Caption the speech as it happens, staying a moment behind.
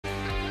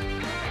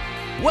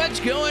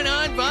What's going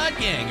on, Vod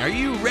Gang? Are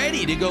you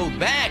ready to go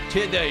back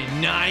to the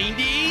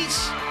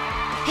 90s?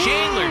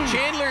 Chandler,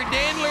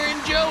 Dandler,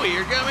 and Joey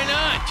are coming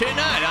on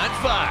tonight on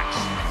Fox.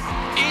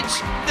 It's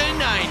the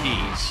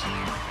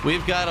 90s.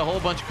 We've got a whole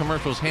bunch of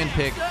commercials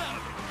handpicked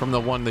from the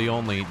one, the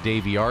only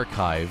Davey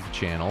Archive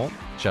channel.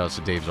 Shout out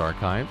to Dave's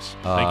Archives.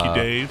 Thank you,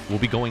 Dave. We'll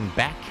be going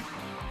back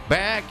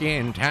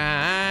in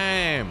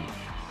time.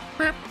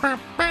 We're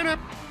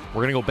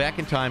going to go back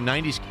in time.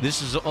 90s.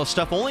 This is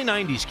stuff only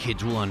 90s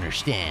kids will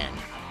understand.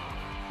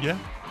 Yeah.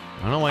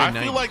 I don't know why. I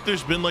feel like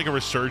there's been like a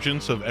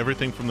resurgence of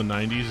everything from the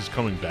 90s is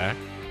coming back.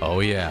 Oh,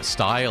 yeah.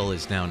 Style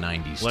is now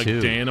 90s, like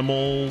too. Like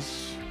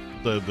Danimals,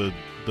 the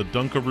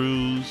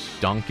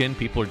Dunkaroos. Dunkin'.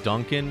 People are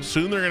dunking.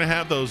 Soon they're going to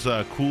have those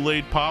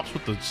Kool-Aid Pops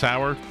with the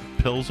sour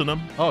pills in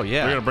them. Oh,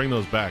 yeah. They're going to bring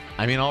those back.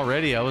 I mean,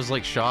 already I was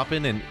like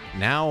shopping, and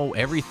now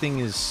everything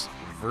is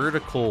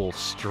vertical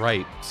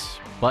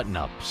striped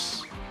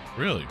button-ups.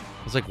 Really?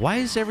 I was like, why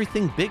is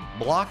everything big,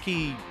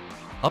 blocky,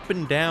 up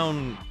and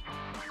down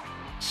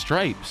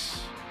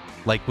stripes?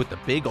 Like with the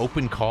big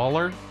open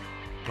collar?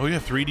 Oh, yeah,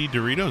 3D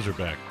Doritos are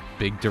back.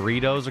 Big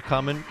Doritos are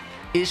coming.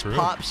 Is True.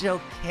 Pops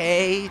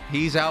okay?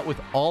 He's out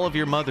with all of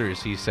your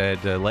mothers, he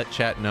said. Let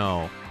chat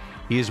know.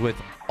 He is with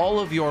all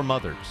of your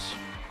mothers.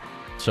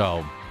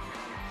 So,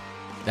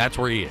 that's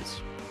where he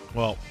is.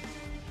 Well,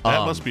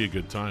 that must be a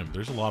good time.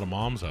 There's a lot of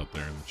moms out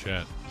there in the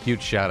chat.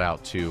 Huge shout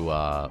out to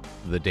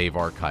the Dave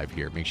Archive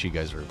here. Make sure you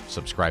guys are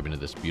subscribing to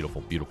this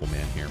beautiful, beautiful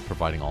man here,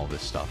 providing all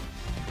this stuff.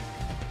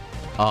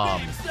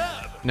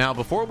 Now,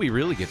 before we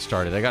really get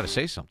started, I got to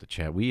say something,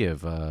 Chad. We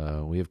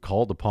have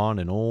called upon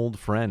an old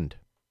friend,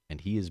 and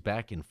he is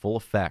back in full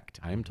effect.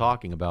 I am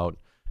talking about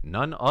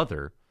none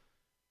other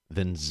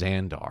than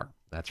Xandar.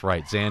 That's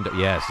right, Xandar.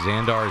 Yes,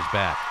 Xandar is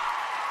back.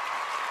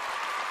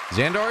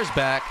 Xandar is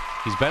back.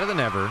 He's better than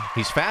ever.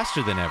 He's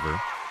faster than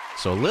ever.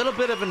 So a little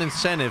bit of an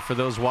incentive for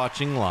those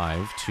watching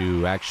live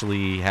to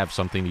actually have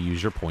something to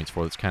use your points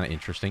for. That's kind of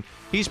interesting.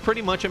 He's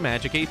pretty much a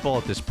magic 8-ball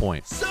at this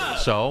point.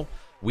 So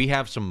we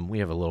have a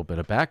little bit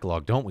of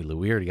backlog, don't we, Lou?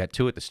 We already got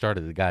two at the start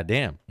of the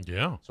goddamn.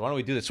 Yeah. So why don't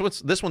we do this? So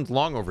this one's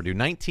long overdue.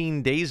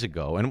 19 days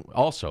ago. And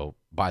also,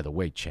 by the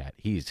way, chat,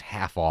 he's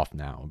half off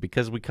now.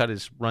 Because we cut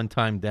his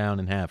runtime down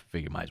in half, I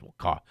figure it might as well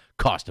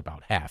cost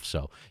about half.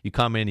 So you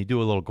come in, you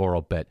do a little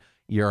Goro bet.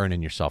 You're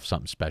earning yourself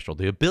something special.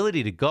 The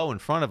ability to go in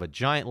front of a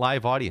giant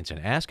live audience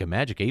and ask a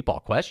magic 8-ball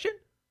question?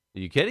 Are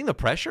you kidding? The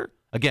pressure?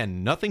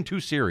 Again, nothing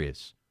too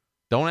serious.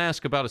 Don't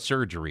ask about a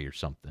surgery or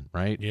something,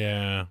 right?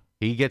 Yeah.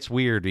 He gets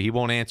weird. He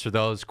won't answer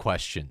those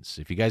questions.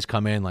 If you guys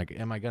come in like,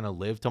 am I going to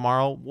live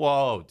tomorrow?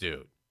 Whoa,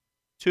 dude.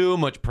 Too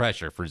much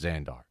pressure for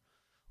Xandar.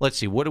 Let's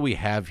see. What do we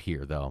have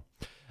here, though?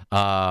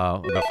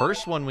 The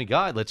first one we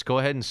got, let's go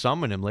ahead and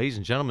summon him, ladies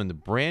and gentlemen, the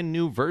brand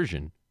new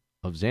version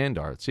of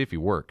Xandar. Let's see if he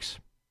works.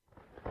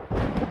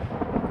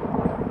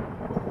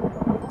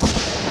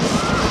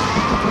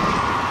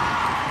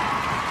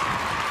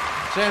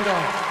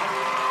 Xandar.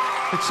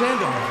 It's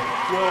Xandar.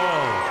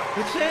 Whoa.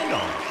 It's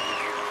Xandar.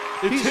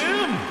 It's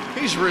him.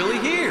 He's really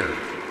here.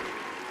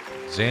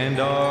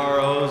 Xandar,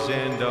 oh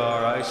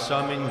Xandar, I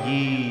summon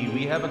ye.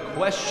 We have a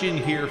question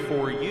here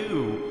for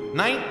you.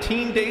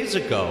 19 days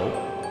ago,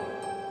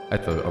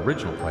 at the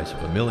original price of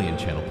 1,000,000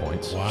 channel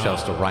points, wow.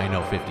 Shouts to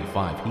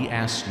Rhino55, he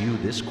asks you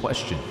this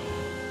question,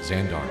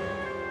 Xandar.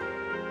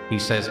 He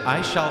says,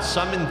 I shall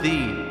summon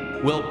thee.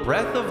 Will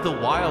Breath of the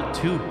Wild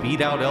 2 beat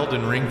out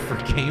Elden Ring for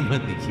Game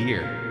of the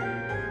Year?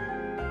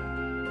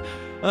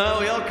 Well,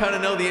 we all kind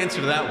of know the answer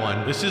to that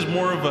one. This is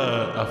more of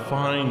a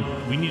fine.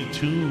 We need to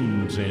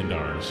tune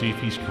Xandar to see if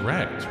he's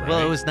correct, right?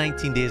 Well, it was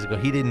 19 days ago.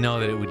 He didn't know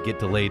that it would get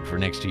delayed for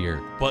next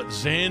year. But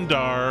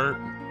Xandar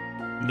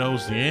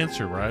knows the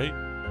answer, right?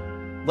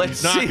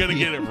 He's not going to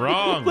get it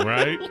wrong,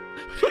 right?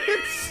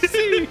 Let's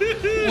see.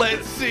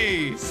 Let's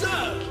see.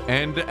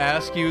 And to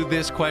ask you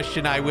this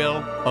question, I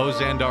will. Oh,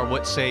 Xandar,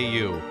 what say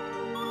you?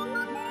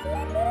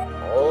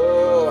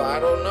 Oh, I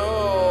don't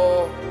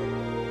know.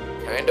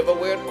 Kind of a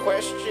weird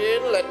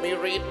question. Let me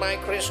read my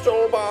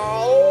crystal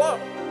ball.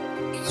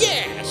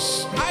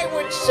 Yes, I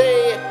would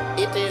say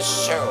it is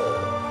so.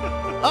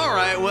 All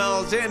right,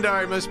 well,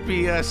 Xandar must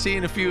be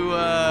seeing a few,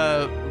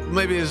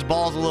 maybe his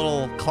ball's a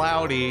little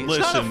cloudy.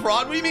 Listen, it's not a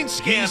fraud. What do you mean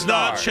Scamdar? He's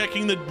not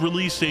checking the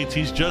release dates.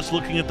 He's just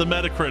looking at the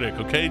Metacritic.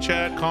 Okay,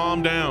 chat?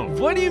 Calm down.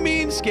 What do you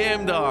mean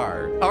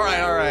Scamdar? All right.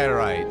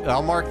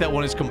 I'll mark that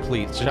one as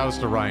complete. Shouts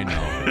to Rhino.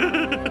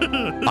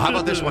 How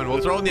about this one?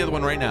 We'll throw in the other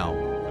one right now.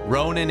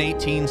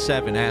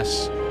 Ronan187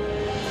 asks,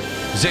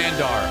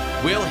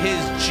 Xandar, will his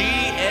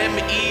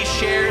GME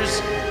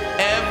shares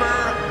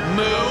ever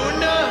moon?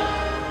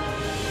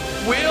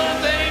 Will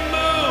they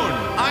moon?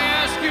 I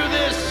ask you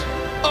this,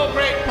 oh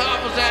great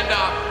powerful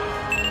Xandar.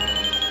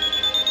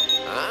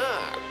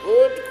 Ah,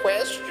 good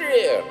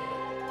question.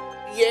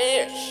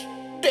 Yes,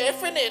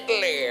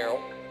 definitely.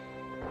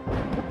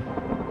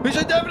 He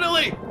said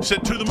definitely. He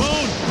said to the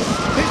moon.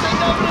 He said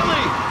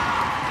definitely.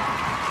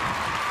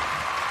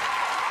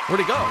 Where'd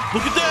he go?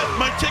 Look at that.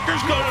 My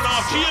ticker's going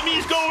off.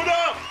 GME's going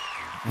up.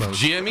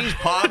 Jimmy's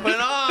popping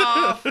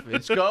off.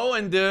 It's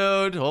going,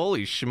 dude.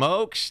 Holy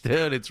smokes,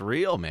 dude. It's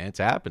real, man. It's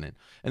happening.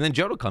 And then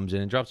Jodo comes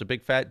in and drops a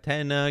big fat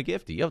 10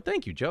 gifty. Yo,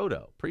 thank you,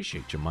 Jodo.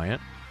 Appreciate you, man.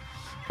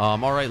 All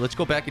right, let's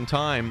go back in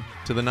time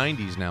to the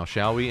 90s now,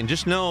 shall we? And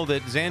just know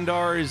that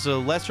Xandar is a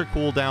lesser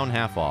cooldown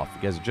half off.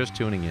 You guys are just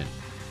tuning in.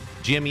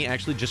 GME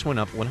actually just went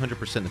up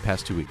 100% in the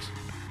past 2 weeks.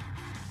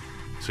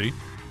 See?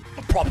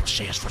 The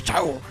prophecy is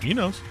fulfilled. He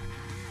knows.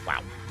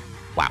 Wow.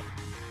 Wow.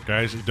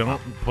 Guys, don't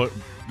put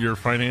your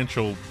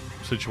financial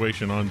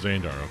situation on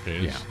Xandar,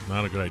 okay? It's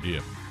not a good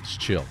idea. Just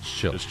chill. Just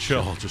chill. Just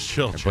chill. Just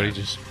chill. Everybody Chad.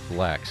 just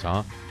relax,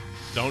 huh?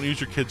 Don't use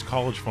your kids'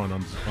 college fund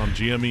on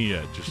GME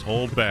yet. Just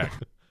hold back.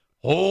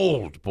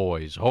 Hold,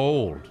 boys.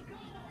 Hold.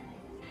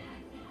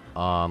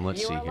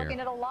 Let's see You are here. looking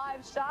at a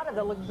live shot of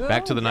the lagoon.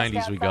 Back to the just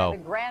 90s we outside go. The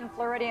Grand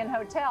Floridian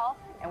Hotel,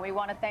 and we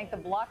want to thank the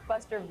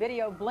Blockbuster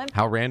Video Blimp.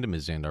 How random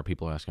is Xandar?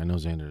 People ask. I know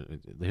Xandar.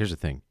 Here's the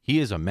thing. He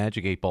is a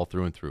Magic 8 Ball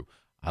through and through.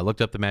 I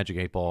looked up the Magic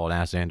 8 Ball and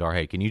asked Xandar,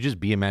 hey, can you just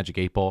be a Magic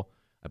 8 Ball?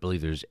 I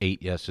believe there's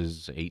 8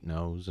 yeses, 8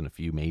 nos, and a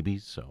few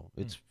maybes. So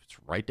it's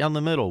right down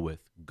the middle with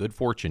good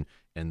fortune.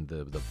 And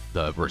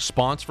the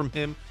response from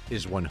him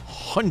is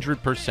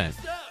 100%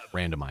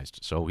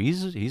 randomized. So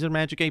he's a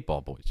Magic 8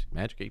 Ball, boys.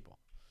 Magic 8 Ball.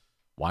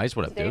 Wise,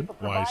 what up, dude?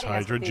 Wise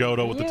Hydra,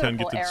 Jodo with the 10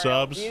 gifted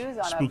subs.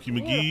 Spooky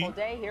McGee.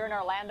 Day here in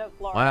Orlando,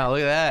 Florida. Wow,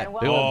 look at that. And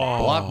Big old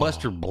welcome back.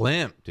 Blockbuster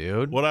blimp,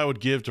 dude. What I would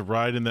give to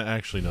ride in that.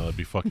 Actually, no, that'd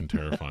be fucking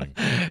terrifying.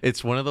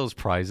 It's one of those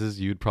prizes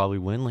you'd probably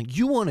win. Like,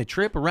 you want a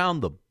trip around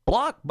the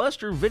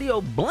Blockbuster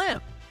Video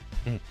blimp.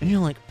 And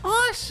you're like,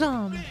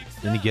 awesome.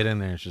 Then you get in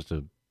there, it's just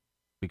a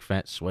big,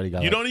 fat, sweaty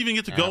guy. You don't even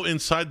get to go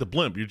inside the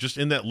blimp. You're just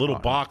in that little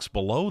box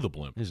below the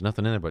blimp. There's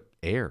nothing in there but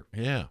air.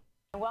 Yeah.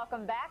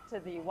 Welcome back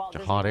to the Walt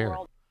Disney Hot air.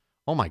 World.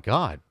 Oh, my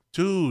God.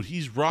 Dude,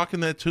 he's rocking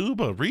that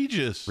tuba.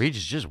 Regis.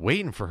 Regis just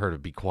waiting for her to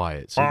be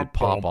quiet so he could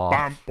pop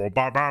off. Very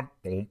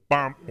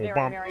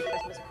Merry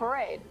Christmas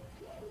Parade.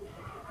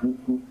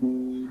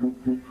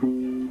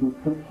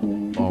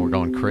 Oh, we're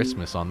going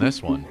Christmas on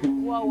this one.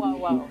 Whoa, whoa,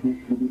 whoa.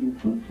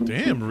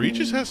 Damn,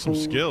 Regis has some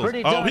skills.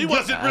 Pretty Oh, darn he good.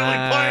 wasn't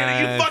really playing it.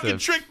 You That's fucking a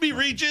tricked me,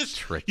 Regis.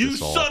 tricked You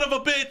us all. son of a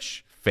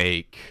bitch.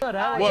 Fake. What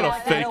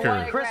a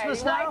faker.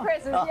 Christmas White now?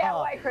 Christmas, yeah,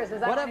 White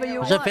Christmas. I Whatever wanna you hear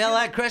want. it. Does it feel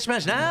like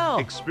Christmas now?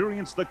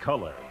 Experience the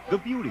color, the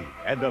beauty,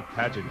 and the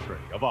pageantry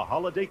of a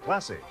holiday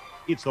classic.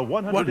 It's the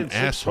What an 106th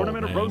asshole,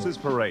 Tournament of man. Roses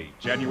Parade,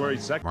 January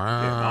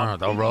 2nd.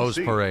 The Rose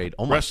Parade.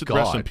 Oh, my Rest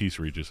God. in peace,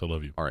 Regis. I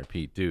love you. All right,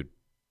 Pete, dude.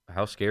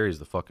 How scary is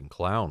the fucking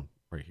clown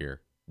right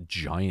here?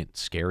 Giant,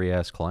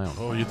 scary-ass clown.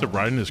 Oh, you have to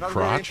ride in his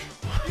crotch?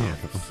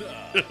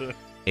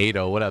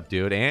 Ado, what up,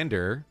 dude?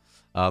 Ander,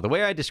 the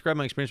way I describe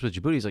my experience with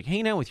Jaboody is like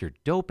hanging out with your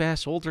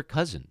dope-ass older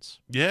cousins.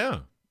 Yeah.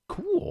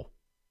 Cool.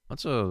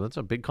 That's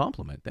a big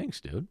compliment. Thanks,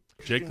 dude.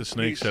 Jake the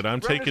Snake said, I'm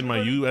taking my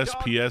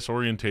USPS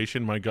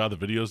orientation. My God, the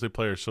videos they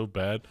play are so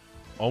bad.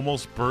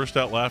 Almost burst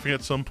out laughing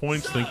at some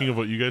points, thinking of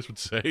what you guys would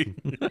say.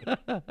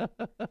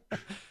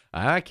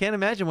 I can't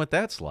imagine what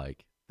that's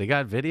like. They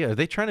got video. Are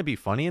they trying to be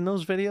funny in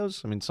those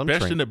videos? I mean, some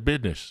Best in the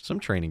business. some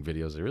training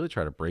videos, they really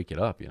try to break it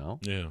up, you know?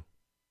 Yeah.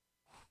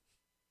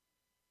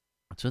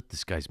 What's with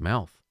this guy's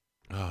mouth?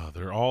 Oh,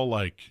 they're all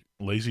like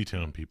Lazy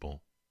Town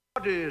people.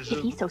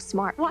 He's so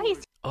smart. Why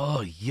is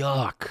Oh,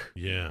 yuck.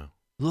 Yeah.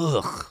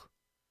 Ugh.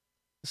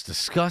 It's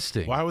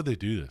disgusting. Why would they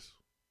do this?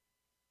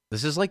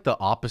 This is like the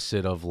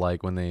opposite of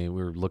like when we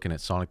were looking at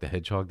Sonic the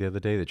Hedgehog the other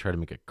day. They tried to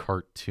make a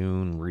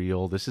cartoon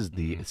real. This is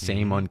the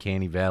same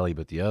Uncanny Valley,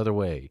 but the other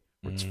way,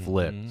 where it's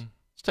flipped.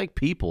 Let's take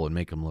people and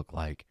make them look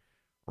like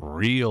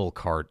real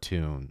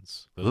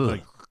cartoons. They look Ugh.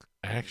 like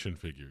action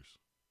figures.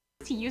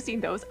 he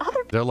using those other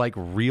They're like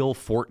real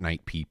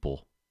Fortnite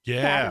people.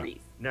 Yeah. batteries?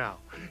 Now,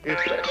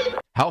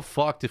 How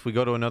fucked if we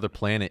go to another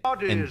planet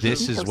and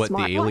this is So what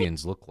smart. the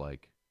aliens look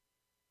like?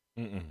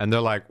 Mm-mm. And they're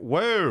like,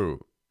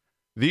 whoa,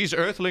 these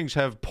earthlings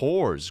have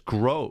pores.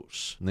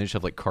 Gross. And they just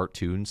have like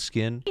cartoon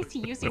skin. Is he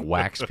Like using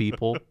wax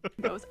people.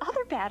 those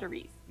other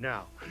batteries?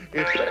 now,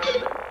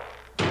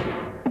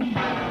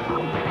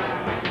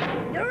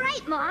 You're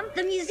right, Mom.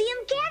 The museum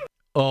can.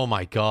 Oh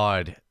my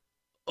God.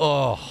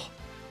 Oh.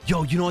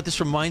 Yo, you know what this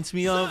reminds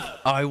me of?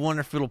 I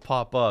wonder if it'll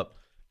pop up.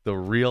 The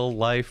real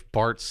life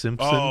Bart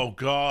Simpson. Oh,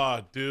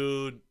 God,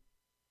 dude.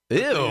 Ew.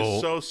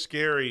 It's so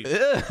scary.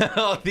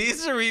 Ew.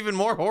 These are even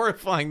more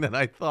horrifying than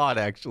I thought,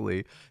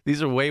 actually.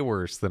 These are way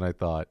worse than I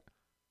thought.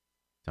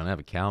 Don't have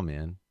a cow,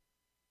 man.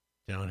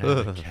 Don't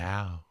have a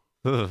cow.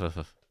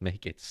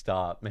 Make it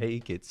stop.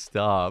 Make it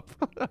stop.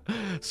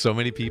 So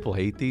many people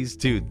hate these.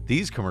 Dude,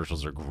 these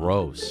commercials are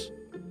gross.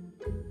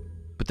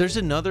 But there's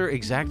another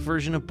exact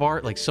version of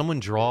Bart. Like someone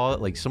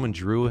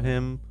drew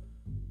him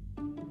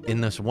in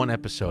this one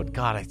episode.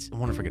 God, I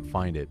wonder if I could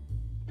find it.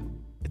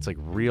 It's like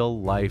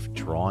real life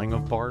drawing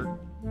of Bart.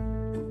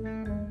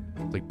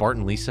 Like Bart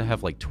and Lisa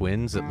have like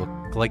twins that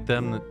look like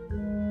them.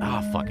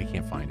 Ah, fuck, I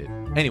can't find it.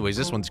 Anyways,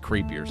 this one's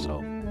creepier, so.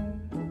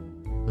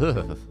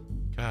 Ugh.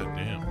 God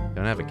damn.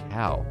 Don't have a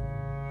cow.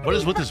 What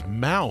is with his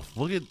mouth?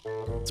 Look at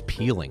It's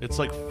peeling. it's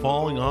like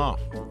falling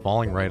off.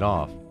 falling right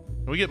off.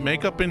 Can we get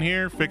makeup in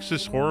here? Fix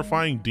this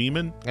horrifying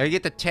demon? Gotta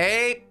get the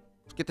tape.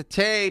 Let's get the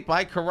tape.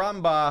 Ay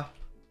caramba.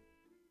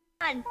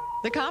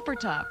 The copper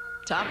top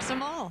tops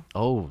them all.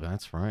 Oh,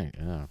 that's right.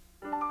 Yeah.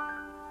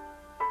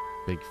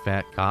 Big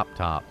fat cop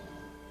top.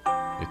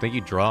 You think you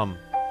drum,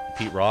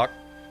 Pete Rock?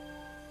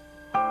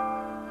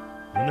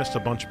 We missed a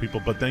bunch of people,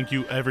 but thank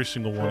you, every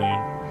single one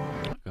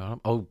of you. Got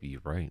him. Oh,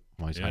 you're right.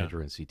 Wise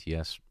Hydra and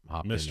CTS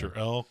hopped in Mr.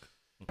 there. Elk.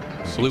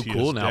 Blue CTS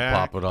Cool now Dak.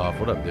 pop it off.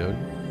 What up, dude?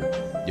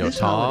 Yo, This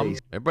Tom. holiday-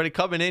 Everybody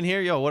coming in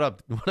here. Yo, what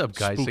up? What up,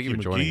 guys? Spooky Thank you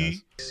for joining McGee.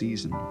 us.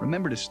 Season.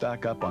 Remember to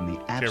stock up on the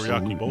Teriyaki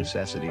absolute bowl.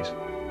 necessities.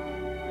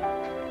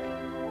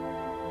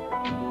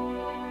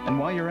 And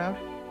while you're out,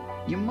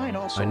 you might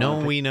also. I know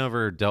wanna pick- we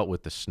never dealt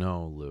with the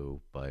snow,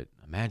 Lou, but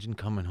imagine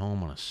coming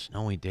home on a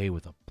snowy day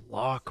with a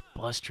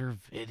blockbuster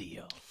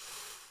video.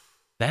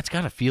 That's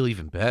got to feel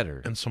even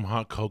better. And some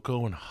hot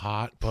cocoa and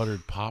hot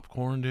buttered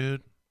popcorn,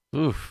 dude.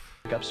 Oof.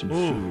 pick up some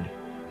Ooh. food.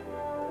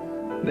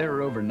 There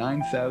are over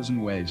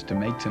 9,000 ways to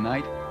make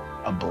tonight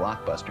a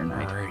blockbuster All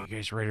night. right, you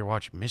guys ready to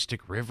watch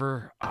Mystic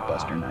River?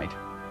 Blockbuster night.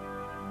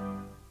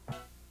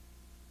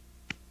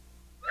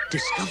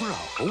 Discover a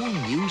whole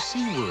new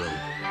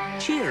SeaWorld.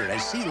 Cheer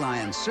as sea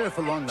lions surf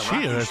along the Cheer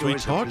rocky as we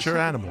shores of torture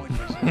Pacific animals.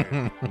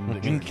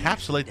 Northwest.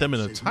 Encapsulate them in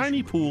a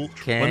tiny pool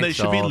when they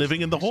should be Cancelled.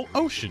 living in the whole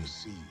ocean.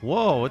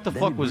 Whoa, what the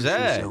Then fuck was immerse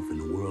that? yourself in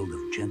the world of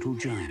gentle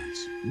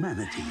giants,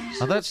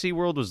 manatees. I thought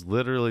SeaWorld was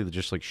literally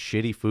just like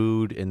shitty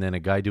food and then a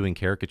guy doing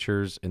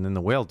caricatures and then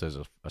the whale does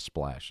a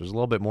splash. There's a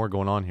little bit more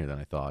going on here than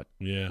I thought.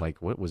 Yeah.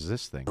 Like, what was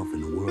this thing?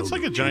 In the world It's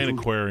like a of giant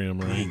gentle aquarium,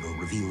 right? Triangle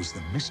reveals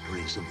the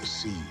mysteries of the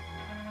sea.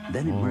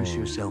 Then immerse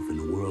yourself in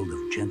the world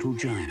of gentle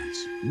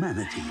giants,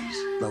 manatees,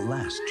 the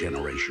last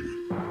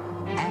generation.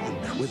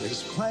 And with a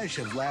splash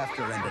of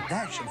laughter and a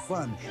dash of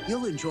fun,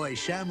 you'll enjoy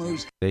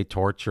Shamu's They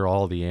torture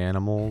all the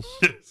animals?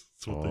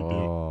 That's what they do.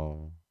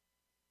 Oh.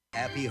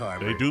 Happy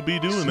Harbor. They do be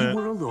doing that.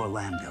 SeaWorld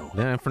Orlando.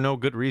 Yeah, and for no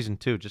good reason,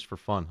 too. Just for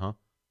fun, huh?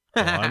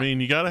 Well, I mean,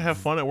 you got to have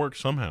fun at work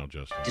somehow,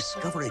 Justin.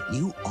 Discover it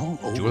new all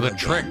over Do the again.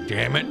 trick,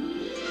 damn it.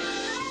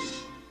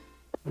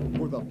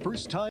 For the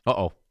first time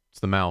Uh-oh. It's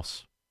the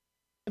mouse.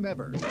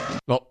 ever.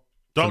 Oh.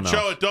 Don't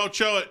show it. Don't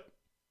show it.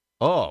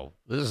 Oh,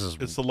 this is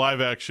It's the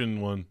live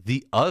action one.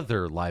 the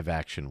other live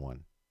action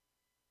one.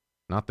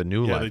 Not the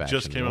new Yeah, live they action.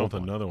 just came the out old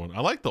with another one.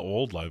 I like the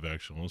old live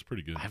action one. It's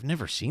pretty good. I've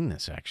never seen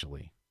this,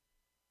 actually.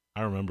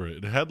 I remember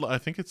it. It had. I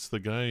think it's the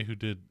guy who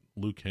did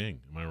Liu Kang.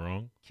 Am I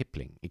wrong?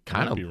 Kipling. It I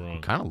might kind be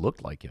wrong. of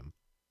looked like him.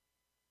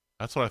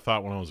 That's what I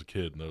thought when I was a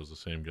kid, and that was the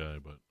same guy.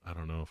 But I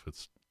don't know if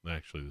it's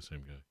actually the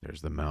same guy.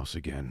 There's the mouse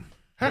again.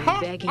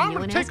 Begging I'm you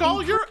gonna and take asking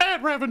all your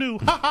ad revenue.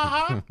 Ha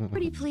ha ha.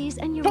 Pretty please,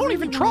 and you Don't really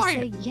even wanna try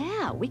say, it.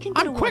 Yeah, we can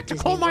I'm go to quick Walt to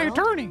Disney call my World.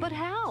 attorney. But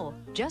how?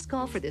 Just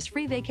call for this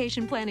free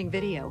vacation planning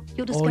video.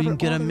 You'll Oh, discover you can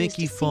get all a there is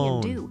Mickey to see and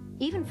phone. do.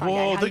 Even find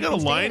Whoa, out how they you got can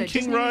a stay Lion at a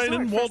King Disney ride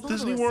resort in for Walt as little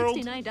Disney as World?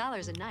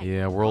 $69 a night.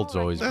 Yeah, World's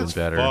always been That's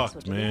better. fucked,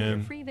 Switch to getting your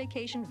man. free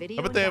vacation video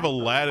I bet and they have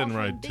guidebook, Aladdin offering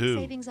ride, big too.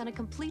 savings on a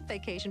complete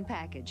vacation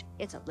package.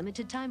 It's a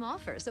limited time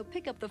offer, so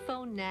pick up the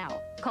phone now.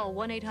 Call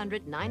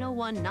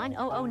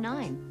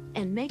 1-800-901-9009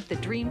 and make the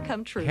dream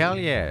come true. Hell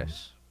yes.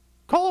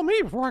 Call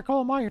me before I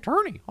call my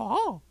attorney.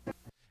 Oh.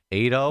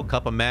 80,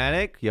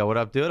 Cup-O-Matic. Yo, what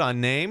up, dude?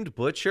 Unnamed,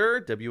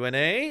 Butcher,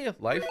 WNA,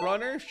 Life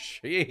Runner,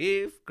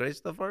 Chief,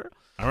 Christopher.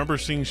 I remember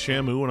seeing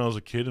Shamu when I was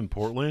a kid in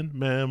Portland.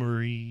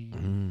 Memory.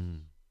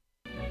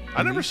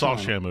 I never saw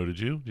Shamu. Did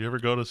you? Did you ever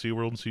go to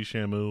SeaWorld and see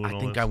Shamu? And I all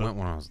think that I stuff? went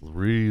when I was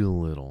real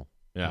little.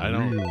 Yeah, I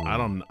don't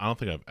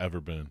think I've ever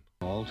been.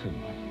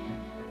 Alton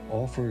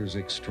offers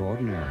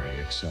extraordinary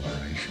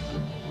acceleration.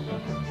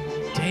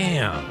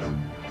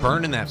 Damn.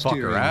 Burning that fucker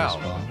Steering out.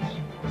 response.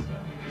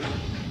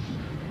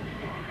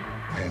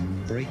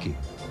 And braking.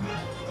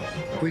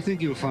 We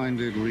think you'll find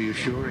it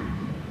reassuring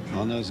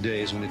on those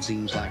days when it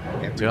seems like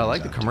Dude, I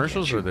like the everyone's out to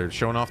commercials get where you. they're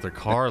showing off their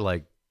car,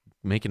 like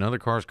making other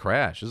cars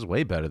crash. This is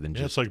way better than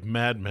Yeah, just. it's like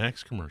Mad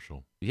Max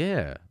commercial.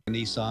 Yeah.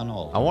 Nissan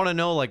Altima. I want to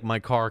know, like, my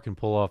car can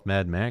pull off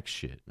Mad Max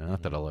shit.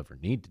 Not that I'll ever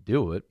need to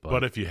do it,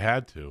 But if you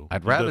had to,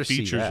 I'd rather the see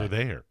features that. are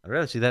there. I'd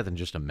rather see that than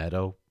just a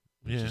meadow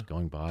Yeah. just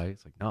going by.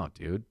 It's like, no,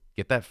 dude.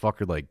 Get that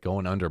fucker, like,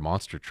 going under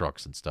monster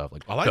trucks and stuff.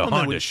 Like, I like the when they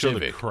Honda would show the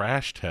Civic.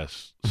 crash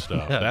test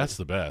stuff. Yeah. That's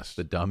the best.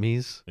 The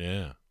dummies.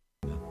 Yeah.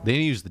 They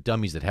use the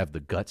dummies that have the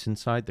guts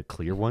inside, the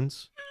clear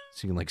ones.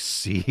 So you can, like,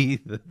 see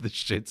the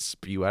shit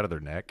spew out of their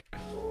neck.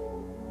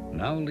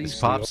 Now, Is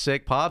Lisa, Pops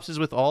sick? Pops is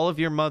with all of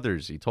your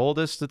mothers. He told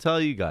us to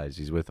tell you guys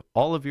he's with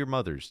all of your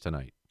mothers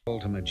tonight.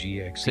 Ultima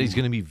GX So he's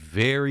going to be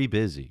very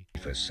busy.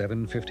 for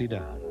 $750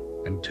 down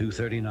and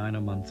 $239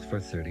 a month for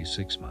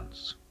 36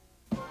 months.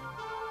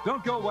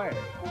 Don't go away.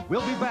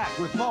 We'll be back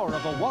with more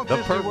of a Walt The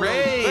Disney World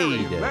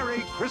parade. Very Merry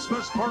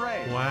Christmas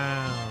Parade.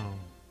 Wow.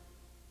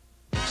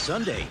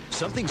 Sunday,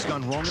 something's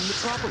gone wrong in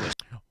Metropolis.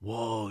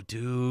 Whoa,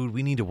 dude,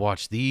 we need to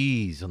watch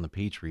these on the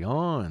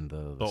Patreon.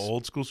 The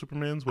old school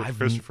Supermans with I've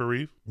Christopher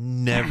Reeve.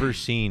 Never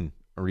seen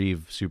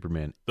Reeve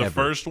Superman. The ever.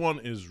 first one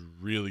is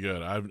really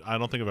good. I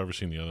don't think I've ever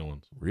seen the other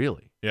ones.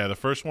 Really? Yeah, the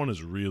first one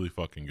is really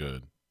fucking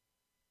good.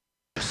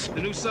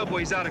 The new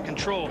subway's out of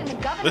control.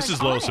 This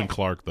is Lois and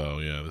Clark, though.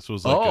 Yeah, this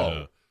was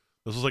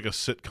like a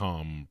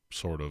sitcom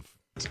sort of.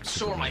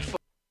 So are my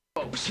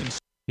folks.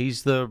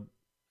 He's the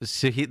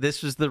So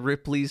this was the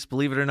Ripley's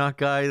Believe It or Not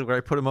guy where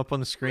I put him up on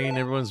the screen.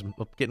 Everyone's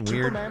getting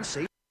weird.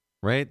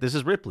 Right? This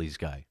is Ripley's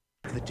guy.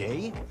 The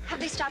day? Have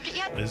they stopped it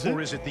yet? Is it?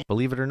 Or is it the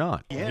Believe It or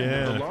Not.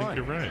 Yeah, I think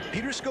you're right.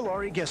 Peter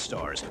Scolari guest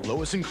stars.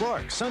 Lois and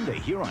Clark, Sunday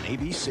here on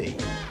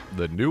ABC.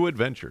 The New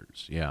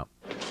Adventures. Yeah.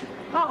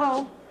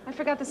 Uh-oh. I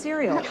forgot the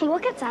cereal. We'll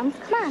get some.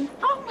 Come on.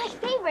 Oh, my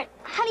favorite.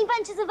 Honey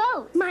Bunches of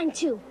Oats. Mine,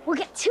 too. We'll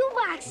get 2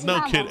 boxes. No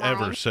down kid the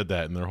line. ever said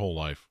that in their whole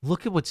life.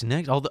 Look at what's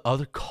next. All the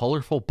other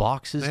colorful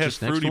boxes. They have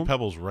just next to Fruity them.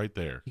 Pebbles right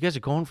there. You guys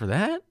are going for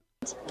that?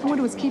 I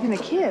wonder what's keeping the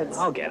kids.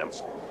 I'll get them.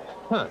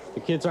 Huh, the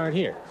kids aren't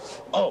here.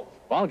 Oh,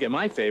 well, I'll get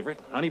my favorite,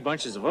 Honey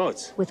Bunches of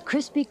Oats. With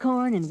crispy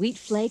corn and wheat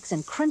flakes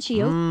and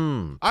crunchy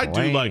oats. I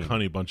do like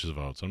Honey Bunches of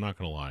Oats. I'm not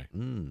going to lie.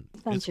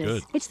 It's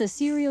good. It's the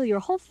cereal your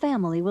whole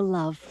family will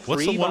love.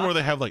 What's the one where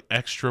they have like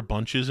extra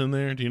bunches in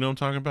there? Do you know what I'm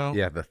talking about?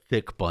 Yeah, the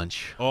thick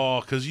bunch.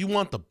 Oh, because you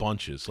want the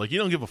bunches. Like, you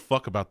don't give a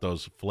fuck about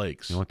those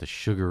flakes. You want the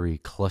sugary,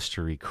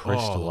 clustery,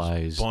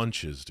 crystallized those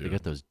bunches, dude. You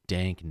got those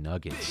dank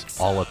nuggets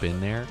all up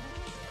in there.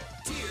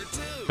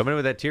 Coming in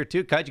with that tier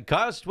 2, Kaiji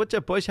Cost. What's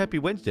up, boys? Happy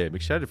Wednesday. I'm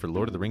excited for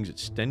Lord of the Rings at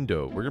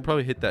Stendo. We're going to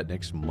probably hit that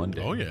next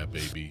Monday. Oh, yeah,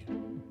 baby.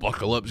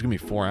 Buckle up. It's going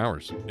to be 4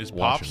 hours. Is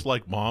Pops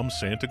like Mom's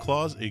Santa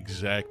Claus?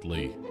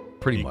 Exactly.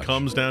 Pretty much. He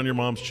comes down your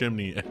mom's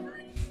chimney.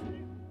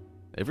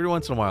 Every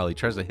once in a while, he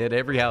tries to hit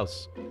every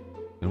house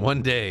in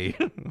one day.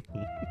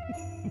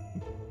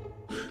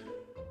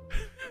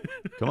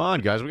 Come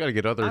on, guys. We got to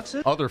get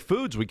other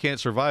foods. We can't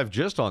survive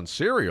just on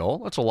cereal.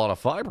 That's a lot of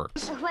fiber.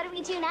 So what do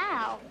we do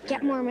now?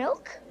 Get more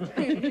milk?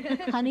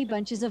 Honey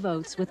Bunches of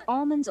Oats with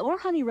almonds or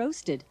honey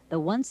roasted. The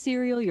one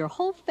cereal your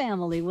whole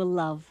family will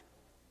love.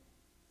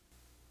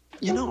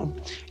 You know,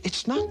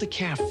 it's not the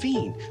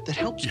caffeine that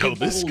helps. Yo,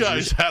 this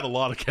guy's had a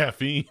lot of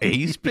caffeine.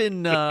 He's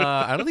been,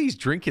 I don't think he's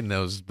drinking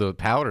the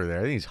powder there.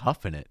 I think he's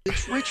huffing it.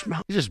 It's rich,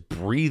 man. He's just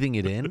breathing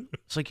it in.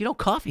 It's like,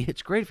 coffee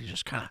hits great if you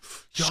just kind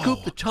of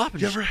scoop the top.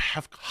 And you ever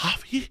have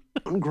coffee?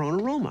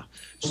 Ungrown aroma.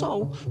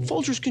 So,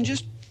 Folgers can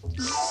just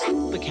zap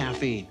the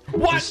caffeine.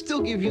 What? And still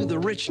give you the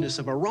richness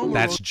of aroma.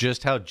 That's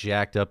just how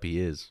jacked up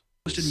he is.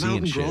 Roasted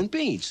mountain-grown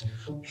beans.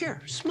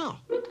 Here, smell.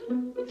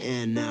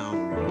 And now,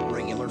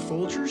 regular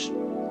Folgers.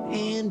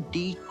 And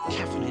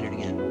decaffeinated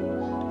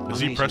again. Is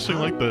he pressing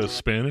like the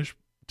Spanish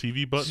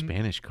TV button?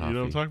 Spanish coffee. You know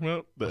what I'm talking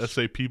about? The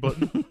SAP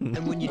button?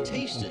 And when you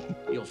taste it,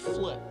 you'll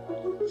flip.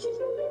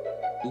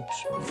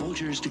 Oops.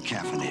 Folgers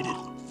decaffeinated.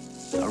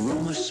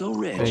 Aroma so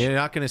rich. And you're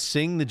not going to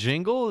sing the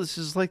jingle? This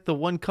is like the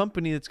one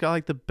company that's got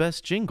like the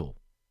best jingle.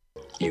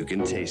 You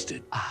can taste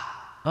it.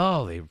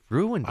 Oh, they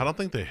ruined it. I don't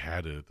think they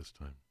had it at this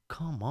time.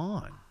 Come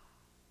on.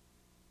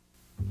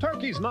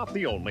 Turkey's not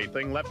the only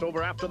thing left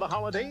over after the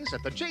holidays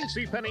at the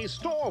JCPenney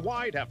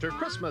store-wide after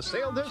Christmas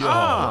sale this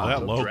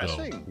that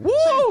logo.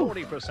 Woo!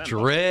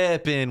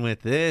 Dripping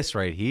with this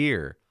right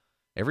here.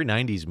 Every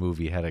 90s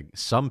movie had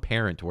some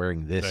parent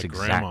wearing this that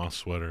grandma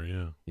sweater,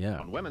 yeah. Yeah.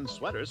 On women's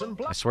sweaters and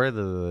black. I swear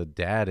the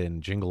dad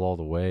in Jingle All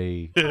the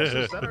Way.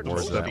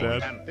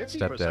 Stepdad. And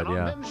 50% Stepdad, on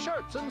yeah. men's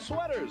shirts and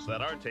sweaters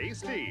that are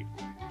tasty.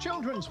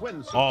 Children's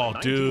swimsuits Oh,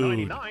 at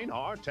dude. $19.99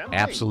 are tempting.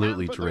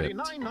 Absolutely and for dripped.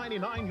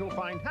 $39.99 you'll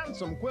find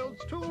handsome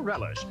quilts to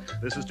relish.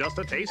 This is just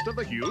a taste of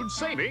the huge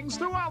savings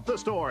throughout the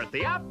store at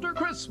the after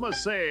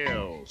Christmas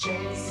sale.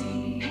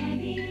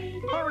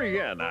 Hurry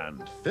in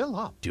and fill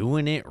up.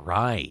 Doing it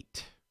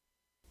right.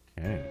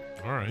 Okay.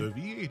 All right. The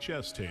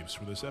VHS tapes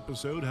for this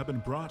episode have been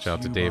brought Shout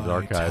out to to you Dave's by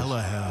Archives.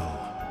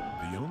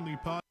 Telehell, the only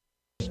pod.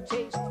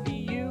 Taste for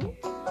you.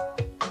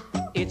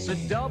 It's a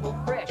double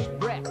fresh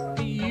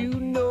breath. You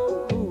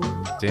know who.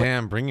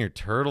 Damn, bring your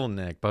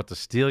turtleneck. About to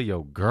steal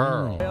your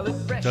girl. Well, it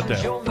Got freshens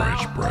that your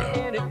fresh mouth breath.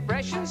 and it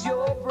freshens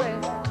your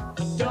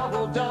breath.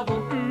 Double, double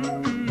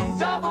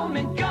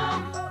mint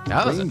gum.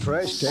 That was Clean, a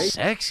fresh taste.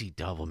 sexy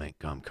double mint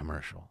gum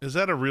commercial. Is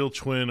that a real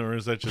twin or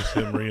is that just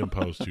him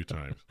reimposed 2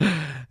 times?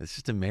 It's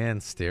just a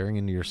man staring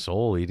into your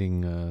soul,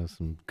 eating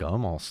some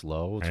gum all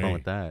slow. What's wrong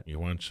with that? You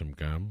want some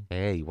gum?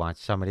 Hey, you want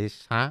some of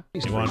this, huh?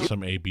 You want some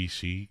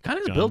ABC? Kind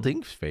of gum? Bill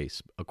Dink's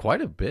face,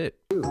 quite a bit.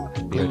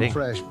 Clean, Dink.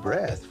 fresh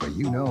breath for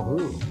you know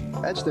who.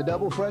 That's the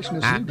double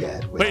freshness you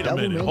get. With Wait a double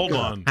minute, mint hold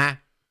gum. on.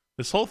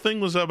 This whole thing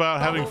was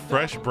about having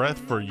fresh breath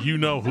for you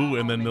know who,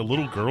 and then the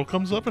little girl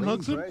comes up and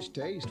hugs him? Fresh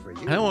taste for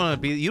you. I don't want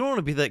to be. You don't want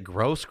to be that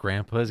gross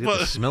grandpa. He's got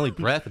the smelly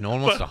breath, and no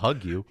one wants to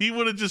hug you. He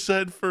would have just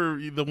said for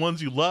the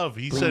ones you love.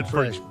 He Clean, said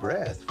for fresh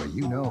breath for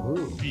you know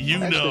who. you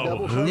That's the know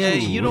double who. Yeah,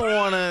 you don't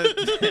want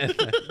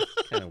to.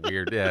 Kind of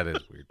weird. Yeah, it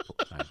is weird.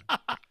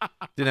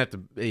 Didn't have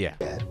to. Yeah.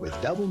 With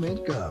double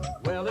mint gum.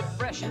 Well, it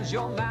freshens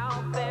your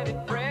mouth and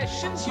it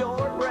freshens your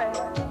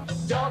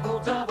breath. Double,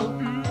 double,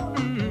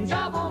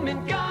 double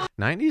mint gum.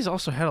 90s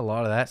also had a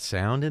lot of that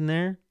sound in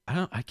there.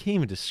 I can't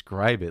even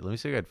describe it. Let me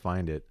see if I can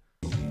find it.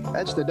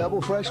 That's the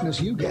double freshness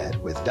you get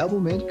with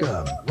double mint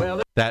gum.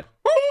 Well, That.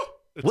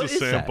 It's What a is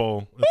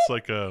sample. It's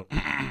like a.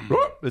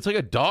 It's like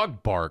a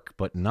dog bark,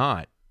 but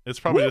not. It's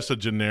probably just a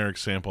generic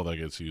sample that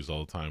gets used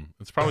all the time.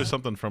 It's probably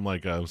something from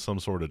like some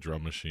sort of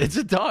drum machine. It's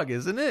a dog,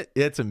 isn't it?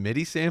 It's a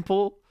MIDI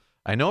sample.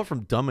 I know it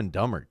from Dumb and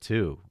Dumber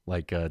too.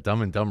 Like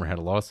Dumb and Dumber had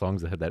a lot of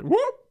songs that had that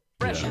whoop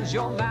Freshens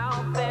your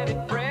mouth and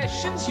it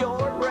freshens your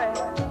breath.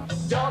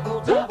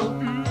 Double, double,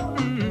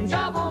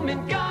 double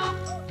mint gum.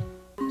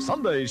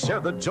 Sundays share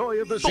the joy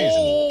of the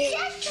season.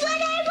 That's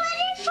what I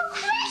wanted for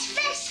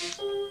Christmas.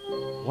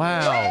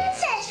 Wow.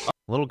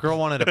 Little girl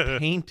wanted a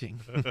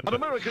painting. On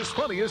America's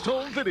funniest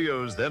home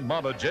videos, then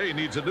Mama J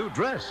needs a new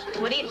dress.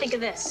 What do you think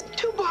of this?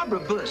 To Barbara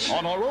Bush.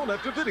 On Our Own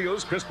After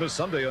Videos, Christmas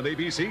Sunday on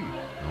ABC.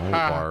 Oh,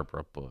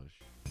 Barbara Bush.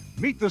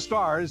 Meet the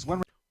stars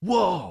when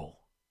Whoa.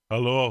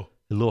 Hello.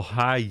 Hello,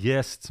 hi,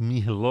 yes, it's me,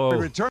 hello.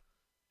 we return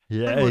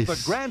Yes. with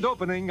the grand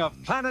opening of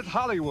Planet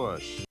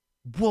Hollywood.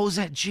 What was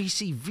that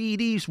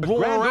JCVD's The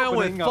rolling grand around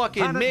with opening of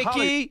fucking Planet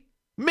Mickey?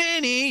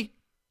 Minnie?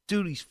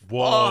 Dude, he's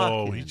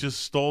Whoa, fucking. he just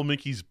stole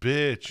Mickey's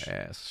bitch.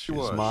 Yes,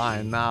 she's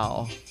mine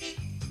now.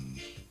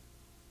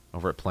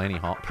 Over at Planny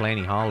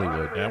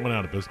Hollywood. Yeah, it went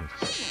out of business.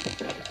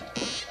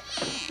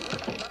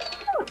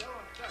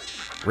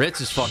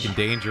 Ritz is fucking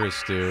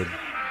dangerous, dude.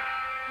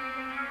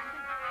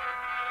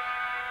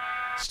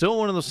 Still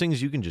one of those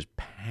things you can just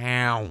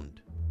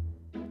pound.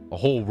 A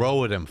whole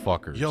row of them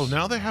fuckers. Yo,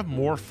 now they have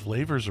more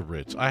flavors of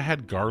Ritz. I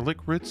had garlic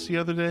Ritz the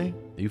other day.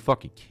 Are you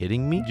fucking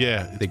kidding me?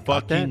 Yeah, it's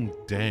fucking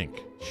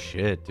dank.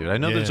 Shit, dude. I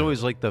know there's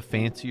always like the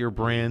fancier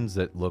brands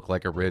that look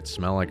like a Ritz,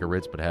 smell like a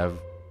Ritz, but have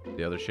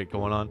the other shit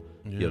going on.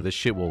 Yeah. Yo, this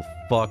shit will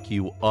fuck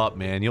you up,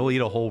 man. You'll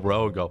eat a whole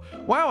row and go,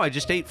 wow, I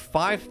just ate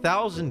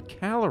 5,000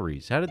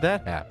 calories. How did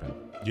that happen?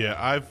 Yeah,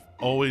 I've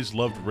always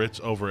loved Ritz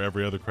over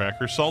every other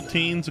cracker.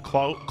 Saltines a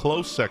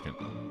close second.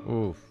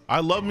 Oof. I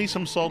love me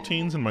some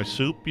saltines in my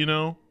soup, you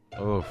know.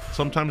 Oof.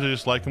 Sometimes I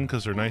just like them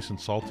because they're nice and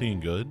salty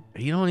and good.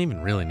 You don't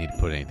even really need to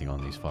put anything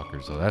on these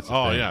fuckers, though. That's the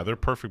thing. Yeah, they're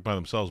perfect by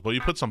themselves. But you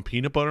put some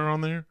peanut butter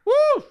on there,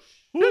 woo,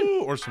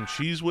 woo, or some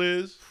cheese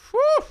whiz,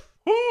 woo,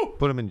 woo.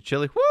 Put them in the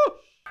chili,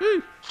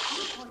 woo.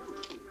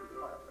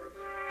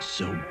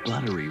 So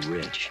buttery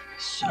rich,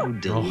 so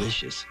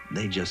delicious.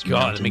 They just God,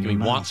 melt it's in making your me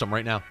mouth. want some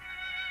right now.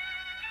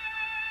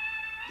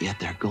 Yet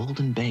they're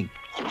golden baked,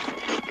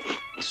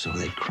 so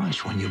they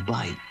crunch when you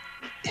bite.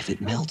 If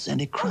it melts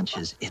and it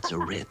crunches, it's a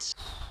Ritz.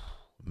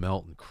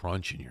 Melt and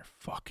crunch in your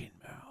fucking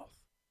mouth.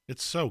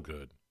 It's so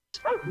good.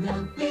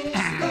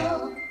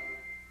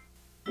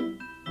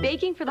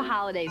 Baking for the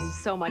holidays is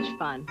so much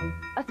fun,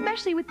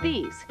 especially with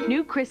these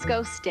new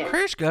Crisco sticks.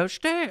 Crisco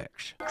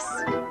sticks.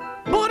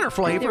 Butter They're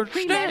flavored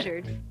sticks.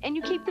 pre-measured, and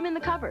you keep them in the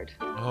cupboard.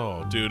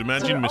 Oh, dude,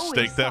 imagine So you they're mistake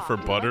always that for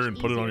soft, butter much and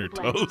put it on easier your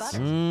to blend with toast.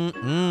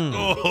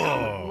 butter.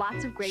 Oh,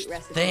 Lots of great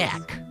recipes.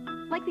 Thick.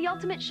 Like the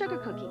ultimate sugar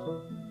cookie.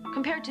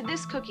 Compared to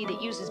this cookie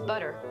that uses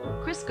butter,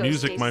 Crisco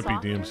music stays might be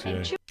soft and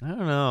DMCA. I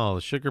don't know.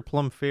 The Sugar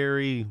Plum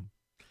Fairy.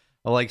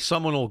 Like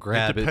someone will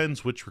grab it.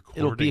 Depends which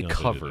recording. It'll be a of it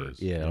cover. it is.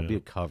 Yeah, it'll be a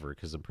cover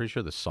because I'm pretty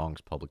sure the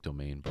song's public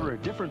domain. For But a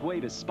different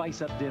way to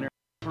spice up dinner,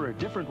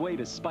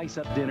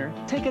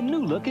 take a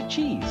new look at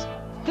cheese.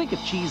 Think of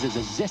cheese as a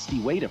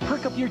zesty way to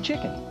perk up your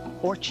chicken,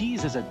 or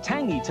cheese as a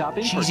tangy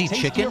topping Cheesy for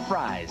tastier chicken?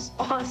 fries.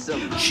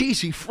 Awesome.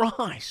 cheesy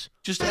fries.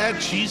 Just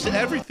add cheese to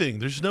everything.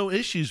 There's no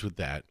issues with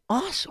that.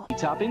 Awesome.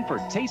 Topping for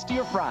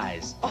tastier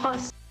fries.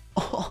 Awesome.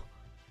 Oh,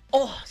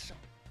 awesome.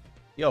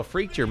 Yo,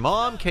 Freaked Your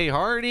Mom, K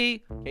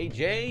Hardy,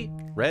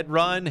 KJ, Red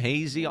Run,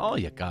 Hazy, all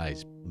you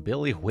guys.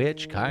 Billy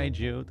Witch,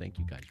 Kaiju. Thank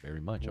you guys very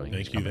much. All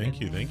Thank you,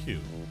 thank you, thank you.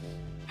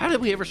 How did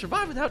we ever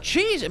survive without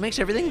cheese? It makes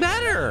everything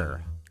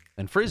better.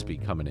 And Frisbee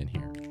coming in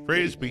here.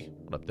 Frisbee.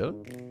 What up,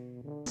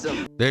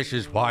 dude? This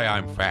is why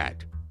I'm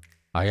fat.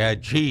 I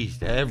add cheese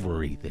to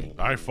everything.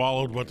 I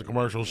followed what the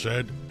commercial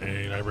said,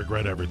 and I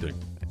regret everything.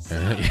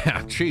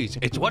 Yeah, cheese.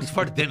 It's what's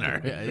for dinner.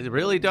 It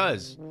really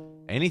does.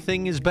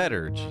 Anything is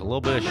better. Just a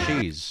little bit of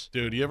cheese.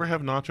 Dude, you ever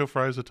have nacho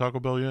fries at Taco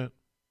Bell yet?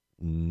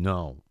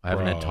 No. I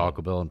haven't had Bro.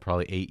 Taco Bell in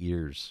probably 8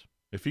 years.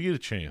 If you get a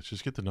chance,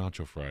 just get the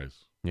nacho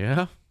fries.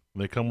 Yeah?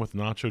 They come with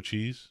nacho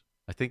cheese.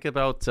 I think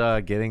about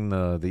getting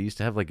they used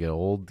to have like an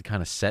old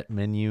kind of set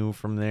menu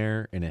from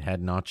there, and it had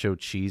nacho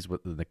cheese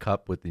in the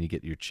cup and you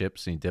get your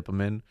chips and you dip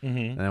them in. Mm-hmm.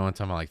 And then one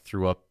time I like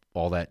threw up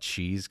all that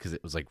cheese because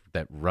it was like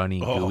that runny,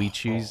 gooey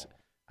cheese.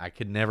 I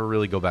could never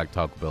really go back to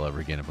Taco Bell ever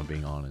again, if I'm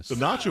being honest. The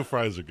nacho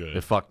fries are good.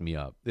 It fucked me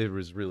up. It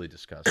was really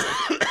disgusting.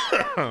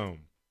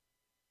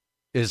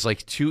 It's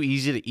like too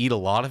easy to eat a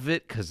lot of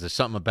it because there's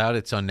something about it.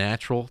 It's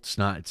unnatural. It's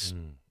not.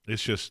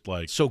 It's just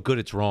like so good.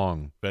 It's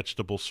wrong.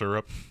 Vegetable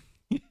syrup,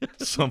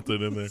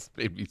 something in there. It's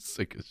made me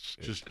sick as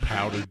shit. Just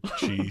powdered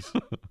cheese.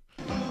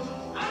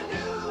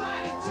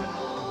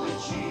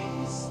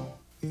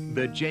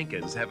 The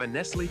Jenkins have a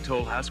Nestle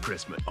Toll House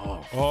Christmas.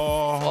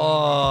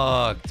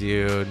 Fuck,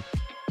 dude.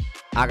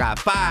 I got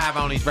 5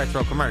 on these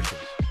retro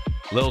commercials.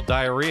 Little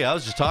diarrhea. I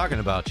was just talking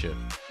about you.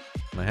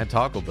 I had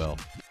Taco Bell.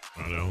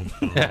 I know.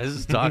 Yeah, I was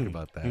just talking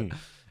about that.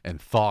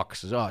 And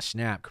Fox says, oh,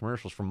 snap,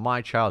 commercials from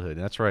my childhood.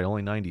 And that's right,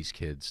 only 90s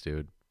kids,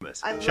 dude.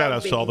 Shout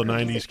outs to all the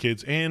 90s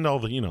kids and all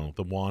the,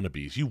 the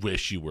wannabes. You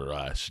wish you were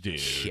us,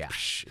 dude. Yeah.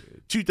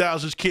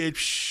 2000s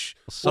kids,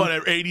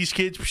 whatever. 80s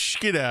kids,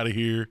 get out of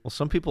here. Well,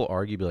 some people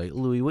argue, be like,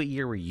 Louis, what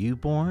year were you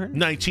born?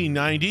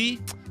 1990.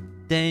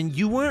 then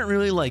you weren't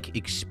really like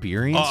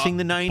experiencing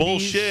the 90s.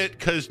 Bullshit,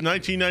 because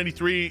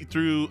 1993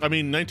 through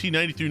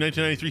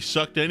 1993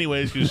 sucked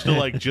anyways, because it's still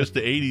like just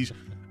the 80s.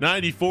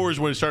 94 is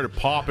when it started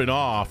popping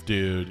off,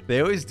 dude.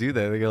 They always do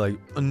that. They go like,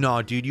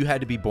 no, dude, you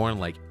had to be born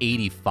like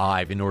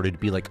 85 in order to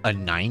be like a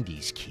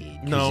 90s kid.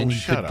 No, then you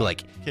shut could up.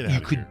 like you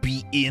could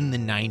be in the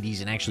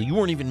 90s and actually you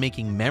weren't even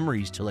making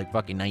memories till like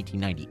fucking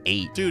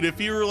 1998. Dude,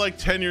 if you were like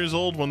 10 years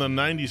old when the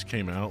 90s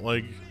came out,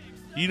 like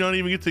you don't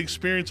even get to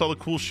experience all the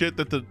cool shit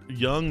that the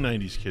young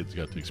 90s kids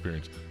got to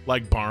experience.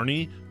 Like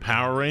Barney,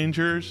 Power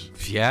Rangers,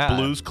 Yeah.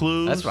 Blue's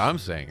Clues. That's what I'm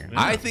saying. Yeah.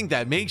 I think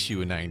that makes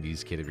you a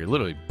 90s kid if you're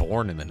literally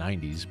born in the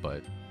 90s,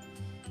 but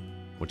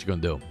what you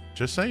gonna do?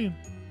 Just saying.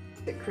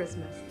 At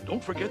Christmas.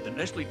 Don't forget the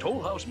Nestle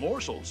Toll House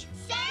morsels.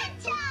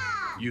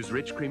 Use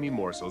rich, creamy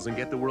morsels and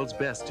get the world's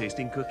best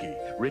tasting cookie.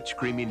 Rich,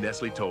 creamy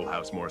Nestle Toll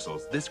House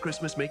morsels. This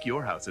Christmas, make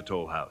your house a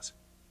Toll House.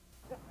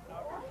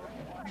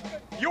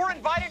 You're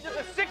invited to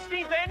the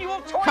 16th annual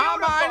Toyota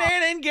Come on Fun.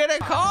 in and get a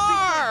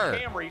car!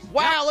 Camrys.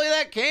 Wow, look at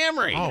that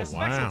Camry! Oh, A special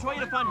wow.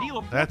 Toyota Fun deal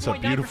of That's a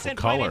 4.9% beautiful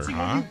color, financing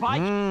huh?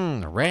 when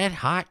you buy Red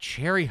hot,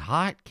 cherry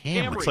hot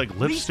Camry. It's like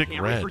lipstick Lease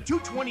Camry red. for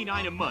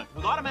 $229 a month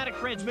with automatic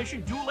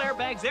transmission, dual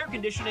airbags, air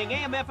conditioning,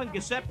 AM, FM,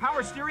 cassette,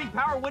 power steering,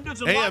 power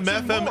windows, and AM, lots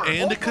FM, more. and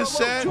a All for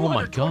cassette? low Oh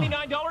my God.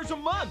 $229 a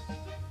month.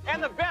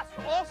 And the best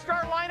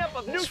all-star lineup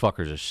of new. These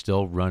fuckers are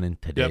still running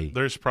today. Yep,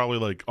 there's probably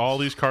like all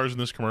these cars in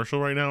this commercial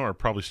right now are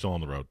probably still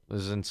on the road.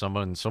 This isn't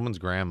someone's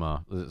grandma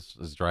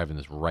is driving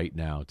this right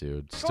now,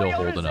 dude. Still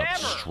Toyota's holding up ever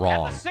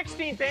strong. At the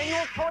 16th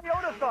annual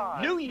Toyota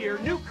Thon. New year,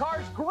 new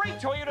cars, great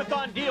Toyota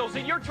Thon deals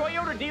at your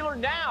Toyota dealer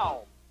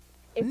now.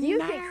 If you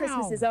think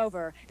Christmas is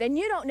over, then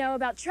you don't know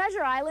about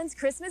Treasure Island's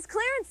Christmas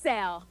clearance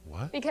sale.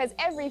 What? Because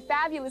every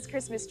fabulous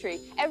Christmas tree,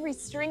 every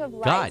string of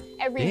God lights,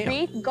 every damn.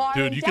 wreath, garland,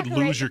 Dude, you could lose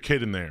decoration- your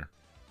kid in there.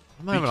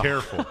 I'm Be having a-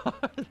 careful.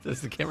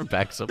 Does the camera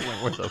back up?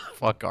 Like, where the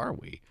fuck are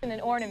we? and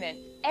an ornament.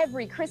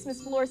 Every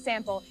Christmas floor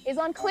sample is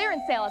on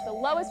clearance sale at the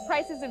lowest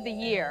prices of the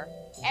year.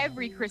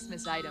 Every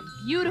Christmas item,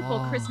 beautiful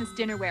Oh. Christmas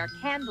dinnerware,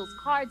 candles,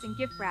 cards, and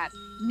gift wraps.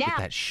 Get Now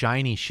that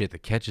shiny shit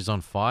that catches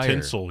on fire.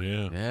 Tinsel,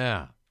 yeah.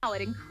 Yeah.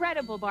 at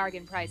incredible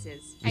bargain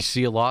prices. You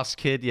see a lost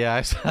kid? Yeah,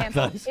 I saw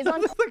Sample that. is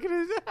on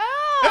clearance sale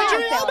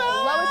at the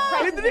lowest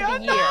prices of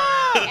the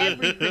year.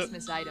 Every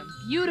Christmas item,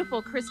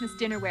 beautiful Christmas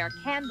dinnerware,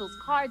 candles,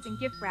 cards, and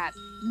gift wraps.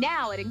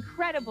 Now at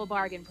incredible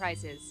bargain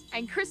prices.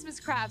 And Christmas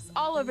crafts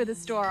all over the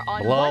store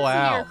on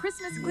once-a-year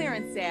Christmas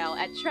clearance sale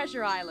at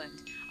Treasure Island,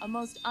 a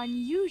most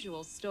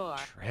unusual store.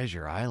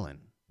 Treasure Island.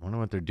 Wonder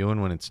what they're doing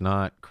when it's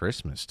not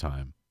Christmas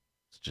time.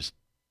 It's just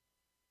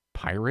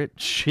pirate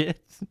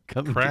shit.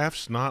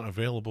 Crafts not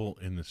available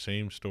in the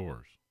same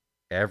stores.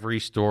 Every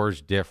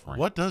store's different.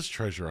 What does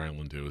Treasure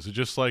Island do? Is it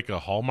just like a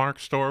Hallmark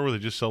store where they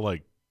just sell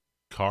like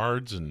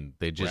cards and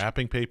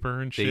wrapping paper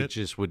and shit? They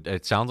just would.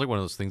 It sounds like one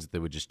of those things that they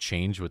would just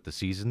change with the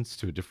seasons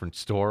to a different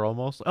store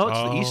almost. Oh, it's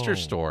the Easter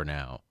store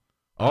now.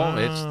 Oh,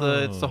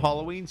 it's the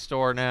Halloween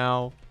store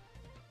now.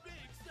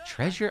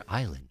 Treasure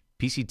Island.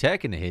 PC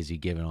Tech in the hizzy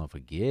giving off a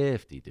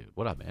gifty, dude.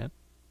 What up, man?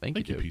 Thank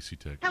you, dude. PC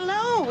Tech.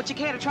 Hello, would you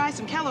care to try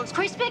some Kellogg's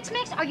Crispix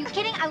Mix? Are you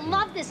kidding? I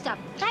love this stuff.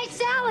 Hey,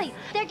 Sally,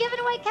 they're giving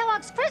away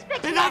Kellogg's Crispix Mix.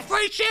 They got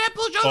free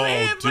samples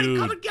Oh,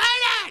 dude.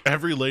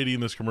 Every lady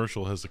in this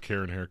commercial has a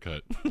Karen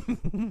haircut.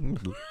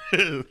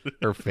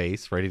 Her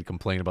face ready to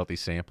complain about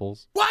these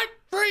samples. What?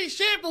 Free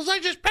samples? I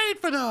just paid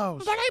for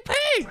those. But I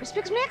paid.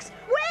 Crispix Mix?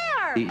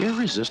 Where? The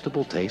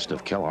irresistible taste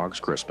of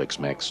Kellogg's Crispix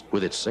Mix,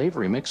 with its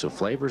savory mix of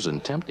flavors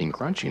and tempting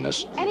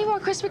crunchiness. Any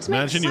more Crispix Mix?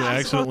 Imagine you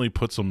accidentally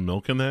put some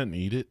milk in that and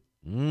eat it.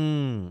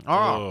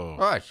 Oh,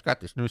 it's got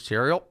this new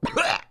cereal.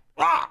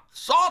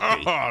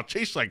 Salty. Oh,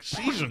 tastes like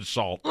seasoned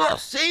salt.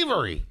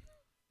 Savory.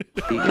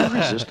 The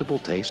irresistible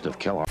taste of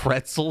Kellogg's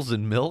Pretzels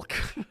and milk.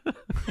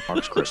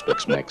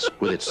 Crispix Mix,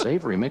 with its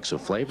savory mix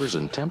of flavors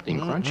and tempting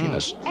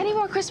crunchiness. Any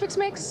more Crispix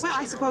Mix? Well,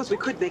 I suppose we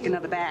could make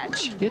another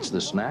batch. It's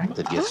the snack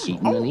that gets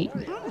eaten and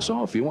eaten.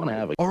 So if you want to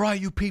have a All right,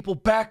 you people,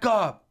 back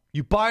up.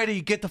 You buy it or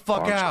you get the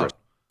fuck out.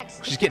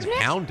 She's getting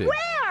hounded.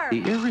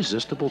 The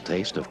irresistible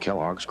taste of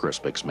Kellogg's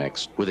Crispix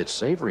Mix, with its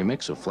savory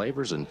mix of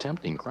flavors and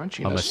tempting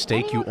crunchiness. A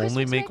mistake you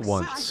only make I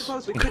once.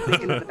 suppose we could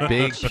make another batch.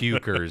 Big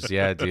pukers.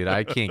 Yeah, dude,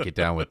 I can't get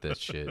down with this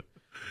shit.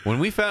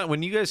 When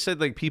you guys said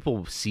like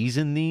people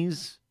season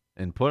these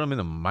and put them in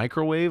the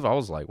microwave, I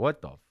was like,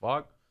 what the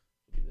fuck?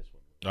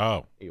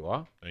 Oh. Hey,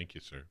 what? Thank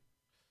you, sir.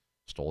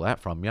 Stole that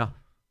from ya.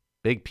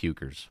 Big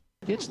pukers.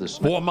 It's the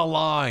Form a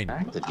line.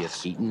 snack that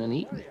gets eaten and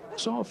eaten.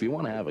 So if you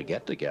want to have a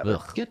get-together,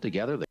 get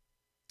together the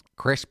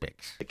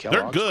Crispix. They're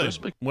Kellogg's good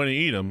Crispix when you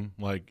eat them,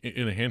 like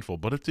in a handful.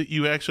 But if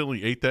you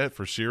accidentally ate that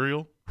for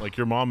cereal, like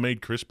your mom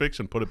made Crispix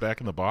and put it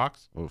back in the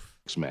box, oof.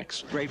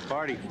 Mix. Great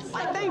party.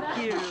 Thank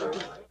you.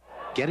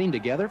 Getting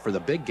together for the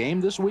big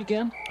game this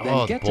weekend? Then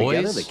Oh, get boys.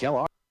 together the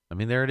Kellogg. I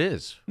mean, there it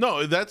is.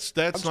 No, that's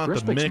not the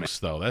Crispix mix, mix.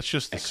 though. That's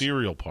just the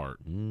cereal part.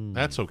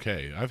 That's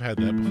okay. I've had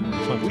that before.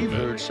 It's not too We've bad.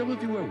 heard some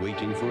of you are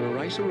waiting for a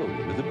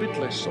rice-a-roni with a bit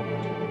less salt.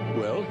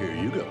 Well, here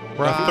you go. A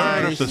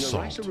third of the Rice-a-roni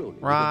salt. with a bit less salt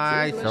and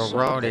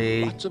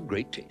Rice-a-roni. Lots of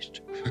great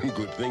taste.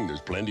 Good thing there's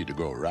plenty to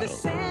go around.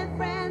 San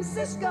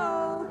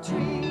Francisco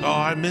Oh,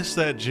 I missed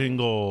that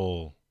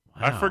jingle.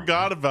 Wow. I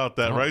forgot about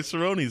that.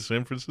 Rice-A-Roni,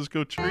 San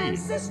Francisco treat.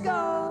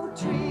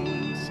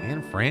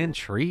 San Fran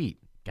treat.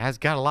 Guys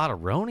got a lot of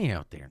Roni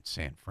out there in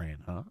San Fran,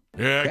 huh?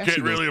 Yeah, I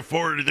can't really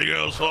afford anything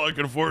else. All I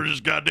can afford is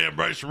this goddamn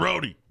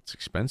Rice-A-Roni. It's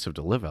expensive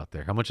to live out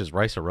there. How much is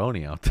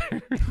Rice-A-Roni out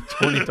there?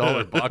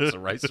 $20 box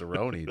of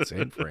Rice-A-Roni in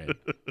San Fran.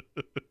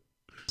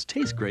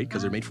 Taste great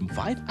because they're made from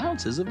 5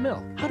 ounces of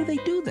milk. How do they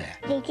do that?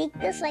 They take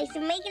the slice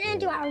and make it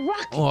into a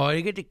rocket. Oh,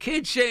 you get the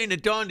kids saying the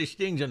darndest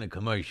things on the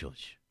commercials.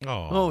 Oh.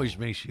 Always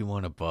makes you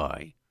want to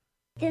buy.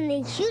 Then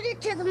they shoot it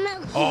to the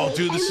milk. Oh,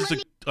 dude,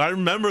 I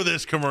remember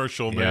this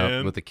commercial, man.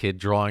 Yeah, with the kid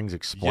drawings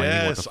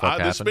explaining what the fuck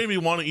happened. This made me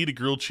want to eat a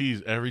grilled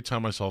cheese every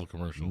time I saw the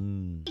commercial.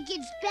 It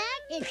gets back,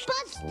 it's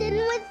busted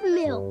with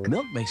milk.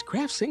 Milk makes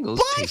Kraft singles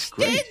taste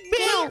great.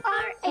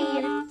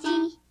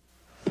 K-R-A-F-T.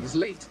 He's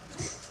late.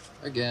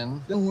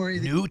 Again. Don't worry.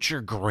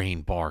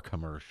 Nutri-Grain bar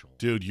commercial.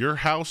 Dude, your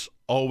house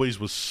always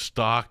was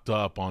stocked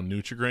up on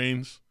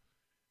Nutri-Grains.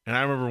 And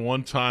I remember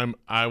one time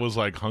I was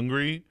like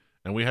hungry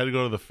and we had to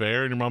go to the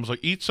fair and your mom was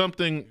like, eat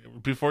something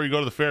before you go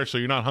to the fair so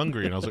you're not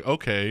hungry. And I was like,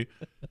 okay.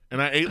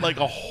 And I ate like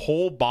a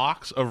whole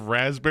box of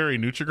raspberry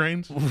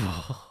Nutri-Grains.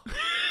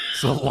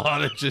 It's a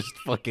lot of just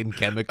fucking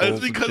chemicals. It's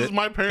because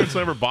my parents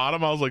never bought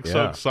them. I was like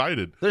so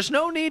excited. There's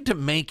no need to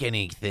make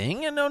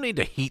anything and no need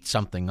to heat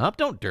something up.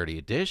 Don't dirty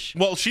a dish.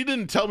 Well, she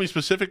didn't tell me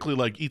specifically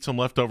like eat some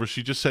leftovers.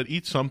 She just said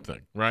eat something,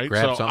 right?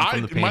 Grab something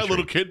from the pantry. My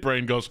little kid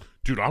brain goes,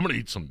 dude, I'm gonna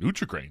eat some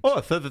Nutri-Grains. Oh,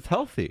 I thought it's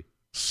healthy.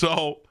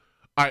 So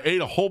I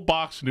ate a whole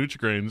box of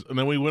Nutri-Grains, and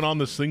then we went on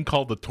this thing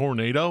called the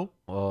Tornado.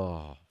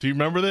 Oh, do you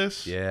remember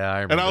this? Yeah, I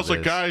remember. And I was like,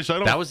 this. guys, I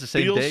don't. That was the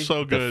same feel day.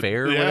 So good. The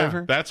fair, or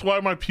whatever. That's why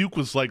my puke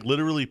was like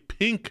literally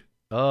pink.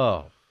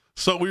 Oh.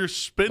 So we were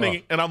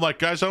spinning, and I'm like,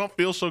 guys, I don't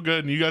feel so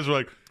good. And you guys were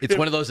like, it's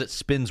one of those that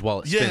spins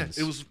while it spins.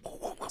 Yeah, it was.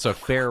 It's a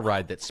fair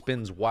ride that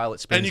spins while it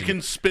spins. And you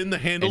can spin the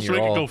handles so it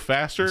can go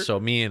faster. So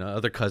me and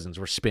other cousins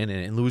were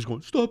spinning, and Louis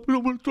going, stop it,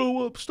 I'm going to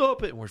throw up,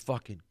 stop it. And we're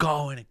fucking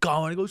going and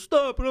going. And he goes,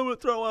 stop it, I'm going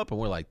to throw up. And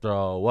we're like,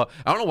 throw up.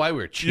 I don't know why we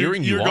were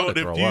cheering you on going,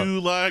 to throw if up.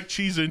 you like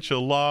cheese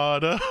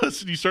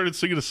enchiladas. And you started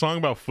singing a song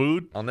about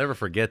food. I'll never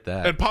forget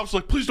that. And Pop's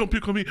like, please don't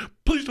puke on me.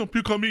 Please don't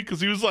puke on me. Because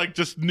he was like,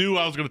 just knew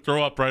I was going to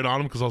throw up right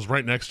on him because I was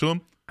right next to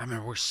him. I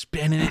remember we're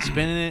spinning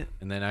it.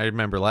 And then I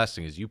remember last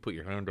thing is you put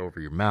your hand over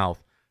your mouth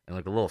and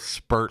like a little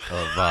spurt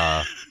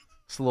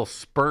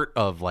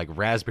of like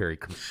raspberry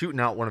comes shooting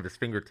out one of his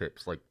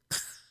fingertips. Like,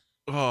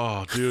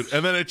 oh, dude.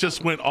 And then it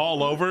just went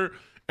all over.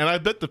 And I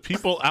bet the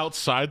people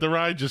outside the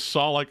ride just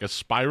saw like a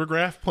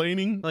spirograph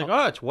planing. Like,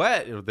 oh, it's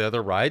wet. The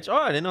other rides. Oh,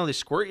 I didn't know they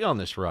squirt you on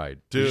this ride.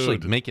 Dude. Just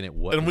like making it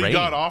wet. And we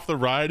got off the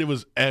ride. It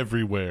was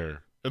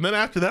everywhere. And then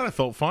after that, I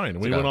felt fine.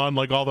 We went on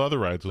like all the other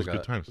rides. It was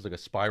good times. It was like a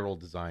spiral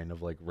design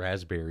of like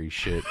raspberry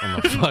shit on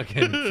the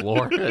fucking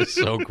floor. It's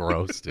so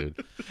gross,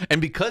 dude.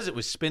 And because it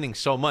was spinning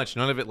so much,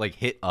 none of it like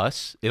hit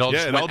us. It all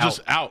just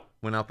went out.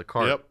 Went out the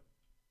cart. Yep.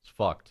 It's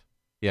fucked.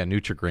 Yeah,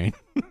 Nutri-Grain.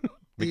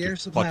 The air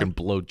supply fucking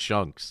blow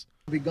chunks.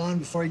 Will be gone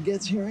before he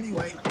gets here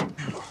anyway.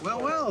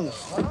 Well.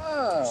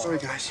 Sorry,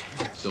 guys.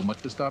 So much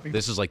for stopping.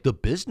 This is like the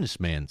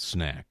businessman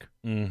snack.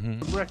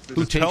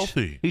 Mm-hmm. It's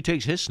healthy. He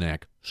takes his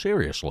snack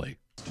seriously.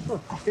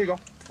 Here you go.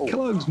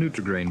 Kellogg's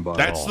Nutri-Grain bar.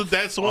 That's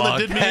the one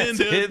that did me in,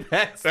 dude.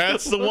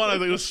 That's the one. I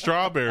think it was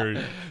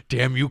strawberry.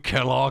 Damn you,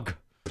 Kellogg.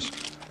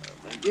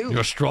 Thank you.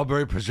 Your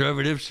strawberry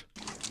preservatives.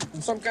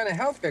 Some kind of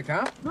health kick,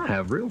 huh?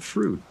 Have real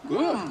fruit.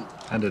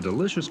 And a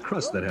delicious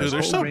crust that has Dude,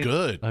 they're so whole grain.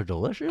 good. A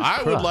delicious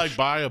I would crust. like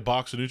buy a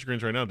box of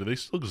Nutri-Grains right now. Do they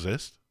still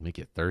exist? Make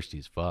you thirsty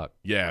as fuck.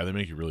 Yeah, they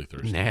make you really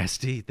thirsty.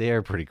 Nasty. They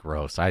are pretty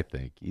gross, I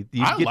think. You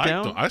I get like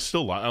down? them. I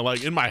still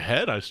like in my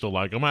head. I still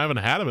like them. I haven't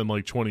had them in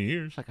like 20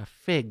 years. Like a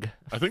fig.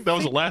 I think that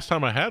was the last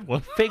time I had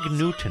one. Fig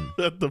Newton.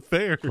 At the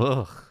fair.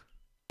 Ugh.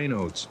 Plain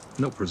oats,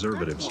 no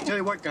preservatives. Tell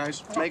you what,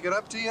 guys. Make it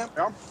up to you.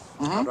 Yeah.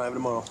 I'm driving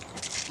tomorrow.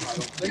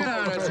 Get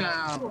out of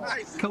town.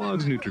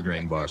 Kellogg's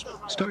Nutri-Grain bars.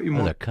 Start you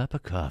With more a cup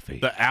of coffee.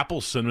 The apple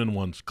cinnamon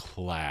ones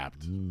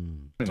clapped.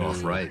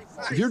 off right.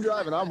 If you're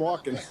driving, I'm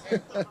walking.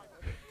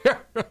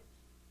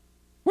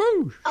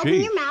 Woo! Open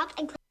your mouth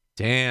and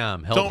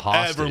Damn, held Don't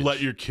hostage. ever let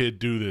your kid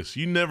do this.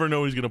 You never know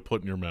what he's going to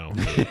put in your mouth.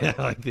 Yeah,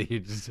 like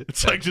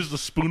it's like just a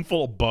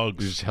spoonful of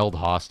bugs. Just held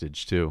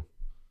hostage, too.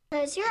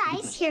 close your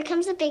eyes. Here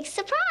comes a big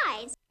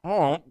surprise.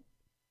 Oh,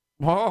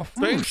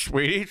 thanks,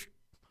 sweetie.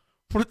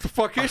 What the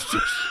fuck is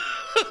this?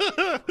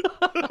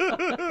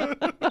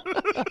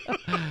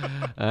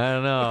 I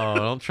don't know.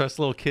 Don't trust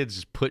little kids.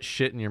 Just put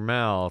shit in your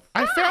mouth.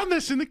 I found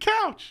this in the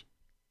couch.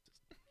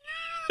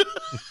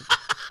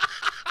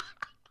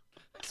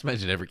 Just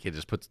imagine every kid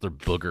just puts their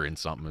booger in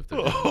something. If they're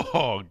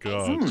oh,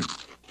 God.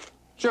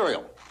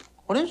 Cereal.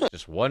 What is it?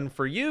 Just one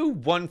for you,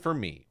 one for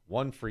me.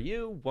 One for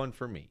you, one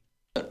for me.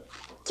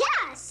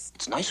 Yes.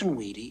 It's nice and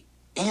weedy,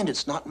 and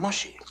it's not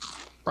mushy.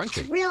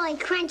 Crunchy. Really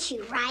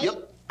crunchy, right?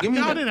 Yep. I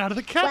got it out of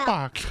the cat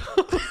box.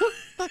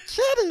 The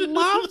kitty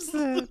loves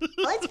it.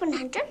 Well, it's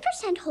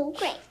 100% whole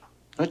grain.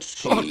 Let's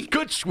see. Oh,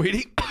 good,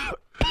 sweetie.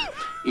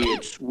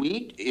 It's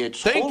wheat.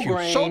 It's Thank whole you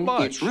grain. so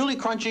much. It's really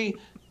crunchy.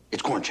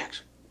 It's corn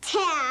checks.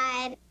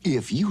 Tad.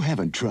 If you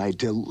haven't tried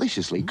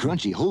deliciously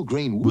crunchy whole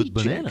grain wheat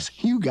banana.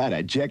 checks, you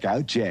gotta check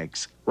out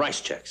Chex.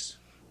 Rice checks.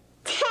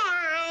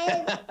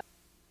 Tad.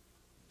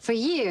 For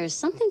years,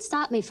 something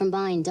stopped me from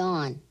buying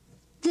Dawn.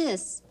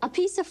 This, a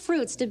piece of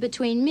fruit stood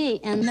between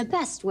me and the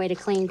best way to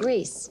clean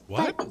grease.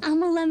 What? But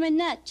I'm a lemon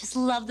nut, just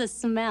love the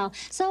smell.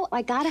 So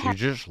I gotta She have...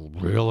 just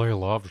really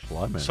loves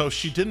lemons. So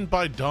she didn't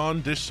buy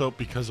Dawn dish soap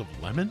because of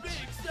lemons?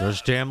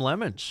 Those damn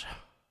lemons.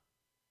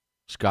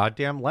 It's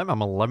goddamn lemon.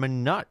 I'm a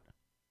lemon nut.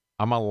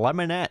 I'm a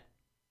lemonette.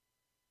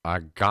 I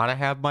gotta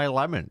have my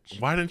lemons.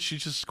 Why didn't she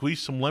just squeeze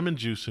some lemon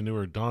juice into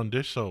her Dawn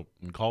dish soap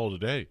and call it a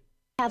day?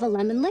 have a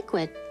lemon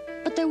liquid.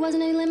 But there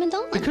wasn't any lemon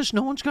Dawn. Because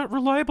no one's got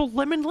reliable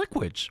lemon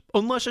liquids,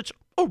 unless it's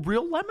a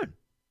real lemon.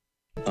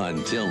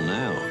 Until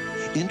now.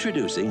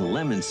 Introducing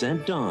Lemon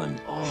Scent Dawn.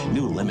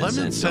 New Lemon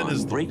Scent Scent Dawn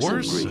is the breaks up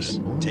worst grease,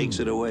 takes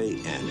it away,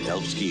 and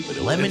helps keep it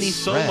away. Lemony It's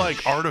so fresh.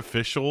 like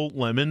artificial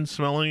lemon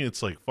smelling.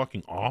 It's like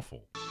fucking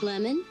awful.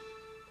 Lemon,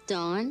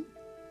 Dawn.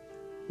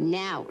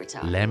 Now we're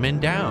talking. Lemon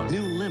down.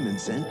 New Lemon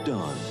Scent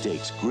Dawn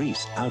takes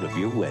grease out of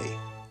your way.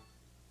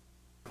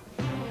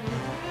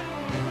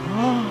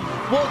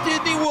 Walt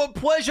Disney World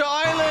Pleasure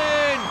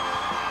Island!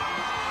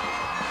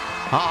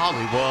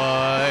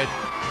 Hollywood.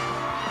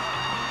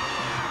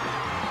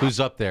 Who's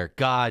up there?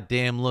 God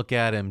damn, look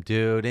at him,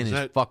 dude. In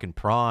his fucking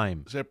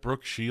prime. Is that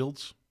Brooke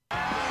Shields?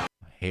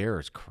 Hair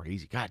is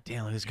crazy. God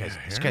damn, look at this guy's,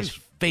 Yeah, this hair guy's is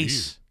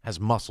face has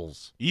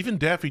muscles. Even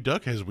Daffy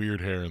Duck has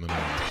weird hair in the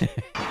 90s.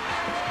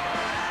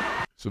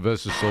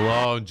 Sylvester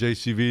Stallone,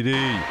 JCVD.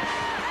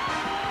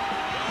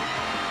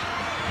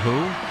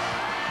 Who?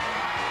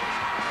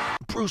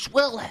 Bruce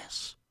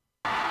Willis.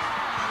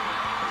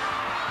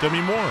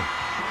 Demi Moore.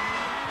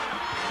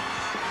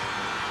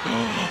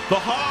 The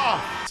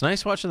Ha! It's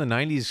nice watching the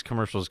 90s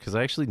commercials because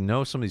I actually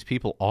know some of these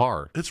people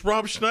are. It's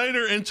Rob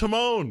Schneider and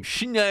Timon.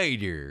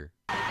 Schneider.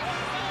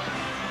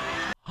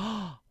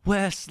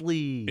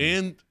 Wesley.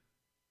 And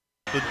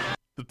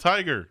the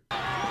tiger.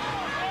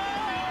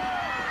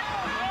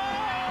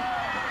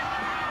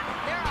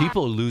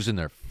 People are losing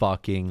their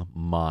fucking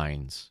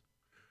minds.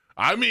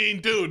 I mean,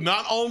 dude,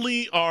 not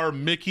only are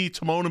Mickey,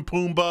 Timon and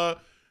Pumbaa,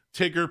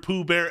 Tigger,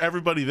 Pooh Bear,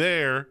 everybody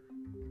there,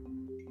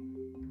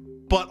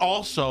 but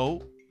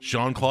also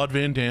Jean-Claude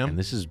Van Damme. And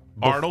this is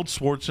Arnold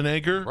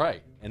Schwarzenegger.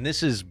 Right. And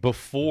this is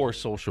before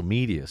social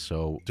media.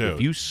 So Dude.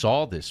 if you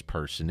saw this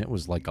person, it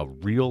was like a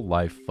real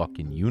life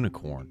fucking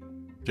unicorn.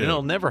 Dude. And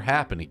it'll never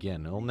happen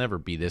again. It'll never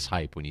be this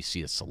hype when you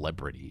see a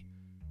celebrity.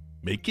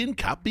 Making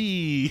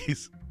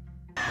copies.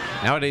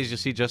 Nowadays, you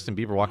see Justin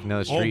Bieber walking down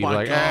the street, my you're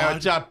like, God.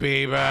 what's up,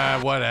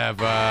 Bieber?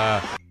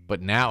 Whatever.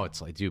 But now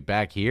it's like, dude,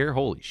 back here,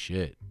 holy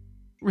shit.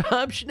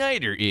 Rob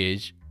Schneider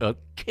is a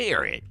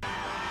carrot.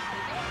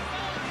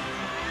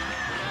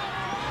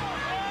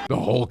 The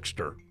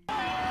Hulkster.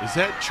 Is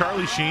that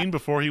Charlie Sheen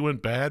before he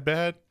went bad?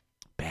 Bad.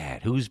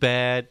 Who's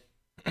bad?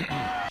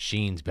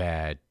 Sheen's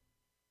bad.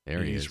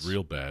 There he is. He's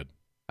real bad.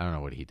 I don't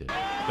know what he did.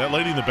 That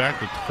lady in the back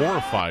looked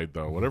horrified,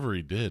 though, whatever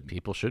he did.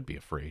 People should be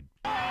afraid.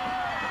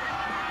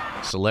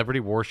 Celebrity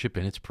worship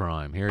in its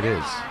prime. Here it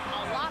is.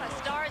 A lot of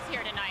stars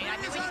here tonight.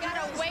 I mean, when you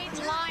gotta wait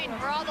in line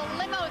for all the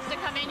limos to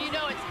come in, you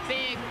know it's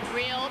big,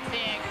 real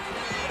big.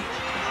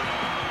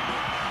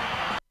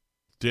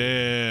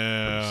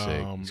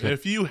 Damn.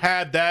 If you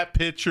had that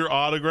picture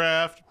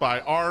autographed by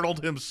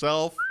Arnold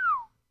himself,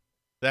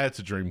 that's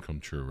a dream come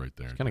true right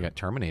there. Kind of got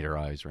Terminator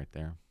eyes right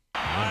there.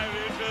 Hi,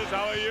 bitches.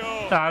 How are you?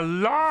 A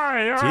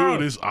liar. Dude,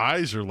 his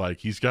eyes are like,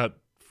 he's got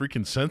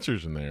freaking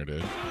sensors in there,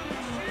 dude.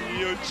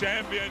 You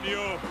champion, you.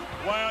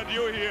 Why aren't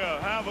you here?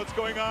 Huh? What's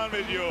going on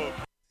with you?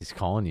 He's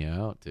calling you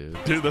out, dude.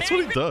 Dude, that's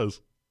what he does.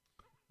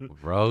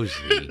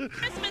 Rosie.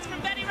 Christmas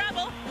from Betty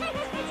Rebel.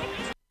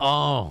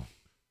 Oh.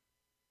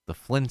 The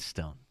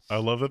Flintstones. I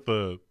love that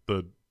the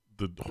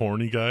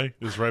horny guy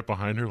is right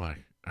behind her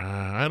like,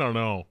 I don't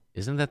know.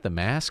 Isn't that the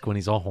Mask when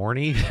he's all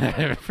horny?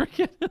 I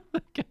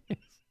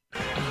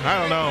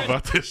don't know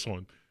about this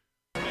one.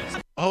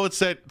 Oh, it's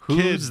that kid.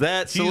 Who's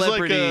that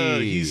celebrity? He's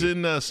like, he's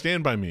in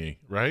Stand By Me,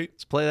 right?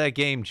 Let's play that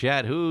game,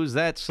 chat. Who's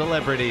that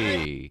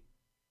celebrity?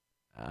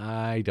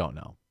 I don't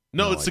know.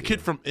 No, it's the kid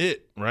from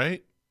It,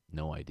 right?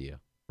 No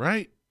idea.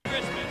 Right?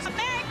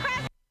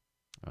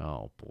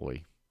 Oh,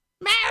 boy.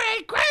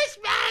 Merry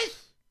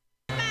Christmas!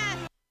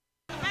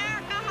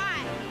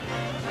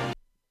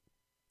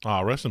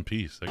 Oh, rest in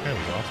peace. That guy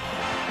was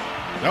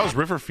awesome. That was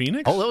River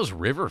Phoenix? Oh, that was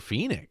River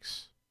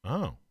Phoenix.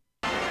 Oh.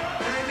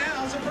 Hey,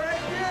 now, surprise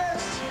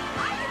guest!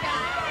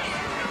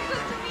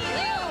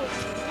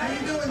 How you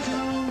doing,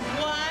 Joan?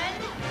 1,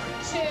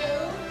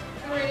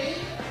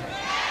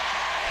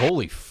 2, 3.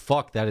 Holy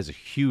fuck, that is a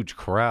huge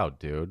crowd,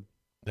 dude.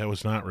 That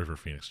was not River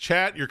Phoenix.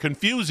 Chat, you're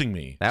confusing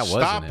me. That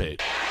wasn't Stop him.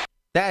 it.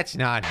 That's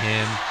not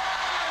him.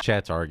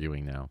 Chat's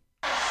arguing now.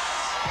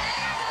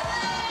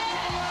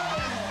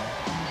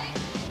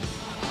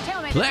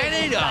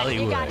 Planet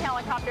Hollywood. You got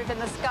helicopters in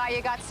the sky.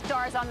 You got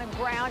stars on the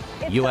ground.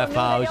 It's UFOs.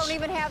 So new, they don't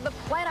even have the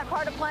planet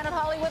part of Planet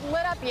Hollywood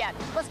lit up yet.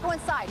 Let's go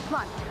inside. Come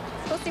on.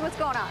 Let's go see what's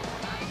going on.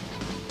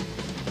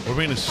 What are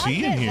we going to see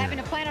in How's this, here? having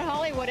a Planet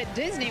Hollywood at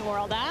Disney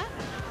World, huh?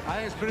 I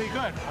think it's pretty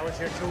good. I was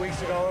here 2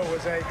 weeks ago. It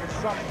was a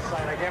construction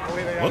site. I can't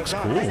believe they got Looks it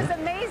done. cool. This is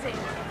amazing.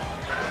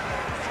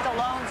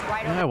 Stallone's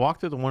right Yeah, I over walked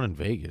through the one in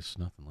Vegas.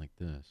 Nothing like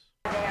this.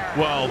 there.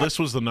 Well, this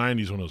was the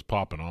 90s when it was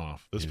popping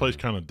off. This place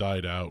kind of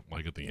died out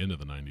like at the end of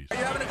the 90s. Are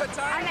you having a good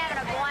time? I'm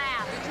having a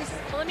blast.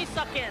 Well, let me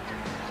suck in.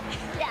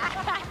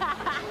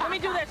 Yeah. Let me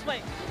do this,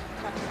 wait.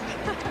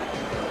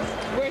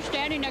 We're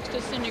standing next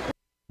to Cindy.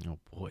 Oh,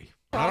 boy.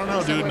 I don't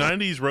know, dude.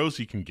 90s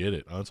Rosie can get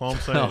it. That's all I'm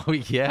saying. Oh,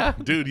 yeah?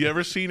 Dude, you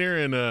ever seen her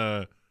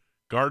in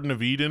Garden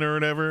of Eden or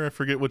whatever? I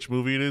forget which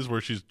movie it is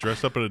where she's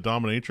dressed up in a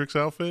dominatrix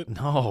outfit.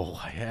 No,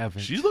 I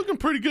haven't. She's looking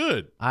pretty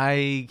good.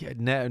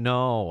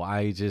 No,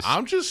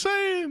 I'm just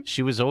saying.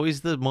 She was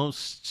always the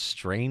most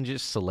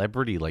strangest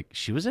celebrity. Like,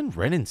 she was in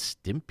Ren and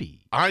Stimpy.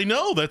 I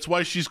know. That's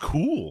why she's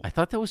cool. I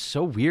thought that was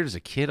so weird as a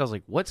kid. I was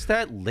like, what's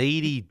that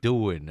lady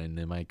doing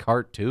in my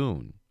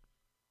cartoon?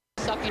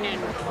 Sucking in.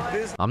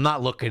 I'm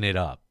not looking it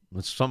up.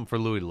 It's something for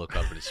Louis to look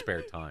up in his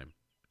spare time.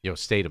 Yo,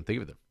 Statham,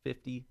 think of it,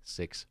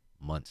 56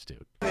 months,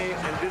 dude.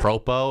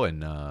 Propo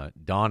and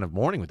Dawn of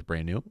Morning with the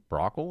brand new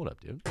Brockle. What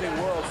up, dude?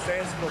 World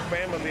stands for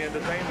family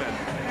entertainment.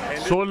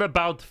 It's all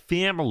about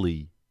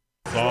family.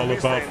 It's all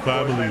about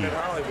family. Planet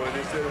Hollywood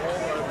is the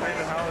whole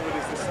Planet Hollywood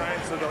is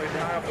designed so the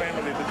entire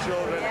family, the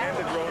children and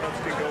the grown-ups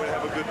can go and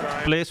have a good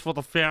time. Place for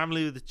the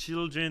family, the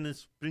children.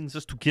 It brings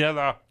us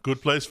together.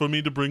 Good place for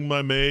me to bring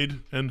my maid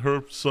and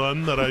her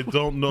son that I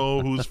don't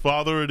know whose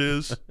father it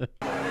is.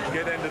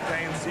 Get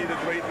entertained, see the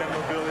great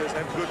memorabilia,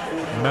 have good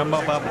food.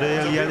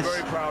 Memorabilia. We're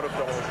very proud of the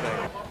whole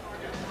thing.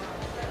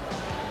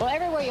 Well,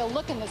 everywhere you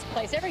look in this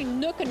place, every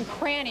nook and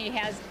cranny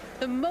has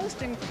the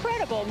most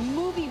incredible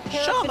movie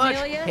So much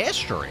paraphernalia.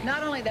 history.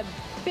 Not only the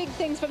big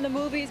things from the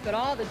movies, but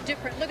all the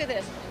different, look at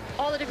this,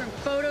 all the different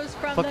photos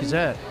from Fuck them. is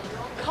that?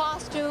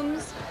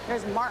 Costumes.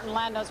 There's Martin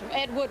Landau's from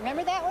Ed Wood.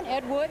 Remember that one?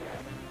 Ed Wood?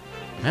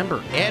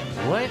 Remember Ed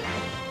Wood?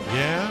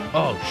 Yeah.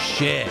 Oh,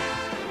 shit.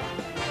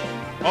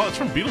 Oh, it's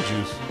from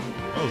Beetlejuice.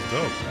 That was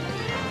dope.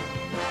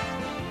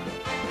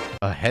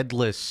 A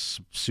headless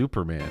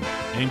Superman.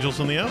 Angels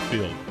in the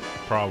Outfield,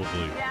 probably.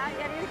 Yeah,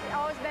 he's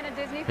always been a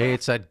Disney fan. Hey,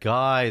 it's that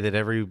guy that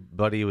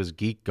everybody was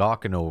geek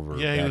gawking over.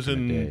 Yeah, he back was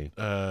in the in day.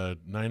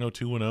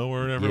 90210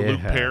 or whatever. Yeah. Luke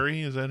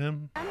Perry, is that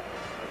him?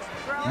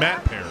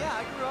 Matt Perry. Yeah,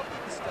 I grew up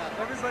with this stuff.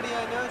 Everybody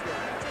I know is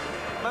that.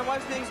 My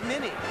wife's name's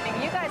Minnie.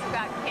 You guys have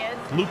got kids.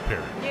 Luke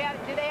Perry. Yeah,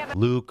 do they have a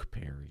Luke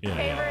Perry. Yeah.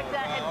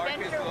 favorite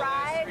adventure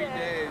ride? 3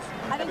 days.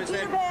 I think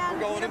Peter Pan. We're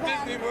going to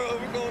Disney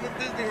World. We're going to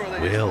Disney World.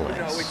 They Willis.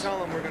 just, we tell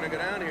them we're going to go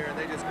down here, and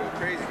they just go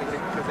crazy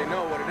because they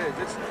know what it is.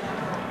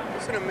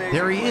 It's an amazing.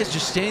 There he place. is,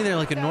 just standing there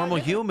like a normal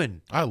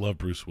human. I love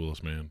Bruce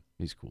Willis, man.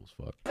 He's cool as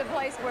fuck. It's a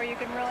place where you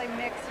can really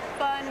mix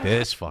fun.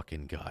 This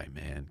fucking guy,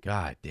 man.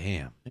 God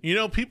damn. You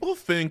know, people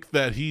think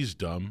that he's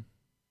dumb,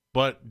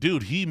 but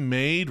dude, he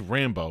made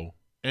Rambo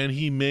and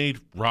he made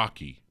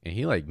Rocky. And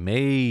he like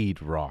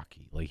made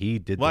Rocky. Like he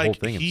did the whole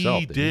thing himself.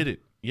 He did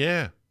it.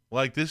 Yeah.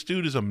 Like this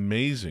dude is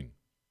amazing.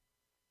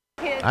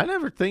 I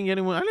never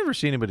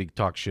seen anybody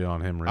talk shit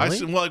on him, really.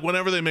 Like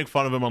whenever they make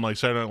fun of him on like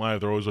Saturday Night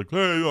Live, they're always like, "Hey,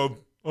 I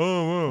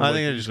like,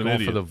 think they're just he's an going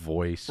for idiot. the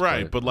voice.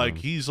 Right, but like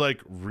he's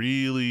like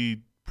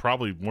really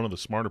probably one of the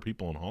smarter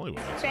people in Hollywood.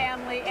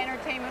 Family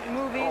entertainment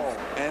movies.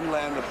 And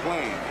land the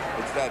plane.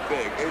 It's that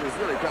big. It was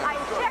really kind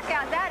of Check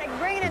out that and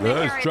bring it in the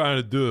area. trying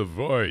to do a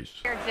voice.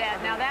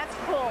 Dad. Now that's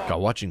cool.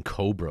 Got watching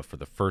Cobra for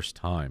the first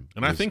time.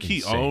 And It I was think he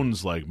insane.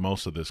 owns like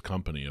most of this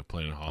company of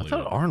Planet I Hollywood.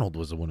 thought Arnold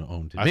was the one who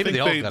owned it. I Maybe think they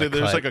all got a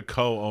there's cut. like a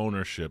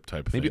co-ownership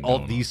type of Maybe thing. all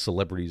going these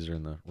celebrities are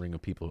in the ring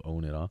of people who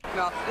own it, huh?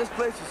 Now, this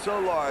place is so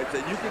large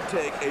that you can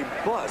take a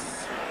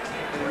bus,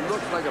 and it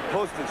looks like a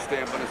postage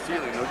stamp on the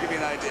ceiling. It'll give you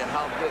an idea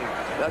how big.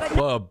 That's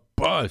Well,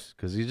 bus,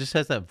 because he just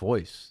has that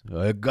voice.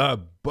 I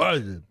got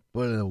buzzing,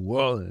 put in a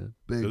wallet.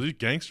 Because he's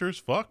gangster as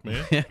fuck,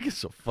 man. Yeah, I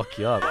guess he'll fuck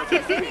you up. Not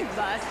just any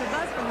bus,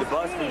 the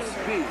bus from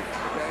Speed.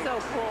 Okay? So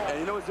cool. And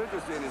you know what's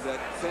interesting is that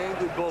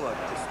Sandy Bullock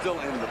is still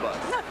in the bus.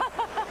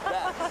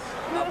 That's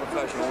how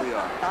professional we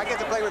are. I get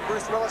to play with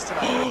Bruce Willis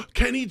tonight.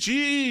 Kenny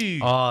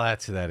G. Oh,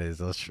 that's who that is.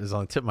 It's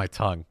on the tip of my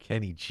tongue.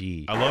 Kenny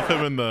G. I love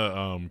him in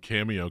the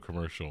Cameo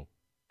commercial.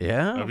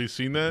 Yeah? Have you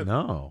seen that?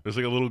 No. There's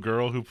like a little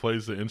girl who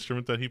plays the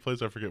instrument that he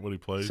plays. I forget what he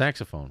plays.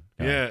 Saxophone.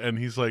 Yeah, and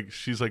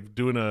she's like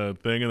doing a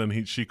thing, and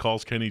then she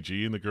calls Kenny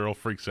G, and the girl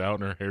freaks out,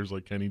 and her hair's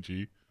like Kenny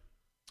G.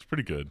 It's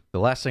pretty good. The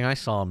last thing I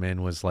saw him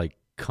in was like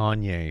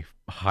Kanye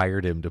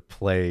hired him to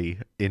play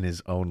in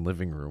his own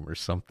living room or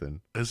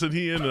something. Isn't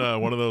he in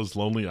one of those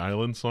Lonely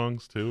Island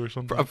songs too, or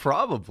something?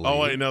 Probably.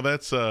 Oh wait, no,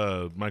 that's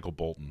Michael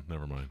Bolton.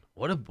 Never mind.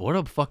 What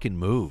a fucking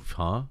move,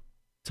 huh?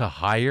 To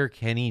hire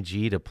Kenny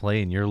G to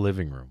play in your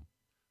living room.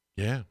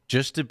 Yeah.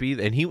 Just to be,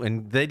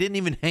 and they didn't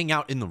even hang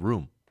out in the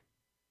room.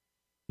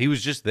 He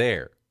was just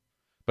there.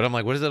 But I'm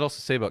like, what does that also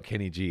say about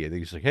Kenny G? I think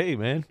he's like, hey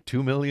man,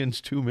 2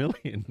 million's 2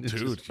 million. It's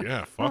Dude, just-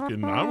 yeah,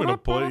 fucking, I'm gonna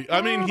play.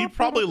 I mean, he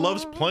probably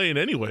loves playing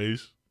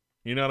anyways.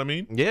 You know what I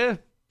mean? Yeah,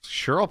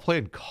 sure. I'll play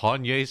in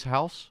Kanye's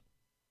house.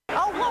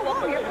 Oh,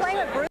 whoa, you're playing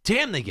with Bruce.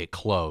 Damn, they get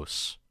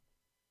close.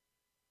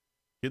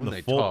 Getting When the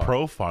they full talk.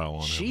 profile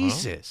on him.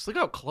 Jesus, look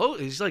how close.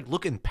 He's like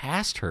looking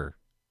past her.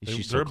 Huh?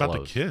 She's They're so about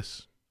close. to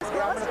kiss.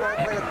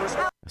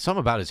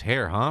 Something about his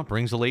hair, huh?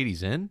 Brings the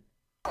ladies in.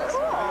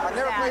 I've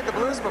never played the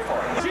blues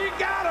before. She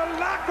got a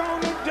lock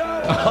on the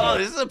door. Oh,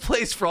 this is a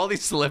place for all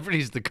these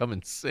celebrities to come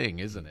and sing,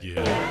 isn't it?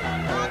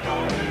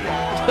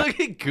 Yeah. Look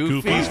at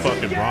Goofy. Goofy's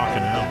fucking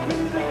rocking out.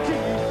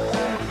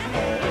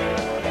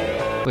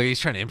 Look, he's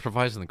trying to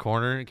improvise in the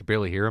corner. You can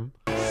barely hear him.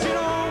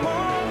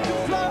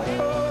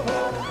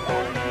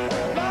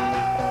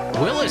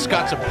 Willis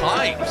got some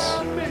pipes.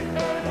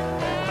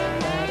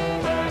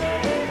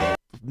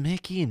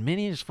 Mickey and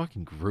Minnie just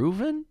fucking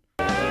grooving.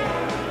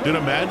 Dude,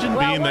 imagine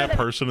being that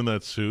person in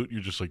that suit.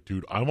 You're just like,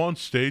 dude, I'm on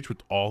stage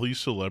with all these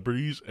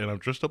celebrities and I'm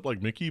dressed up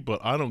like Mickey, but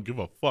I don't give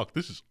a fuck.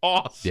 This is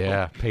awesome.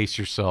 Yeah, pace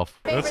yourself.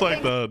 That's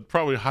like the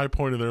probably high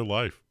point of their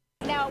life.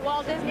 Now,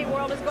 Walt Disney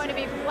World is going to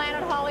be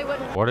Planet Hollywood.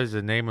 What is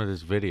the name of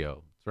this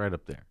video? It's right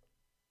up there.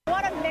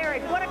 What a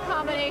marriage. What a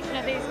combination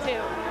of these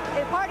two.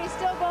 The party's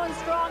still going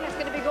strong. It's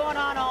going to be going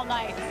on all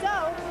night.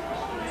 So,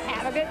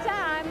 have a good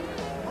time.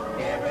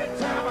 Every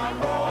time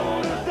I'm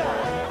on the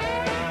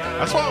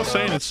That's why I was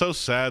saying it's so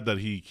sad that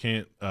he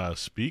can't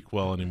speak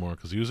well anymore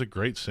because he was a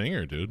great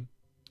singer, dude.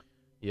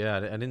 Yeah, I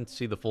didn't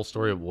see the full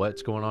story of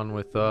what's going on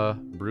with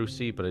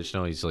Brucey, but I just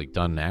know he's like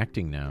done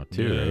acting now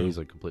too. Yeah. He's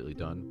like completely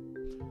done.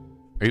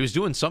 Or he was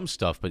doing some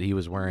stuff, but he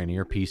was wearing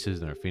earpieces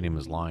and they're feeding him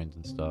his lines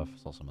and stuff.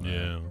 Saw some of that.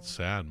 Yeah, it's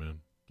sad, man.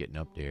 Getting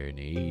up there in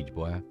age,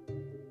 boy.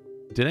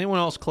 Did anyone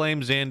else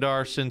claim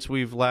Xandar since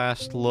we've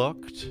last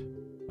looked?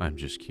 I'm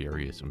just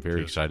curious. I'm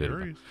very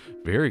excited.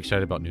 Very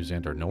excited about new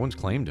Xandar. No one's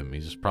claimed him.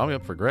 He's probably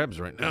up for grabs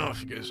right now.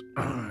 If you guys,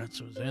 that's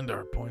some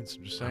Xandar points.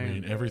 I'm just saying. I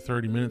mean, every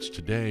 30 minutes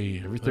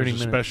today, every 30 there's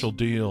minutes, a special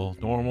deal.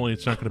 Normally,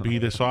 it's not going to be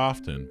this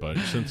often, but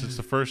since it's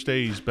the first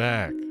day he's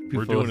back,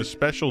 we're doing a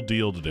special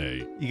deal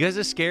today. You guys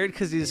are scared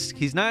because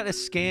he's not a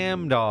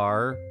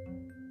scamdar.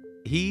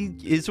 He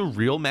is a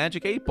real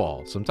Magic 8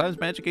 Ball. Sometimes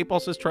Magic 8 Ball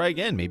says try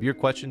again. Maybe your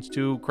question's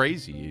too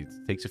crazy.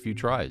 It takes a few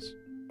tries.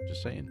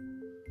 Just saying.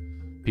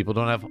 People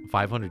don't have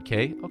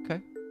 500K? Okay.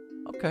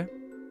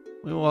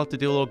 We will have to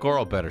do a little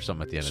Goro bet or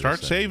something at the end Start of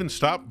this. saving.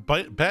 Stop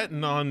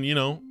betting on,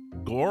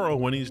 Goro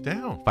when he's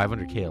down.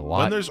 500K a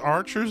lot. When there's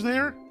archers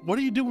there, what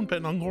are you doing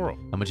betting on Goro?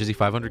 How much is he?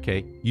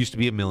 500K. Used to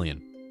be $1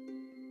 million.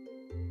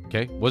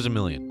 Okay? Was $1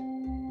 million.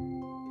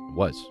 It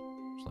was.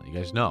 Just letting you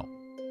guys know.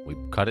 We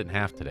cut it in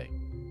half today.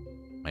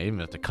 Might even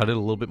have to cut it a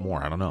little bit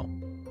more. I don't know.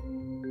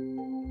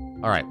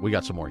 All right. We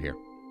got some more here.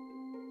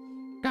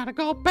 Gotta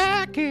go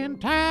back in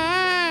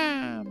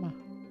time.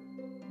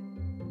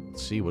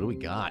 Let's see. What do we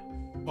got?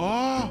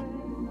 Oh!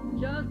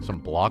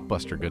 Some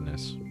blockbuster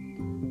goodness.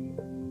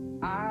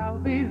 I'll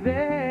be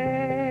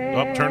there.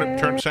 Oh,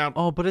 turn sound.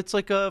 Oh, but it's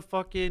like a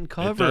fucking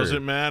cover. It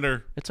doesn't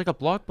matter. It's like a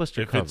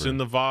blockbuster if cover. It's in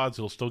the VODs,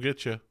 it'll still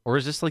get you. Or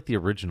is this like the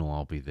original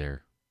I'll Be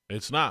There?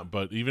 It's not,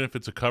 but even if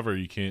it's a cover,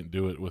 you can't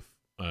do it with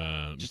you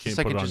can't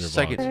put it on your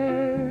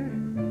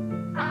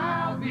VODs.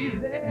 I'll be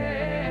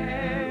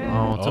there.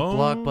 Oh, it's a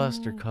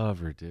blockbuster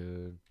cover,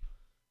 dude.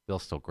 They'll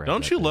still grab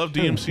Don't that you thing. love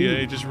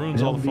DMCA? It just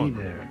ruins all the fun.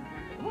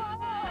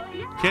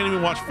 Can't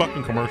even watch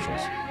fucking commercials.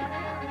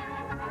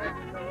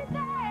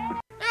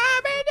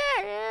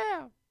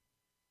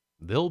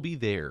 They'll be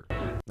there.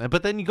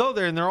 But then you go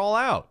there and they're all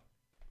out.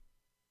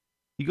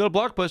 You go to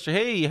Blockbuster.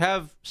 Hey, you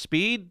have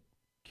Speed?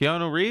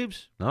 Keanu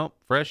Reeves? Nope,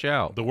 fresh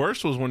out. The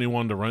worst was when you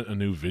wanted to rent a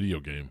new video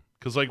game.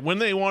 Because like when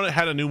they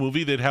had a new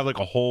movie, they'd have like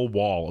a whole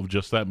wall of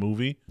just that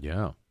movie.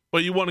 Yeah.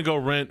 But you want to go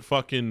rent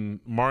fucking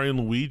Mario and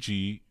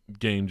Luigi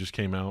game just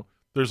came out.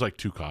 There's like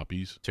 2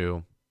 copies.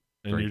 2.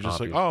 And 3 you're just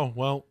copies. like, oh,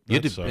 well, You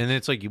that had to, and sucks.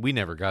 it's like we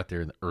never got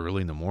there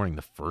early in the morning,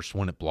 the first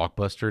one at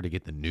Blockbuster to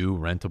get the new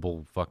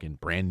rentable fucking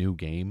brand new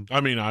game. I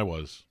mean, I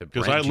was.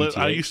 Because brand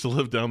I GTA. used to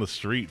live down the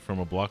street from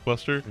a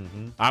Blockbuster.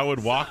 Mm-hmm. I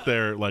would walk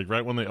there like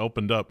right when they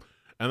opened up.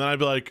 And then I'd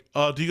be like,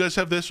 do you guys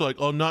have this? They're like,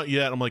 oh, not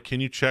yet. I'm like,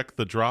 can you check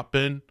the drop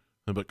bin?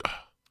 I'm like,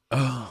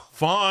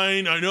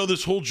 fine. I know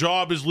this whole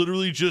job is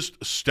literally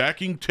just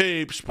stacking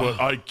tapes, but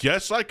I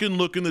guess I can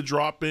look in the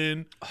drop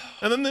bin.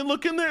 And then they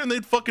look in there and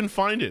they'd fucking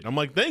find it. I'm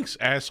like, thanks,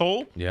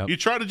 asshole. Yep. You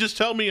tried to just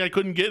tell me I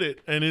couldn't get it,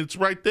 and it's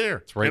right there.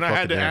 It's right and I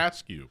had to fucking there.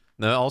 ask you.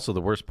 Now, also,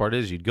 the worst part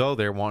is you'd go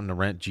there wanting to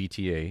rent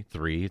GTA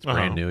 3. It's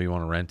brand new. You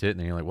want to rent it. And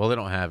then you're like, well, they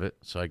don't have it.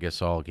 So I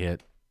guess I'll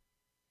get,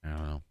 I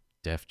don't know,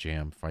 Def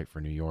Jam Fight for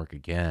New York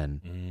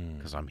again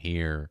because I'm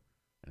here.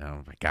 And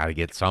I got to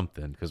get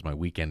something because my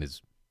weekend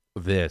is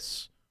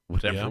this,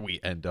 whatever we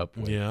end up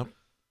with. Yeah.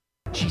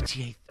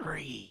 GTA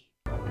 3.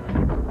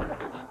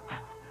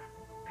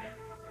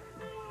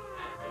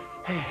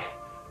 Hey.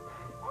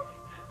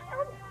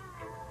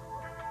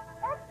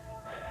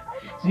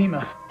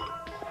 Zima.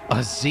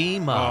 A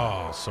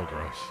Zima. Oh, so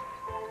gross.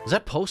 Is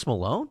that Post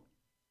Malone?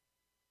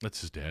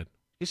 That's his dad.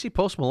 You see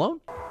Post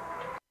Malone?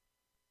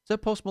 Is that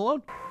Post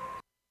Malone?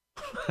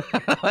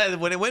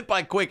 When it went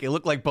by quick, it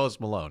looked like Post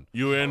Malone.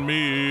 You and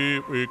me,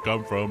 we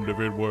come from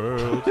different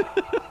worlds.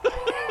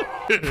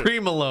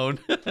 Pre-Malone.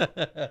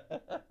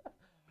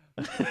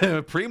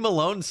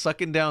 Pre-Malone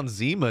sucking down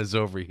Zimas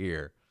over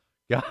here.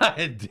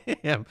 God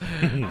damn.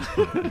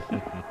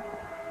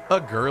 A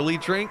girly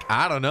drink?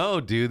 I don't know,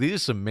 dude. These are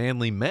some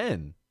manly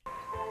men.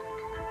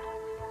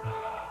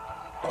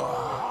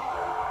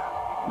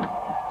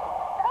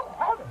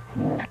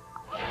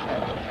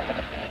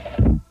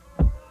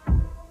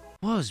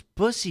 Whoa, his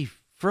pussy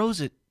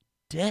froze it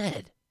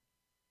dead.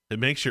 It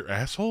makes your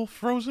asshole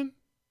frozen?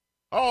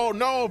 Oh,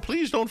 no,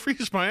 please don't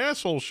freeze my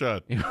asshole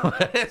shut.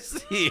 What's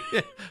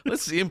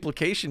the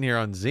implication here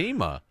on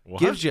Zima? What?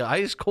 Gives you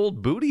ice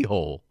cold booty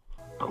hole.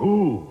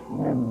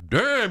 Ooh.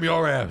 Damn,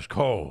 your ass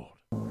cold.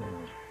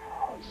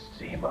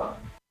 Zima.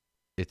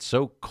 It's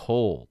so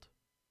cold.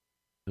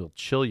 It'll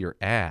chill your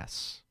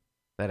ass.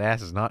 That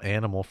ass is not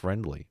animal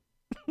friendly.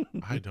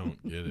 I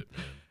don't get it,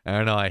 man. I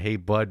don't know. I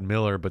hate Bud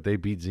Miller, but they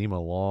beat Zima a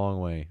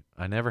long way.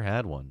 I never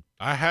had one.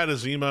 I had a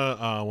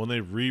Zima when they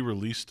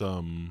re-released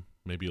them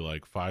maybe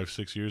like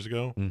 5-6 years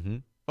ago. Mm-hmm.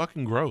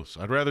 Fucking gross.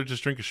 I'd rather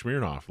just drink a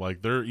Smirnoff.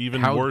 Like, they're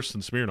even worse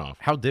than Smirnoff.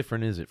 How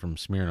different is it from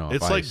Smirnoff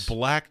It's Ice? like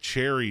black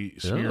cherry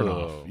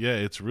Smirnoff. Ugh. Yeah,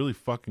 it's really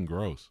fucking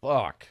gross.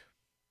 Fuck.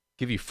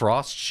 Give you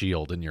frost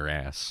shield in your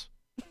ass.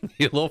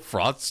 Your little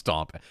frost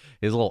stomp.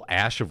 His little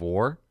ash of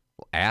war.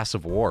 Ass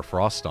of war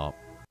frost stomp.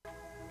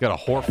 Got a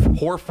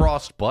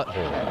hoarfrost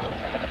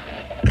butthole.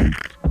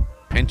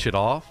 Pinch it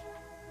off.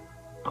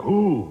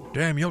 Ooh.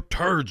 Damn, your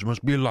turds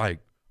must be like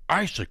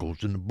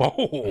icicles in the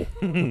bowl.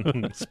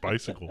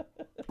 Spicicle.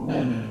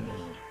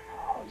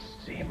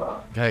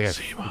 Zima. The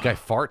guy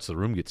farts, the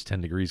room gets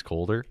 10 degrees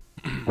colder.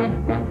 Baby,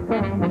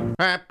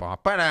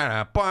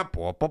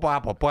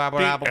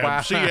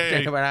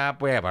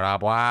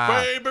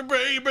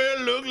 baby,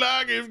 look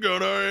like it's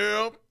gonna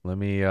help. Let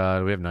me,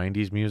 do we have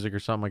 90s music or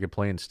something I could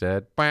play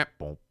instead? There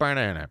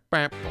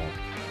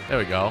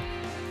we go.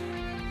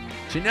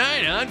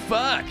 Tonight on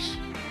Fox.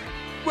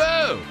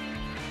 Whoa!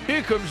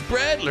 Here comes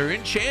Bradler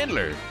and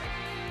Chandler.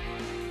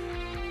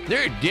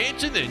 They're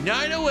dancing the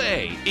night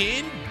away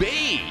in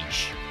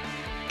beige.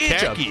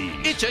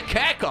 It's a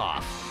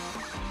cack-off.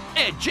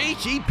 At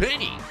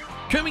JCPenney.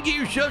 Come and get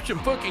yourself some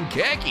fucking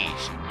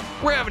khakis.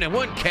 We're having it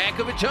one cack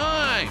of a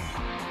time.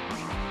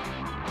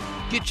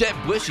 Get that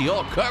pussy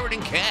all covered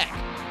in cack.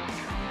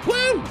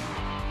 Woo!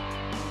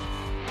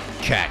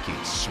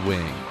 Khakis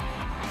swing.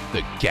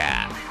 The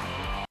Gap.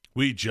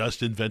 We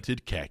just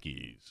invented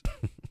khakis.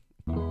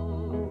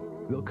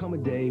 There'll come a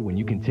day when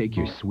you can take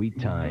your sweet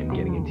time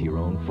getting into your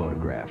own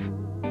photograph.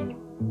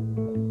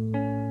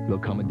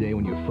 There'll come a day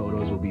when your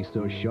photos will be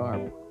so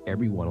sharp,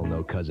 everyone will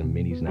know Cousin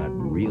Minnie's not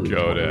really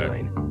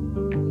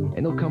 29.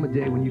 And there'll come a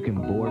day when you can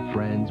bore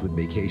friends with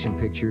vacation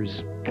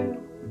pictures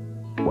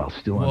while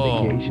still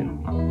on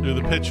vacation. Dude,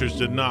 the pictures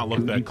did not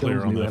look that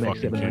clear on that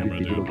fucking camera,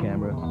 digital dude.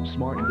 camera,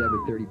 Smart Endeavor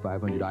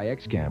 3500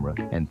 IX camera,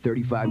 and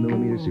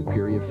 35mm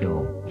Superior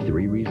film.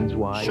 3 reasons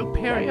why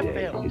Superior that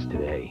day film is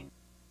today.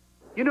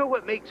 You know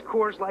what makes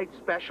Coors Light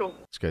special?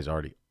 This guy's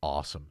already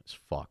awesome as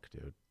fuck,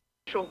 dude.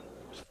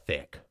 It's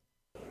thick.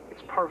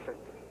 It's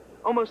perfect.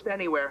 Almost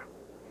anywhere.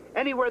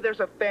 Anywhere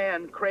there's a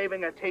fan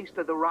craving a taste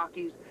of the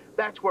Rockies,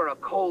 that's where a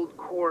cold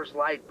Coors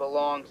Light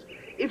belongs.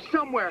 If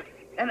somewhere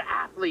an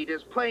athlete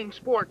is playing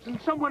sports and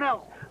someone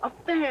else, a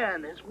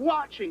fan, is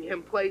watching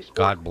him play sports.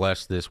 God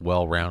bless this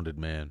well-rounded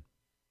man.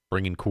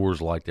 Bringing Coors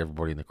Light to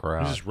everybody in the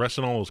crowd. He's just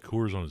resting all those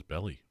Coors on his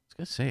belly.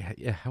 I was going to say,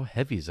 yeah, how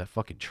heavy is that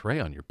fucking tray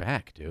on your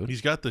back, dude?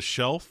 He's got the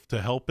shelf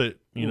to help it,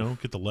 you know,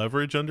 get the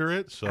leverage under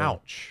it. So.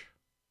 Ouch.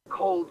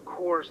 Cold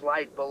Coors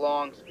Light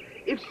belongs.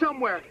 If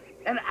somewhere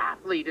an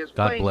athlete is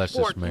God playing bless this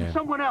sports man. and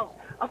someone else,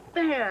 a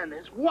fan,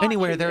 is watching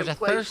Anywhere there's him a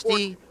play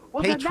thirsty sports,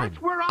 well, then patron,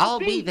 that's where I'll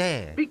be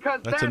there. Because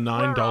That's a where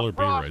 $9 beer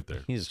frost right there.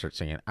 He just starts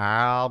singing,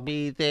 I'll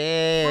be Coors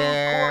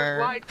there.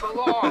 Light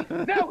belongs.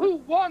 Now who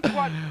wants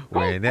one?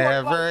 Cold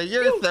Whenever Coors Light.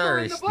 you're You, sir,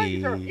 in the thirsty.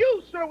 blazer.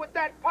 You, sir, with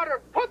that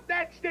putter, put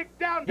that stick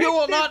down. You Pick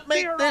will this not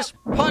make beer this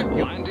up. putt,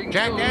 you Landing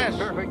jackass.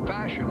 still in perfect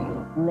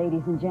fashion.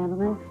 Ladies and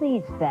gentlemen,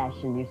 please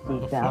fasten your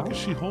What the fuck is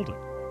seatbelts. she holding?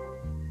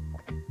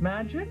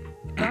 Magic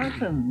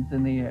fashions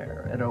in the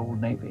air at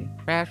Old Navy.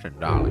 Fashion,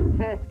 darling.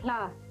 First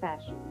class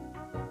fashion.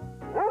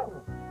 Woof.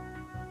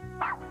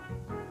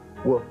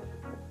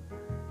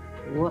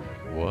 Woof.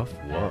 Woof,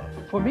 woof.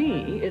 For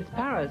me, it's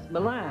Paris,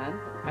 Milan,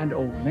 and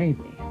Old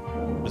Navy.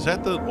 Is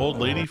that the old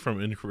lady from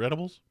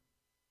Incredibles?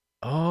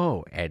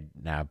 Oh,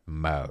 Edna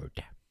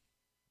Mode.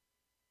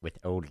 With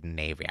Old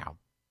Navy.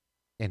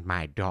 And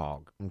my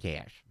dog,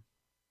 yes.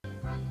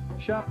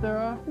 Shop there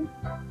often?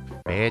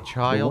 The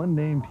Fairchild. one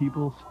name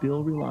people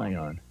still rely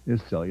on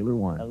is Cellular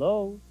One.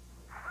 Hello?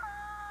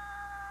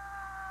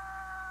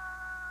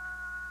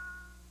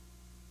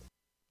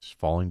 Just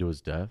falling to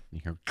his death.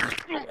 You hear,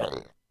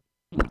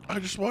 I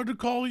just wanted to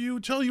call you,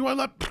 tell you I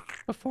left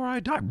before I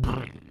die.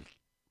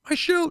 My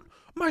shoot,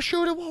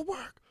 it won't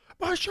work.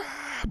 My shoot.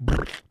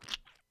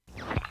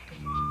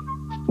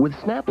 With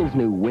Snapple's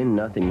new Win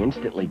Nothing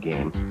Instantly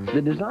game,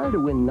 the desire to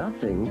win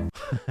nothing...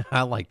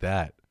 I like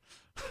that.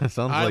 It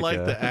sounds I like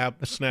like the app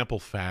Snapple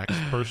Facts,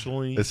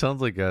 personally. It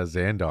sounds like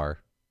Xandar.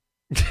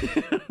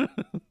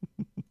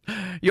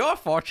 Your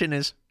fortune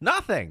is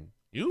nothing.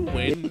 You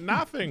win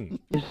nothing.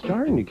 is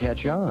starting to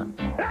catch on.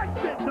 That's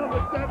it,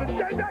 number 7.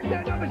 That's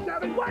it, number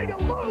 7. Way to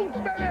lose,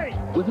 baby.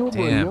 With over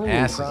Damn, a million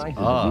asses prizes,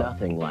 up.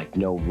 nothing like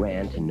no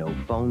rent and no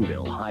phone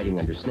bill hiding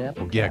under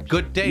Snapple Yeah, caps.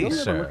 good day, You'll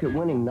never sir. look at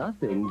winning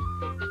nothing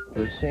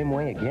the same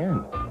way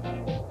again.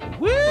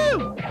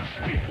 Woo!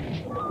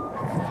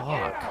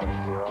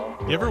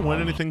 Fuck. You ever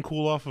win anything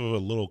cool off of a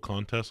little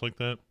contest like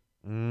that?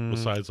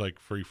 Besides like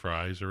free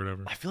fries or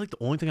whatever? I feel like the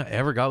only thing I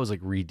ever got was like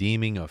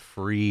redeeming a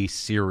free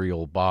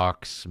cereal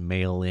box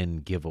mail-in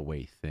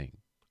giveaway thing.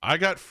 I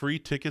got free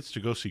tickets to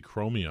go see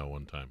Chromeo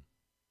one time.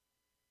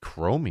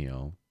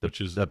 Chromeo?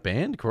 Which is the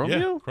band Chromeo?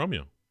 Yeah,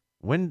 Chromeo.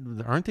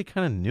 When aren't they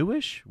kind of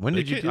newish? When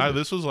did you do this?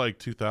 This was like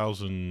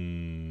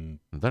 2000.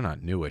 They're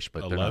not newish,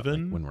 but 11 they're not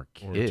like when we're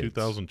kids. Or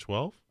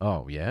 2012.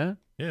 Oh yeah,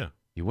 yeah.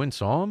 You went and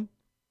saw them?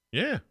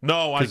 Yeah.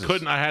 No, I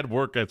couldn't. I had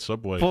work at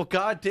Subway. Well,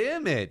 God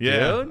damn it,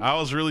 yeah, dude. I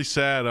was really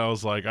sad. I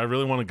was like, I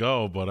really want to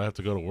go, but I have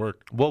to go to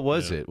work. What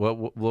was it?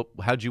 What?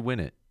 How'd you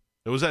win it?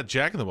 It was at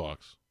Jack in the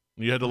Box.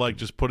 You had to like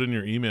just put in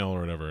your email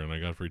or whatever, and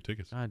I got free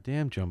tickets. God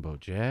damn, Jumbo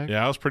Jack.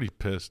 Yeah, I was pretty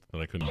pissed that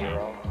I couldn't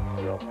go.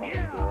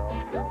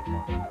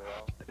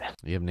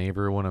 You have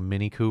neighbor won a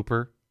Mini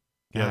Cooper?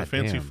 Yeah, God the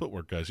Fancy damn.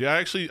 Footwork guys. Yeah,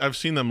 actually, I've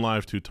seen them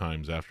live 2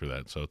 times after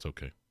that, so it's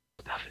okay.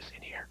 Stuff is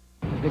in here.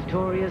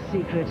 Victoria's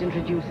Secret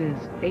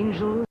introduces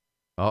Angel.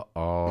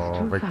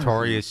 Uh-oh.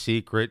 Victoria's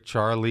Secret,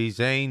 Charlie's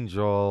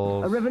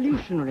Angels. A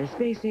revolutionary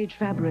space-age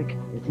fabric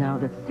is now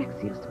the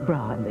sexiest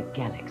bra in the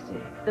galaxy.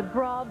 The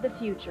bra of the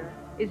future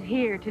is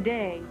here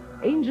today.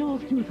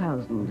 Angels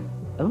 2000.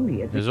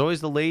 Only at There's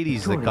always the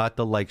ladies that got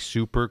the like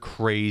super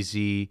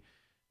crazy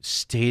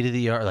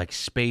state-of-the-art like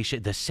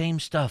spaceship, the same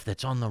stuff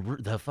that's on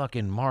the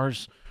fucking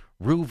Mars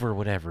rover or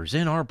whatever is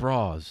in our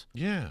bras.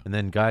 Yeah. And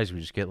then guys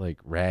would just get like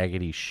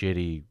raggedy,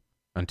 shitty.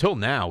 Until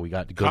now, we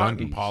got good Cotton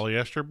undies.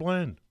 polyester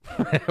blend.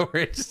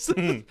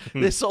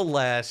 This will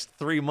last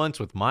 3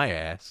 months with my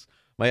ass.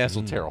 My ass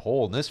will tear a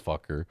hole in this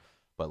fucker.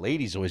 But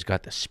ladies always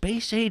got the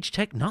space age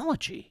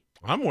technology.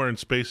 I'm wearing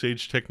space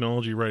age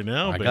technology right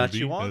now, baby. I got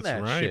you on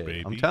That's that right, shit.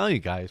 baby. I'm telling you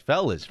guys,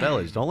 fellas,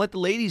 don't let the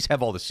ladies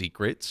have all the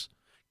secrets.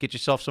 Get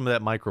yourself some of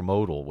that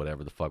micromodal,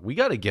 whatever the fuck. We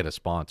got to get a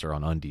sponsor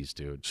on undies,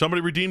 dude.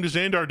 Somebody redeemed a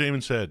Xandar,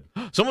 Damon said.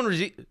 Someone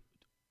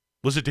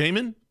Was it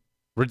Damon?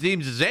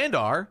 Redeemed a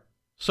Xandar?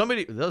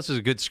 Somebody, this is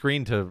a good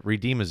screen to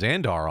redeem a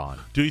Xandar on.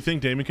 Do you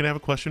think Damon can have a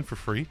question for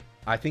free?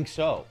 I think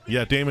so.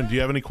 Yeah, Damon, do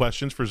you have any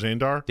questions for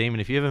Xandar? Damon,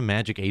 if you have a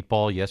magic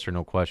 8-ball yes or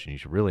no question, you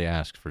should really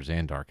ask for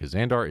Xandar, because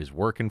Xandar is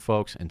working,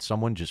 folks, and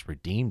someone just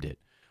redeemed it.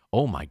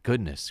 Oh, my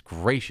goodness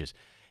gracious.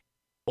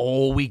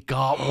 Oh, we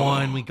got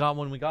one. We got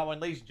one.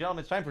 Ladies and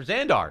gentlemen, it's time for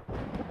Xandar.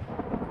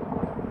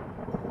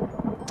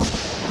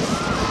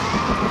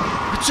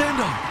 It's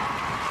Xandar.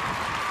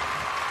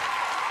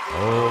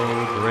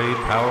 Oh, great,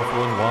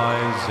 powerful, and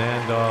wise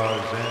Xandar.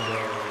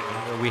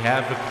 We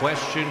have a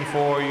question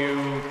for you.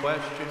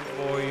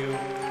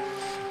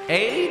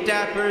 A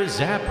Dapper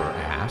Zapper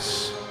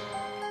asks,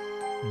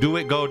 do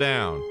it go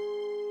down?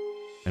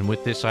 And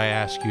with this, I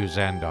ask you,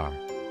 Xandar,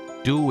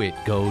 do it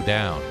go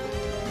down?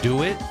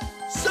 Do it?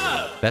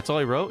 Sir! That's all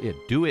he wrote? Yeah,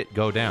 do it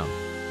go down.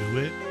 Do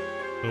it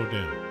go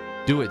down.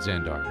 Do it,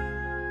 Xandar.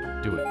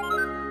 Do it.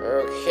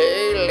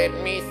 Okay, let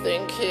me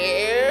think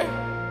here.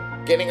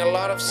 Getting a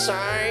lot of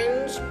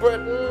signs,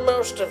 but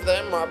most of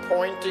them are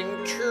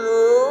pointing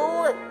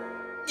to...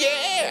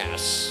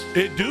 Yes!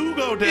 It do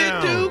go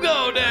down. It do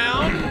go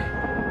down.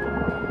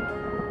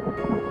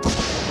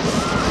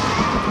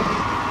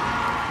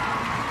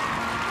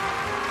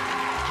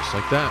 Just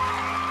like that.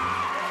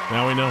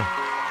 Now we know.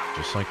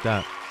 Just like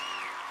that.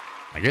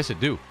 I guess it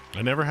do.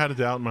 I never had a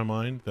doubt in my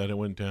mind that it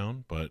went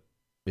down, but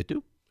it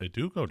do. It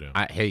do go down.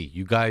 Hey,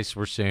 you guys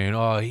were saying,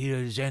 oh,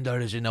 Xandar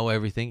doesn't know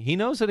everything. He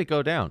knows that it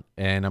go down,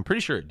 and I'm pretty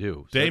sure it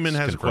do. So Damon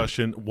has confirmed. a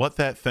question. What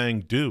that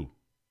thing do?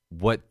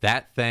 What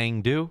that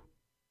thing do?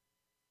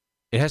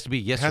 It has to be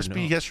yes or no. It has to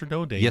be yes or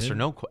no, Damon. Yes or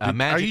no.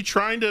 Are you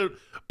trying to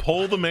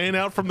pull the man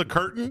out from the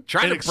curtain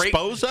and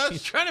expose us? You're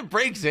trying to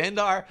break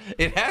Xandar.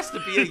 It has to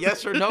be a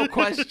yes or no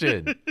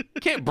question.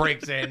 You can't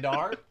break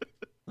Xandar.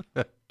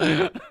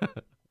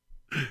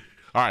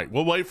 All right,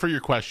 we'll wait for your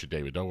question,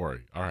 David. Don't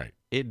worry. All right.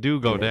 It do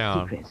go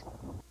down. How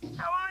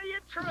are you,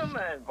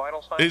 Truman?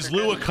 Vital signs. Is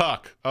Lou a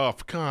cuck? Oh,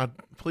 God.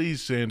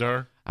 Please,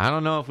 Xandar. I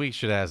don't know if we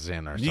should ask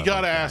Xandar. You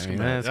got to ask him.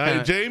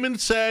 Damon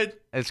said.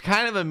 It's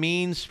kind of a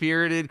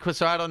mean-spirited,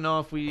 so I don't know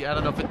if it...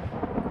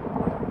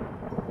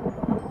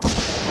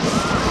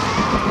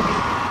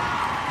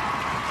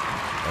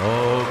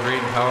 Oh, great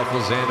and powerful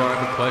Xandar,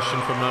 the question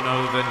from none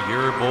other than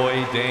your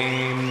boy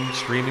Dame,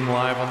 streaming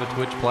live on the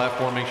Twitch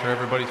platform. Make sure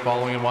everybody's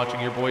following and watching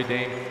your boy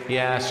Dame. He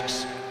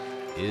asks,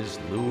 is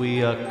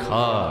Louis a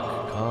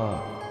cuck?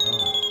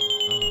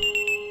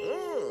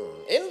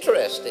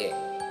 Interesting.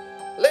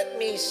 Let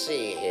me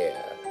see here.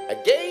 A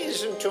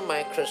gaze into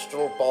my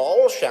crystal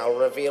ball shall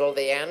reveal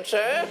the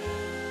answer.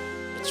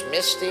 It's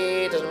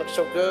misty, doesn't look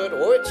so good.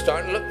 Oh, it's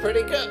starting to look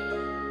pretty good.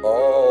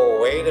 Oh,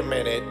 wait a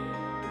minute.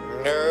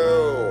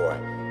 No.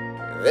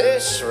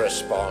 This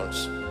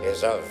response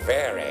is a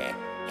very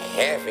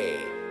heavy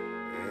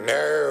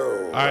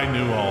no. I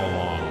knew all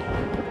along.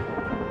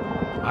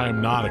 I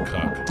am not a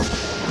cuck.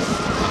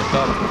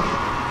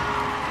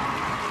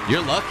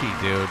 You're lucky,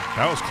 dude.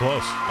 That was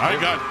close.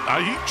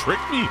 He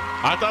tricked me.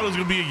 I thought it was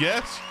going to be a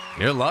yes.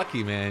 You're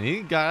lucky, man.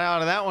 You got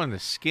out of that one the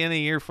skin of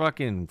your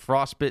fucking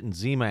frostbitten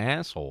Zima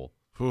asshole.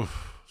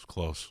 Oof, it's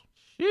close.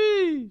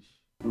 Sheesh.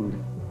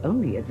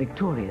 Only at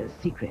Victoria's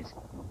Secret.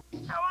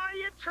 How are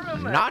you,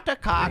 Truman? Not a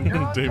cock.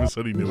 David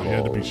said he knew. He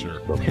had to be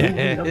sure.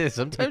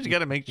 Sometimes you got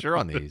to make sure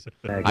on these.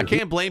 I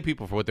can't blame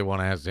people for what they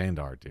want to ask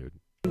Xandar, dude.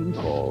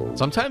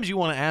 Sometimes you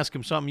want to ask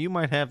him something you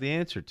might have the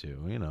answer to.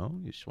 You know,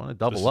 you just want to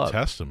double up.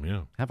 Test him,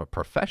 yeah. Have a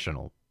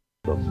professional.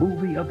 The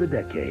movie of the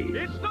decade.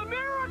 It's the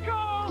miracle!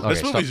 Okay,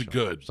 this movie's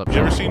good. Stop. You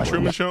ever seen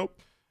Truman Show?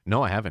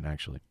 No, I haven't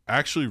actually.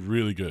 Actually,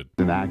 really good.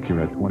 An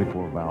Acura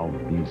 24-valve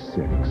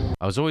V6.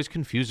 I was always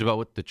confused about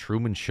what the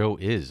Truman Show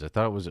is. I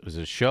thought it was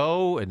a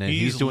show, and then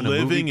he's doing a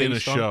movie living in a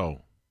based on-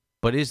 show.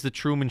 But is the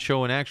Truman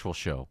Show an actual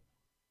show?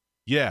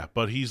 Yeah,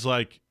 but he's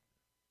like,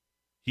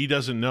 he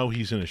doesn't know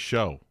he's in a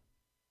show.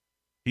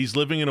 He's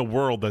living in a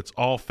world that's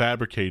all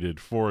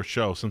fabricated for a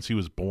show since he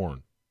was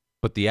born.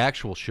 But the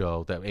actual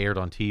show that aired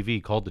on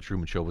TV called The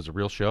Truman Show was a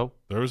real show?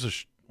 There was a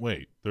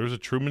there was a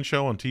Truman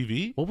Show on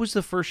TV? What was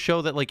the first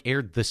show that like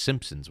aired The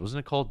Simpsons? Wasn't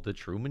it called The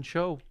Truman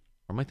Show?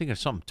 Or am I thinking of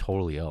something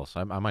totally else?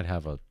 I might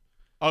have a...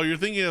 Oh, you're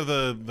thinking of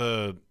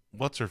the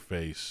what's her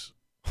face?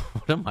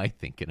 What am I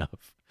thinking of?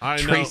 I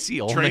know. Tracy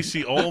Ullman.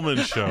 Tracy Ullman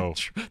show.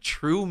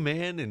 True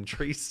Man and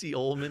Tracy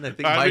Ullman. I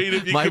think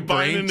if you my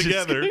combine them brain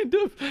together.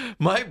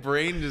 My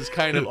brain just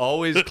kind of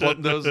always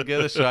clumped those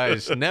together, so I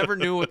just never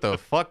knew what the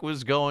fuck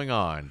was going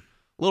on.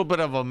 A little bit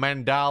of a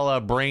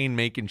mandala brain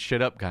making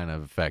shit up kind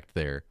of effect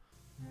there.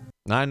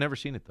 No, I've never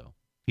seen it though.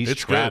 He's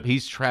trapped.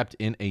 He's trapped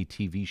in a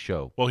TV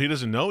show. Well, he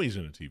doesn't know he's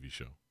in a TV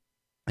show.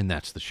 And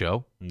that's the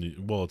show?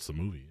 Well, it's the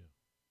movie. Yeah.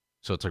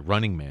 So it's like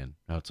Running Man.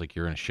 Now it's like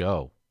you're in a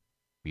show.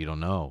 You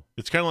don't know.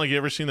 It's kind of like, you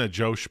ever seen that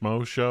Joe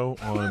Schmo show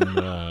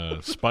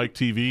on Spike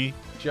TV?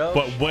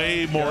 But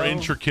way more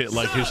intricate,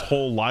 like his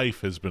whole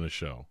life has been a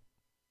show.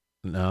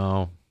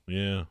 No.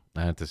 Yeah.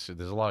 There's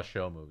a lot of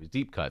show movies.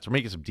 Deep cuts. We're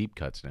making some deep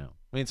cuts now.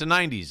 I mean, it's a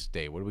 90s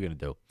day. What are we going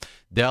to do?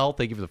 Dell,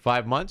 thank you for the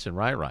 5 months. And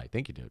Rai.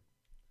 Thank you, dude.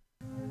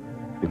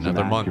 It's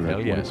another month.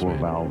 Hell yes,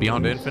 man.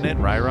 Beyond Infinite,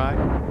 Rai.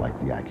 Like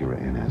the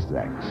Acura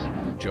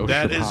NSX.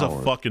 That is a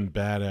fucking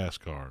badass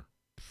car.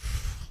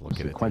 Look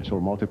at it.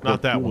 Sequential multi-port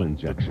Not that fuel one.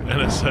 injection.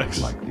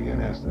 NSX. Like the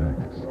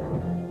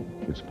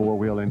NSX. It's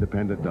four-wheel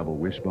independent double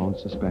wishbone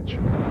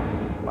suspension.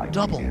 Like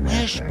double the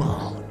NSX.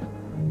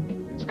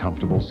 wishbone. It's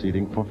comfortable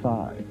seating for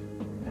 5.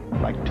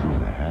 Like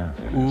 2.5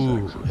 NSXs.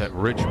 Ooh, that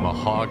rich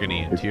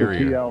mahogany It's the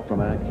interior. TL from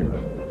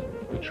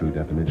Acura. The true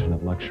definition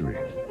of luxury.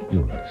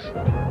 Yours.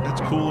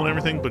 That's cool and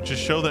everything, but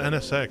just show the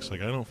NSX.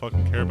 Like, I don't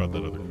fucking care about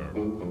that other car.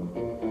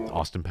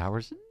 Austin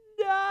Powers?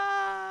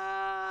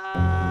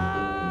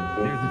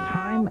 There's a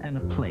time and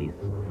a place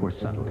for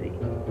subtlety.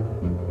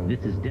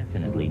 This is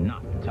definitely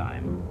not the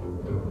time.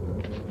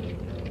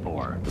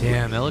 Or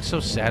Damn, that looks so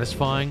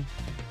satisfying.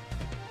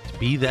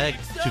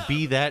 To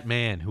be that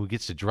man who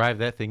gets to drive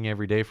that thing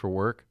every day for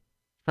work.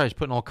 Probably just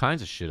putting all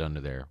kinds of shit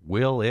under there.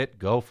 Will it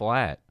go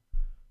flat?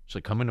 Just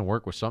like come into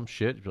work with some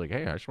shit. Be like,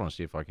 hey, I just want to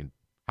see if I can.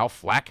 How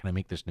flat can I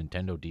make this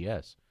Nintendo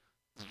DS?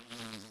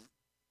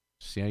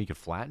 See how you can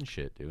flatten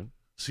shit, dude.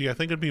 See, I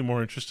think it'd be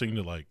more interesting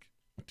to like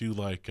do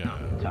like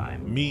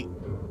meat.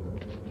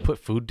 Put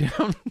food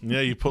down.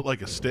 Yeah, you put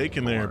like a steak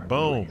in there.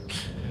 Boom.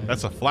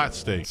 That's a flat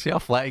steak. See how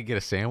flat you get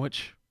a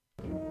sandwich?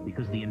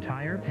 because the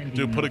entire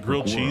Dude, put a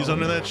grilled cheese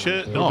under that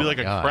shit. It'll be like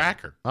a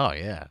cracker. Oh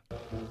yeah.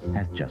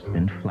 Has just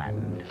been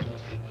flattened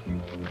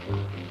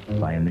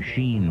by a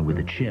machine with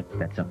a chip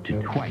that's up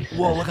to twice.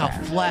 Whoa, as look how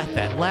fast. flat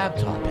that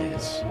laptop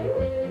is.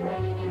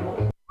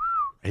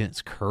 And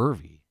it's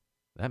curvy.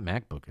 That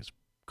MacBook is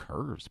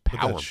curves. But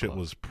Power that shit book.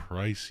 was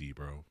pricey,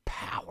 bro.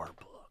 Power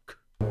book.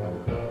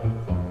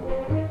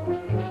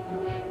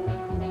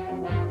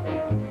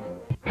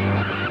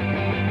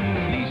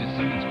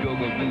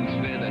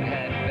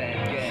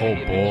 Oh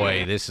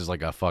boy, this is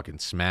like a fucking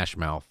Smash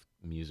Mouth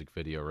music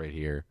video right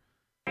here.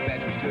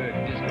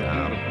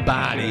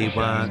 Somebody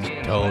once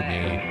told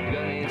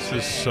me. This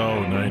is so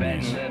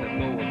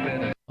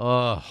 90s.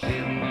 Oh.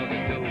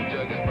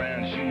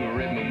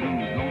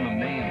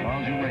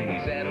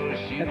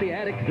 At the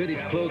Attic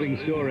Vintage Clothing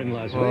Store in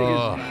Las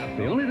Vegas,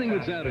 the only thing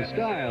that's out of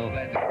style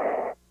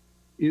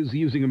is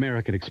using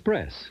American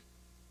Express.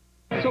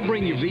 So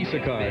bring your Visa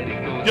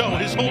card. Yo,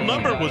 his whole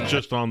number was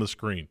just on the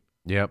screen.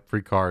 Yep,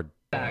 free card.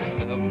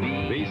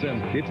 Visa,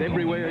 it's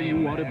everywhere you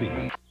want to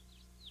be.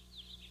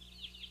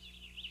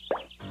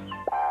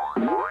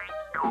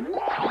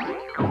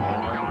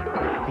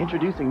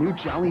 Introducing new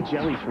Jolly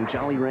Jellies from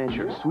Jolly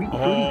Ranchers. Sweet,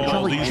 fruity, Oh,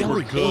 Jolly these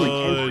were Jellies,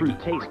 good. fruit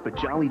taste, but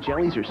Jolly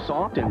Jellies are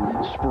soft and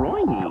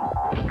springy.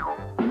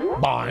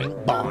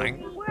 Boing, boing.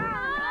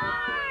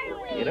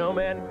 You know,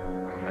 man,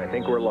 I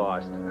think we're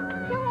lost.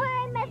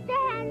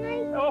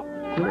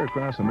 Clear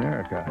across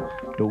America,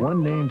 the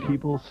one name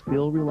people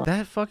still rely.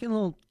 That fucking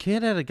little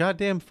kid had a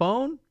goddamn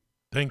phone?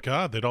 Thank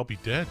God, they'd all be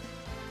dead.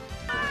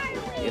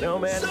 You know,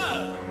 man,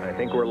 I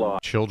think we're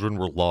lost. Children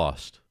were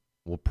lost.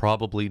 Will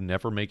probably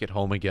never make it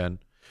home again.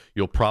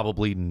 You'll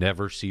probably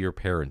never see your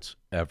parents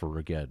ever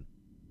again.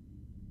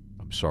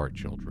 I'm sorry,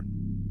 children.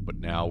 But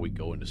now we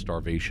go into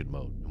starvation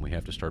mode, and we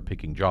have to start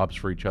picking jobs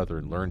for each other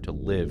and learn to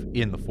live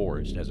in the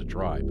forest as a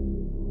tribe.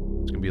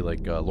 It's gonna be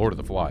like Lord of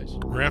the Flies.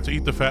 We're gonna have to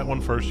eat the fat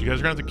one first. You guys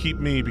are gonna have to keep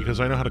me because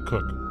I know how to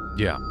cook.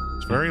 Yeah.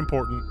 It's very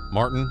important.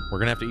 Martin, we're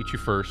gonna have to eat you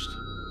first.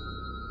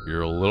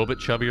 You're a little bit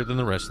chubbier than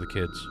the rest of the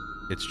kids.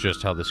 It's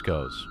just how this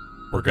goes.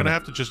 We're gonna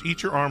have to just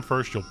eat your arm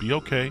first. You'll be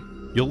okay.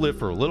 You'll live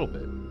for a little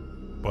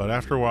bit. But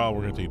after a while,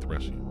 we're gonna have to eat the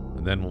rest of you.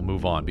 And then we'll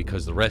move on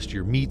because the rest of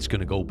your meat's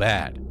gonna go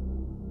bad.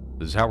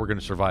 This is how we're gonna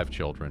survive,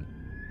 children.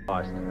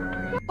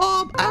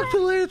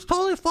 Actually, it's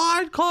totally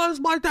fine because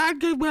my dad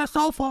gave me a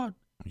cell phone.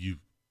 You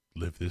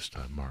live this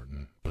time,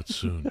 Martin, but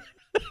soon.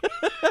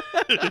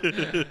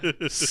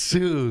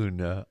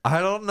 Soon.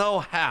 I don't know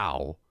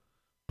how,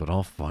 but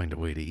I'll find a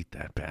way to eat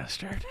that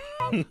bastard.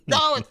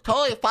 No, it's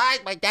totally fine.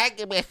 My dad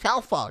gave me a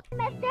cell phone.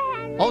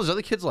 All those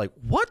other kids are like,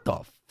 what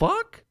the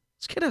fuck?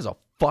 This kid has a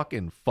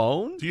fucking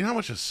phone? Do you know how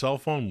much a cell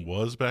phone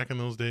was back in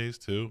those days,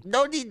 too?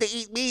 No need to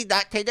eat me,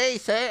 not today,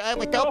 sir. I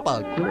have a cell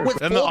phone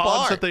with And full the odds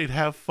bar. that they'd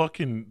have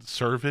fucking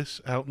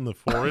service out in the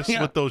forest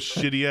with those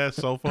shitty-ass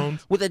cell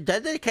phones? With a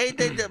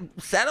dedicated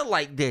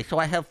satellite dish, so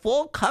I have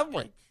full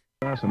coverage.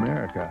 Across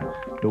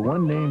America, the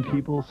one name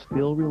people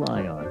still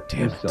rely on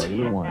is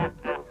cellular one.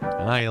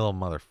 Ah, you little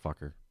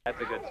motherfucker.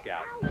 That's a good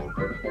scout.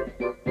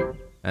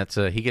 That's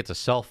he gets a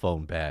cell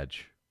phone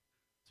badge.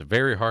 It's a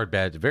very hard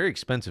badge, a very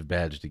expensive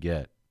badge to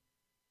get.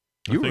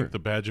 I think the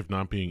badge of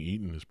not being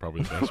eaten is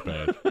probably the best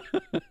badge.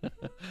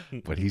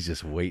 But he's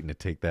just waiting to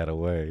take that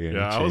away.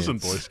 Yeah, I was in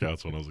Boy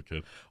Scouts when I was a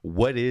kid.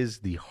 What is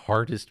the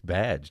hardest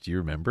badge? Do you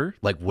remember?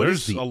 Like, what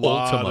is There's the a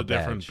lot ultimate of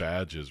different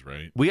badge? badges,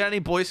 right? We got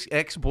any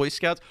ex-Boy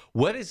Scouts?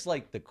 What is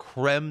like the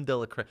creme de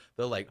la creme?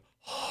 The like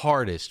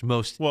hardest,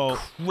 most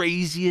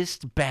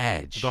craziest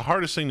badge. The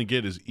hardest thing to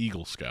get is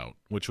Eagle Scout,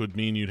 which would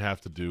mean you'd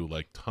have to do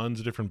like tons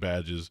of different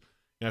badges.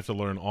 You have to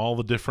learn all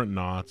the different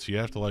knots. You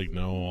have to like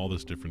know all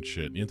this different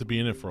shit. You have to be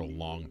in it for a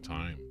long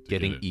time.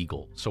 Getting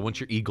Eagle. So once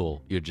you're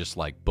Eagle, you're just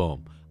like,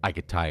 boom, I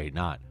could tie a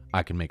knot.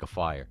 I can make a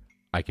fire.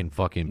 I can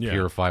fucking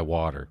purify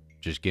water.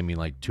 Just give me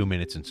like 2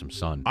 minutes and some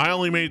sun. I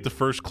only made it to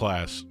first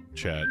class,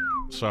 Chad.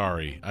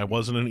 Sorry, I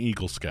wasn't an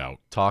Eagle Scout.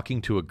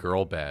 Talking to a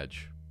girl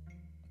badge.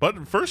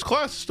 But first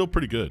class is still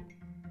pretty good.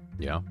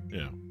 Yeah?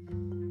 Yeah.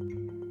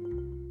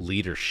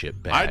 Leadership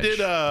badge.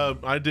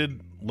 I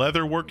did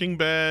leather working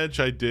badge.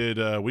 I did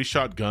we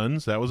shot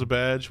guns. That was a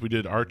badge. We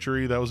did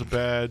archery. That was a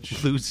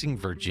badge. Losing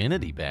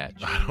virginity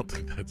badge. I don't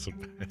think that's a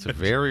badge. It's a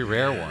very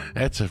rare one.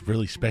 That's a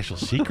really special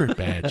secret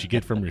badge you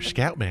get from your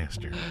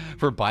scoutmaster.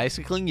 For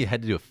bicycling, you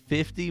had to do a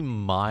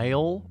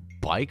 50-mile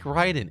bike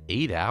ride in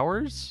 8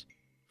 hours?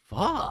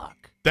 Fuck.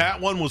 That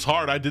one was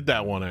hard. I did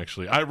that one,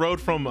 actually. I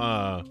rode from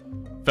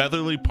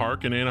Featherly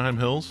Park in Anaheim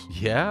Hills.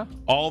 Yeah?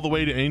 All the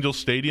way to Angel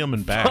Stadium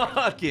and back.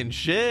 Fucking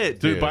shit,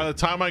 dude. By the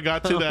time I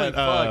got to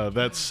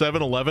that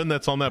 7-Eleven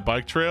that's on that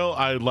bike trail,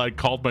 I like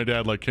called my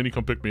dad, like, can you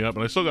come pick me up?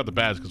 And I still got the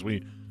badge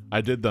because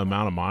I did the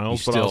amount of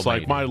miles, but I was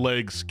like, my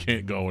legs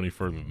can't go any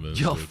further than this.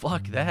 Yo, dude.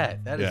 fuck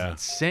that. That is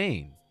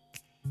insane.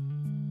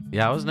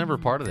 Yeah, I was never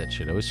part of that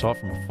shit. I always saw it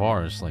from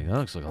afar. It's like, that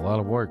looks like a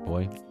lot of work,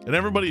 boy. And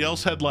everybody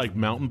else had like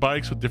mountain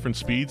bikes with different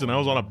speeds, and I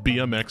was on a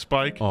BMX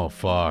bike. Oh,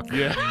 fuck.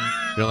 Yeah.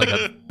 You're like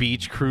a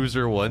beach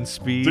cruiser 1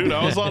 speed. Dude,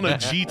 I was on a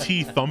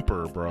GT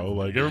Thumper, bro.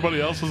 Like, everybody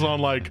else was on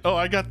like, oh,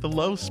 I got the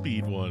low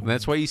speed one. And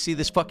that's why you see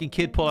this fucking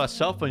kid pull out a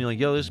cell phone. You're like,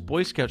 yo, this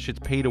Boy Scout shit's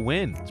pay to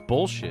win. It's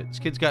bullshit. This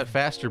kid's got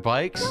faster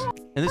bikes.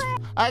 And this...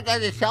 I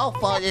got a cell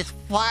phone. It's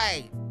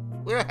fine.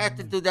 We don't have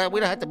to do that. We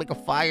don't have to make a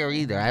fire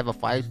either. I have a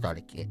fire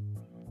starter kit.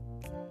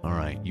 All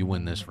right, you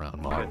win this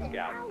round, Mark.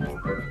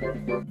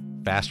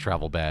 Fast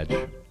travel badge.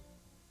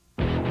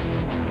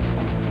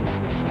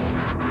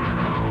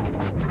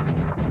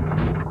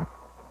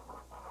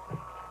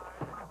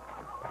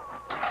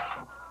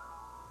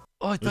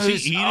 Oh, I thought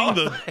Is he eating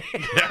the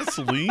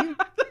gasoline?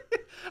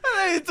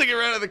 I took it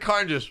right out of the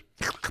car and just...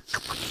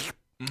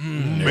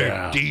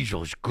 Yeah.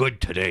 Diesel's good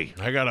today.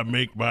 I gotta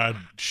make my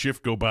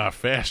shift go by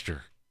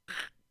faster.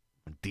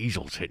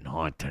 Diesel's hitting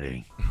hard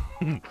today.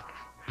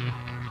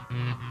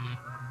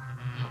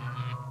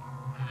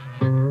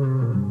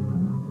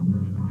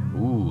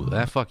 Ooh,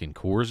 that fucking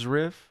Coors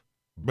riff.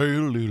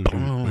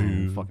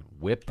 Fucking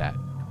whip that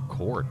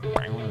chord.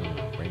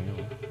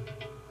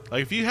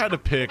 Like, if you had to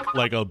pick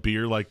like a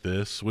beer like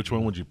this, which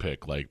one would you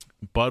pick? Like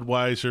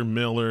Budweiser,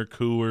 Miller,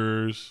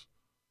 Coors,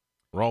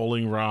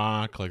 Rolling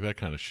Rock, like that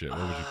kind of shit. What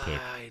would you pick?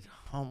 I'd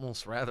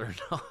almost rather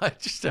not.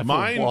 Just have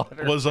Mine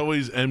water. was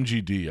always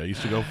MGD. I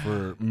used to go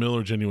for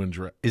Miller Genuine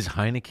Draft. Is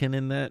Heineken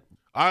in that?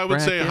 I would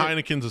say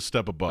bracket? Heineken's a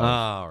step above.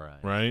 All right.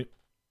 Right?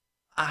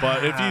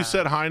 But if you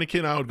said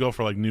Heineken, I would go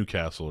for like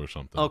Newcastle or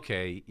something.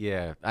 Okay,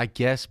 yeah. I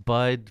guess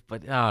Bud,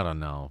 but I don't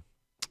know.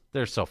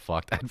 They're so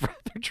fucked. I'd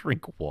rather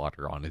drink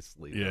water,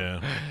 honestly.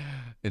 Yeah.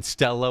 And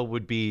Stella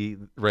would be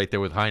right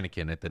there with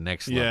Heineken at the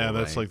next level. Yeah,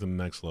 that's right? like the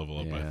next level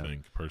up, I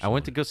think, personally. I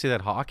went to go see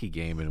that hockey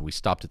game, and we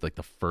stopped at like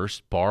the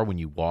first bar when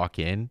you walk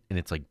in, and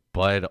it's like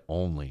Bud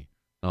only.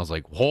 And I was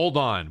like, hold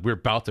on, we're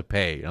about to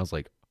pay. And I was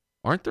like,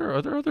 Are there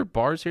other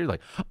bars here?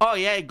 Like, oh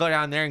yeah, you go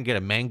down there and get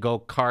a mango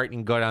cart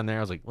and go down there. I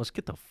was like, let's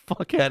get the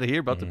fuck out of here.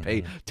 About to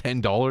pay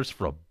 $10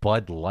 for a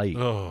Bud Light.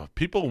 Oh,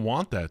 people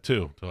want that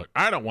too. They're like,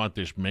 I don't want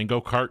this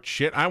mango cart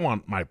shit. I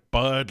want my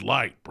Bud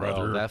Light,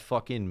 brother. Bro, that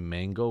fucking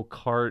mango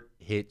cart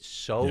hit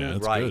so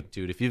it's right, good.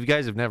 dude. If you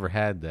guys have never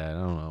had that, I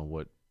don't know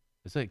what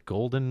is that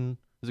Golden?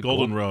 Is it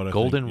Golden Road, I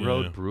Golden think,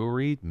 Road yeah.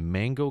 Brewery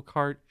mango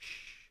cart.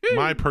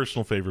 My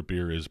personal favorite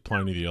beer is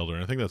Pliny the Elder,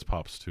 and I think that's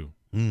Pop's too.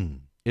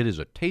 It is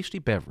a tasty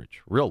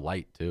beverage, real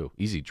light too,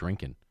 easy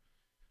drinking.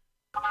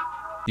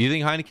 Do you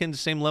think Heineken's the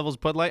same level as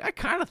Bud Light? I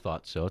kind of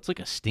thought so. It's like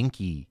a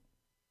stinky,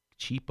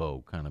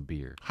 cheapo kind of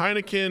beer.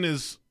 Heineken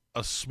is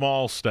a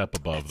small step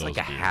above those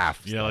like a beers.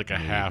 half Yeah, step, like a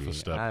half a maybe.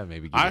 step.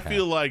 Maybe give I it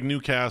feel half. like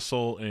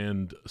Newcastle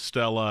and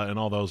Stella and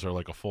all those are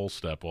like a full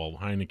step, while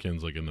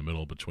Heineken's like in the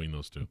middle between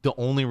those two. The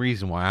only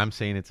reason why I'm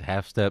saying it's a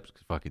half step is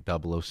because fucking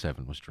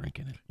 007 was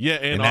drinking it. Yeah,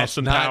 and that's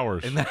Austin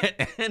Powers.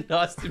 And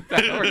Austin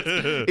Powers.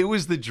 It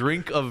was the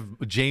drink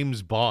of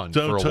James Bond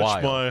Don't for a touch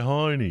while. my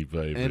hiney,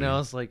 baby. And I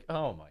was like,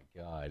 oh my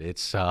God,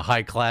 it's a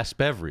high class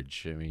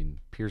beverage. I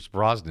mean, Pierce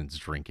Brosnan's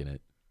drinking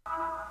it.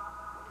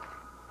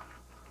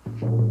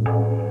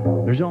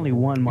 There's only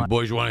one You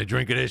boys want a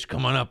drink of this?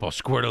 Come on up. I'll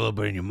squirt a little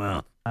bit in your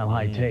mouth. mile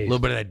high A taste. little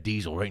bit of that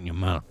diesel right in your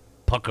mouth.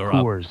 Pucker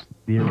up. Coors,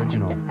 the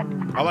original.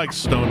 I like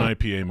Stone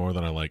IPA more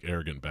than I like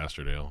Arrogant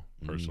Bastard Ale,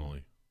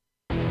 personally.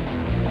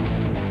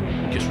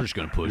 Guess we're just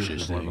going to push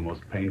this One of the thing.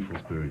 most painful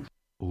spirits.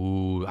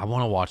 Ooh, I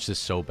want to watch this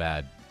so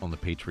bad on the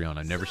Patreon.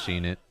 I've never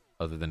seen it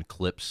other than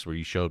clips where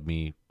you showed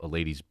me a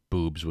lady's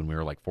boobs when we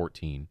were like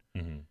 14.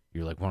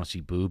 You're like, want to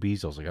see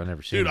boobies? I was like, I've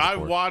never seen it Dude,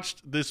 before. I've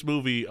watched this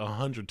movie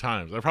 100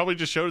 times. I probably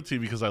just showed it to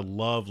you because I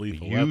love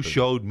Lethal You Weapon.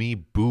 showed me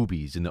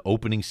boobies in the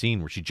opening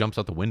scene where she jumps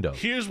out the window.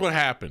 Here's what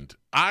happened.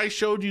 I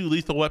showed you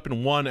Lethal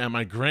Weapon 1 at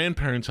my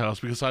grandparents' house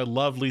because I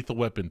love Lethal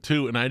Weapon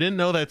 2, and I didn't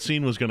know that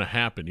scene was going to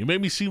happen. You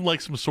made me seem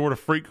like some sort of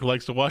freak who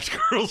likes to watch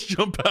girls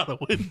jump out of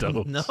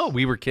windows. No,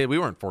 we were kids. We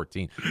weren't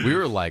 14. We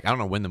were like, I don't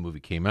know when the movie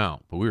came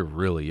out, but we were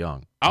really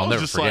young. I I'll was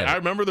never just like, forget I it.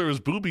 remember there was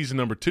boobies in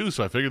number 2,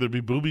 so I figured there'd be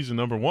boobies in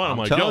number 1. I'm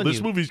like, yo, telling this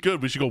you. movie's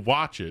good. We should go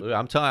watch it.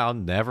 I'm telling you, I'll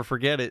never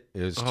forget it.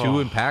 It was Oh.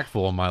 too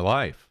impactful in my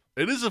life.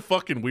 It is a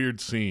fucking weird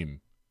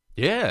scene.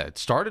 Yeah, it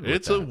started with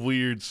It's that. a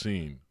weird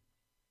scene.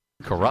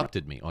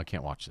 Corrupted me. Oh, I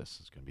can't watch this.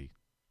 It's going to be...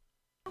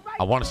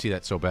 I want to see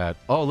that so bad.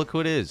 Oh, look who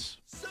it is.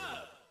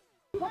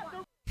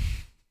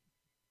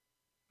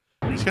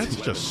 He's got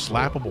such a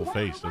slappable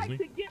face, doesn't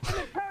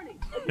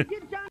he?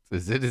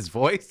 Is it his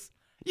voice?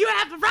 You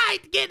have the right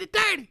to get it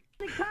dirty.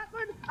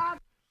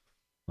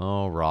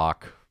 Oh,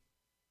 Rock.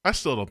 I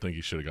still don't think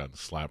he should have gotten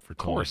slapped for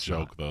telling a course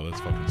joke, though.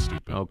 That's fucking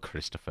stupid. Oh,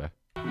 Christopher.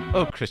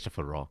 Oh,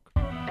 Christopher Rock.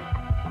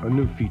 A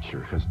new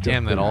feature has just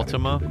Damn, that been added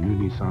Altima. to the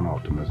new Nissan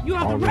Altima's You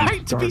have the already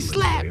right to be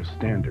startling array of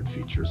standard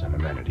features and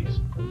amenities.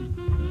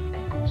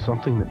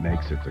 Something that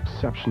makes its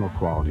exceptional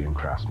quality and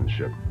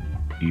craftsmanship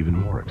even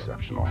more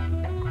exceptional.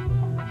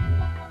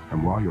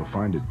 And while you'll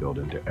find it built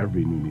into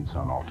every new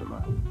Nissan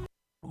Altima,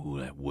 Ooh,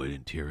 that wood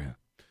interior.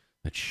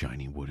 That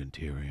shiny wood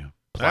interior.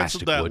 That's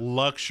Plastic that wood.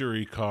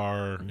 luxury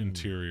car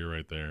interior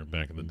right there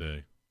back in the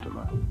day.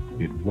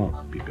 it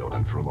won't be built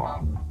in for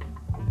long.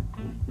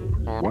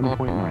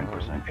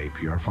 1.9%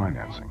 APR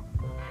financing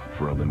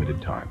for a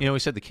limited time. You know, we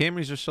said the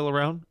Camrys are still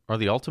around. Are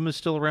the Altimas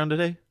still around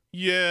today?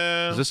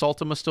 Yeah. Is this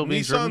Altima still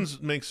being driven?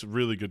 Nissan makes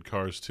really good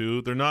cars,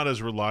 too. They're not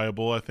as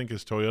reliable, I think,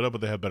 as Toyota,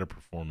 but they have better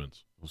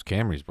performance. Those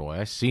Camrys, boy.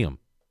 I see them.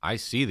 I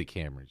see the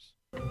Camrys.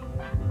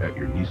 At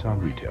your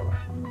Nissan retailer.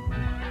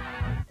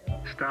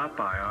 Stop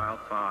by aisle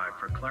 5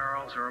 for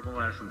Clairol's Herbal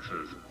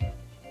Essences.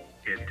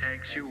 It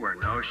takes you where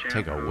no shampoo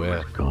Take a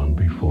whiff. Gone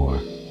before,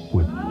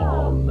 with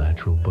all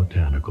natural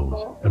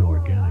botanicals and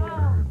organic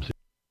herbs.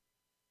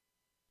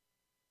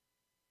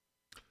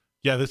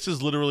 Yeah, this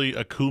is literally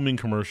a Kooming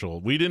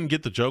commercial. We didn't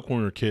get the joke when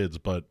we were kids,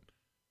 but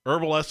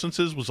Herbal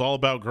Essences was all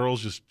about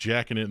girls just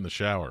jacking it in the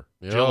shower,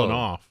 jilling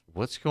off.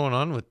 What's going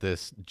on with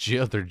this?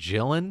 They're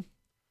jilling?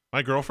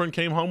 My girlfriend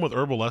came home with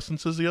Herbal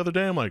Essences the other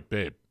day. I'm like,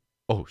 babe.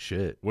 Oh,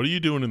 shit. What are you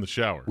doing in the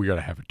shower? We got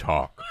to have a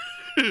talk.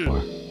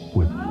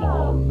 With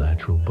all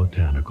natural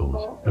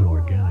botanicals and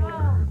organic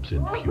herbs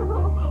in pure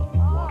mountain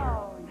water.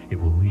 It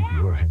will leave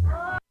your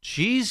hair.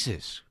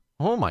 Jesus.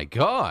 Oh, my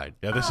God.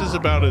 Yeah, this is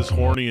about as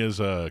horny as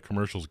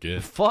commercials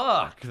get.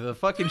 Fuck. The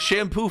fucking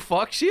shampoo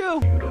fucks you?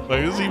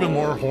 Like, this is even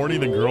more horny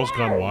than Girls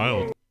Gone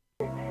Wild.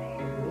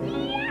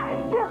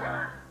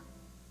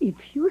 If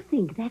you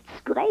think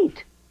that's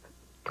great,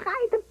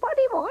 try the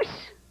body wash.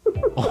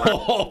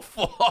 Oh,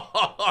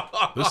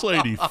 fuck. This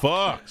lady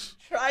fucks.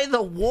 Try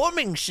the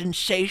warming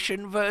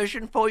sensation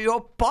version for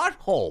your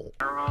butthole.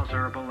 Clairol's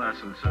Herbal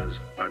Essences,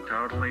 a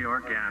totally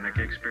organic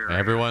experience.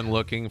 Everyone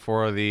looking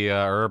for the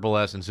herbal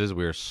essences.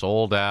 We're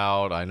sold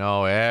out. I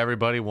know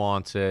everybody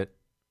wants it.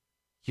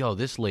 Yo,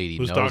 this lady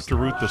It was knows. Dr.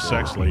 Ruth, the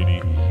sex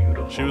lady.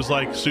 She was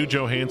like Sue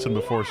Johansson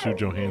before Sue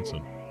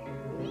Johansson.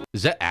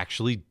 Is that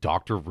actually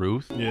Dr.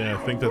 Ruth? Yeah,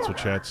 I think that's what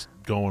chat's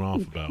going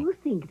off about. You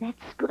think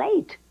that's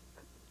great,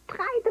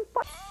 try the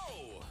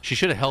body. She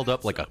should have held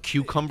up like a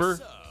cucumber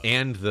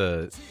and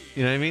the,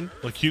 you know what I mean?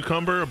 A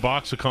cucumber, a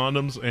box of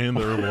condoms, and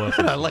the herbal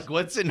essence. Like,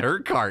 what's in her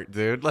cart,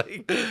 dude?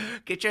 Like,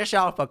 get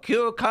yourself a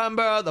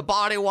cucumber, the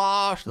body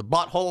wash, the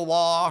butthole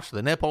wash,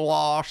 the nipple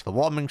wash, the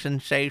warming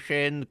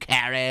sensation,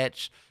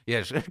 carrots.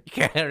 Yes,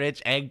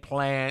 carrots,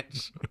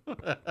 eggplants.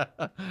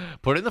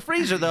 Put it in the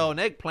freezer, though. An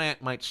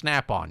eggplant might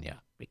snap on you.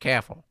 Be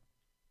careful.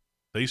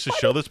 They used to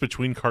show this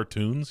between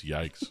cartoons.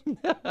 Yikes.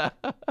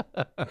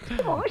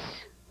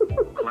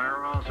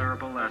 Clairol's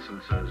Herbal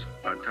Essences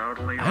are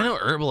totally I know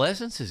herbal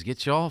essences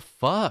get you all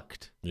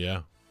fucked.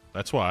 Yeah,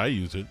 that's why I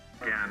use it.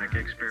 organic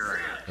experience.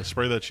 I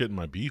spray that shit in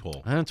my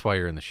beehole. That's why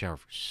you're in the shower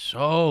for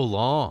so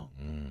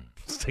long.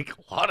 It's take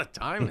a lot of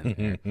time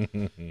in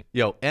there.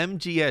 Yo,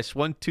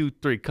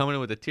 MGS123 coming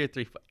in with a tier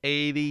 3 for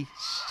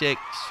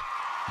 86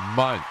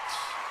 months.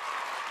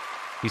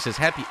 He says,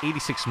 happy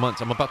 86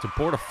 months. I'm about to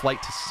board a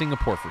flight to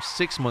Singapore for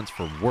 6 months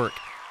for work.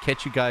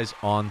 Catch you guys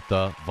on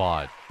the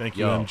VOD. Thank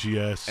you,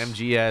 MGS.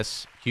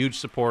 MGS, huge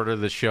supporter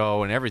of the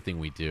show and everything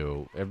we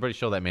do. Everybody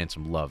show that man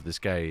some love. This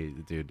guy,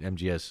 dude,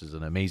 MGS is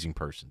an amazing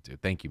person, dude.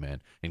 Thank you,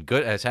 man. And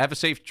good. Have a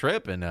safe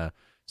trip. And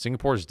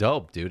Singapore's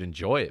dope, dude.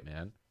 Enjoy it,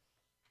 man.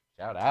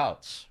 Shout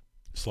outs.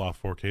 Sloth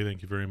 4K,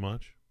 thank you very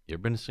much. You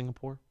ever been to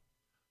Singapore?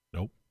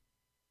 Nope.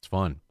 It's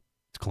fun.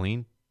 It's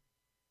clean.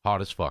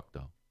 Hot as fuck,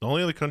 though. The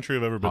only other country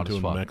I've ever been Hot to as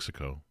in fuck.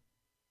 Mexico.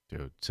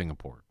 Dude,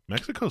 Singapore.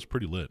 Mexico's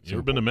pretty lit. You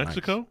ever been to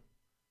Mexico?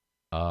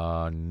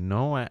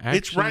 No, I actually.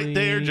 It's right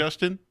there,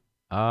 Justin.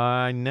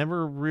 I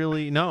never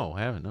really. No,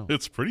 I haven't. No.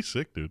 It's pretty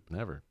sick, dude.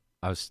 Never.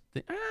 I was.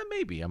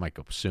 Maybe I might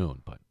go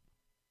soon, but.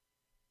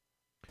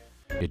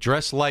 You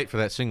dress light for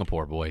that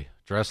Singapore, boy.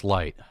 Dress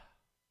light.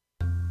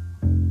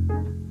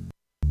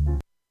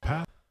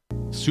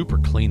 Super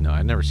clean, though.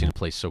 I've never seen a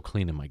place so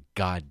clean in my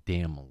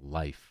goddamn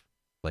life.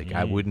 Like,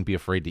 I wouldn't be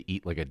afraid to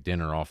eat like a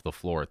dinner off the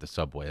floor at the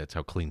Subway. That's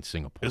how clean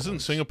Singapore is. Isn't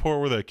Singapore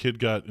where that kid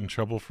got in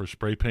trouble for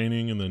spray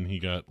painting and then he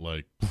got,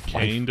 like,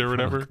 caned or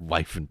whatever?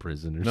 Life in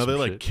prison or No, some they,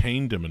 like, shit.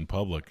 caned him in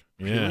public.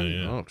 Yeah, Really?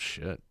 yeah. Oh,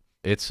 shit.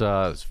 It's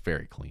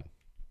very clean.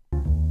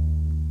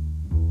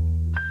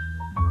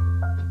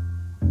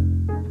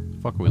 The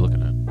fuck are we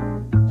looking at?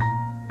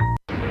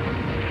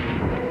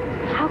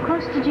 How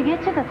close did you get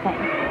to the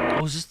thing?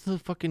 Oh, is this the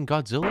fucking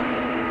Godzilla?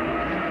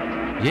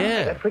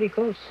 Yeah. Pretty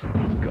close.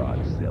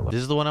 Godzilla.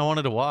 This is the one I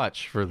wanted to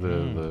watch for the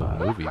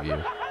movie view.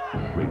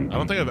 I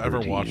don't think I've ever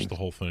watched the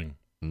whole thing.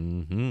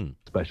 Mm-hmm.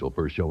 Special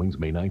first showings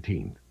May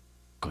 19th.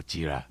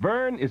 Gojira.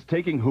 Vern is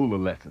taking hula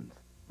lessons.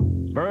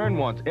 Vern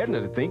wants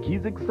Edna to think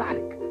he's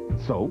exotic.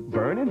 So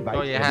Vern invites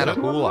Oh, you had Edna a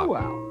to a hula.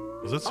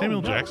 luau. Is that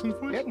Samuel no. Jackson's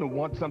voice? Edna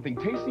wants something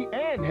tasty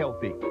and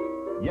healthy.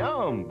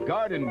 Yum!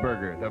 Garden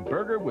burger, the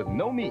burger with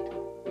no meat.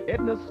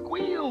 Edna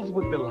squeals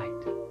with delight.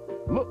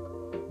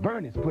 Look,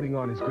 Vern is putting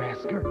on his grass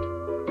skirt.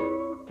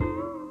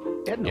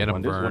 Edna Get him,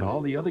 wonders Vern. when all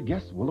the other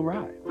guests will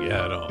arrive.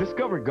 Yeah, I know.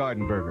 Discover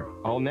Garden Burger.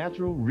 All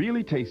natural,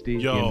 really tasty.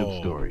 End of Yo,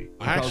 story.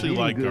 I Because actually eating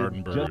like good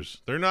garden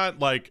burgers. They're not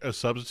like a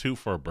substitute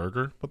for a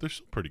burger, but they're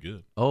still pretty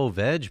good. Oh,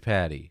 veg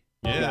patty.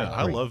 Yeah,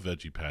 I love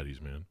veggie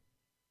patties, man.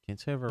 Can't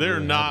say I've ever They're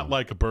really had not one.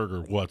 like a burger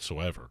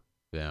whatsoever,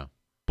 Yeah.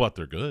 but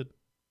they're good.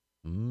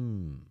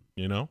 Mm.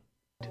 You know?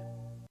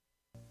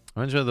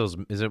 I enjoy those.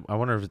 I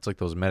wonder if it's like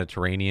those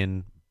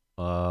Mediterranean.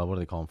 What do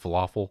they call them?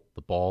 Falafel.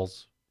 The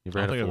balls. You ever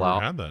I had don't a think I've falafel?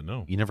 ever had that,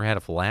 no. You never had a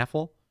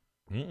falafel?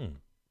 Mm-mm.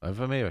 If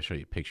maybe I'll show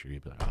you a picture.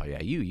 You'd be like, oh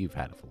yeah, you've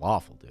had a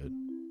falafel, dude.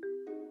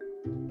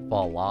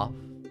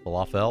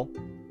 Falafel.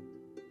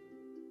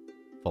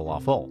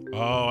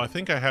 Oh, I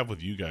think I have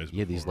with you guys before.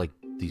 Yeah,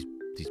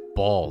 these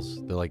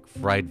balls. They're like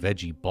fried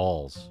veggie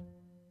balls.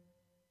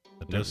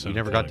 That You does you sound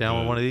never got kinda down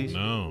with good. one of these?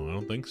 No, I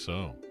don't think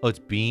so. Oh, it's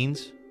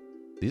beans.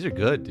 These are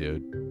good,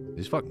 dude.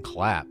 These fucking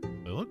clap.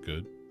 They look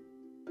good.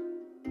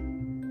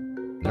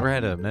 Never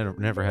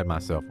had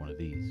myself one of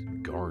these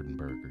garden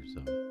burgers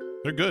though.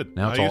 They're good.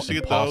 Now it's I all used to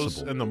get impossible.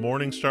 those and the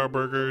Morningstar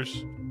burgers,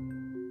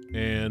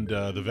 and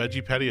the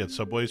veggie patty at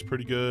Subway is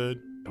pretty good.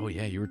 Oh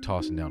yeah, you were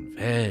tossing down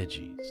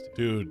veggies,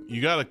 dude.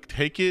 You gotta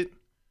take it.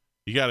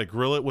 You gotta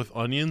grill it with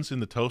onions in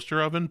the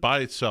toaster oven by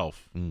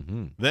itself.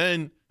 Mm-hmm.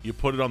 Then you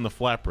put it on the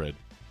flatbread.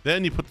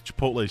 Then you put the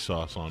chipotle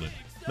sauce on it.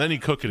 Then you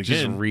cook it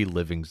Just again.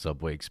 reliving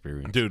Subway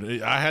experience.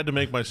 Dude, I had to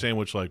make my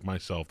sandwich like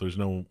myself. There's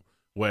no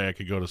way I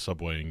could go to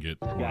Subway and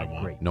get what I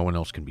want. No one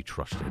else can be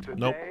trusted.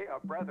 Nope. Today,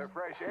 a breath of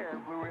fresh air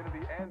blew into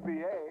the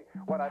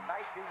NBA when a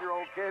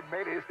 19-year-old kid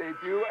made his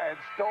debut and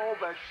stole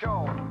the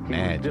show.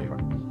 Magic.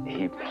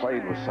 He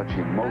played with such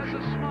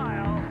emotion.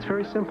 It's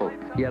very simple.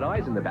 He had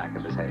eyes in the back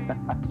of his head.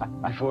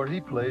 Before he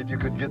played, you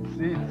could get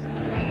seats.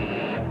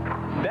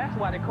 That's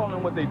why they call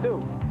him what they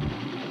do.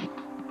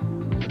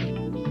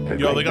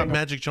 Yo, they got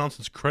Magic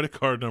Johnson's credit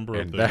card number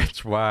up And there.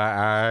 that's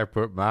why I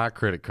put my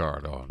credit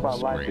card on. the Well,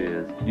 life screen.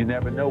 is, you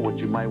never know what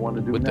you might want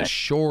to do With the next.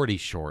 shorty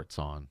shorts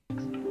on.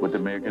 With the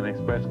American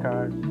Express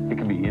card, it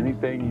can be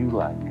anything you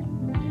like.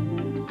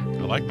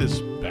 I like this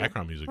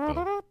background music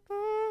though.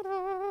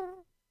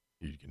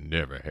 You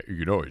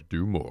can always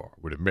do more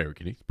with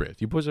American Express.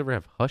 You boys ever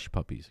have hush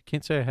puppies? I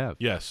can't say I have.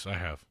 Yes, I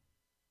have.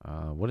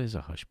 What is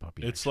a hush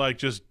puppy? It's like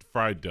just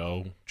fried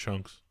dough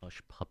chunks.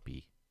 Hush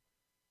puppy.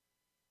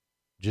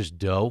 Just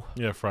dough?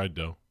 Yeah, fried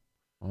dough.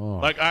 Oh.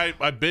 Like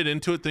I bit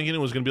into it thinking it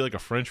was gonna be like a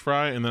French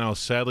fry, and then I was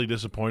sadly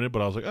disappointed.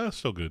 But I was like, it's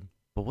still good.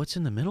 But what's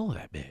in the middle of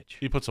that bitch?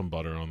 He put some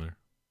butter on there.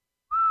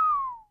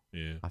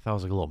 Yeah. I thought it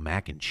was like a little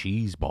mac and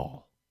cheese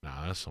ball.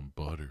 Nah, that's some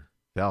butter.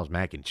 That was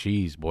mac and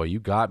cheese, boy. You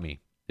got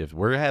me. If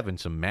we're having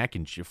some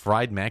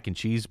fried mac and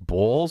cheese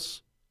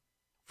balls.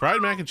 Fried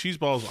mac and cheese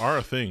balls are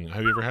a thing.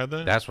 Have you ever had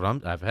that? That's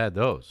what I've had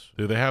those.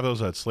 Do they have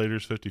those at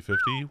Slater's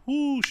 50/50?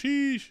 Woo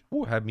sheesh.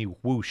 Ooh, had me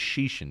woo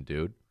sheeshing,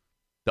 dude.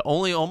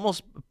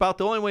 Almost about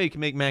the only way you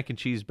can make mac and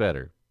cheese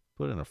better.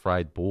 Put it in a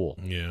fried bowl.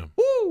 Yeah.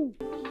 Woo!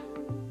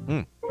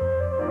 Mm.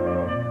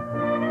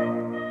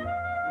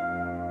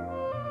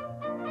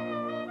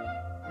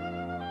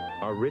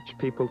 Are rich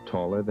people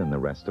taller than the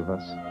rest of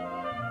us?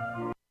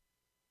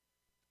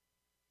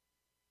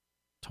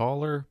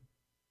 Taller?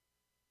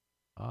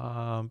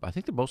 I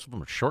think that most of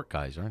them are short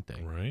guys, aren't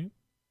they? Right.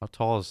 How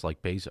tall is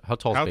like Bezos? How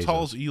tall is Bezos? How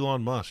tall is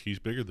Elon Musk? He's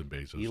bigger than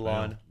Bezos.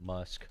 Elon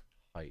Musk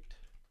height.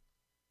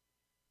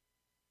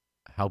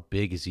 How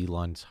big is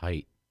Elon's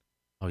height?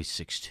 Oh, he's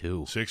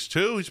 6'2".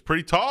 6'2". He's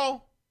pretty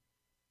tall.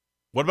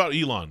 What about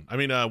Elon? I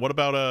mean, what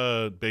about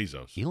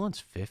Bezos? Elon's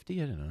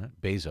 50. I didn't know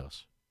that.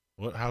 Bezos.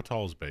 What? How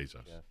tall is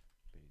Bezos? Yeah.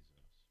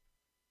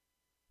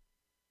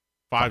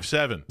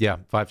 5'7". Yeah,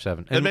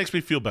 5'7". That makes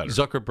me feel better.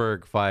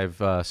 Zuckerberg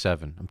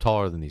 5'7". I'm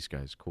taller than these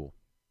guys. Cool.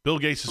 Bill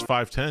Gates is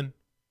 5'10".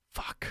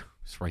 Fuck,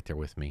 he's right there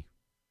with me.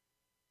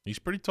 He's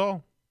pretty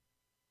tall.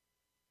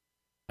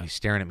 He's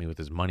staring at me with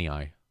his money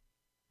eye.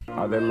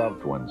 Are their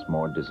loved ones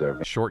more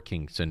deserving? Short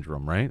King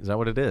syndrome, right? Is that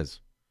what it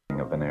is?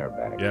 Of an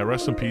airbag. Yeah,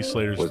 rest in peace,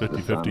 Slater's Was the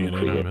 50/50 sun in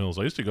Anaheim created? Hills.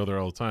 I used to go there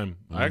all the time.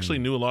 I actually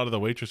knew a lot of the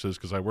waitresses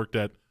because I worked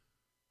at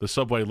the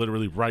Subway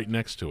literally right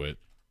next to it.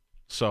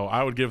 So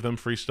I would give them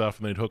free stuff,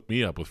 and they'd hook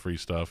me up with free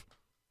stuff.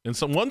 And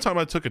one time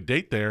I took a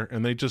date there,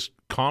 and they just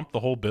comped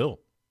the whole bill.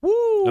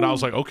 Woo! And I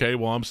was like, okay,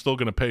 well, I'm still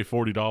going to pay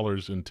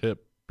 $40 in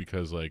tip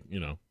because, like, you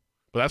know.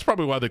 But that's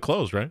probably why they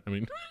closed, right?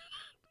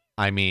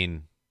 I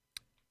mean,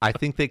 I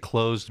think they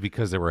closed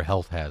because they were a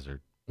health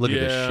hazard. Look at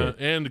this shit.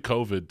 And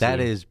COVID, too. That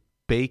is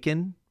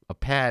bacon, a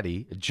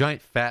patty, a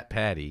giant fat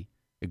patty,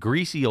 a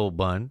greasy old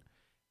bun.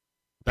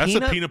 That's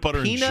the peanut butter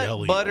and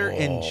jelly. Peanut butter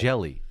and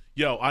jelly.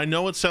 Yo, I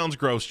know it sounds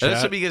gross, Chad.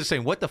 That's what you guys are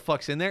saying. What the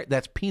fuck's in there?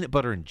 That's peanut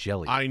butter and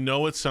jelly. I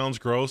know it sounds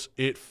gross.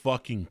 It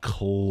fucking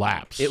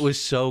claps. It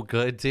was so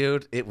good,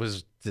 dude. It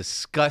was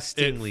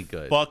disgustingly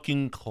good.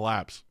 Fucking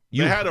claps.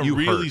 They had a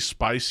really hurt.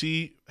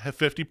 spicy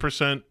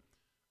 50%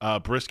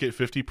 brisket,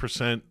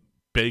 50%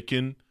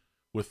 bacon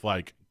with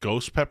like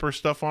ghost pepper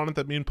stuff on it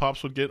that me and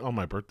Pops would get on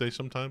my birthday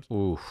sometimes.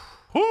 Ooh.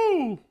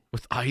 Woo!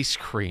 With ice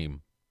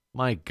cream.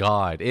 My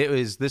God.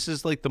 This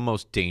is like the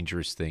most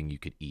dangerous thing you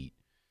could eat.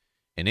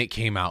 And it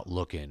came out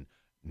looking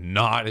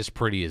not as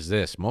pretty as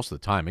this. Most of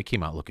the time, it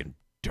came out looking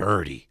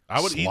dirty. I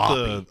would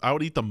sloppy.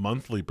 eat the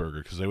monthly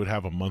burger because they would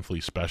have a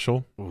monthly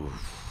special.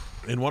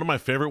 Oof. And one of my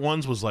favorite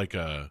ones was like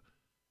an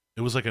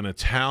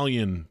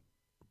Italian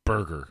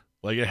burger.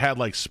 Like it had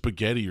like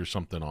spaghetti or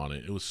something on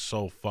it. It was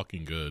so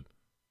fucking good.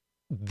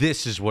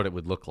 This is what it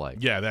would look like.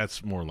 Yeah,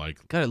 that's more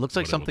like. God, it looks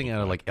like something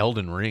out of like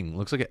Elden Ring. It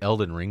looks like an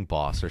Elden Ring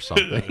boss or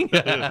something.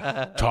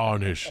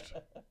 Tarnished.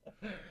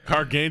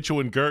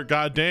 Gargantuan Gert,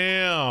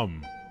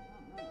 goddamn.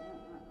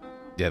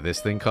 Yeah, this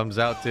thing comes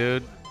out,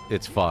 dude.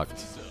 It's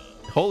fucked.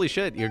 Holy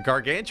shit, you're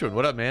Gargantuan.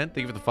 What up, man?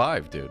 Thank you for the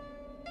 5, dude.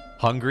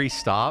 Hungry,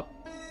 stop.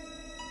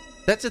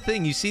 That's the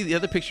thing. You see the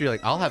other picture, you're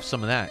like, I'll have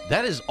some of that.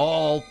 That is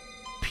all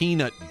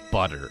peanut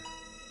butter.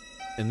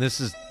 And this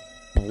is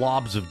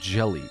blobs of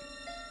jelly.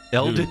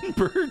 Elden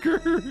Burger.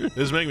 This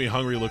is making me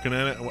hungry looking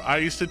at it. I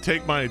used to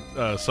take my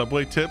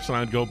Subway tips and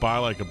I'd go buy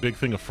like a big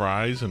thing of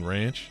fries and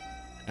ranch.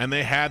 And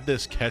they had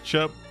this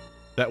ketchup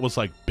that was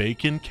like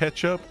bacon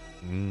ketchup.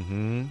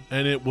 Mm-hmm.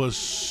 And it was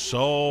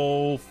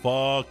so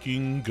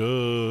fucking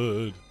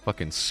good.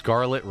 Fucking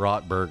Scarlet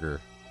Rot Burger.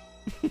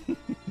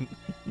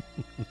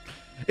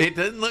 It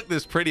doesn't look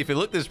this pretty. If it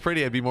looked this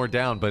pretty, I'd be more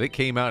down. But it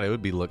came out, it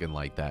would be looking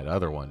like that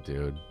other one,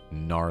 dude.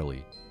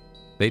 Gnarly.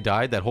 They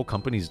died? That whole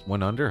company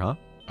went under, huh?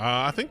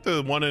 I think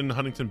the one in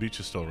Huntington Beach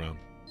is still around.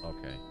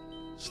 Okay.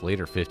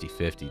 Slater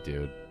 50/50,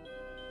 dude.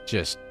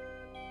 Just...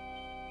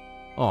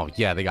 Oh,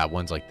 yeah, they got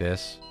ones like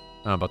this.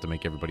 I'm about to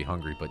make everybody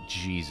hungry, but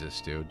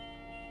Jesus, dude.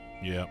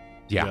 Yeah.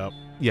 Yeah. Yep.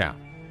 Yeah.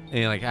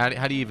 And, like,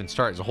 how do you even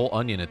start? There's a whole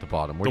onion at the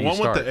bottom. Where the do you one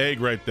start? with the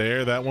egg right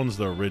there, that one's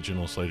the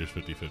original Slater's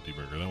 50/50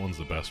 burger. That one's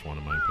the best one,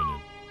 in my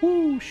opinion.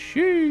 Woo,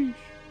 sheesh.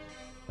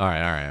 All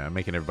right. I'm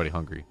making everybody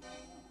hungry.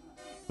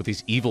 With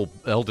these evil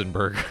Elden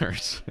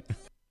Burgers.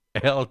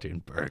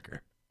 Elden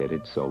Burger.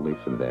 Created solely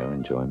for their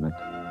enjoyment.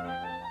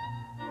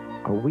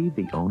 Are we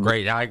the only...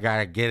 Great, I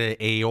gotta get an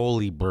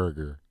aioli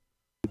burger.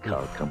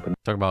 Car company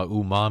Talking about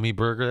umami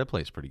burger, that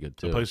place is pretty good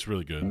too. That place is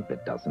really good.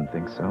 that doesn't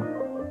think so?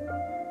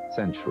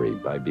 Century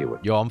by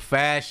Buick. Yo, I'm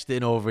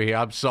fasting over here.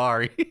 I'm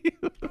sorry.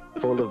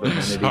 Full of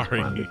amenities Sorry. for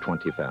under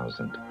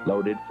 20,000.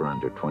 Loaded for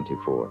under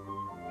 24.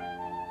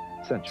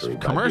 Century by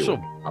Commercial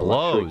Buick. A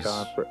luxury blows.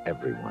 car for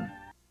everyone.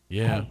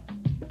 Yeah.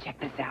 Check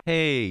this out.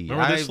 Hey,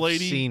 Remember this I've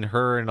lady? seen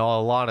her in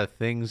a lot of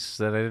things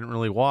that I didn't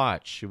really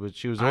watch. She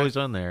was always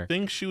on there. I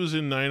think she was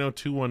in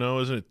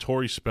 90210. Isn't it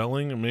Tori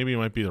Spelling? Or maybe it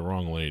might be the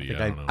wrong lady.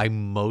 I don't know. I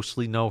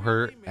mostly know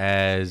her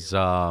as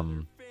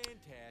Austin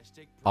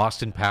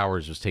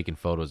Powers was taking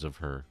photos of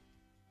her.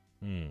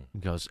 He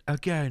goes,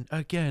 again,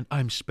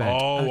 I'm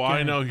spent. Oh, I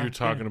again, know who you're again."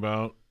 talking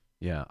about.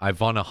 Yeah,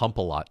 Ivana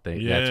Hump-a-Lot.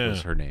 That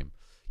was her name.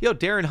 Yo,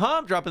 Darren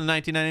Hump dropping the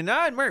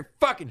 1999. Merry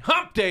fucking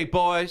Hump Day,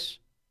 boys.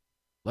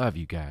 Love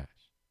you guys.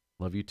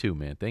 Love you too,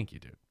 man. Thank you,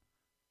 dude.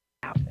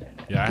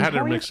 Yeah, I had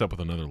her mixed up with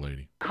another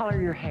lady. Color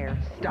your hair.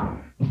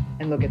 Stop.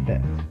 And look at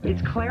this.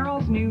 It's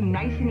Clairol's new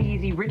Nice and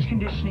Easy Rich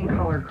Conditioning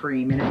Color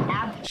Cream, and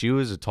it's She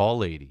was a tall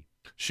lady.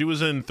 She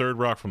was in Third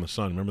Rock from the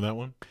Sun. Remember that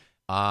one?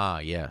 Ah,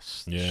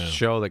 yes. Yeah.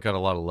 Show that got a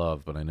lot of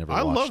love, but I never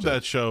watched it. I love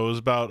that show. It was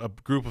about a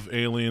group of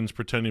aliens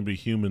pretending to be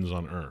humans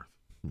on Earth.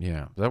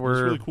 Yeah. It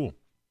was really cool.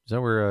 Is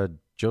that where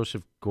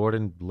Joseph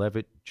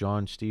Gordon-Levitt,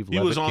 Steve Levitt He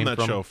was on came that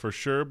from? show for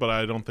sure, but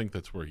I don't think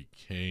that's where he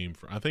came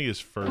from. I think his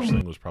first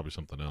thing was probably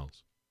something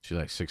else. She's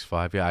like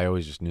 6'5". Yeah, I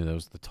always just knew that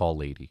was the tall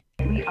lady.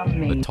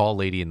 amazing. The tall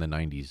lady in the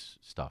 90s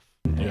stuff.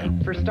 Yeah.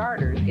 For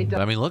starters, it does.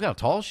 I mean, look how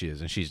tall she is,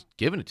 and she's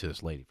giving it to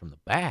this lady from the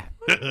back,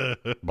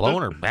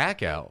 blowing her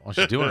back out while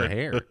she's doing her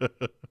hair.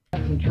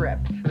 Doesn't drip.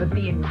 But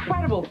the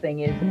incredible thing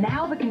is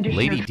now the conditioner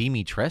Lady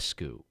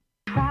Dimitrescu.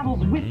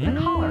 travels with the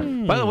color.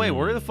 By the way,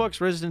 where the fuck's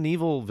Resident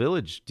Evil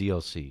Village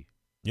DLC?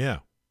 Yeah.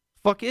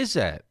 Fuck is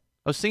that?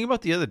 I was thinking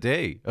about the other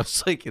day. I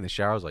was like in the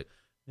shower. I was like,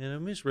 man, I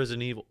miss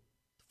Resident Evil.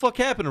 The fuck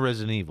happened to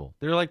Resident Evil?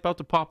 They're like about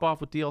to pop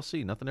off with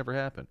DLC. Nothing ever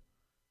happened.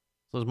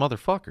 Those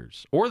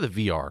motherfuckers. Or the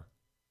VR.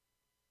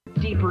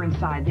 Deeper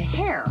inside the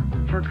hair.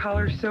 Her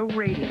color's so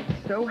radiant,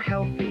 so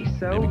healthy,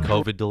 so Maybe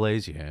COVID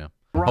delays, yeah.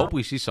 Hope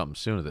we see something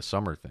soon of the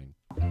summer thing.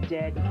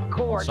 dead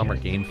gorgeous. Summer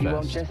Game You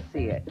won't Fest. just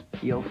see it,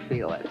 you'll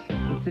feel it.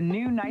 It's the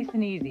new Nice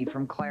and Easy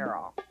from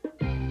Clairol.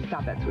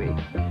 Stop that, sweetie.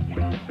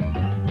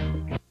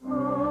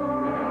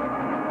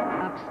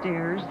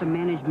 Upstairs, the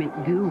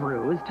management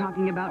guru is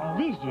talking about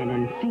vision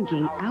and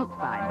thinking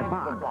outside the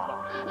box.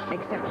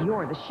 Except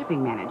you're the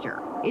shipping manager.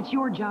 It's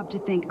your job to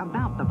think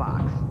about the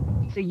box.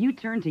 So you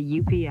turn to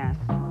UPS,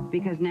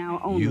 because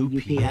now only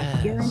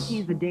UPS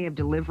guarantees the day of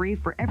delivery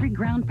for every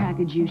ground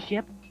package you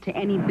ship to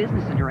any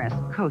business address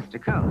coast to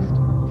coast.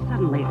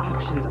 Suddenly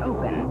options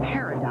open,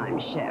 paradigm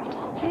shift,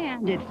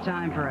 and it's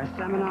time for a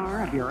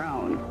seminar of your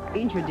own.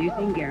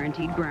 Introducing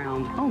Guaranteed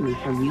Ground, only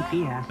from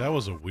UPS. That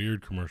was a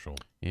weird commercial.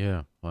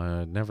 Yeah,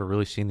 I've never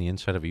really seen the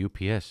inside of a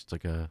UPS.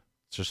 It's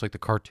just like the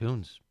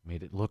cartoons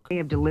made it look. Day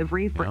of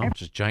delivery for every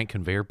Just giant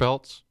conveyor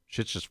belts.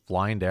 Shit's just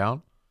flying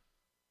down.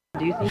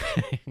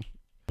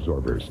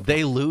 absorbers.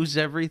 They lose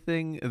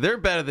everything. They're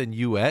better than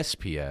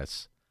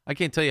USPS. I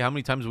can't tell you how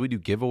many times we do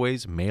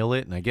giveaways, mail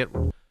it, and I get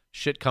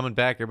shit coming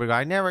back. Everybody go,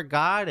 I never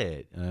got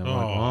it. And I'm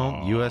like, well,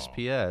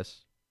 USPS.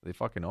 They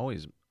fucking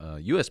always,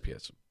 USPS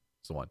is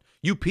the one.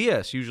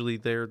 UPS, usually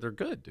they're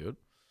good, dude.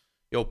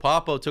 Yo,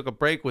 Papo took a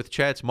break with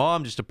Chat's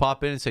mom just to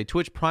pop in and say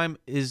Twitch Prime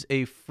is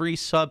a free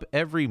sub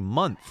every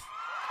month.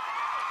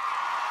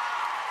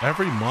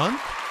 Every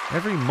month?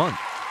 Every month.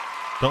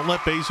 Don't let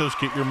Bezos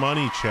get your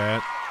money,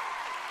 Chat.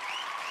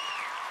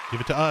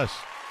 Give it to us.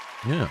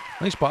 Yeah.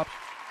 Thanks, Pops.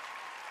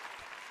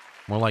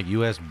 More like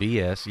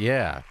USBS.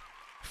 Yeah.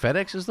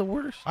 FedEx is the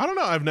worst. I don't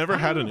know. I've never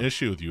had an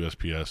issue with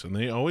USPS, and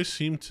they always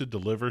seem to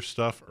deliver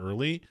stuff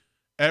early.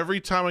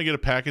 Every time I get a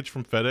package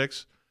from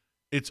FedEx,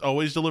 it's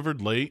always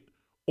delivered late.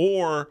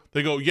 Or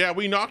they go, yeah,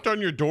 we knocked on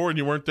your door and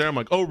you weren't there. I'm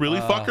like, oh, really,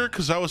 fucker?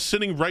 Because I was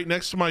sitting right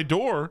next to my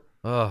door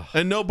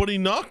and nobody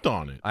knocked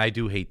on it. I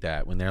do hate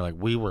that when they're like,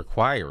 we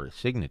require a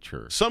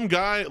signature. Some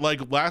guy,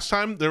 like last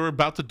time, they were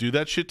about to do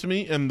that shit to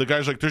me, and the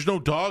guy's like, there's no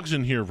dogs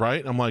in here,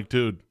 right? I'm like,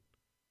 dude,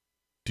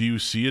 do you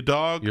see a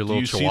dog? Your Do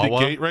you little see the chihuahua?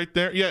 gate right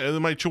there? Yeah, and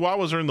my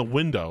chihuahuas are in the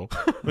window.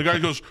 The guy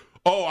goes,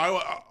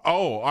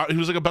 he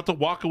was like about to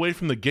walk away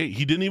from the gate.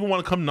 He didn't even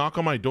want to come knock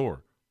on my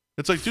door.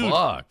 It's like, dude,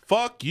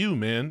 fuck you,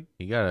 man.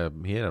 He had a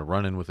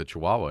run in with a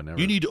chihuahua. And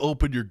you need to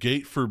open your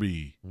gate for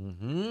me.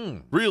 Mm-hmm.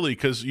 Really,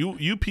 because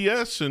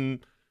UPS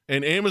and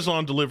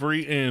Amazon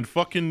delivery and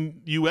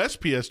fucking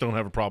USPS don't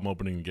have a problem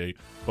opening the gate.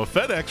 But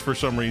FedEx, for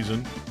some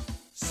reason.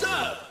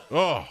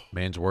 Oh.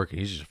 Man's working.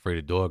 He's just afraid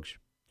of dogs.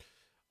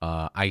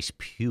 Ice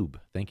Pube.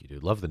 Thank you,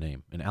 dude. Love the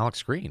name. And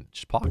Alex Green.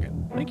 Just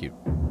pogging. Thank you.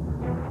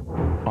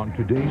 On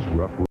today's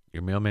Rough...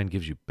 Your mailman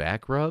gives you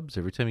back rubs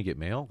every time you get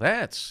mail?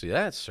 That's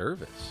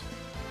service.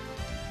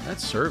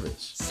 That's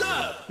service.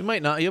 You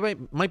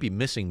might be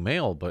missing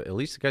mail, but at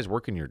least the guy's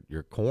working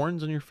your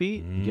corns on your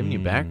feet and giving you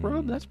back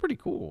rub. That's pretty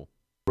cool.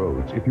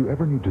 Roads, if you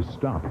ever need to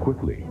stop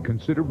quickly,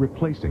 consider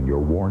replacing your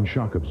worn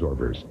shock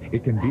absorbers.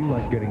 It can be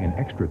like getting an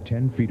extra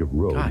 10 feet of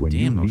road God when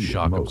damn, you those need it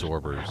shock most.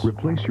 absorbers.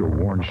 Replace your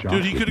worn shocks.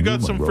 Dude, he could have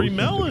got some free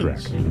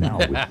melons. Now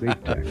with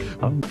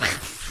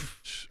SafeTech.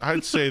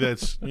 I'd say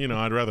that's,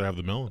 I'd rather have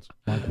the melons.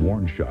 Like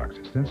worn shocks,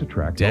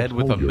 SensaTrack Dead helps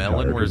with hold a your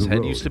melon tire where to his the head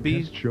road. used to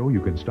be? Tests show you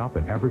can stop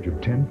an average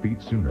of 10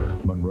 feet sooner.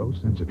 Monroe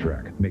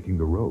SensaTrack, making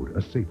the road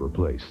a safer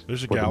place.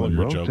 There's a For the Gallagher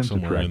Monroe joke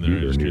somewhere SensaTrack in there. I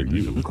dealer just near can't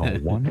think you, of it. call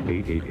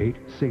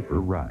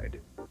 1-888-SAFER-RIDE.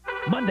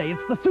 Monday,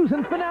 it's the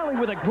Susan finale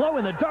with a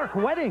glow-in-the-dark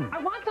wedding.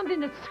 I want something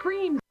that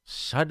screams.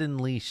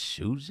 Suddenly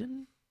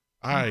Susan?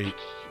 I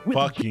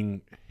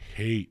fucking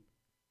hate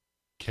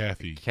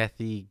Kathy.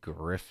 Kathy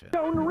Griffin.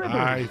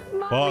 I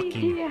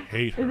fucking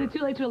hate her. Is it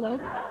too late to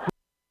elope?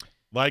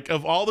 Like,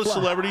 of all the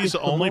celebrities,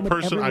 the only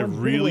person I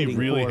really,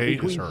 really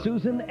hate is her.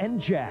 Susan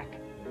and Jack.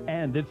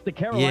 And it's the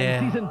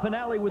Caroline season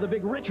finale with a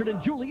big Richard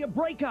and Julia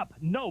breakup.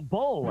 No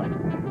bull.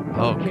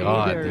 Oh,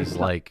 God. These,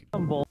 like,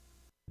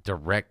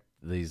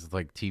 these,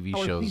 like, TV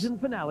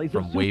shows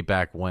from way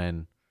back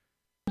when.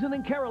 Susan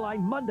and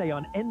Caroline, Monday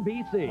on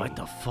NBC. What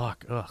the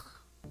fuck? Ugh.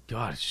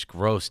 God, it's just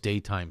gross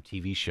daytime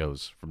TV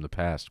shows from the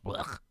past.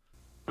 Ugh.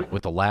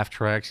 With the laugh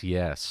tracks,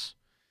 yes.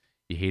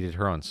 You hated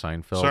her on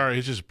Seinfeld. Sorry,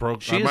 it just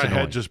broke. My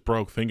head just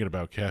broke thinking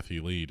about Kathy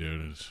Lee,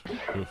 dude.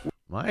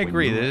 I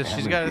agree.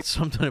 She's got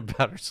something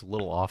about her that's a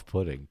little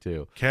off-putting,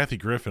 too. Kathy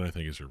Griffin, I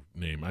think, is her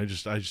name. I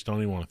just don't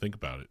even want to think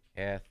about it.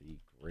 Kathy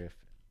Griffin.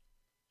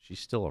 She's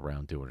still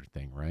around doing her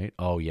thing, right?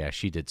 Oh, yeah,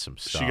 she did some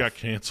stuff. She got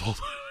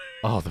canceled.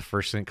 Oh, the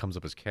first thing that comes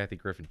up is Kathy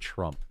Griffin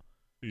Trump.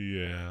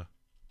 Yeah.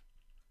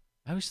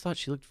 I always thought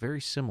she looked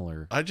very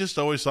similar. I just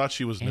always thought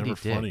she was never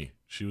funny.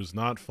 She was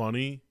not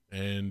funny,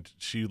 and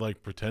she,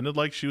 like, pretended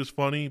like she was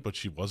funny, but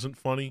she wasn't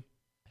funny.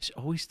 I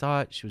always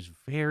thought she was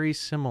very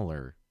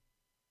similar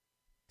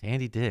to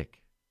Andy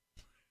Dick.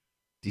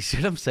 Do you see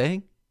what I'm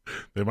saying?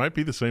 They might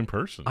be the same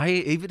person.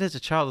 Even as a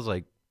child, I was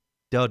like,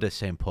 they're the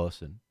same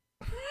person.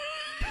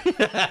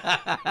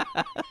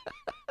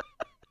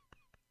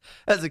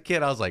 As a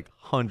kid, I was like,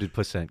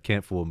 100%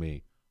 can't fool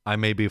me. I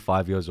may be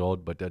 5 years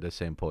old, but they're the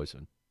same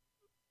person.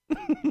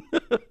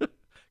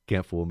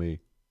 Can't fool me.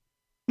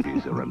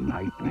 These are a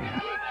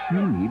nightmare.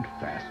 You need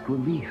fast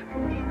relief.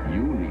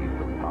 You need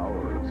the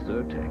power of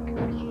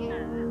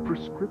Zyrtec.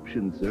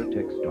 Prescription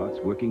Zyrtec starts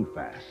working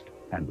fast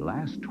and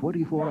lasts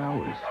 24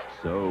 hours.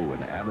 So when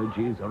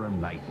allergies are a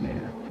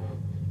nightmare,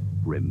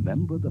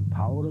 remember the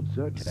power of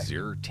Zyrtec.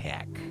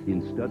 Zyrtec.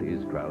 In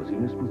studies,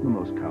 drowsiness was the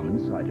most common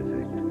side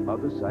effect.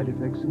 Other side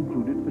effects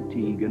included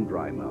fatigue and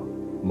dry mouth.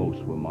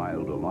 Most were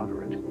mild or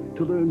moderate.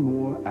 To learn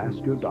more,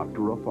 ask your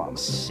doctor or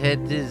pharmacist.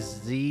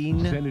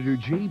 Cetirizine. Senator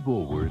J.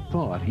 Bulwer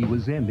thought he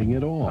was ending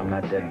it all. I'm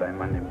not dead by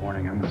Monday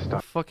morning. I'm gonna stop.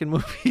 What fucking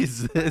movie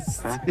is this?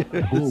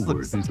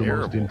 Bulworth is the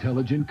most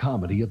intelligent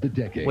comedy of the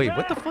decade. Wait,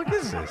 what the fuck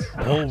is this?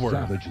 Bulworth.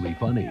 Savagely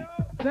funny.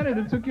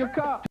 Senator took your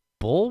car.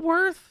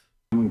 Bulworth?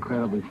 I'm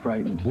incredibly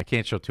frightened. I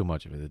can't show too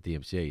much of it at the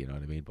DMCA, you know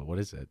what I mean? But what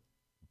is it?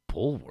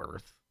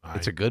 Bulworth?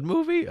 It's a good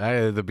movie?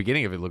 The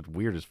beginning of it looked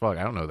weird as fuck.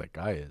 I don't know who that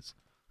guy is.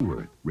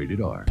 Bulworth,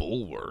 rated R.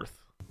 Bulworth.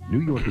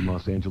 New York and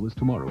Los Angeles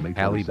tomorrow. May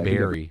Halle 22nd.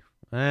 Berry.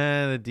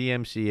 The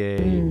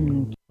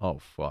DMCA. Oh,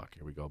 fuck.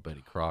 Here we go.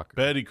 Betty Crocker.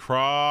 Betty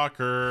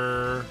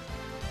Crocker.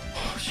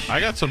 I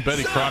got some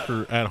Betty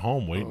Crocker at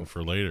home waiting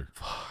for later.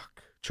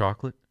 Fuck.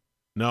 Chocolate?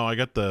 No, I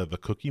got the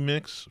cookie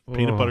mix,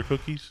 peanut butter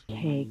cookies.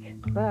 Cake,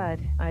 but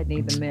I'd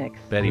need the mix.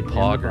 Betty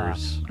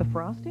Poggers. The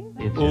frosting?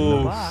 It's in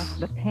the box.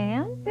 The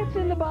pan? It's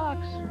in the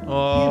box.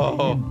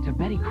 Oh. To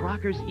Betty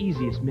Crocker's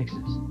easiest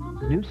mixes.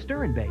 New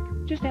stir and bake.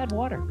 Just add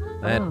water.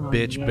 That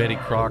bitch Betty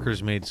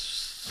Crocker's made.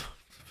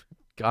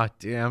 God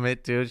damn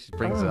it, dude! She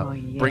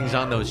brings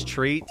on those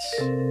treats.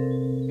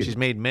 She's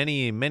made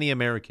many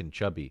American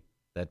chubby.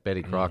 That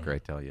Betty Crocker, I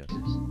tell you.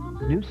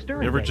 New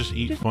stir. You ever just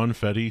eat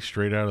funfetti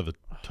straight out of the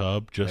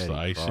tub, just the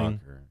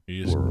icing?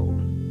 You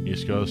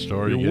just go to the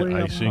store, you get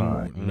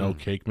icing, no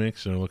cake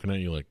mix, and they're looking at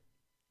you like,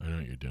 I know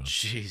what you're doing.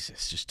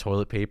 Jesus, just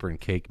toilet paper and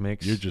cake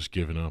mix. You're just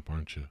giving up,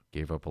 aren't you?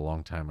 Gave up a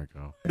long time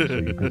ago. So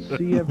you can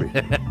see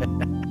everything.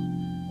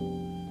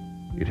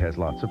 It has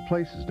lots of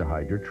places to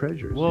hide your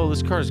treasures. Whoa,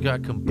 this car's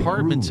got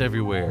compartments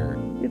everywhere.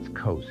 It's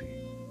cozy,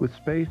 with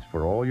space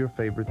for all your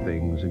favorite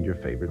things and your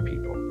favorite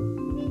people.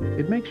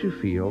 It makes you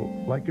feel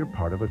like you're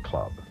part of a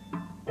club.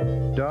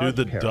 Dude,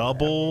 the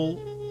double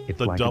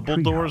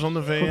doors on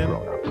the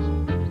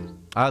van.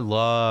 I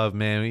love,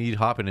 man, when you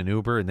hop in an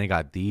Uber and they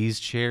got these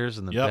chairs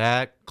in the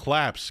back.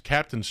 Claps,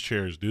 captain's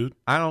chairs, dude.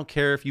 I don't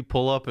care if you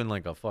pull up in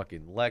like a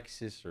fucking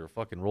Lexus or a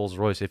fucking Rolls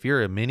Royce. If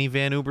you're a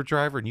minivan Uber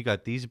driver and you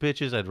got these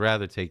bitches, I'd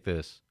rather take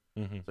this.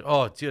 Mm-hmm. Like,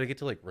 oh, dude, I get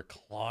to like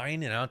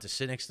recline and I don't have to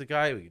sit next to the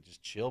guy. We can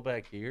just chill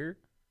back here.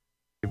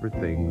 Favorite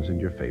things and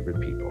your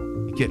favorite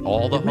people. You get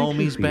all the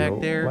homies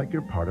back there. Like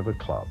you're part of a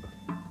club.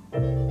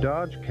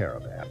 Dodge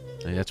Caravan.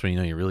 And that's when you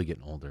know you're really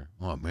getting older.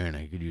 Oh man,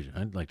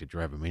 I'd like to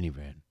drive a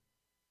minivan.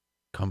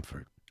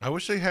 Comfort. I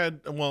wish they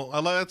had. Well,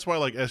 that's why I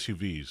like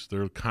SUVs.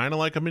 They're kind of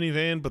like a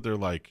minivan, but they're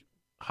like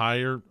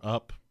higher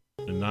up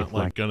and not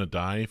like gonna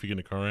die if you get in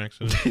a car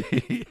accident.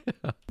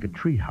 A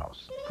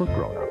treehouse for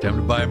grown-ups. Time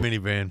to buy a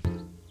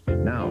minivan.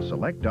 Now,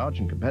 select Dodge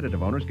and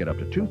competitive owners get up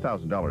to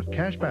 $2,000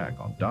 cash back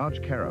on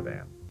Dodge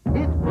Caravan.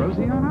 It's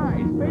Rosie on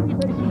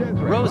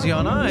Ice. Rosie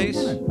on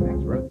Ice.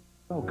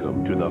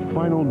 Welcome to the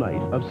final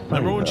night of Seinfeld.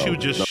 Remember when she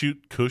would just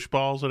shoot Kush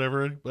balls at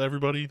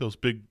everybody? Those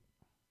big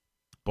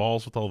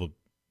balls with all the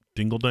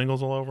dingle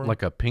dangles all over them?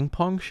 Like a ping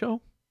pong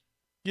show?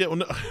 Yeah, well,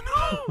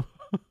 no.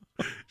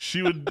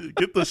 She would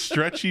get the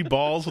stretchy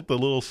balls with the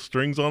little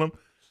strings on them,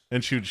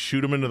 and she would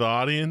shoot them into the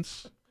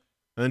audience.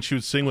 And then she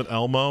would sing with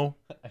Elmo.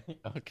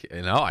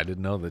 Okay, no, I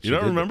didn't know that. You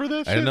don't remember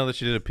that? I didn't know that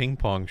she did a ping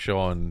pong show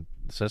on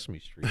Sesame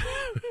Street.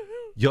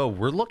 Yo,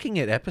 we're looking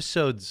at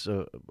episodes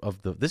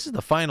of the. This is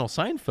the final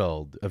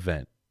Seinfeld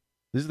event.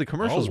 This is the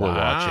commercials we're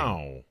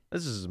watching.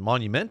 This is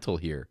monumental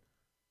here.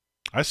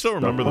 I still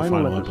remember the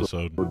final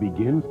episode.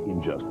 Begins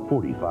in just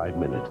 45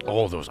 minutes.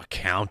 Oh, there was a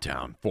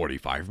countdown.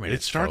 45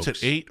 minutes. It starts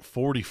folks. at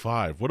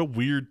 8:45. What a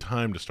weird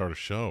time to start a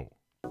show.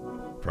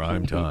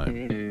 Prime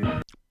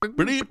time.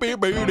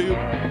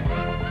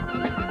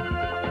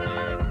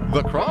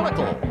 The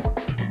Chronicle.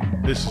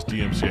 This is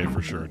DMCA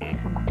for sure, dude.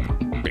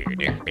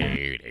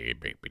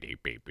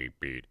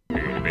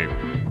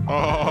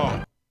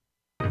 Oh.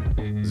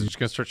 Is it just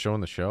going to start showing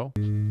the show?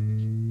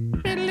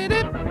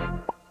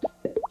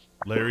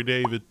 Larry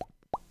David.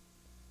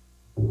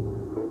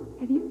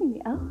 Have you seen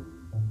the elf?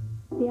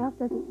 The elf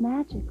does its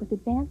magic with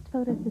advanced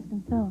photo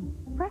system film.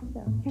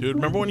 Presto. Dude,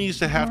 remember when you used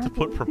to have to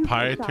put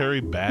proprietary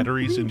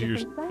batteries into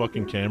your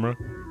fucking camera?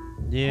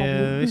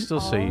 Yeah, they still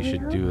say you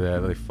should do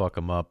that. They fuck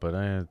them up, but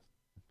I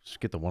just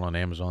get the one on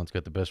Amazon. It's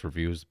got the best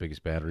reviews, the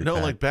biggest battery No,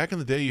 pack. like back in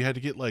the day, you had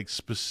to get like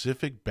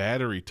specific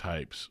battery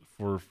types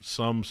for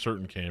some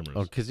certain cameras.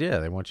 Oh, because, yeah,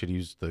 they want you to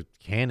use the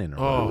Canon. Or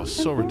Oh, whatever.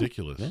 so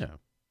ridiculous. Yeah.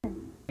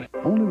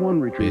 Only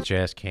one retriever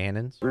Bitch-ass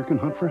cannons. can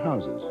hunt for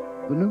houses.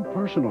 The new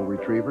personal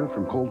retriever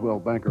from Coldwell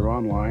Banker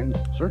Online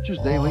searches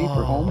daily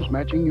for homes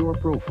matching your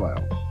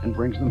profile and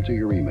brings them to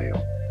your email.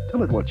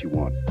 Tell it what you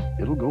want.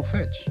 It'll go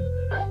fetch.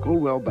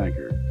 Coldwell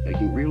Banker,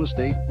 making real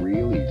estate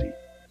real easy.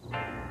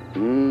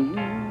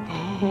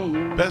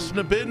 Best in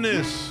the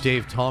business.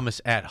 Dave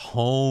Thomas at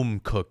home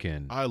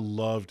cooking. I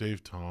love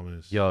Dave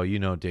Thomas. Yo, you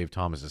know Dave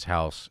Thomas's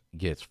house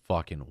gets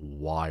fucking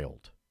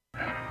wild.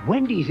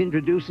 Wendy's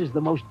introduces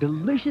the most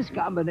delicious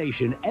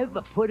combination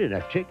ever put in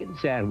a chicken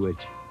sandwich.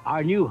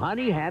 Our new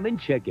honey ham and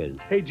chicken.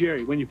 Hey,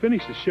 Jerry, when you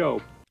finish the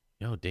show...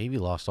 Yo, Davey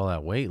lost all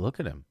that weight. Look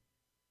at him.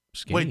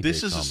 Skinny Wait,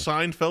 this Dave is Thomas. a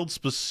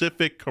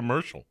Seinfeld-specific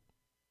commercial.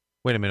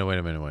 Wait a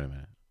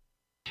minute.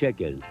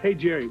 Chicken. Hey,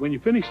 Jerry, when you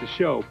finish the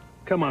show,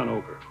 come on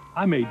over.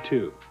 I made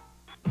 2.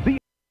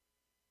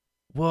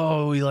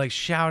 Whoa, he like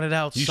shouted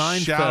out He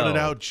Seinfeld. shouted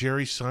out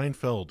Jerry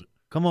Seinfeld.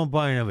 Come on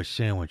by and have a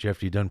sandwich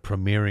after you're done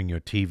premiering your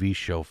TV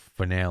show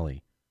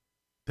finale.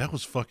 That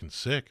was fucking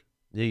sick.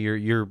 Yeah,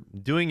 you're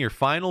doing your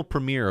final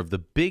premiere of the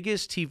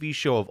biggest TV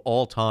show of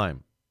all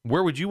time.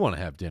 Where would you want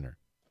to have dinner?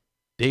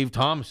 Dave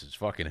Thomas's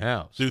fucking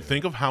house. Dude,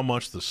 think of how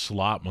much the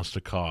slot must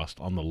have cost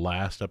on the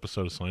last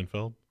episode of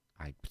Seinfeld.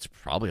 It's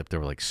probably up there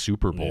with like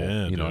Super Bowl.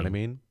 Yeah, you know dude. what I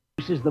mean?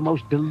 This is the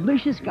most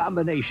delicious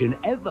combination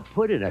ever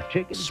put in a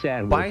chicken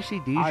sandwich.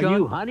 Spicy Our Dijon?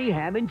 new honey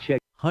ham and chicken.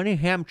 Honey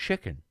ham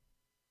chicken.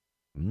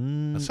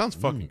 That sounds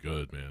fucking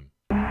good, man.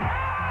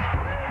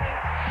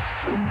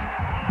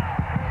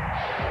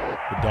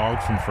 The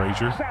dog from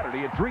Frasier.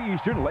 Saturday at 3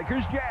 Eastern,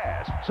 Lakers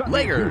Jazz. Sunday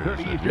Lakers, 2:30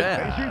 Eastern,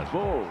 Jazz. Pacers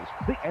Bulls.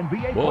 The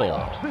NBA Bulls.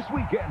 playoffs this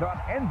weekend on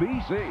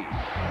NBC.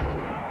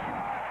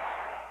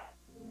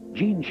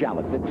 Gene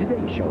Shalit, the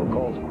Today Show,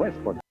 calls Quest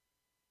for...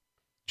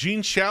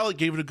 Gene Shalit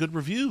gave it a good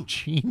review.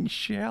 Gene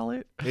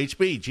Shalit?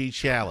 HB, Gene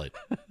Shalit.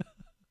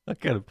 I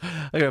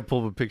gotta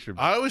pull up a picture.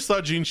 I always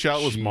thought Gene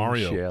Shalit was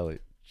Mario. Shalit.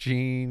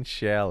 Gene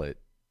Shalit.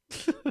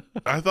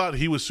 I thought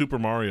he was Super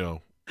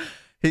Mario.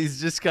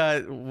 He's just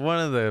got one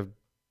of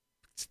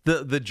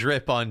the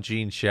drip on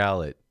Gene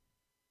Shalit.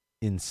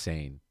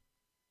 Insane.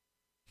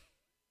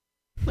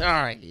 All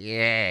right,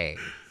 yay.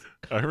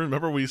 I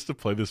remember we used to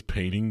play this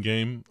painting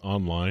game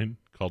online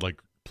called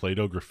like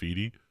Play-Doh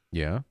Graffiti.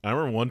 Yeah. I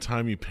remember one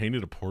time you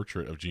painted a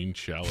portrait of Gene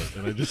Shalit,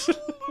 and I just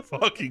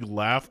fucking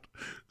laughed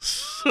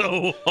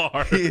so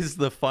hard. He's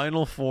the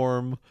final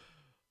form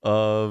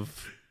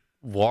of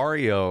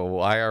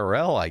Wario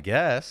IRL, I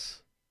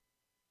guess.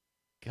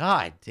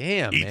 God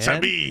damn, It's man.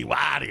 a me,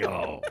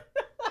 Wario.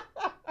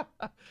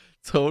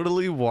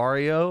 Totally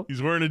Wario.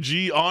 He's wearing a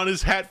G on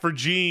his hat for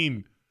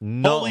Gene.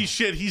 No. Holy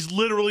shit, he's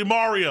literally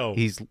Mario.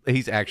 He's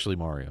actually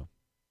Mario.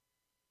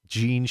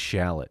 Gene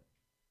Shalit.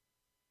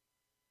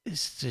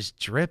 It's just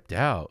dripped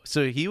out.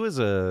 So he was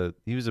a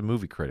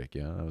movie critic,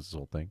 yeah, that was his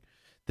whole thing.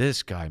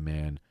 This guy,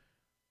 man,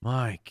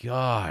 my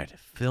God,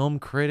 film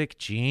critic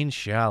Gene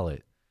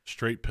Shalit.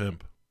 Straight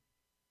pimp.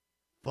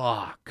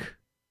 Fuck.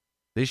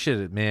 They should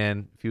have,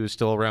 man, if he was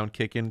still around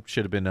kicking,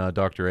 should have been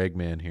Dr.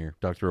 Eggman here,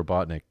 Dr.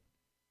 Robotnik.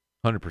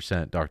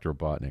 100% Dr.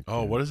 Robotnik.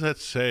 Oh, what does that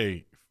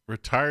say?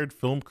 Retired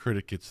film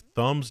critic gets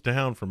thumbs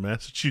down from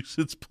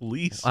Massachusetts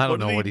police. I don't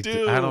know what he do.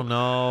 did. I don't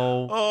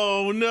know.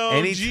 Oh,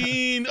 no,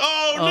 Gene.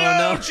 Oh,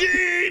 no,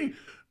 Gene.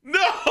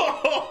 No.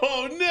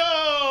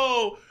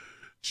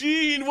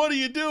 Gene, what are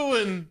you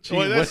doing? Gene,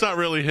 Wait, that's not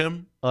really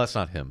him. Oh, that's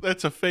not him.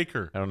 That's a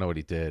faker. I don't know what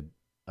he did.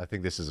 I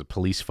think this is a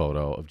police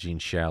photo of Gene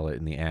Shalit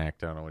in the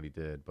act. I don't know what he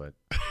did, but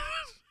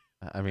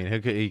I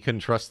mean, he couldn't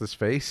trust this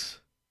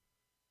face.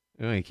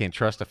 You know, you can't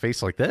trust a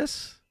face like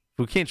this. If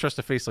we can't trust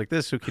a face like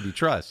this, who can you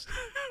trust?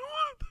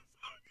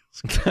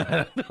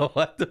 I don't know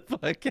what the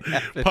fuck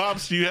happened.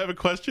 Pops, do you have a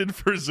question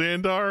for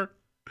Xandar?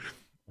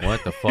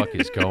 What the fuck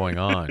is going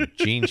on?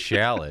 Gene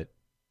Shalit.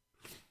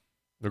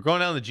 They're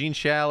going down the Gene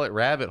Shalit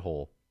rabbit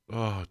hole.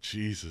 Oh,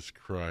 Jesus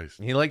Christ.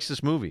 He likes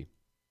this movie.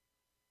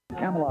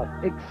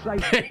 Camelot,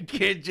 exciting. Hey,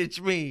 kids, it's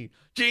me,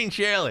 Gene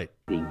Shalit.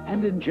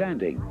 And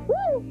enchanting.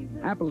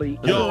 Happily.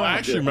 Yo, I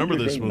actually remember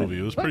this movie.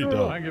 It was pretty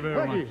dope. Thank you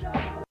very much.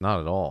 Not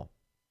at all.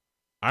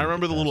 I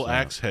remember the little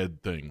axe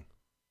head thing.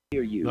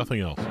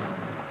 Nothing else. Is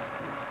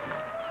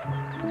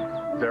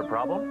there a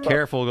problem?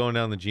 Careful going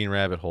down the Gene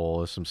rabbit hole.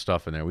 There's some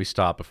stuff in there. We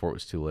stopped before it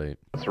was too late.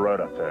 What's the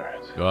road up there?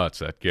 Oh, it's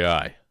that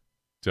guy.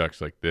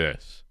 Talks like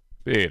this.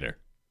 Peter.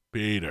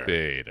 Peter.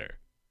 Peter.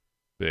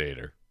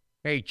 Peter.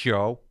 Hey,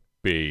 Joe.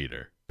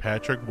 Peter.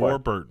 Patrick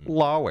Warburton.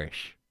 Lois.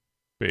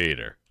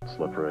 Peter.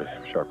 Slippery,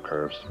 sharp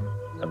curves.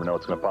 Never know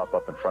what's going to pop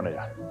up in front of you.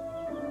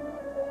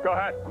 Go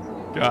ahead.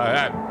 Go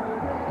ahead.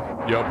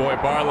 Yo, boy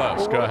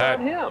Barlow's. Go ahead.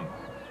 Him.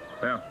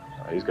 Yeah.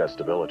 He's got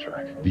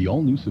StabiliTrak. The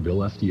all-new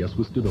Seville STS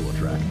with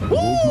StabiliTrak, the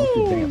world's most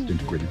advanced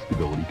integrated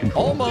stability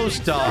control.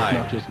 Almost died.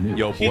 Not just new.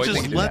 Yo, He boy.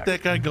 just let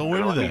that guy go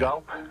into that.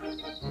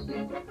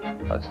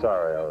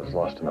 Sorry, I was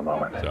lost in a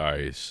moment.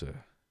 Sorry, he's a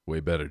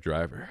way better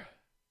driver.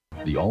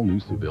 The all-new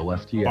Seville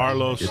STS.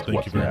 Barlow's, It's thank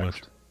what's you very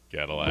next. much.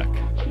 Cadillac.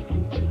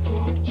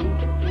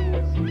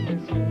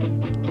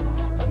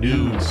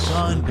 New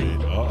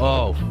Sunbeam.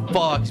 Oh,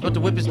 fuck. He's about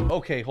to whip his...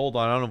 Okay, hold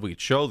on. I don't know if we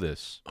could show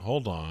this.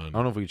 Hold on. I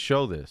don't know if we could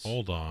show this.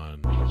 Hold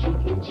on.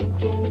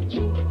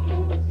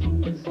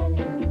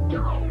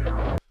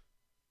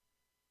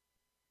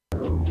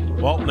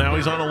 Well, now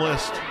he's on a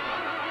list.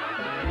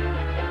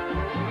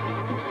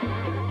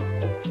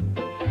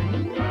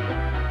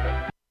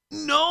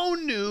 No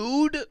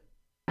nude.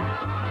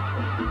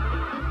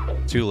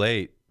 Too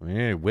late.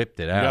 We whipped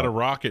it You out. got to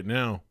rock it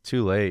now.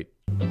 Too late.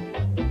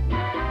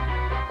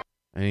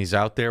 And he's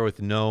out there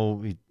with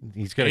no...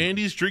 He's got And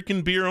he's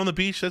drinking beer on the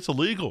beach. That's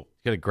illegal.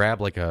 He's got to grab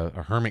like a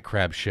hermit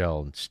crab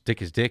shell and stick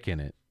his dick in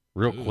it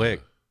real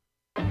quick.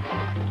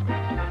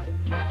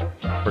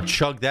 Or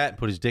chug that and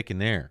put his dick in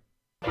there.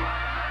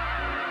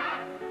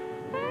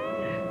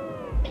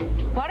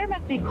 Water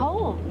must be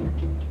cold.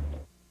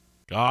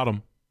 Got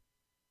him.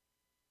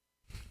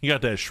 He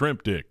got that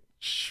shrimp dick.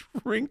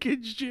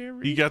 Shrinkage,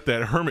 Jerry. He got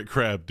that hermit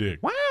crab dick.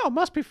 Wow,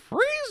 must be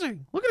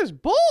freezing. Look at his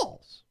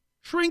balls.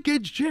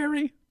 Shrinkage,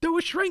 Jerry. Do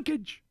a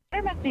shrinkage.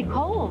 Water must be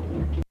cold.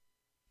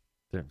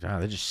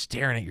 They're just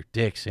staring at your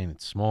dick saying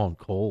it's small and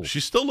cold.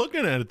 She's still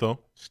looking at it, though.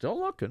 Still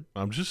looking.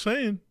 I'm just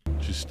saying.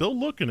 She's still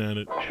looking at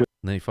it. And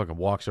then he fucking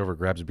walks over,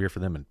 grabs a beer for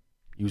them, and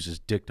uses his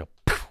dick to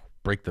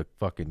break the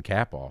fucking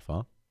cap off,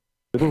 huh?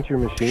 Didn't your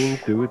machines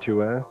do what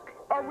you ask?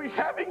 Are we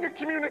having a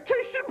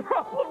communication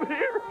problem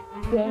here?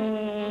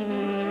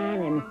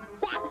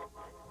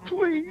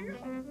 Please,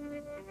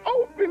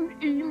 open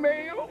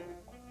email.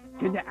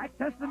 Can you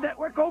access the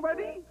network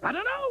already? I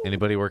don't know.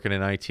 Anybody working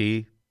in IT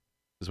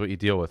is what you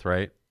deal with,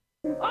 right?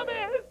 I'm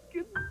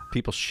asking.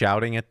 People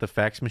shouting at the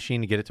fax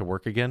machine to get it to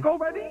work again?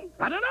 Already?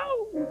 I don't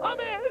know. I'm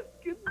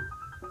asking.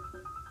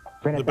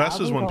 The best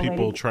is when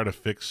people try to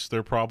fix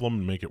their problem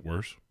and make it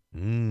worse.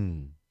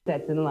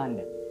 That's in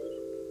London.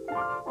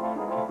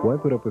 Why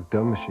put up with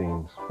dumb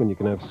machines when you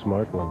can have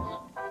smart ones?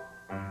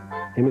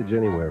 Image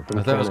Anywhere. From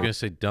I thought I was going to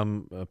say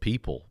dumb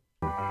people.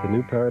 The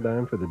new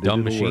paradigm for the digital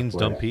Dumb machines,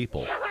 workplace. dumb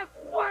people.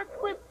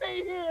 Work with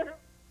me here.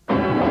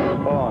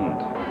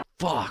 Bond.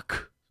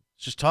 Fuck.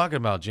 Just talking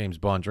about James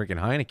Bond drinking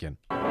Heineken.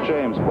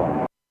 James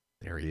Bond.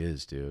 There he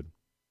is, dude.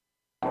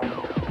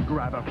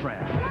 Grab a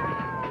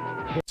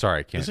friend. Sorry,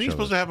 I can't Isn't he show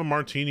supposed this. to have a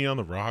martini on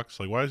the rocks?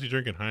 Like, why is he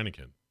drinking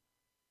Heineken?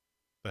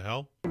 The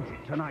hell?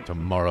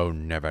 Tomorrow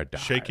never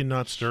dies. Shaken,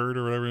 not stirred,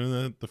 or whatever, isn't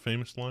that the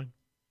famous line?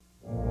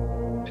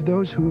 To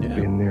those who have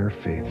been there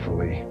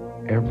faithfully,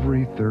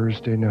 every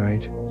Thursday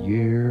night,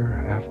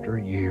 year after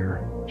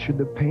year, should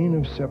the pain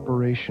of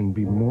separation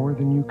be more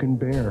than you can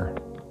bear,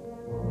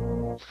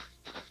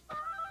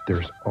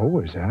 there's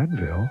always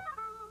Advil.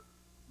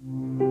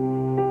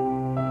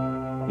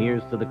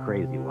 Here's to the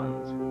crazy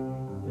ones.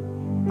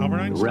 Albert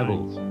The Einstein.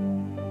 rebels.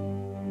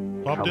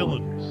 Bob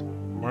Troublemakers.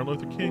 Dylan. Martin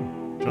Luther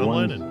King. The John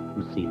ones Lennon.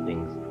 who see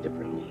things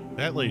differently.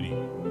 That lady.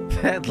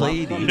 That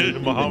lady.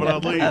 Muhammad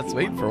Ali. That's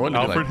waiting for one to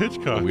be Alfred like,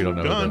 Hitchcock. we don't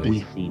know who that Gandhi.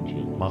 is. See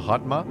Gene.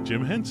 Mahatma?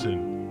 Jim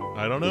Henson.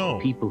 I don't know.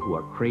 People who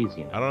are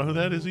crazy enough I don't know who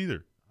that is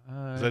either.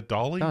 Is that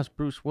Dolly? That was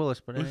Bruce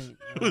Willis, but it Who's- ain't.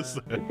 who's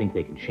to that? think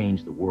they can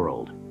change the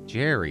world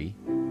Jerry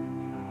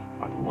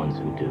are the ones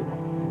who do.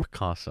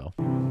 Picasso.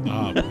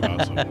 Ah,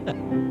 Picasso.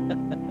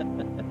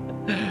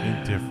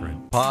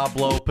 Indifferent.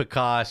 Pablo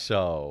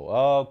Picasso.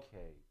 Okay.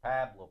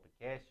 Pablo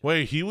Picasso.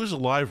 Wait, he was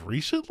alive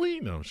recently?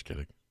 No, I'm just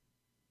kidding.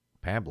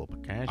 Pablo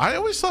Picasso. I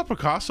always thought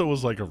Picasso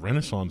was like a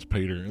Renaissance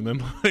painter, and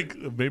then like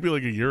maybe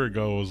like a year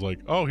ago, I was like,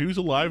 oh, he was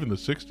alive in the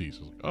 '60s. I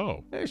was like,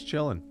 oh, He's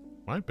chilling.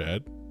 my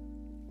bad.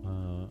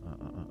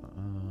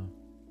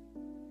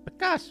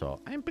 Picasso.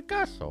 I'm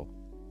Picasso.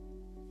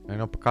 I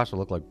know Picasso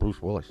looked like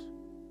Bruce Willis.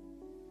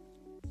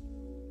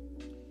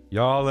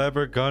 Y'all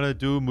ever gonna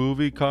do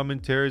movie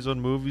commentaries on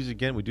movies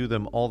again? We do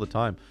them all the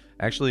time.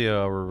 Actually,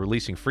 we're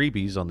releasing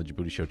freebies on the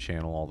Jaboody Show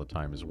channel all the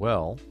time as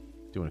well.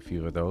 Doing a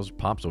few of those.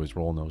 Pop's always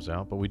rolling those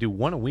out. But we do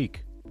one a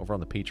week over on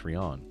the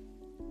Patreon.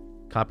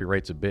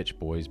 Copyright's a bitch,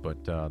 boys,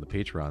 but the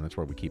Patreon, that's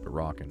where we keep it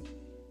rocking.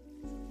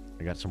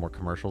 I got some more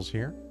commercials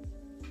here.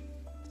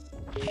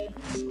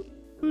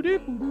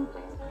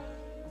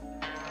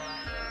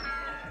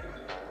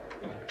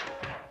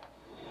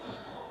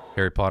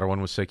 Harry Potter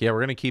one was sick. Yeah, we're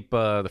going to keep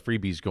the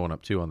freebies going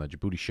up, too, on the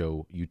Jaboody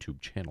Show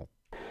YouTube channel.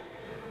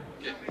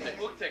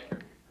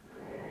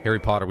 Harry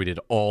Potter, we did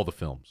all the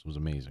films. It was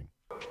amazing.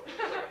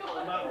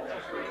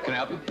 Can I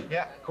help you?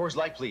 Yeah, Coors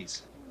Light,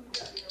 please.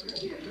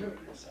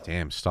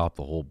 Damn, stop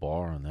the whole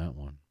bar on that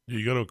one.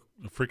 You go to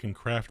a freaking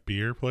craft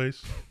beer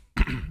place?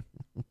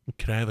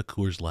 Can I have a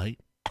Coors Light?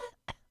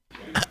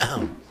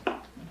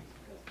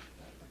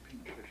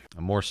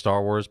 More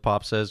Star Wars,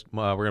 Pop says.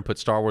 We're going to put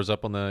Star Wars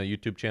up on the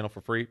YouTube channel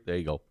for free. There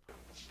you go.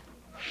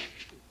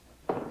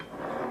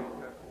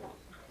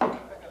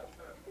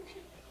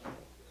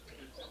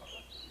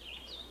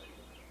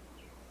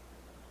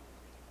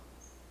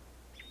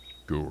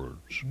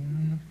 George.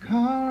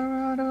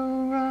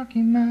 Colorado,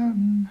 Rocky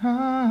Mountain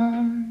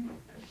High.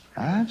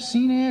 I've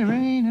seen it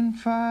rain and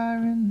fire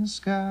in the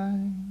sky.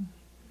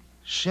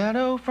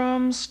 Shadow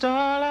from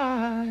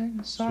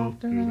starlight,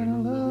 softer than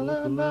a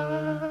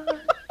lullaby.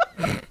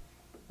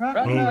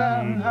 Rocky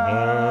Mountain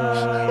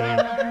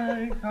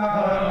High,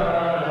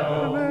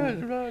 Colorado.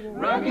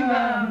 Rocky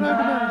Mountain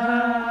High,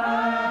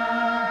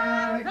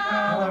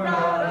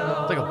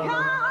 Colorado.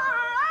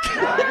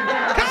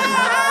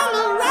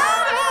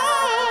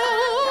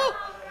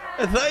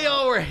 It's like they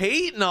all were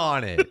hating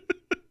on it.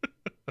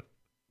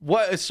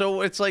 What?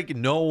 So it's like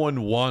no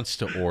one wants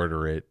to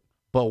order it,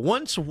 but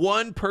once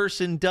one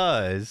person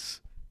does,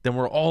 then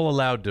we're all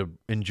allowed to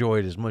enjoy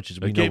it as much as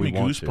we know we want to. It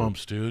gave me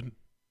goosebumps, dude.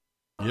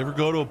 You ever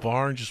go to a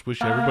bar and just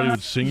wish everybody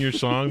would sing your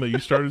song that you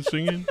started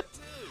singing?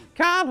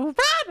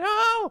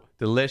 Colorado!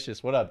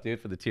 Delicious. What up, dude,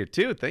 for the tier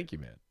 2? Thank you,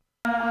 man.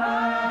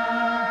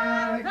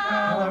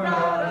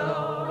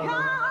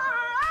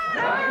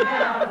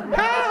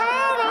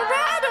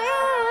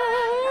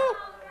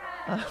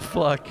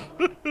 Fuck.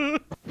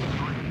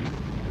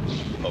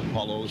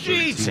 Apollo 13.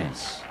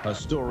 Jesus. A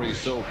story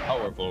so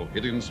powerful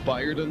it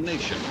inspired a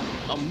nation.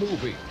 A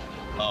movie.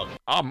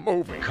 A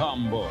movie.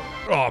 Combo.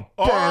 A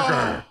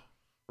burger.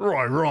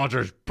 Roy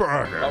Rogers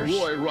burgers. A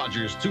Roy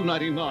Rogers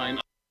 $2.99.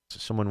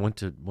 Someone went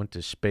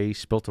to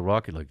space, built a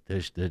rocket like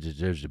this. There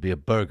deserves to be a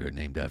burger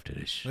named after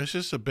this. It's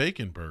just a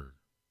bacon burger.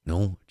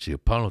 No, it's the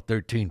Apollo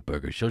 13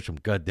 burger. Show some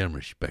goddamn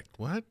respect.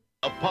 What?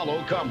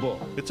 Apollo Combo.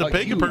 It's a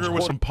bacon burger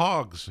with some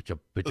pogs.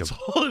 That's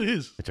all it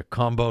is. It's a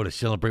combo to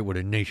celebrate what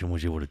a nation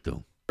was able to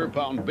do.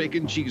 Pound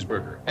bacon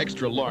cheeseburger,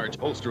 extra large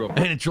holster of.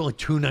 And it's only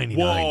 $2.99.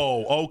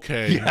 Whoa,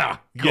 okay. Yeah,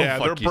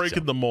 they're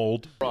breaking the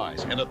mold.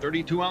 Fries and a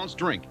 32-ounce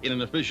drink in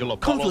an official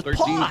Apollo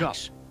 13 cup.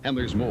 And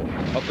there's more.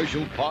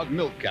 Official Pog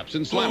milk caps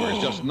and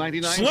slammers, just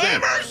 99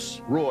 slammers!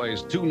 cents.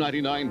 Roy's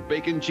 $2.99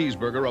 bacon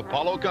cheeseburger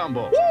Apollo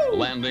combo. Woo!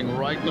 Landing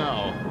right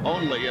now,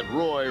 only at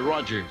Roy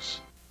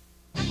Rogers.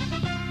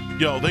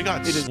 Yo, they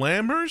got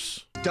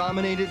slammers?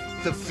 Dominated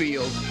the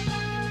field.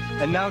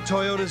 And now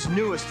Toyota's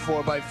newest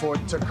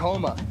 4x4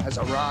 Tacoma has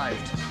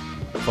arrived.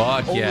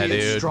 Fuck yeah, Only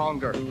dude.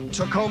 Stronger.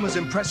 Tacoma's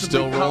impressively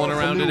Still rolling powerful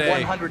around new today.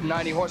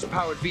 190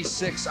 horsepower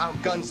V6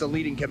 outguns the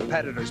leading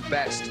competitor's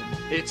best.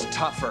 It's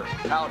tougher.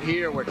 Out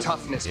here where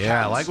toughness Yeah,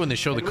 I counts. like when they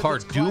show the And with car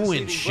its doing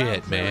class-leading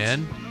shit, ground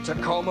man. clearance,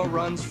 Tacoma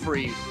runs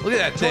free. Look at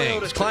that thing.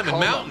 Toyota It's climbing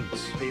Tacoma.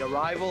 mountains. The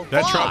arrival.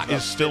 That truck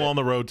is still on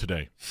the road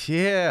today.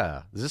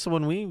 Yeah. Is this the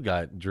one we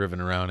got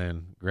driven around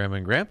in, Grandma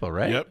and Grandpa,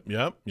 right?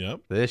 Yep.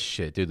 This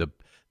shit, dude.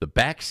 The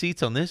back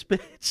seats on this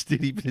bitch,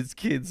 dude, even his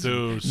kids'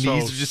 Dude, knees so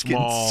are just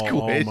small. getting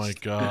squished. Oh, my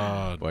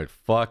God. But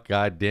fuck,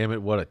 God damn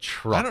it, what a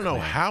truck. I don't know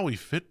man. how he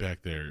fit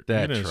back there.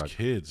 That Even truck. as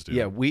kids, dude.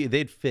 Yeah,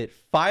 they'd fit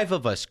 5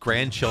 of us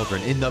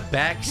grandchildren in the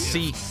back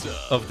seat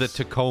of the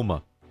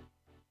Tacoma.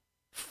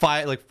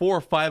 4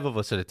 or 5 of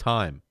us at a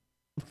time.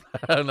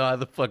 I don't know how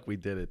the fuck we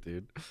did it,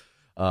 dude.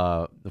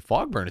 The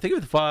fog burner. Think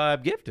of the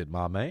 5 gifted,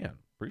 my man.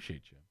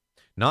 Appreciate you.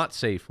 Not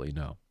safely,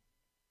 no.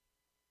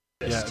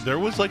 Yeah, there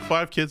was like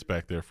 5 kids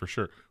back there for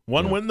sure.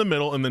 One went in the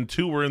middle, and then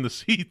 2 were in the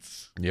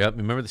seats. Yep.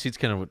 Remember the seats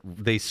kind of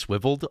they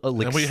swiveled a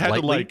And we had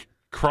slightly? to like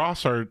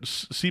cross our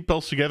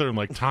seatbelts together and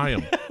like tie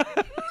them.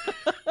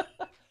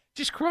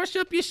 Just cross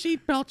up your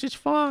seatbelts. It's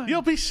fine.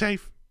 You'll be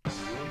safe. And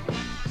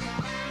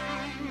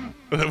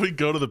then we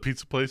go to the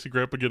pizza place and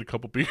Grandpa get a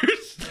couple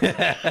beers.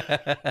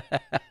 And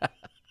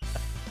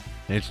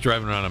it's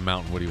driving around a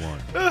mountain. What do you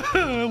want?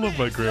 I love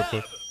my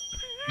grandpa.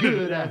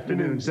 Good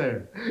afternoon,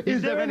 sir.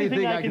 Is there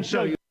anything I can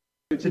show you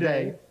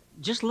today?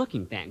 Just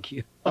looking, thank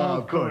you.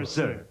 Of course,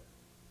 sir.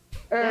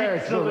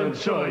 Excellent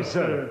choice,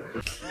 sir.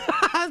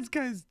 This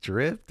guy's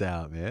dripped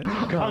out, man.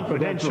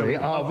 Confidentially,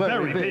 a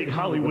very big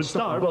Hollywood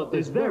star bought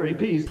this very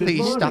piece this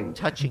Please stop morning.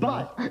 touching me.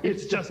 But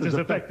it's just as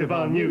effective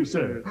on you,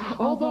 sir.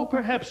 Although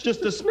perhaps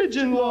just a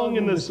smidgen long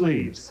in the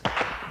sleeves.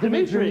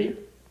 Dimitri,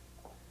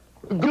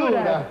 good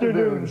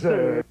afternoon,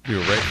 sir. You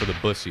were right for the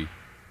bussy.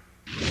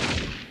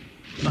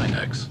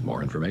 9X.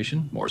 More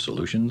information, more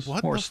solutions,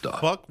 What more the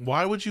stuff. fuck?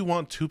 Why would you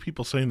want 2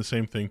 people saying the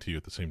same thing to you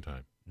at the same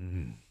time?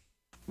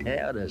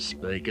 How to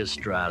speak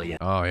Australian.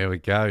 Oh, here we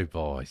go,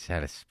 boys.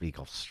 How to speak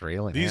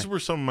Australian. These huh? were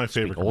some of my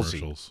favorite Speak Aussie.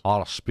 commercials.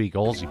 How to speak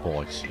Aussie,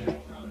 boys.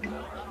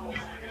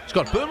 It's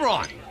got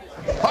boomerang.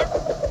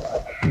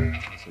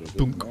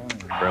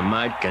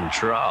 Remote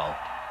control.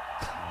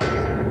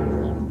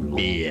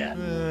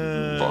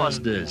 Yeah.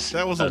 Foster's.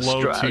 That was a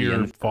low-tier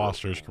Australian.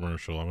 Foster's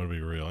commercial. I'm going to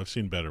be real. I've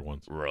seen better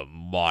ones.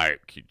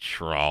 Remote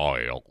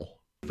control.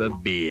 For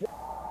beer.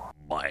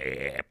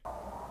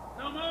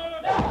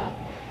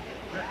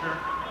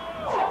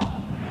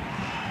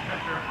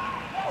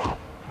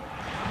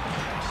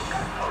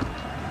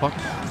 Fuck.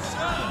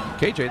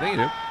 KJ, thank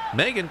you, dude.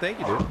 Megan, thank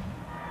you, dude.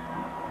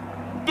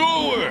 Do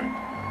it!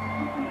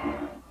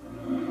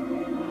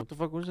 What the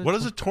fuck was it? What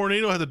does a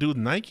tornado have to do with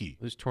Nike?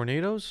 There's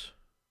tornadoes?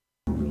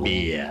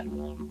 Yeah.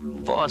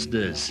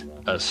 Foster's.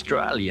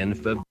 Australian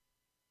for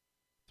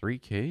 3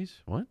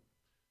 Ks? What?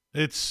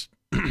 It's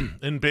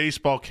in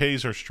baseball,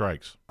 Ks are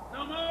strikes.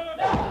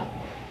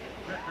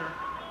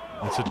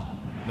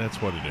 That's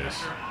what it is.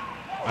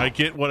 I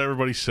get what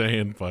everybody's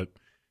saying, but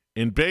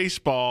in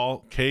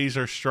baseball, Ks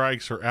are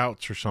strikes or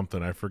outs or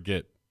something. I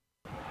forget.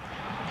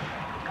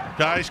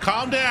 Guys,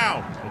 calm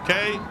down,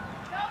 okay?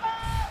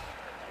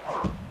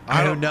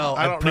 I don't know.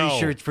 I'm pretty know.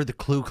 sure it's for the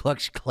Ku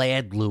Klux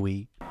Klan,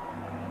 Louie.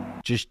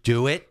 Just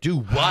do it. Do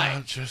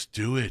what? Just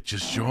do it.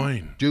 Just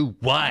join. Do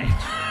what?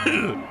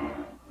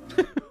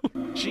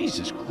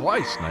 Jesus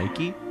Christ,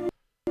 Nike.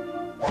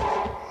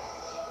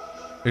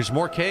 There's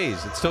more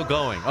Ks. It's still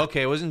going.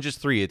 Okay, it wasn't just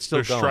 3. It's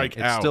still They're going.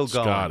 strikeouts. It's still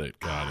going.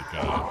 Got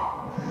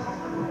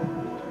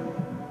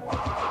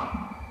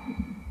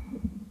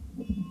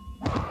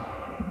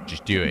it.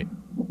 Just do it.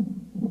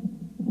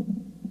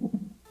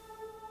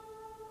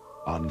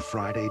 On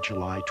Friday,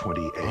 July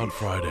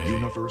 28th,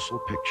 Universal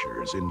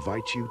Pictures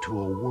invites you to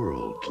a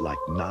world like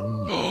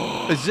none.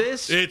 Is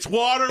this? It's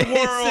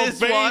Waterworld, Is this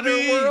baby.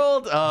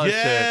 Waterworld? Oh,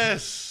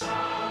 yes. Shit.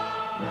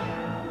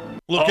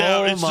 Look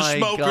out, it's my the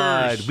smokers.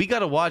 God. We got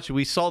to watch it.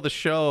 We saw the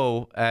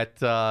show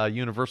at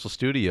Universal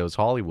Studios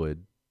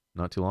Hollywood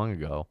not too long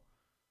ago.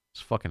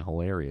 It's fucking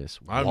hilarious.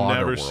 I've Waterworld.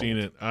 never seen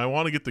it. I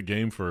want to get the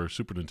game for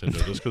Super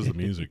Nintendo just because of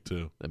the music,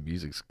 too. The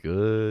music's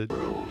good.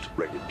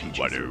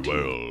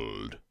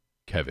 Waterworld.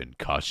 Kevin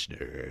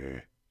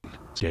Costner.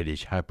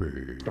 Dennis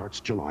Hopper.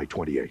 Starts July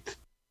 28th.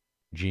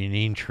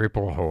 Janine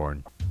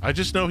Triplehorn. I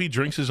just know he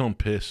drinks his own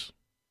piss.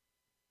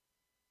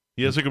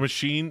 He has like a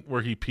machine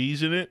where he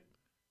pees in it,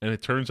 and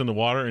it turns into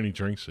water, and he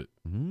drinks it.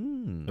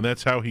 And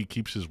that's how he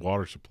keeps his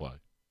water supply.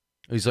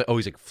 He's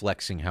like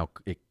flexing how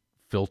it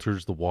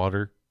filters the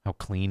water, how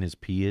clean his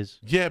pee is.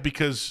 Yeah,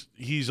 because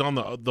he's on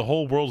the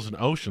whole world's an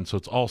ocean, so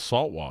it's all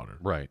salt water.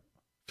 Right.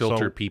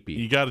 Filtered pee-pee.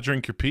 You got to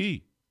drink your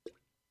pee.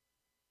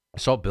 I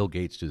saw Bill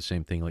Gates do the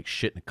same thing, like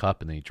shit in a cup,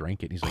 and then he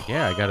drank it. And he's like,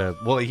 yeah, I got to...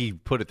 Well, he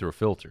put it through a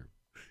filter.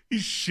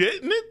 He's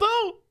shitting it,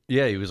 though?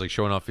 Yeah, he was like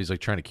showing off. He's like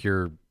trying to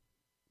cure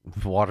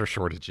water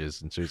shortages,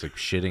 and so he's like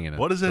shitting in it.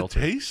 What does that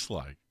taste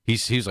like?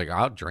 He's like,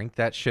 I'll drink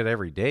that shit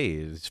every day.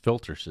 His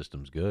filter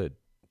system's good.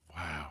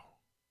 Wow.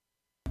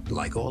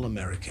 Like all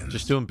Americans,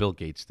 Just doing Bill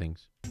Gates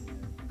things.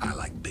 I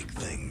like big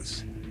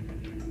things.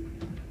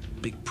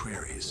 Big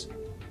prairies.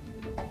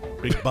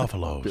 Big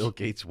buffaloes. Bill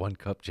Gates 1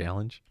 cup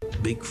challenge.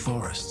 Big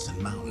forests and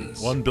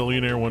mountains. 1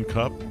 billionaire, 1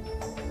 cup.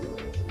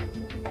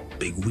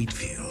 Big wheat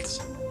fields.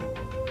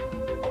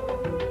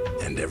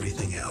 And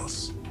everything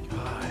else.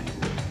 God.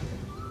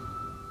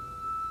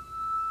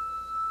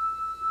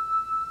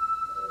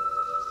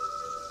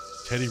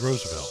 Teddy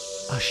Roosevelt.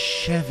 A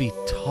Chevy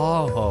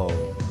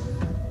Tahoe.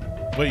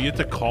 Wait, you have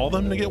to call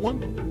them to get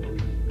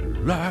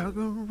one? Like a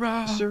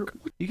rock. Sir,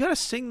 you got to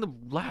sing the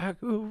like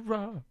a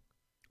rock.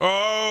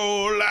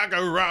 Oh, like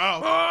a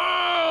rock.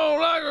 Oh,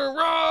 like a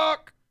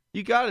rock.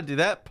 You got to do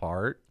that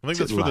part. I think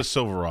that's for the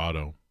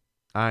Silverado.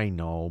 I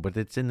know, but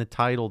it's in the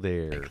title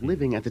there.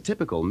 Living at the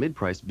typical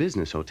mid-priced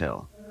business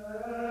hotel.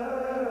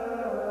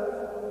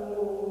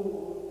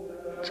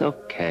 It's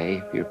okay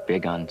if you're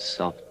big on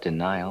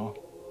self-denial.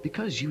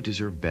 Because you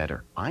deserve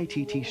better,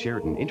 ITT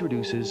Sheraton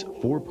introduces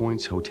 4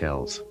 Points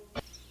Hotels.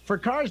 For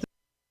cars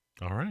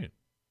All right.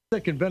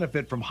 that can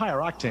benefit from higher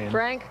octane.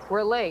 Frank,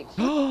 we're late.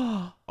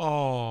 Oh.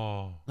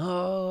 Oh,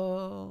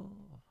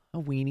 a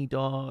weenie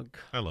dog.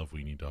 I love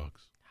weenie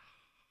dogs.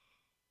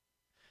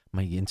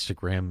 My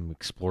Instagram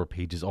Explore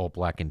page is all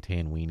black and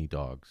tan weenie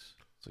dogs.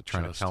 So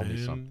trying to tell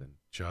me something.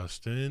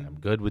 Justin. I'm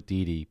good with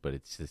Dee Dee, but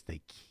it's just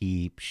they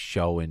keep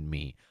showing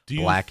me Do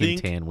you black and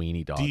think tan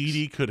weenie dogs. Dee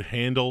Dee could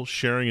handle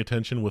sharing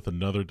attention with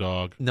another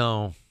dog?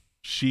 No.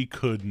 She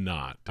could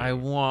not. I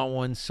want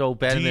one so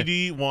bad. Dee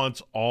Dee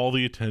wants all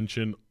the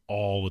attention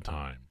all the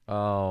time.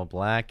 Oh,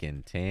 black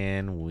and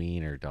tan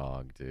wiener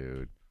dog,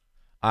 dude.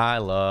 I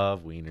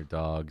love wiener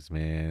dogs,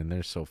 man.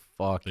 They're so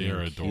fucking They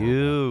are adorable.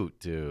 cute,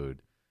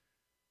 dude.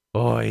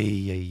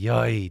 Oy, oy,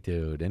 oy,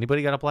 dude.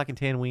 Anybody got a black and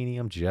tan weenie?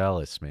 I'm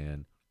jealous,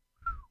 man.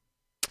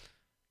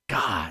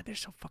 God, they're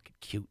so fucking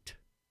cute.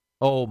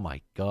 Oh,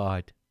 my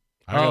God.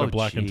 I got a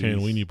black and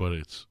tan weenie, but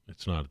it's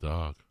not a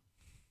dog.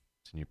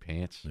 It's in your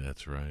pants?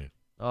 That's right.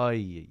 Oy,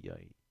 oy,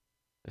 oy.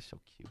 They're so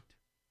cute.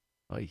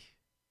 Oy.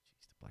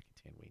 Jeez, the black and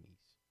tan weenies.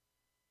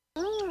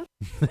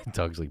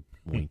 Dog's like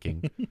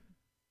winking.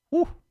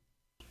 Woo.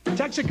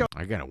 Texaco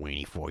I got a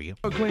weenie for you.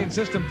 Clean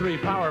System 3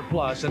 Power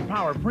Plus and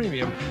Power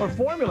Premium are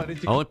formulated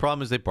to... The only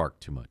problem is they bark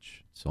too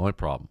much. It's the only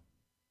problem.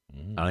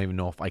 I don't even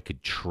know if I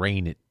could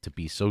train it to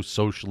be so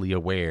socially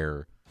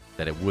aware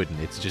that it wouldn't.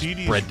 It's just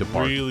bred to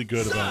bark. Really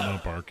good about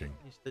not barking.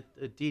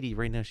 Dee Dee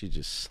right now, she's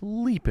just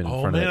sleeping in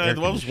Oh front man, of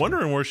the I was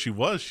wondering where she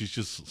was. She's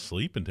just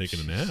sleeping, taking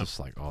a nap. It's just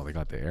like, oh, they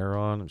got the air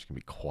on. I'm just gonna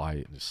be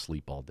quiet and just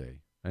sleep all day.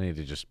 I need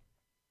to just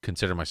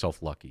consider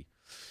myself lucky.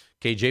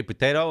 KJ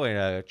Potato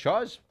and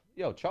Chaz.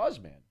 Yo,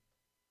 Chaz, man.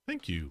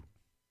 Thank you.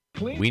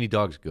 Weenie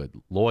Dog's good.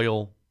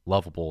 Loyal,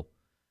 lovable.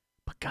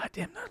 But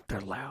goddamn,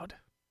 they're loud.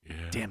 Yeah.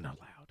 Damn, they're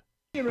loud.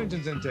 Your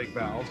engine's intake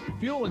valves,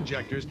 fuel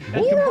injectors,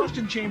 and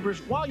combustion chambers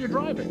while you're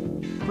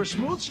driving. For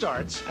smooth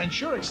starts and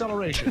sure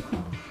acceleration,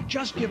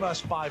 just give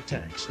us 5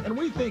 tanks, and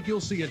we think you'll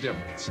see a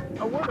difference.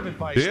 A word of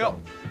advice, though.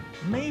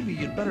 Maybe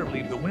you'd better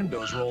leave the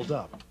windows rolled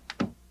up.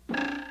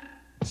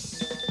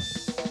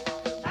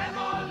 Add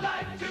more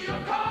life to your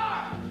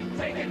car.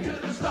 Take it to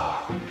the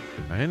star.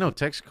 I didn't know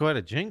Texaco had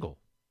a jingle.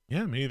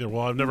 Yeah, me either.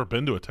 Well, I've never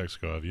been to a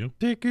Texaco, have you?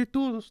 Take it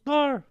to the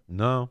star.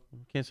 No,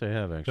 I can't say I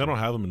have, actually. I don't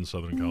have them in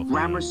Southern California.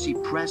 Gramercy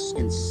Press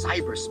in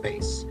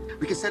cyberspace.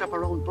 We can set up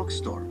our own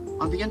bookstore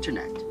on the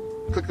internet.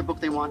 Click the book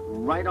they want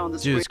right on the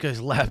screen. Dude, this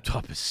guy's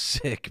laptop is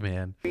sick,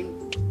 man.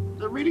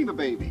 They're reading the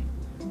baby.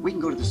 We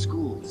can go to the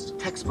schools.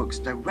 Textbooks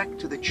direct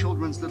to the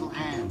children's little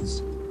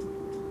hands.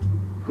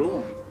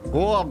 Cool.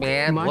 Cool,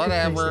 man.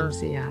 Marketplace Whatever.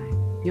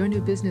 MCI. Your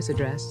new business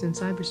address in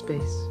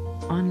cyberspace.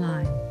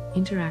 Online,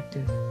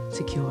 interactive,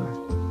 secure,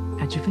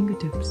 at your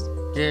fingertips.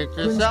 Get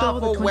To install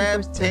yourself the a web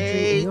 21st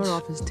century in your page.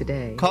 office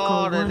today.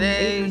 Call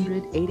today.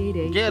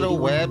 1-800-888-8100. Get a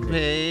web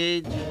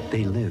page.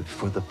 They live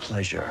for the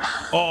pleasure.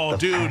 Oh, the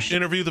dude, passion.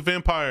 Interview the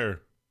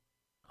Vampire.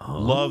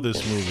 Love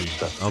this movie.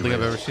 The I don't think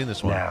I've ever seen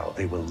this one. Now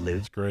they will live.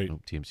 It's great. Oh,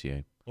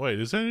 TMCA. Wait,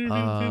 is that Interview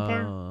with the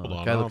Vampire? Hold on,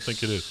 I Guy don't looks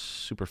think it is.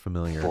 super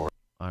familiar.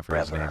 I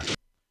forgot his name.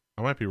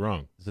 I might be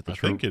wrong. Is it the I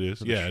true, think it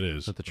is. Yeah, it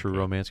is. Is it the True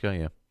Romance guy?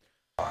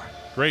 Yeah.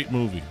 Great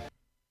movie.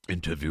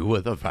 Interview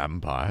with a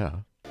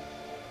Vampire.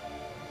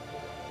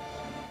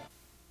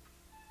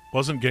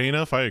 Wasn't gay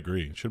enough? I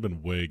agree. It should have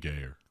been way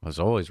gayer. There's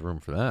always room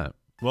for that.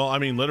 Well, I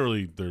mean,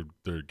 literally,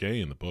 they're gay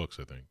in the books,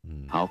 I think.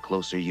 How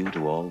close are you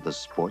to all the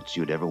sports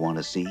you'd ever want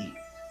to see?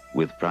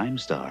 With Prime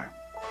Star.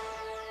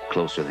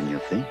 Closer than you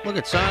think. Look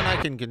at son,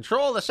 I can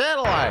control the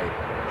satellite.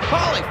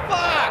 Holy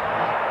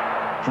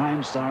fuck!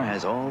 Prime Star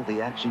has all the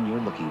action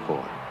you're looking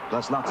for,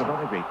 plus lots of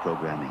other great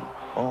programming,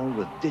 all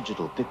with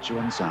digital picture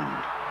and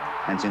sound.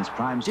 And since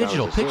Prime Star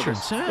Digital is a picture and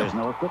service, sound. there's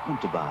no equipment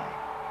to buy.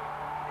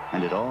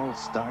 And it all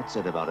starts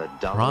at about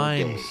 $1 a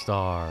Prime day.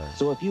 Star.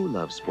 So if you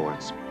love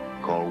sports,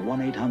 call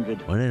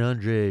 1-800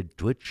 1-800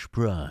 Twitch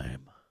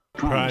Prime.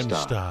 Prime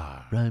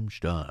Star. Prime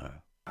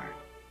Star.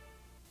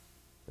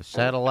 The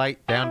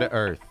satellite down to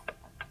Earth.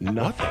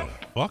 What the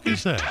fuck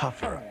is that?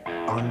 Tougher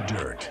on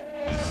dirt.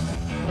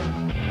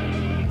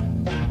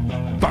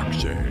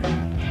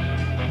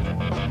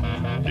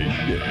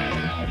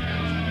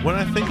 When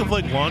I think of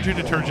like laundry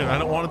detergent, I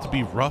don't want it to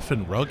be rough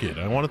and rugged.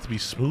 I want it to be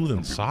smooth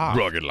and soft.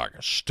 Rugged like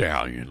a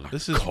stallion, like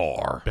this a is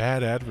car.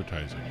 Bad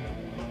advertising.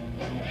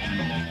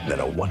 Then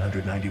a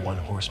 191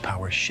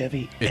 horsepower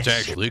Chevy. It's S6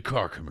 actually a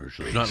car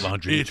commercial. It's not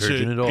laundry It's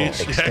detergent a- at all.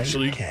 it's extended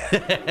actually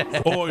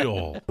cab.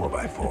 oil.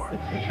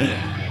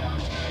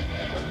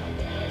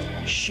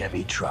 4x4.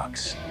 Chevy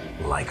trucks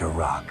like a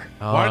rock.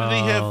 Why did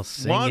he Oh, have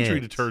sing laundry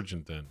it.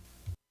 detergent then?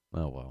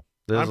 Oh, well.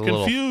 I'm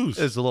confused.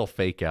 There's a little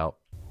fake out.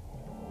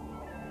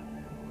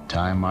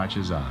 Time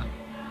marches on.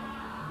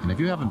 And if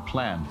you haven't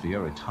planned for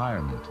your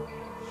retirement,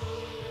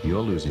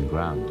 you're losing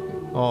ground.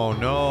 Oh,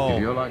 no.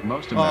 If you're like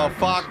most Oh, Americans,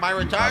 fuck, my you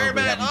probably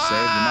retirement. haven't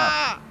saved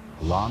enough,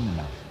 long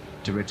enough,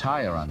 to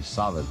retire on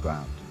solid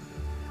ground.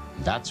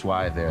 That's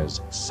why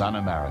there's Sun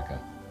America.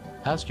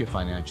 Ask your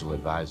financial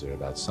advisor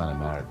about Sun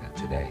America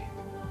today.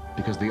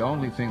 Because the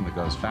only thing that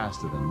goes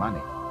faster than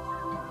money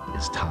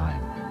is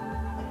time.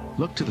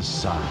 Look to the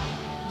sun.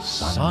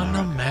 Sun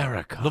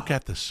America. Look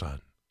at the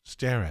sun.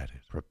 Stare at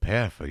it.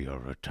 Prepare for your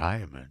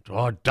retirement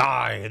or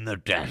die in the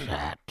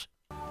desert.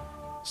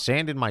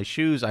 Sand in my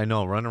shoes. I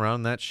know. Run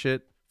around that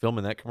shit.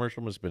 Filming that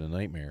commercial must have been a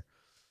nightmare.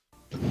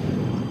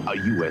 A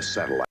U.S.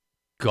 satellite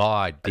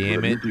God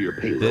damn it. nuclear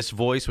payload This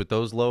voice with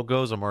those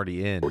logos, I'm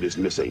already in. is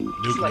missing.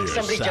 Nuclear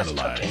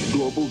satellite.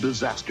 Global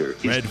disaster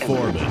is Red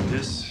imminent. Foreman.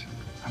 This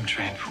I'm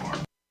trained for.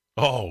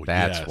 Oh,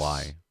 That's yes.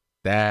 why.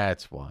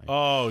 That's why.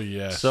 Oh,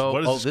 yes. So,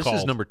 what is this called?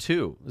 is number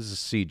 2. This is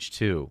Siege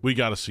 2. We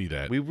got to see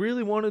that. We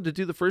really wanted to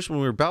do the first one.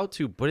 We were about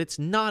to, but it's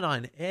not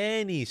on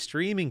any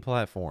streaming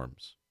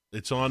platforms.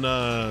 It's on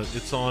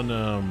his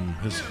own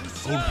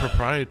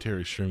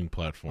proprietary streaming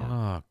platform.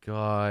 Oh,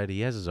 God.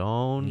 He has his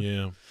own.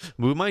 Yeah.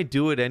 We might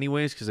do it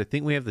anyways because I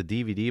think we have the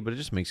DVD, but it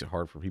just makes it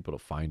hard for people to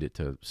find it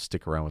to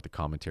stick around with the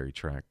commentary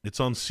track.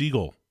 It's on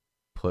Siegel.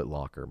 Put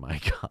Locker,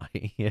 my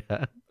guy.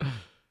 Yeah.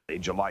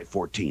 July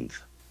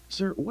 14th.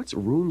 Sir, what's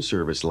room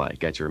service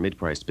like at your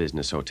mid-priced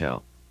business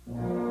hotel?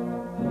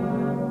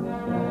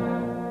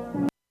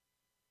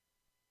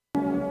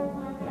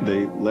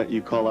 They let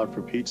you call out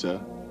for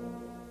pizza.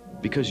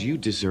 Because you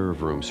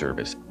deserve room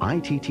service,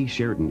 ITT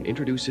Sheraton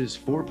introduces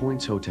 4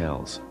 Points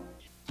Hotels.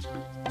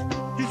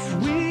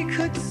 If we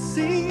could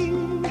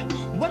sing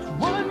what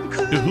one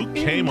could. Dude, who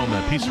came on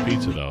that piece of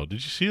pizza though?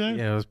 Did you see that?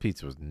 Yeah, those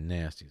pizza was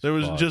nasty. There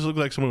was just looked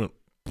like someone went.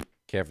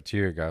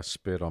 Cafeteria guy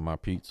spit on my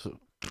pizza.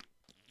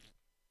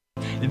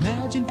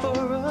 Imagine for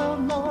a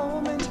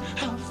moment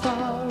how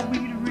far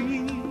we'd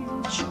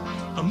reach.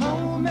 A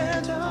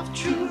moment of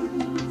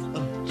truth,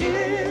 of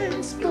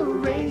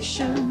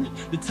inspiration.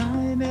 The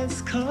time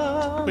has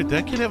come. Wait,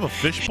 that kid have a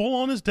fishbowl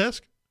on his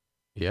desk?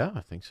 Yeah,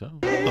 I think so.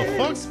 What the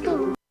fuck?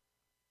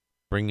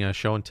 Bring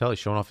show and tell. He's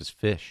showing off his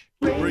fish.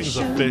 Who brings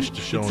a fish to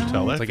show and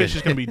tell? That fish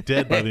is going to be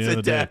dead by the end of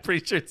the day.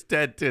 Pretty sure it's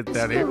dead too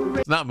down here.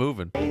 It's not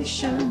moving.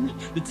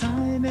 The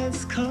time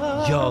has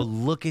come. Yo,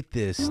 look at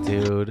this,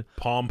 dude.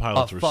 Palm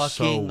Pilots were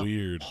so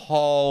weird.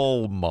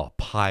 Palm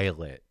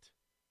Pilot.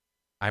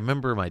 I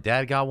remember my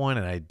dad got one,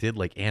 and I did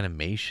like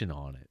animation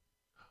on it.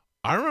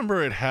 I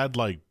remember it had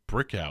like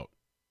brick out.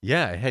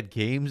 Yeah, it had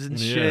games and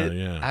shit.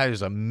 Yeah. I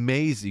was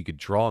amazed you could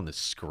draw on the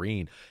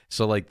screen.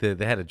 So like they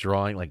had a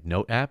drawing like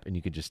note app, and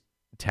you could just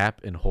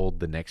tap and hold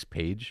the next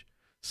page.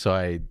 So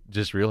I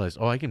just realized,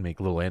 oh, I can make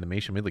a little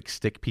animation, maybe like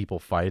stick people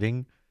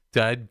fighting.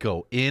 I'd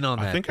go in on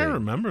that. I think I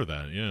remember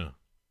that, yeah.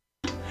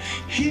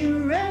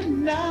 Here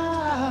and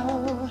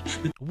now.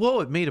 Whoa,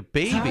 it made a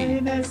baby.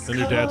 And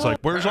your dad's like,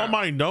 where's all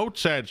my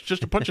notes at? It's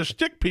just a bunch of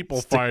stick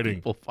people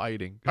fighting.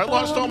 I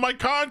lost all my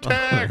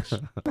contacts.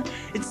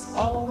 It's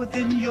all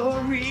within your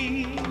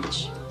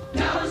reach.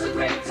 Now is a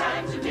great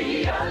time to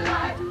be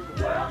alive.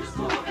 The world is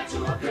moving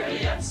to a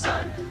brilliant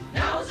sun.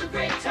 Now is a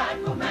great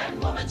time for man,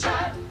 woman,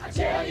 child. I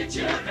tell you,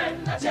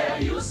 children, I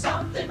tell you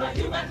something, my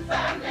human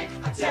family.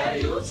 I tell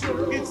you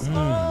true. It's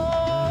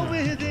all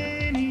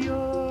within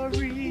your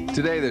reach.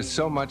 Today, there's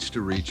so much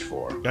to reach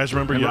for. Guys,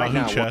 remember And Yahoo right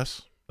now,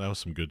 Chess? That was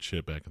some good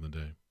shit back in the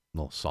day.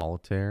 Little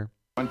solitaire.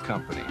 One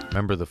company.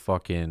 Remember the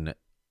fucking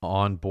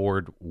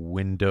onboard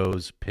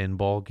Windows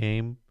pinball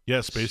game?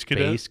 Yeah, Space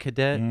Cadet. Space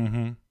Cadet.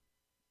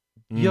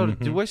 Mm-hmm. Yo,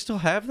 do I still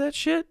have that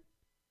shit?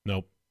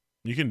 Nope.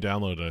 You can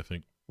download it, I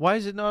think. Why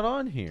is it not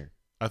on here?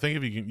 I think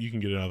if you can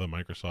get it out of the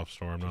Microsoft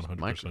store. I'm not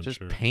 100% just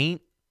sure.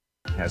 Paint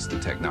has the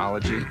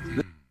technology.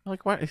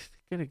 Like, why? It's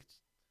gonna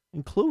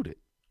include it.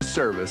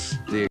 Service.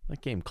 The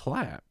that game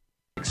clap.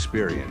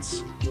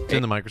 Experience. It's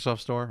in the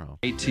Microsoft store. Oh.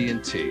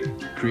 AT&T,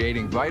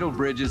 creating vital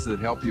bridges that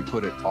help you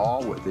put it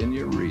all within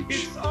your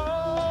reach. It's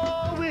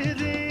all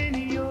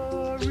within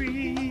your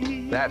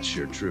reach. That's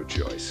your true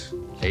choice.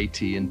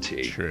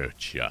 AT&T. True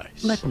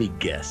choice. Let me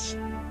guess.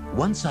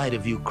 One side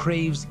of you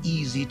craves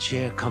easy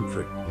chair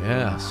comfort.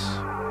 Yes.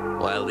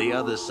 While the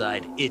other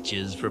side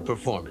itches for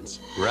performance,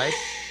 right?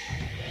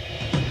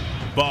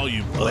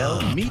 Volume.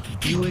 Well, meet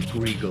Buick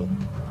Regal.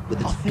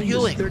 With its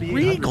famous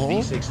 3800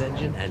 V6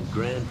 engine and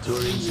Grand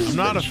Touring suspension. I'm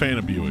not a fan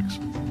of Buicks.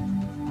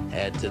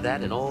 Add to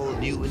that an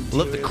all-new interior. I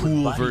love the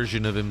cool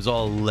version of him. It's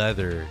all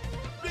leather.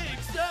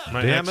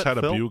 My ex had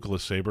a Buick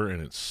LeSabre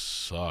and it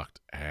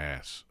sucked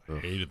ass. I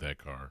hated that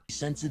car.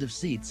 Sensitive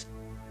seats.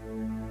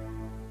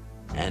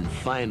 And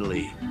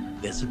finally,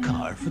 there's a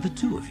car for the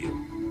two of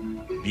you.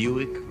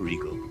 Buick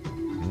Regal.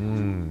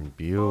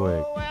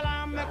 Buick. Well,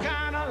 I'm the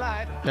kind of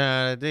light.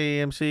 Got a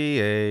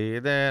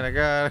DMCA, then I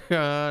got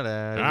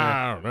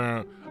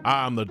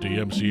I'm the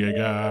DMCA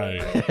guy.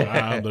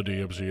 I'm the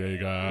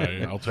DMCA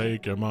guy. I'll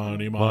take your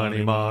money.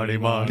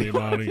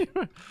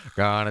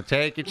 Gonna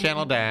take your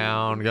channel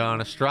down.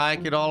 Gonna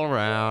strike it all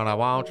around. I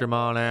want your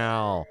money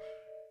now.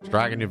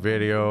 Striking your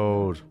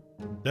videos.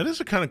 That is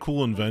a kind of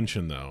cool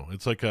invention, though.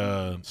 It's like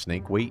a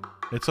snake weight.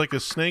 It's like a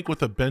snake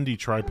with a bendy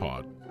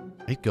tripod.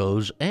 It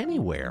goes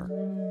anywhere.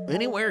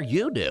 Anywhere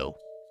you do.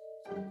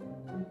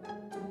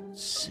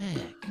 Sick.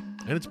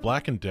 And it's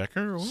Black &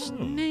 Decker? Ooh.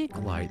 Snake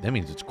light. That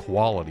means it's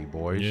quality,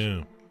 boys.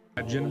 Yeah.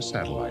 Imagine a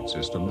satellite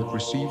system that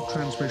receives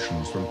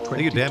transmissions from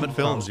Thank you, damn it,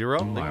 Film 22,000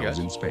 Zero. miles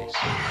in space.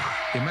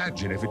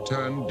 Imagine if it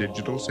turned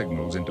digital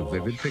signals into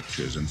vivid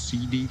pictures and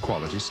CD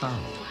quality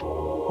sound.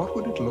 What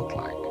would it look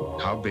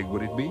like? How big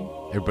would it be?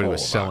 Everybody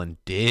was selling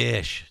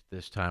Dish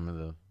this time of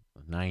the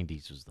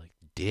 90s. It was like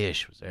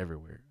Dish was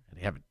everywhere. And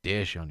they have a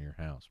Dish on your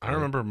house. I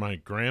remember my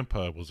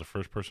grandpa was the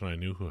first person I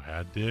knew who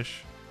had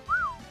Dish.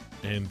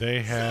 And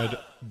they had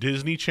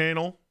Disney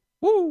Channel.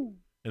 Woo!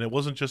 And it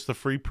wasn't just the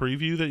free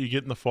preview that you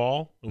get in the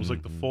fall. It was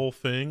like the full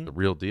thing. The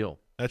real deal.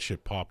 That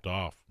shit popped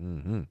off.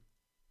 Mm-hmm.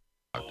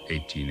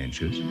 18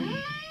 inches.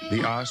 The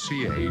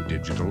RCA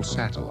digital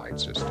satellite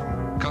system.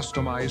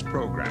 Customized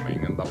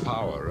programming and the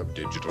power of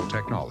digital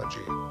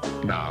technology.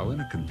 Now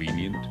in a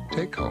convenient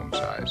take-home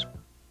size.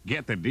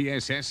 Get the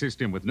DSS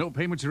system with no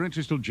payments or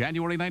interest till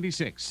January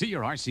 96. See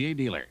your RCA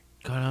dealer.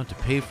 Got out to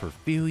pay for a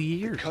few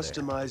years.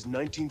 Customized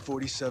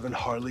 1947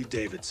 Harley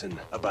Davidson,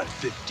 about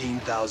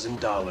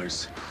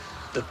 $15,000.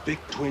 The Big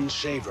Twin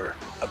Shaver,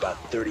 about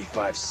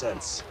 35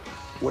 cents.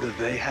 What do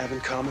they have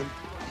in common?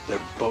 They're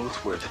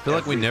both worth. I feel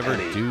like we never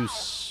penny. do.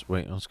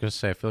 Wait, I was gonna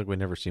say I feel like we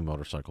never see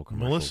motorcycle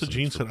commercials. Melissa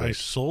Jean said, "I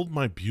sold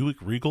my Buick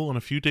Regal, and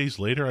a few days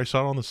later, I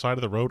saw it on the side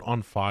of the road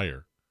on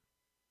fire."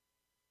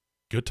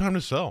 Good time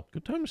to sell.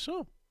 Good time to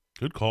sell.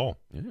 Good call.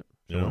 Yeah.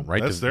 You know,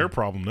 that's their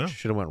problem now.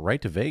 Should have went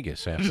right to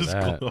Vegas after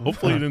that.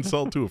 Hopefully you didn't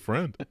sell it to a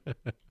friend.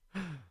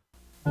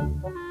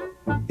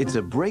 It's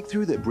a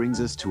breakthrough that brings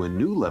us to a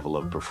new level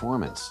of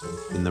performance.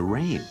 In the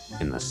rain,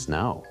 in the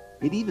snow.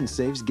 It even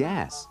saves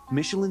gas.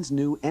 Michelin's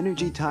new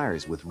energy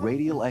tires with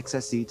radial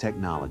XSE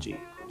technology.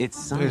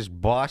 It's There's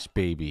Boss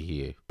Baby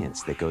here.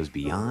 science that goes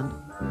beyond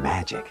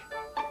magic.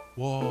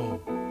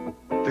 Whoa.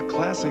 The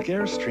classic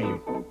Airstream,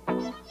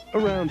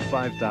 around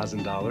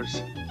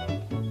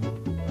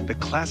 $5,000. The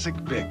classic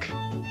Bic,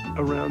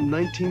 around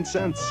 19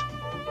 cents.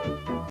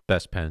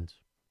 Best pens.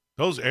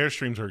 Those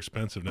Airstreams are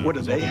expensive now. What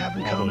do they have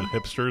in All common? the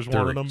hipsters They're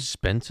wanted them.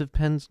 expensive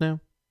pens now?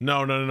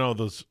 No.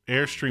 Those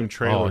Airstream Oh, I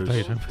trailers. thought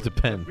you were talking about the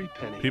pen.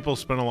 People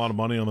spend a lot of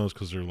money on those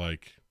because they're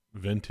like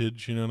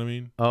vintage. You know what I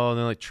mean? Oh, and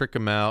they like trick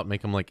them out,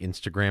 make them like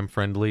Instagram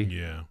friendly.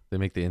 Yeah. They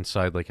make the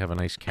inside like have a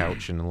nice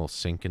couch and a little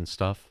sink and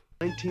stuff.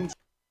 19.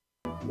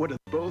 What are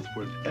both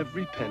worth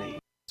every penny?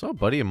 So a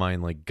buddy of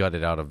mine like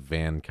gutted out a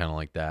van kind of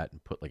like that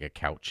and put like a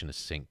couch and a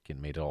sink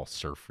and made it all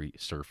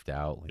surfed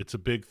out. Like, It's a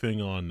big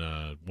thing on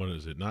what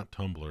is it? Not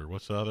Tumblr.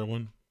 What's the other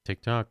one?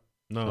 TikTok.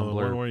 No, the Tumblr,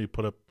 one where you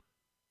put up.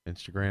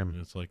 Instagram.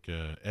 It's like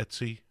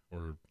Etsy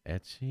or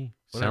Etsy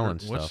whatever. selling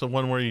What's stuff. the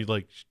one where you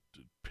like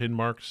pin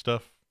mark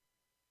stuff?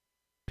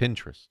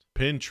 Pinterest.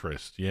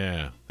 Pinterest.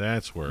 Yeah,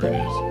 that's where it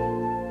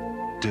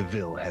is.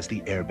 DeVille has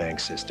the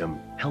airbag system,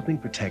 helping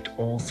protect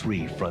all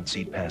 3 front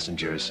seat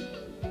passengers.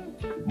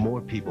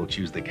 More people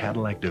choose the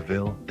Cadillac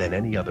DeVille than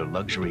any other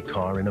luxury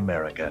car in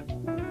America.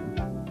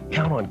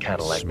 Count on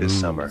Cadillac this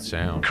summer.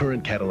 Sound.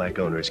 Current Cadillac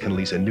owners can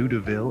lease a new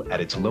DeVille at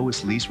its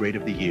lowest lease rate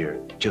of the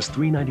year, just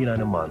 $399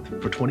 a month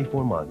for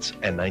 24 months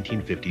and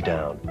 $1,950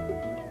 down.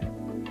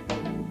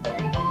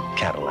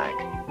 Cadillac,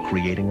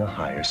 creating a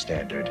higher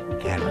standard.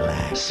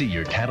 Cadillac. See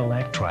your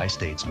Cadillac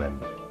Tri-Statesman.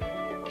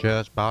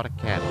 Just bought a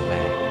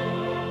Cadillac.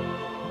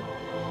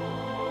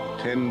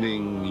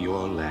 Tending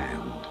your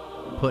land.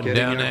 Putting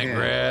Getting down your that hands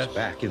grass,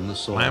 back in the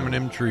soil. climbing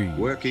them trees.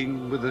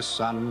 Working with the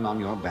sun on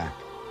your back.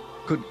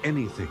 Could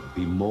anything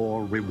be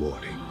more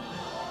rewarding?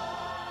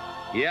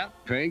 Yeah,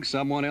 paying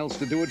someone else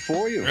to do it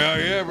for you.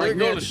 Yeah, Like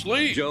go to Ned,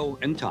 sleep. Joe,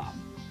 and Tom.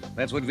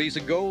 That's what Visa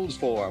Gold's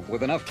for,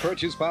 with enough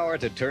purchase power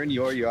to turn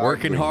your yard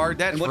Working green. hard,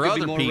 that's And what for could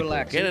be other more people.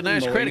 relaxing Get a than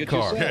nice mowing credit it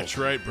card. yourself? That's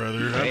right, brother.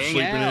 I'm Hang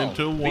sleeping out.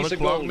 until 1 Visa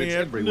o'clock Gold, in the it's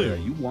everywhere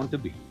afternoon. you want to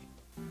be.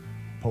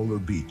 Polar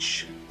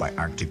Beach by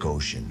Arctic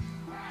Ocean.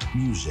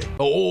 Music.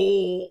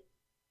 Oh.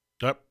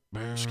 Yep.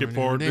 Skip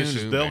forward.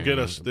 They'll get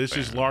us. This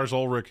is Lars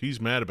Ulrich.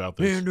 He's mad about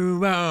this.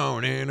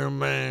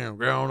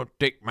 Gonna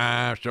take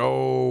my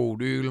soul,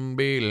 doodle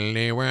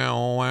billy,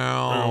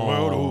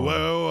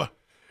 wow.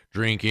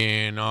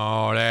 Drinking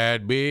all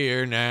that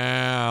beer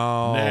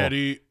now.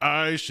 Natty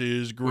Ice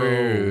is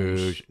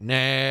gross.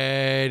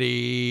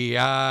 Natty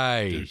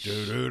Ice.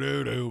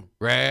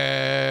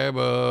 Grab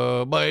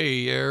a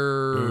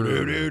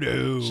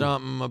beer.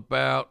 Something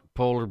about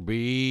Polar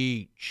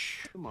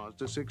Beach.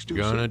 Mazda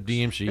 626. Gonna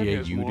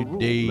DMCA you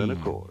today. Than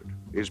Accord.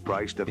 Is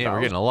priced Yeah,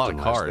 we're getting a lot of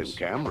 $1,000 cars. less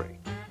than Camry.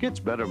 Gets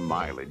better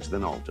mileage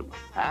than Altima.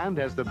 And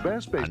has the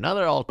best base.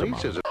 Another Altima.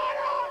 Leases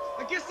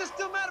I guess they're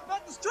still mad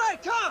about the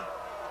strike, huh?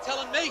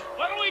 Telling me.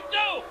 What do we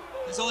do?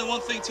 There's only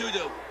one thing to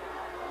do.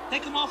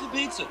 Take them off the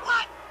pizza.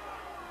 What?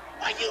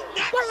 Are you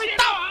nuts? What do we do?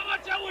 How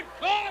much that would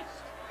cost?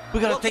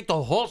 We gotta take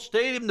the whole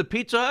stadium to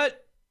Pizza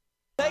Hut?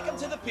 Take them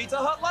to the Pizza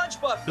Hut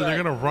lunch buffet. Dude, they're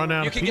gonna run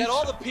out You of can pizza. get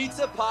all the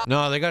pizza, pasta,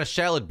 No, they got a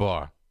salad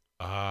bar.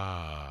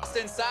 Ah.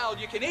 and salad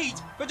you can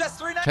eat for just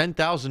 $3.99.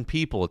 10,000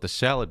 people at the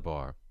salad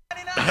bar.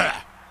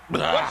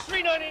 What's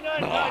 $3.99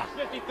 times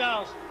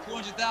 50,000?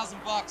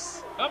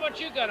 $200,000. How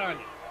much you got on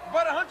you?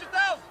 About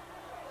 100,000.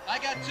 I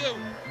got 2.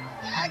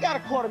 I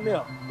got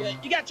 $250,000. Yeah,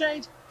 you got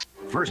change?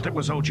 First it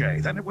was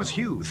OJ, then it was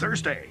Hugh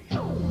Thursday.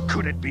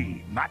 Could it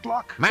be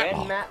Matlock?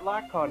 Ben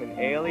Matlock caught an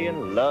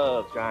alien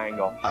love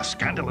triangle. A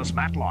scandalous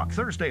Matlock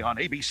Thursday on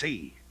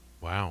ABC.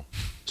 Wow.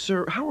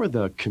 Sir, how are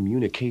the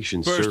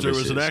communication First, services? there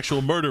was an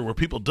actual murder where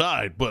people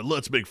died, but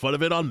let's make fun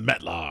of it on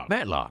Matlock.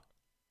 Matlock.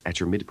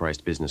 At your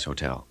mid-priced business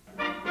hotel.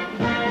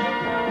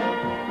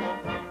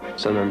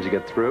 Sometimes you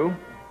get through,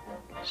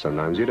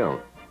 sometimes you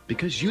don't.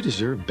 Because you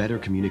deserve better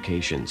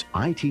communications,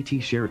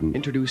 ITT Sheraton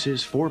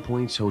introduces 4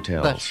 Points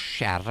Hotels. The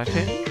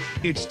Sheraton?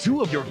 It's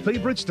 2 of your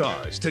favorite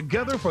stars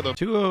together for the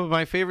 2 of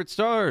my favorite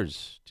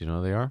stars. Do you know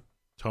who they are?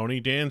 Tony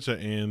Danza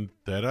and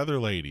that other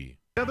lady.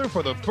 together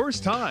for the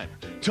first time.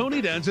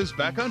 Tony Danza's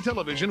back on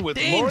television with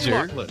Lori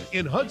Danger. Loughlin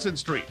in Hudson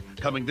Street,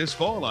 coming this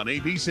fall on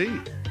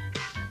ABC.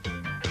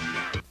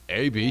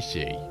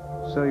 ABC.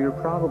 So you're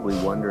probably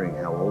wondering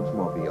how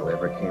Oldsmobile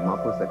ever came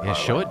up with the car. Yeah,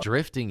 show it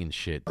drifting and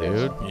shit,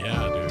 dude.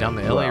 Yeah, dude. Down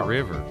the LA Well,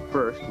 River.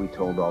 First, we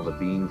told all the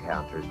bean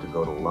counters to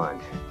go to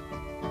lunch.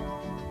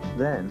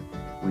 Then,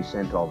 we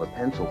sent all the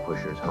pencil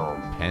pushers home.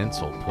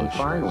 Pencil pushers. And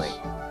finally,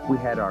 we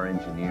had our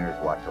engineers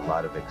watch a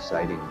lot of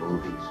exciting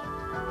movies.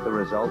 The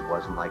result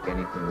wasn't like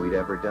anything we'd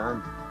ever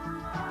done.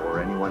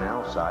 Or anyone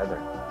else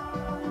either.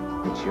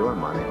 It's your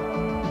money.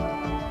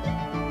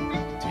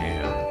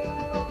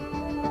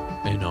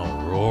 Damn. In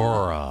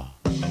Aurora.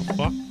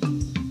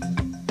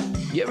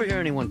 You ever hear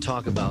anyone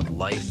talk about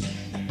life?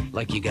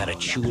 Like you gotta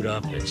chew it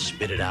up and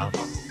spit it out?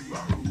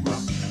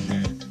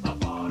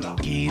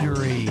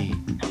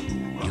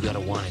 Gatorade. You gotta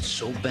want it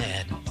so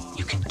bad,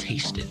 you can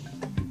taste it.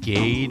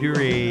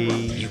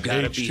 Gatorade. You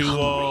gotta be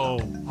H2O.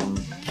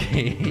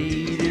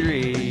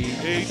 Gatorade.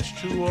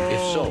 H2O. If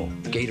so,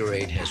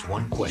 Gatorade has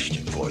one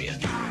question for you.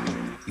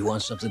 You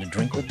want something to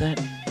drink with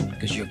that?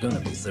 Because you're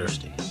gonna be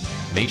thirsty.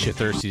 Makes you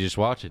thirsty just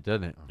watch it,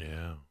 doesn't it?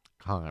 Yeah.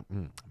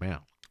 Man,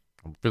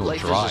 I'm feeling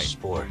Life dry. is a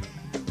sport.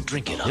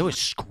 Drink it up. It was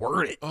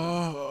squirt it.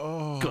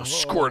 Gonna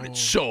squirt it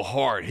so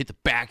hard, hit the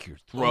back of your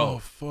throat. Oh,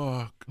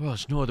 fuck. Well,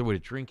 there's no other way to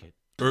drink it.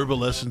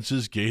 Herbal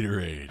Essences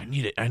Gatorade.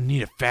 I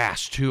need it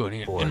fast too. I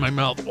need it in my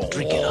mouth.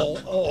 Drink it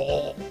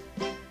up.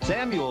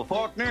 Samuel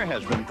Faulkner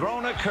has been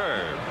thrown a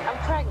curve. I'm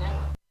pregnant.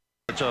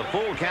 It's a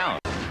full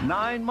count.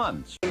 9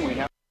 months. We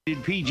have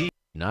PG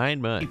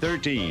 9 months.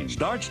 13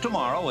 starts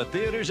tomorrow at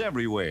theaters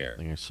everywhere. I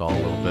think I saw a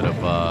little bit of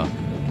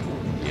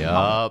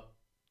yup,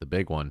 the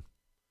big one.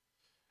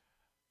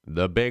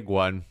 The big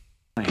one.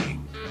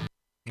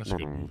 That's a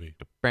good movie.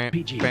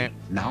 PG.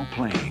 Now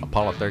playing.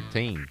 Apollo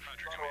 13.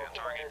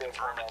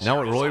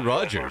 Now at Roy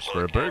Rogers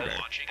for a burger.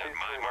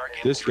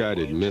 This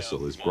guided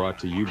missile is brought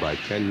to you by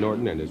Ken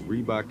Norton and his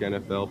Reebok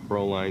NFL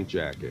Pro Line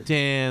jacket.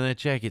 Damn, that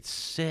jacket's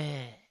sick.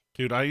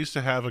 Dude, I used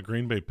to have a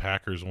Green Bay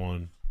Packers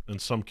one,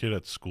 and some kid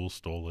at school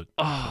stole it.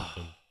 Oh,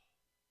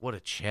 what a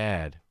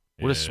Chad.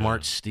 What a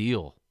smart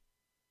steal.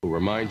 We'll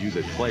remind you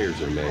that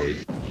players are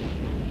made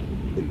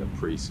in the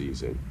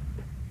preseason.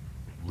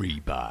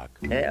 Reebok.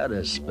 How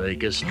to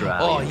speak Australian.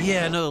 Oh,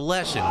 yeah, another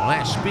lesson.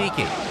 Last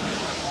speaking.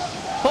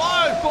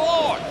 Hi,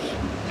 boys!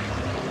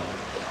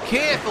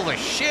 Careful of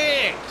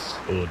shakes.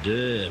 Hors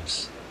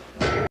d'oeuvres.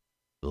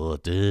 Hors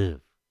d'oeuvres.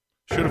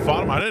 Should have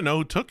fought him. I didn't know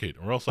who took it,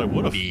 or else I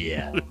would have.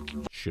 Yeah.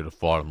 Should have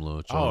fought him,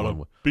 Lou. I would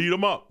have beat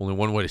him up. Only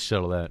one way to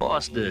settle that.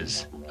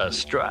 Foster's,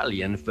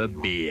 Australian for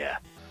beer.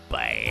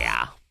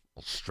 Beer.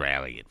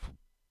 Australian for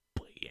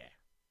beer.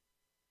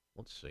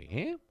 Let's see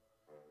here.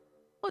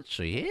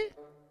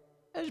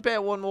 There's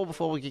about one more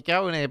before we get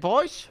going here,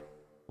 boys.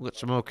 We've got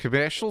some more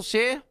commercials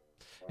here.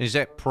 Is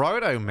that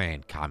Proto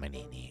Man coming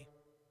in here?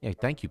 Yeah,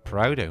 thank you,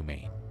 Proto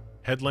Man.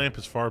 Headlamp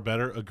is far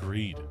better.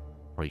 Agreed.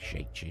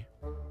 Appreciate you.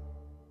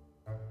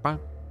 Bum,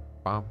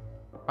 bum,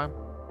 bum.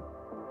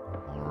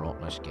 All right,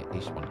 let's get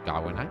this one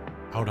going, eh?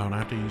 Hold on, I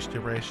have to use the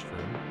restroom.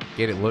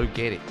 Get it, Lou,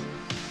 get it.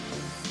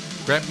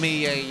 Grab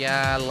me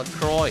a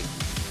LaCroix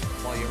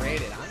while you're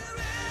at it, huh?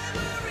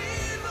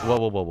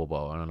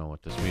 Whoa. I don't know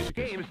what this music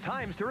is. Games,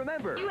 times to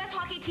remember. U.S.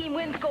 hockey team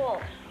wins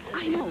gold.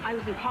 I know. I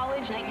was in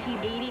college,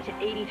 1980 to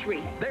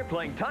 83. They're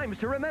playing Times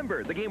to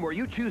Remember, the game where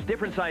you choose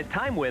different size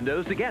time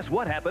windows to guess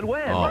what happened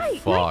when. Oh, Right,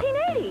 fuck.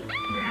 1980.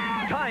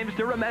 Times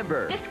to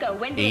Remember. Disco,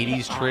 when did it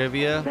 80s hit?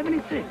 trivia.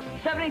 76.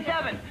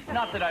 77.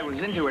 Not that I was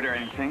into it or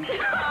anything.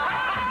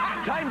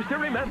 Times to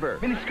Remember.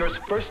 Miniskirts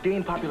first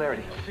gained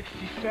popularity.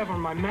 67,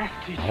 my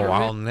math teacher. Oh,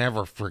 I'll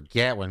never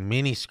forget when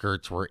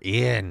miniskirts were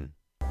in.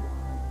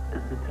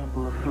 At the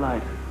Temple of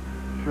Flight,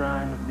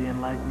 shrine of the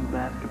enlightened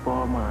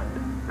basketball mind,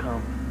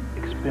 come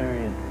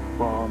experience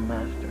ball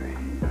mastery.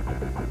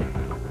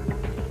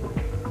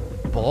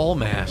 Ball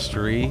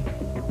mastery.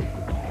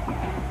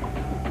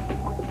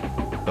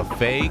 The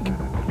fake.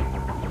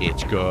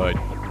 It's good.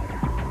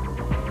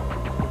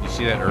 You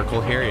see that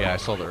Urkel hair? Yeah, I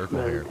saw the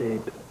Urkel hair.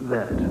 Meditate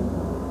that.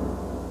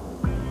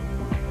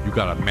 You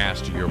gotta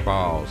master your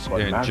balls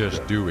But and master,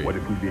 just do it. What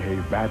if we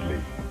behave badly?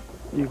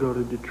 You go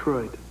to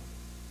Detroit.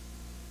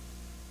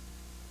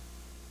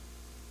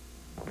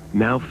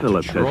 Now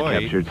Philips Detroit.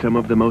 has captured some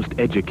of the most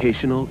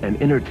educational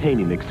and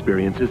entertaining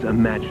experiences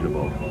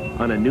imaginable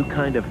on a new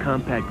kind of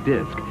compact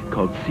disc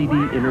called CD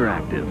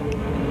Interactive.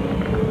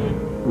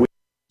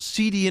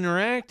 CD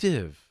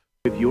Interactive.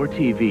 With your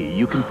TV,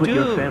 you can put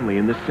your Dude. family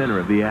in the center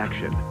of the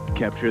action.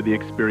 Capture the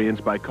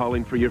experience by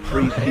calling for your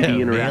free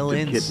CD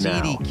Mail-in Interactive kit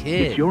CD now.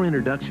 kit. It's your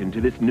introduction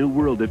to this new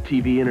world of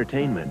TV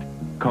entertainment.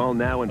 Call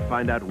now and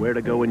find out where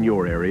to go in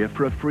your area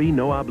for a free,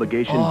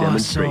 no-obligation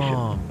demonstration.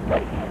 All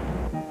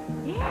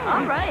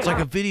right. It's like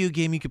a video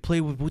game you could play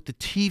with the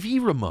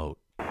TV remote.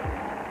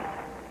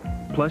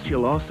 Plus,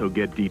 you'll also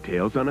get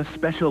details on a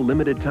special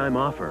limited-time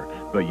offer,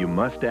 but you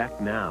must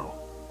act now.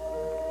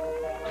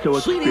 So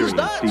experience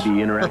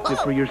CD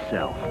Interactive for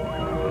yourself.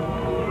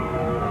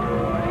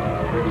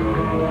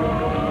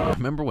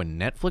 Remember when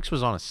Netflix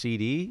was on a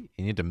CD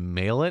and you had to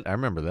mail it? I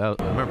remember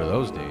that. I remember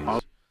those days.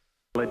 All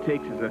it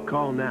takes is a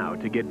call now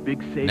to get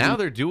big savings. Now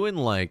they're doing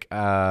like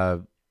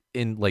interactive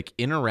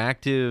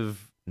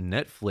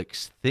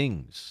Netflix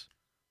things.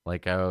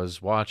 Like I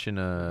was watching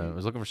I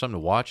was looking for something to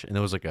watch and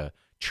there was like a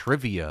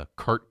trivia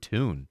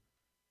cartoon.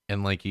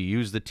 And like you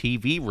use the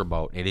TV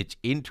remote and it's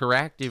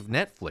interactive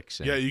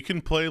Netflix. Yeah, you can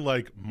play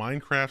like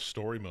Minecraft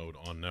story mode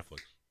on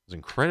Netflix. It's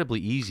incredibly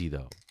easy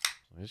though.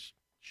 This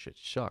shit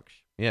sucks.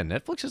 Yeah,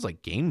 Netflix has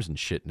like games and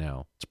shit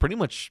now. It's pretty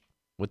much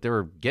what they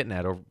were getting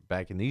at over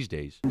back in these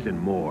days. And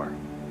more.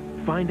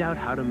 Find out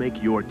how to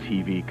make your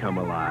TV come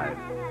alive.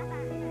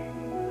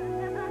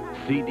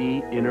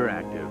 CD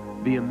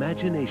Interactive, the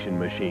imagination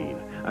machine.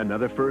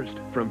 Another first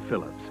from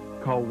Philips.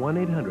 Call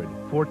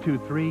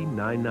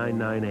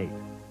 1-800-423-9998.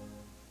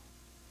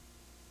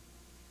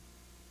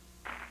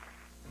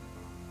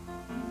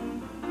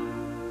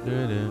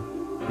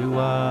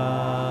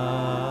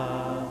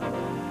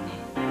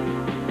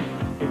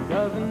 It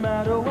doesn't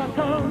matter what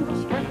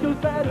comes, stress goes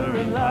better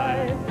in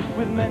life.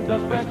 With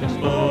Mentos fresh and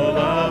full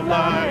of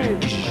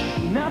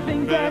life.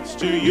 Nothing gets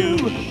to you,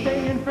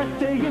 staying fresh,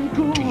 staying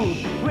cool.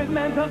 With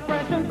Mentos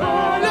fresh and full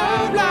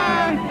of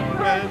life.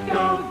 Fresh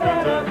goes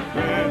better,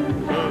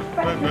 Mentos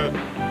fresh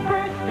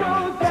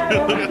goes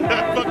better. Look at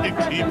that fucking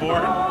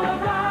keyboard.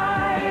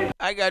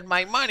 I got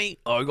my money.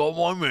 I got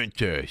my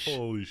Mentos.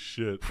 Holy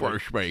shit.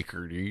 Fresh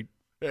maker, dude.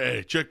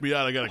 Hey, check me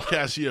out. I got a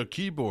Casio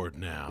keyboard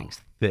now.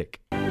 It's thick.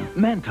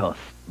 Mentos,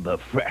 the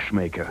fresh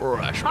maker.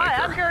 Hi,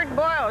 I'm Gerd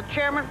Boyle,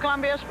 Chairman of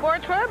Columbia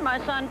Sportswear.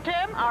 My son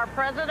Tim, our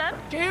president,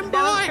 Tim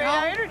demonstrate Boyle.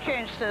 our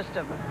interchange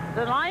system.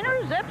 The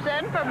liner zips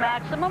in for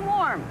maximum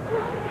warmth.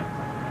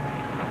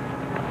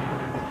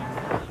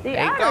 The There you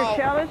outer go.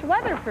 shell is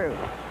weatherproof.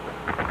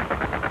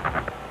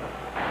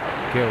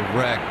 Get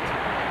wrecked.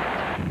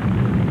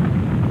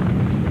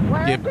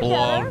 Wear Get it together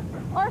blown.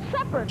 or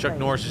separately. Chuck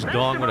Norris's Best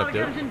dong. of What all up,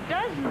 dude? comes in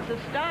dozens of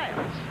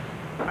styles.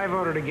 I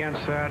voted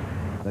against that.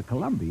 The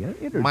Columbia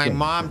Interchange. My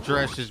mom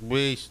dresses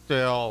me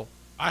still.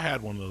 I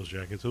had one of those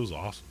jackets. It was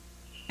awesome.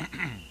 I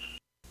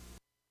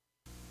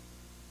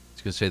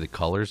was gonna say the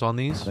colors on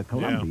these. The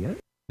Columbia.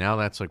 Now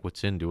that's like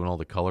what's in, doing all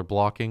the color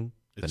blocking.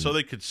 It's so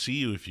they could see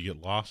you if you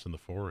get lost in the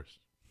forest.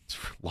 It's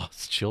for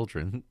lost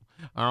children.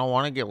 I don't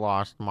want to get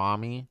lost,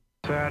 mommy.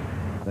 That.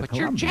 The Put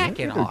your Columbia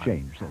jacket on.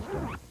 Interchange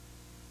system.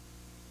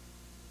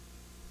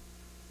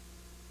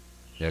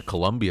 Yeah,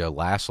 Columbia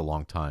lasts a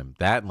long time.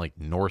 That and like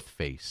North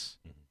Face.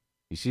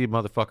 You see a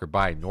motherfucker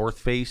buy North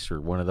Face or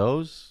one of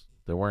those,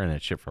 they're wearing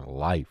that shit for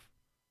life.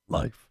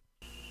 Life.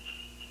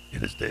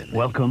 It is then.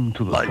 Welcome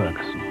to the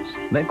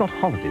Fergusons. They've got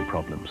holiday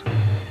problems.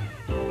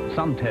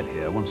 Son Ted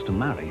here wants to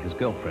marry his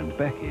girlfriend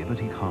Becky, but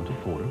he can't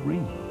afford a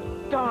ring.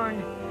 Darn.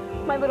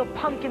 My little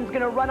pumpkin's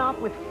gonna run off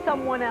with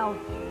someone else.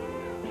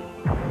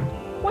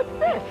 What's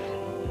this?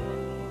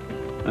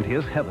 And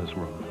here's Heather's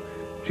room.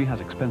 She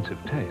has expensive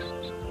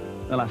tastes.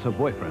 Alas, her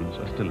boyfriends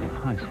are still in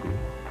high school.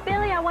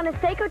 Billy, I want a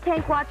Seiko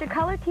tank watch, a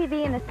color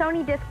TV, and a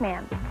Sony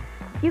Discman.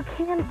 You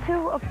can,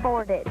 too,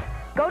 afford it.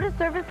 Go to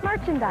Service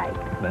Merchandise.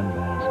 Then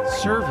there's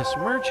Service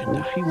all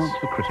merchandise. she wants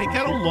for Christmas. Take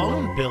out a is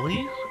loan,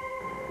 Billy.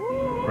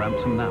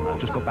 Gramps and Nana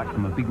just got back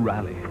from a big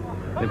rally.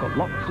 They've got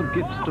lots of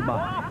gifts to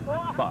buy.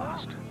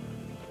 Fast.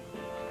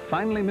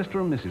 Finally, Mr.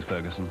 and Mrs.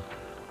 Ferguson.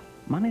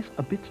 Money's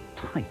a bit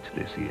tight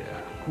this year.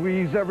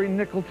 Squeeze every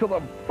nickel till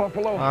the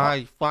buffalo.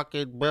 My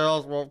fucking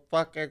bills will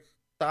fucking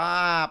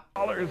stop.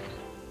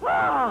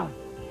 Ah,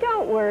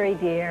 don't worry,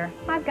 dear.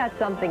 I've got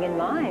something in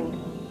mind.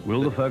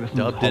 Will the Ferguson's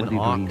Dubbed in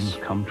holiday ox. dreams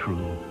come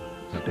true?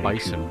 Stay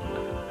Bison.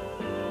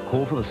 tuned.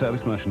 Call for the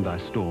Service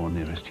Merchandise store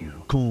nearest you.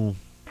 Cool.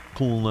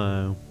 Cool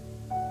now.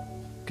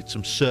 Get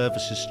some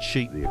services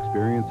cheap. The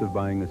experience of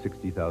buying a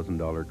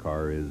 $60,000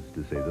 car is,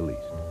 to say the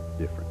least,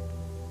 different.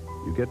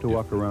 You get to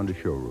walk around a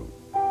showroom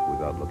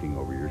without looking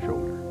over your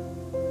shoulder.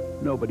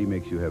 Nobody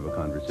makes you have a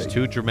conversation. It's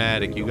too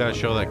dramatic. You gotta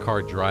show that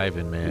car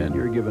driving, And man.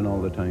 you're given all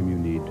the time you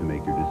need to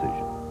make your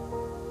decision.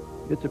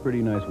 It's a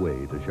pretty nice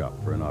way to shop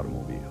for an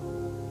automobile.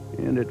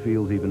 And it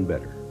feels even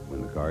better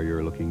when the car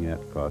you're looking at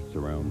costs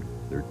around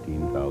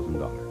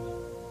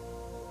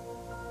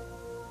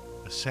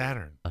 $13,000. A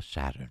Saturn. A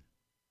Saturn.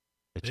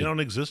 It's They a, don't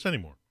exist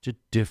anymore. it's a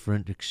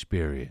different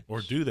experience. Or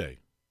do they?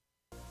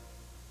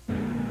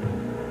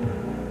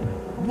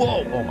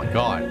 Whoa! Oh my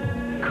God!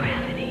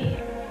 Gravity.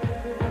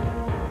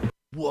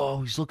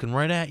 Whoa! He's looking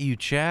right at you,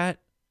 chat.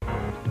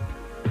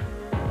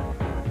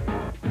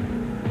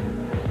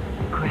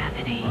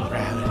 Gravity.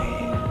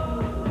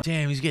 Gravity.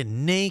 Damn, he's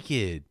getting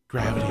naked.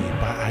 Gravity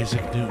by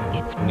Isaac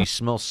Newton. When he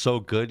smells so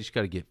good, he's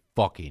got to get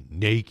fucking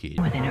naked.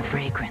 More than a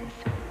fragrance.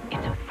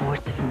 It's a force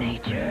of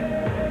nature.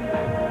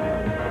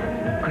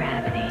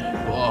 Gravity.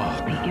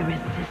 Fuck. The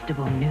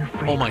irresistible new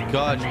fragrance. Oh my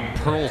God! of man.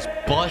 Pearl's You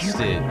busted.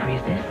 couldn't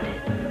resist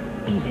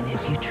it, even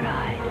if you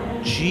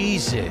tried.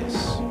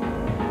 Jesus!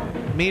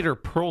 Made her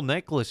pearl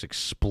necklace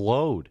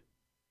explode.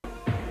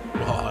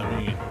 Well,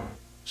 I mean,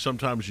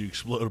 sometimes you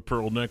explode a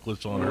pearl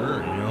necklace on her.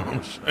 You know what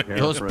I'm saying?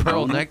 Those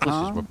pearl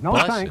necklaces were No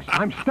busted. thanks,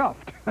 I'm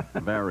stuffed.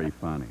 Very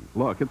funny.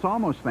 Look, it's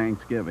almost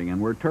Thanksgiving,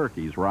 and we're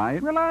turkeys,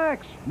 right?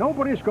 Relax.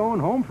 Nobody's going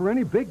home for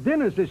any big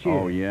dinners this year.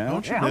 Oh, yeah?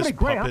 Don't you Hey, how miss many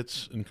Greyhound-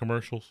 puppets in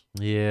commercials?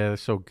 Yeah, they're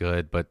so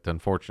good, but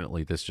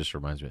unfortunately, this just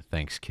reminds me of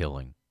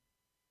Thanksgiving,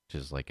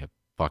 which is like a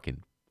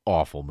fucking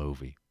awful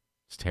movie.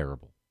 It's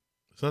terrible.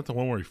 Isn't that the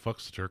one where he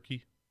fucks the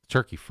turkey?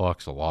 Turkey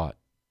fucks a lot.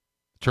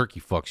 Turkey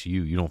fucks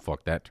you. You don't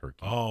fuck that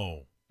turkey.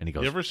 Oh. And he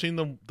goes, You ever seen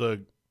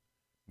the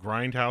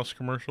Grindhouse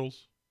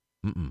commercials?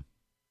 mm-mm.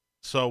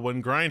 So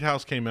when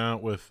Grindhouse came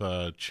out with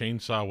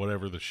Chainsaw,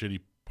 whatever the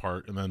shitty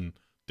part, and then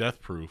Death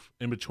Proof,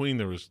 in between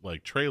there was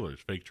like trailers,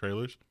 fake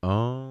trailers.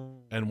 Oh.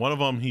 And one of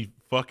them, he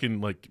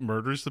fucking like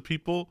murders the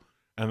people.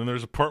 And then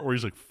there's a part where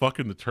he's like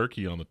fucking the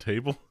turkey on the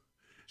table.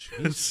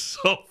 It's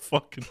so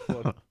fucking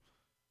funny.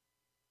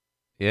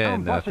 Yeah,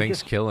 and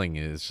Thanksgiving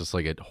is just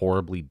like a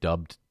horribly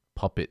dubbed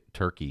puppet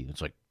turkey.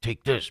 It's like,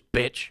 take this,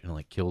 bitch, and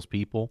like kills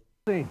people.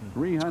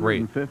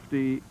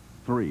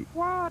 353.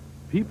 What?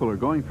 People are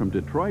going from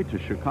Detroit to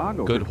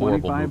Chicago Good, for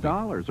horrible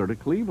 $25 or to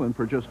Cleveland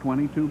for just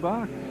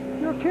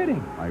 $22. You're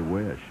kidding. I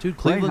wish. Dude,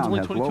 Cleveland's only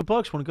 $22.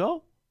 Want to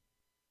go?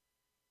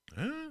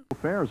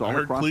 Fares all I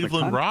heard across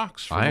Cleveland the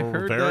rocks from I a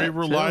heard very that,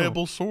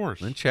 reliable too.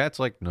 source. And chat's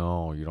like,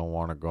 no, you don't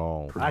want to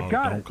go. I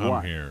got don't it. come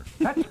What? here.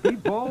 That's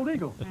Pete Bald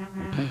Eagle.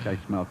 I think I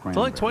smell It's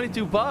cranberry. only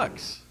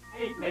 $22.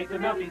 8 makes a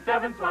milky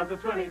 7, swans a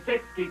swimming,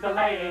 6 geese a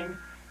laying,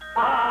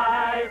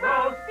 5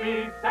 roast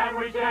beef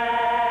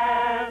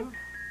sandwiches.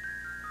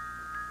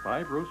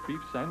 5 roast beef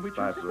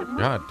sandwiches?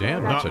 God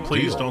damn, that's a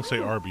Please deal. don't say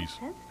Arby's.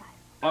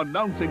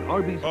 Announcing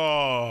Arby's.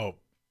 Oh,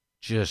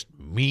 Just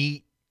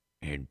meat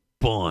and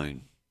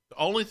bun. the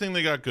only thing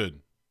they got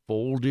good,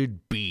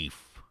 Folded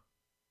beef.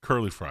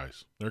 curly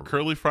fries. Their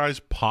curly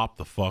fries pop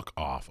the fuck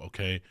off,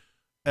 okay?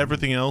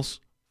 Everything else,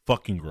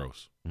 fucking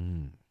gross.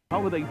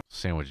 How are they?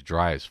 Sandwich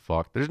dry as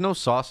fuck. There's no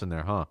sauce in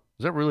there, huh?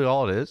 Is that really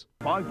all it is?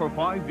 5 for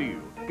 $5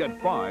 deal.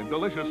 Get 5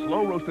 delicious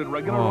slow-roasted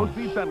regular roast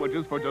beef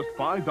sandwiches for just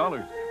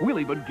 $5. We'll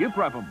even gift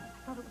wrap them.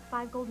 I thought it was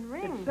 5 golden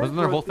rings. Wasn't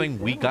there a whole thing,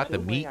 we got the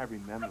meat?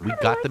 We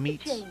got the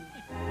meats?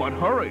 But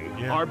hurry,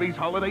 Yeah. Arby's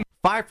holiday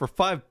 5 for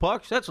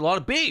 $5? That's a lot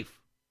of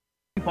beef.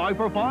 5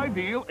 for $5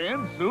 deal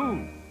ends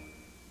soon.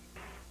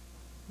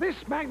 This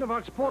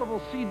Magnavox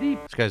portable CD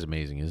This guy's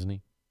amazing, isn't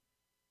he?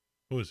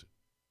 Who is it?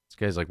 This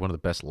guy's like one of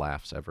the best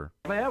laughs ever.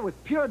 player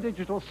with pure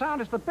digital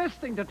sound is the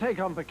best thing to take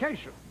on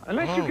vacation.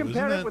 Unless you Oh,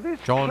 compare isn't it with that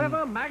this John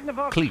clever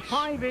Magnavox Cleese?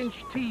 5-inch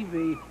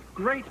TV.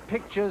 Great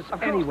pictures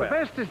anywhere. The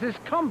best is this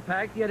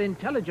compact yet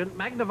intelligent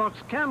Magnavox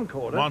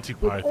camcorder Monty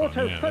with Python,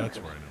 autofocus. yeah, that's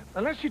where I know.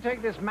 Unless you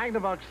take this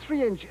Magnavox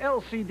 3-inch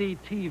LCD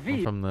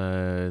TV, From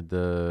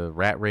the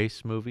Rat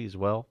Race movie as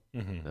well.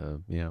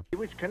 Yeah.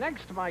 which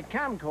connects to my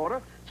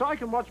camcorder, so I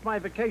can watch my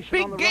vacation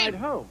Big on the game.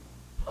 ride home.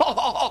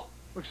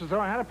 Looks as though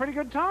I had a pretty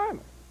good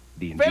time.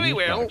 The Very ingenious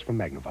well. products from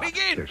Magnavox.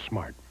 Begin. They're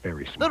smart,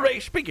 very The smart.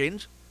 race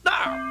begins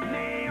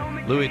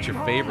now. Louis, it's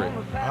your favorite.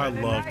 I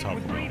love Taco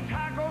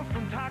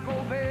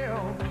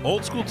Bell.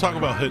 Old school Taco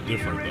Bell hit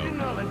different,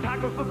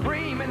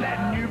 though.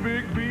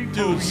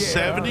 Dude,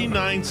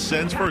 79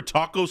 cents for a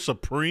Taco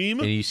Supreme?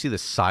 And you see the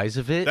size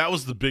of it? That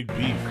was the big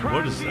beef.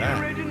 What is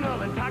that?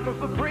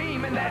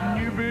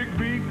 New big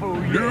beef.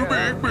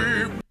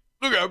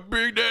 Look how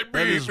big that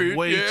That beef is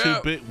way yeah. too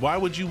big. Why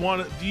would you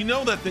want it? Do you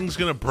know that thing's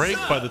going to break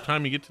by the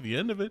time you get to the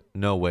end of it?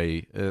 No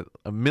way. $1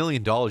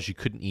 million, you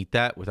couldn't eat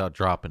that without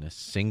dropping a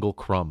single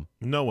crumb.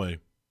 No way.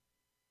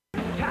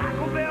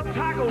 Taco Bell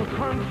tacos,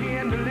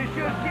 crunchy and delicious.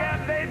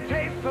 Yeah, they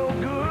taste so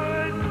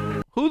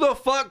good. Who the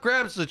fuck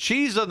grabs the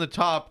cheese on the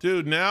top?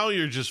 Dude, now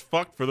you're just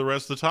fucked for the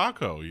rest of the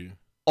taco.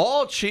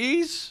 All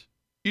cheese?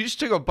 You just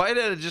took a bite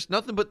out of just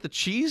nothing but the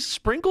cheese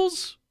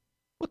sprinkles?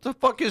 What the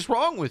fuck is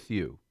wrong with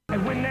you?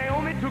 And when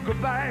Naomi took a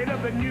bite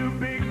of the new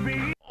big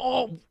beef.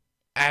 Oh,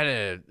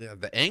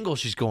 the angle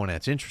she's going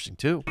at's interesting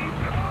too.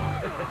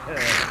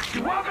 She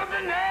walked up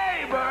the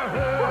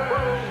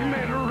neighborhood. She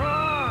made a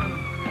run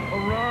for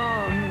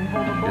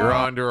the You're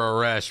under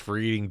arrest for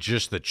eating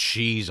just the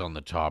cheese on the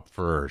top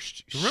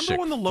first. you Remember sick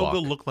when the logo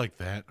fuck. looked like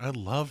that? I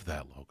love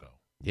that logo.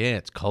 Yeah,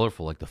 it's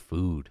colorful like the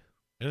food.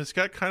 And it's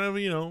got kind of,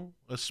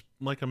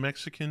 like a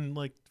Mexican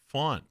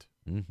font.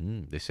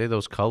 They say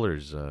those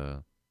colors,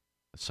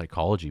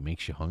 psychology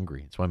makes you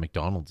hungry. That's why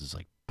McDonald's is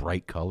like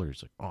bright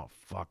colors. Like, oh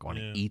fuck, I want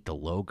to eat the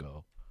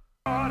logo.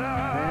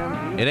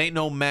 It ain't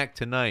no Mac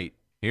tonight.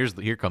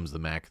 Here comes the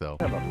Mac though.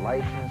 Have a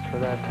license for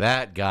that?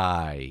 That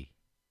guy.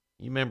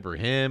 You remember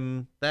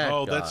him? That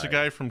guy. That's the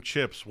guy from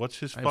Chips. What's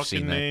his I've fucking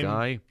seen name?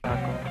 that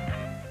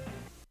guy.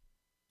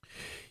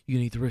 You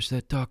gonna eat the rest of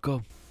that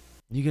taco?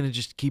 You gonna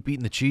just keep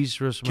eating the cheese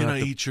for us? Can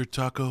I eat your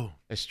taco?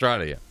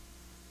 Estrada, yeah.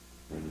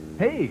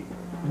 Hey,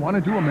 want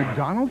to do a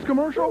McDonald's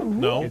commercial?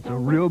 No. It's a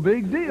real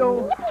big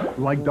deal.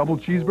 Like double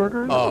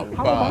cheeseburgers? Oh,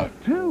 How God.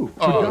 about 2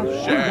 for Oh,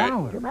 just shit.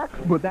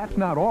 $2? But that's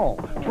not all.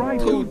 Try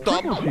 2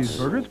 triple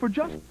cheeseburgers for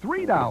just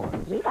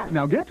 $3.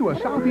 Now get to a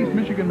Southeast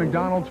Michigan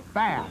McDonald's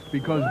fast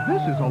because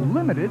this is a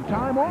limited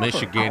time offer.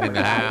 Michigan in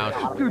the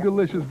house. 2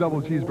 delicious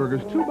double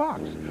cheeseburgers,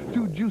 $2.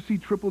 2 juicy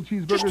triple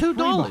cheeseburgers, Just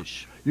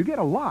 $2. You get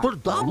a lot For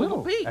double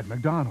little the beef. at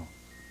McDonald's.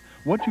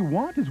 What you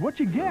want is what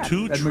you get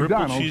 2 at triple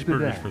McDonald's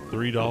cheeseburgers today. for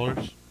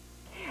 $3?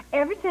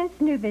 Ever since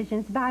New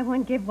Vision's buy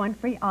one, give one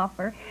free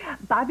offer,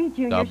 Bobby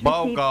Jr.'s received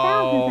BOGO.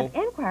 thousands of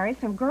inquiries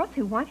from girls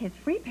who want his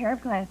free pair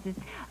of glasses.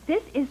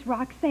 This is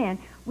Roxanne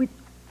with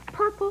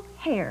purple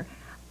hair.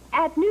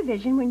 At New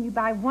Vision, when you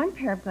buy one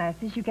pair of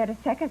glasses, you get a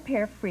second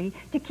pair free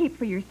to keep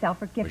for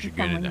yourself or gift We to should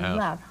get in someone the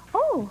you house. love.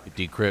 Oh,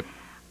 Decrypt.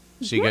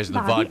 See you Yes, guys in the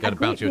Bobby, VOD. Got a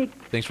to bounce great you. big-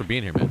 Thanks for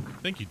being here, man.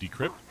 Thank you,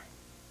 Decrypt.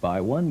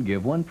 Buy one,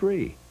 give one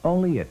free.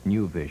 Only at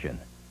New Vision.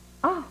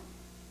 oh,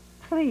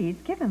 please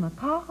give him a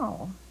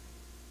call.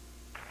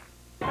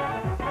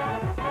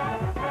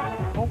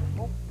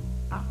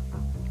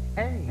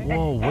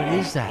 Whoa, what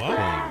is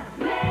that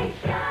thing?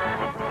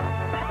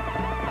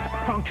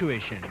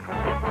 Punctuation.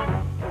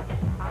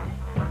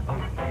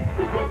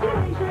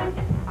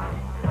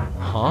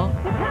 Huh?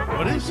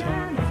 What is it?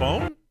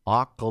 Phone?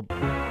 Aqua.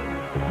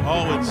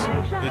 Oh,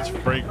 it's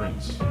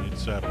fragrance.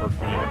 It's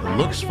perfume. It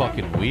looks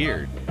fucking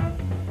weird.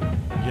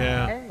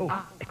 Yeah.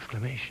 Oh,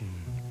 exclamation.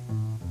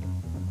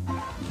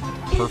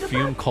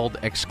 Perfume called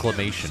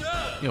Exclamation.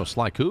 Yo,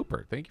 Sly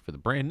Cooper, thank you for the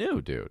brand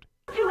new, dude.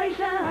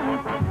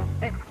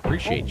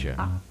 Appreciate you.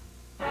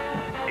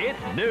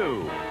 It's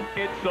new.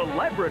 It's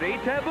Celebrity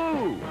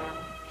Taboo.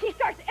 She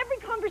starts every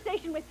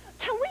conversation with,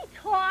 "Can we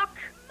talk?"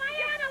 My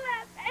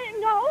analyst.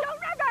 No.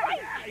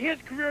 His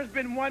career's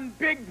been one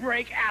big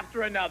break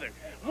after another.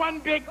 One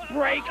big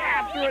break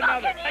after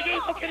another. Like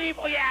evil can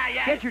evil,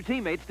 yeah. Get your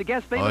teammates to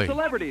guess famous Oy.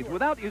 celebrities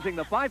without using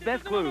the 5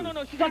 best clues.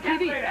 No. She's on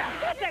TV.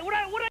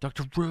 What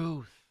Dr.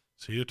 Ruth.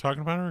 So you're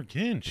talking about her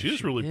again. She's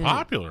She really is.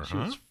 popular, She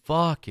huh? was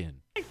fucking.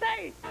 I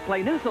say?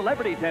 Play new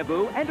Celebrity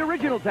Taboo and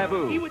Original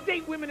Taboo. He would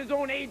date women his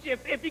own age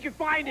if he could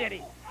find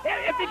any.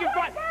 If he could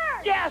find...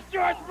 Yes,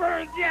 George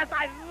Burns, yes,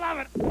 I love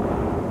it.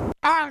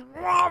 I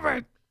love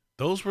it.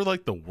 Those were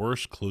like the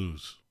worst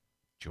clues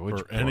George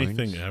for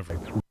anything Burns? ever.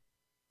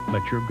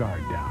 Let your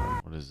guard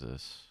down. What is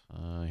this?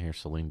 Here's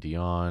Celine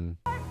Dion.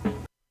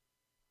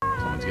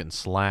 Someone's getting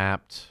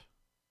slapped.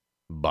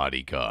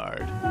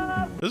 Bodyguard.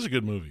 This is a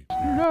good movie.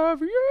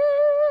 Love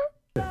you.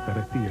 At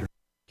a theater.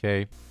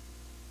 Okay.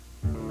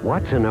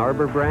 What's an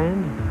Arbor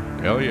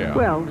brand? Hell yeah.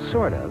 Well,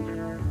 sort of.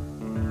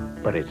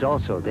 But it's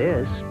also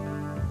this.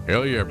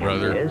 Hell yeah,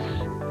 brother. And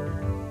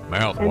this.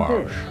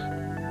 Mouthwash. And this.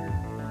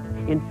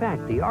 In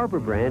fact, the Arbor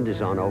brand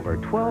is on over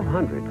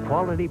 1,200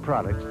 quality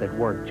products that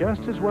work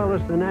just as well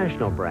as the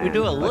national brand. We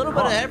do a little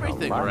but bit of cost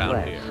everything a lot around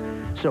less.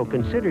 here. So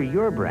consider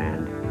your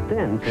brand,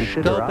 then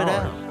consider Scope it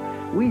ours.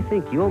 out. We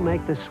think you'll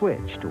make the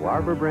switch to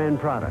Arbor brand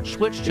products.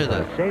 Switch to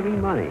because the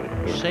saving money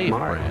is Safe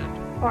smart.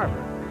 brand.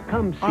 Arbor,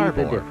 come see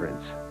Arbor. the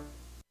difference.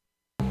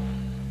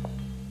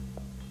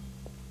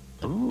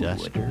 Ooh,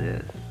 Dust. look at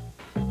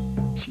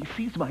this. She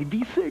sees my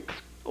V6.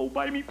 Oh,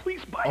 buy me,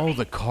 please buy me. Oh,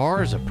 the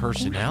car is a She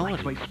personality.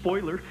 likes my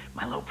spoiler,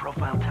 my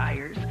low-profile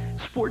tires,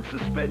 sports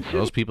suspension.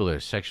 Those people that are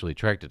sexually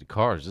attracted to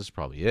cars, this is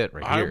probably it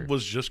right here. I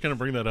was just going to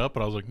bring that up,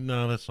 but I was like,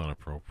 no, that's not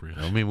appropriate.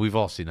 I mean, we've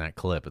all seen that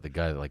clip of the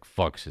guy that like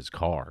fucks his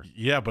car.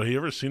 Yeah, but have you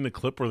ever seen the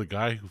clip where the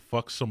guy who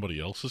fucks somebody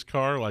else's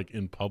car, like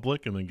in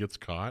public, and then gets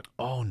caught?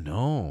 Oh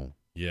no!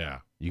 Yeah.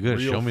 You gotta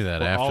show me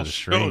that after I'll the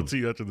show stream. it to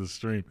you after the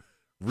stream.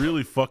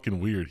 Really fucking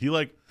weird. He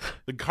like,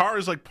 the car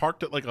is like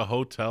parked at like a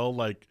hotel,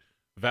 like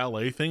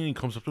valet thing, and he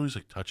comes up to him, he's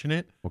like touching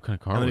it. What kind of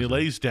car? And then he was it?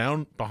 lays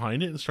down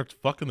behind it and starts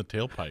fucking the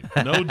tailpipe.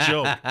 No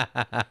joke.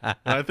 And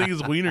I think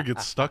his wiener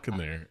gets stuck in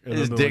there. And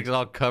His then they're dick's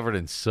all covered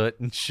in soot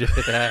and shit.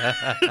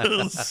 it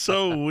was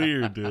so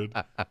weird, dude.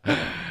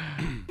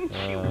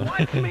 She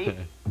wants me.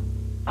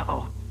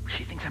 Uh-oh,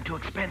 she thinks I'm too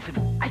expensive.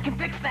 I can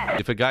fix that.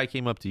 If a guy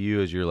came up to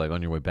you as you're like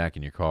on your way back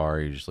in your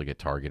car, you're just like at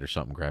Target or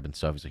something grabbing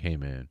stuff, he's like, "Hey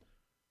man,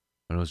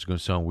 I know it's gonna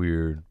sound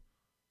weird.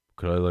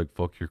 Could I like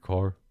fuck your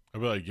car?"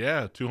 I'd be like,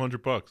 yeah,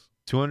 $200.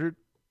 200?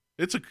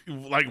 It's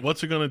like,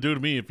 what's it gonna do to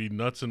me if he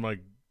nuts in my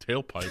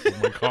tailpipe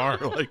of my car?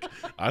 Like,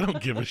 I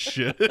don't give a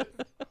shit.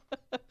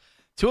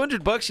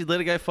 $200? You'd let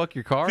a guy fuck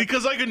your car?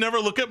 Because I could never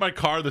look at my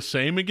car the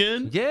same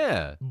again.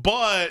 Yeah.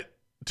 But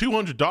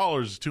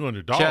 $200 is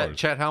 $200.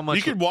 Chat, how much?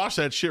 You could wash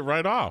that shit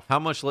right off. How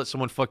much let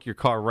someone fuck your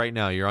car right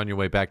now? You're on your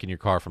way back in your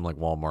car from like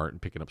Walmart and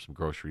picking up some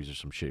groceries or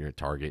some shit. You're at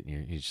Target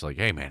and you're just like,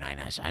 "Hey man,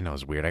 I know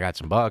it's weird. I got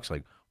some bucks.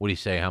 Like, what do you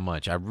say? How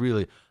much? I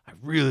really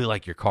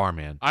like your car,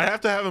 man." I have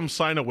to have him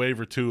sign a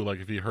waiver too, like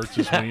if he hurts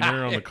his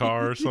wiener on the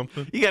car or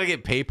something. You got to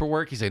get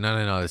paperwork. He's like,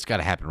 no, it's got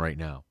to happen right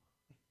now.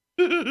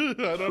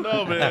 I don't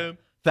know, man.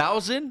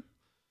 1,000?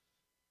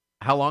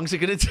 How long is it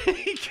going to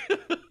take?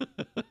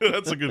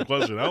 That's a good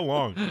question. How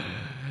long?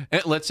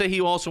 And let's say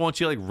he also wants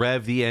you to like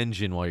rev the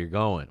engine while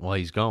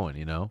he's going,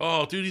 you know?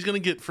 Oh, dude, he's gonna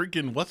get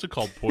freaking what's it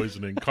called?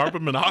 Poisoning,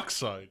 carbon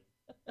monoxide.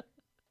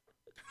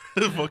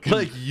 Fucking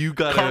Like you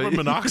got carbon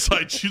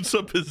monoxide shoots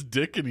up his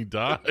dick and he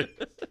dies.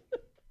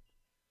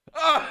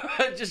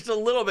 Just a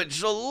little bit.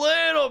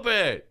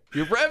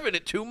 You're revving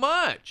it too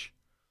much.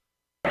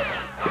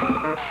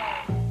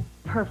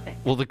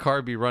 Perfect. Will the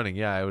car be running?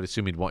 Yeah, I would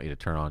assume he'd want you to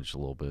turn on just a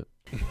little bit.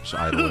 Just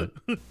idle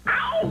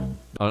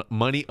it.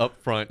 Money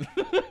up front.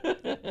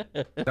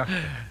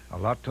 A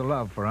lot to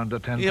love for under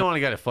 10. You don't want a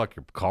guy to fuck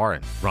your car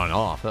and run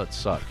off. That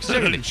sucks.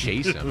 You're going to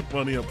chase him.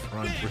 Money up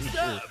front for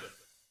sure.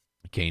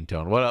 Cane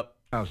Tone, what up?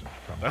 That's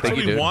what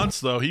he wants,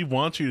 though. He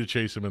wants you to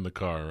chase him in the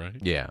car, right?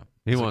 Yeah.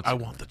 He wants. I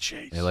want the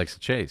chase. He likes the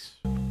chase.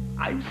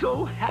 I'm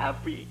so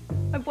happy.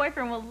 My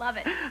boyfriend will love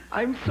it.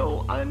 I'm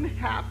so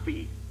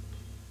unhappy.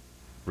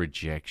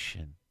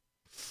 Rejection.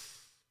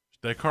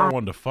 That car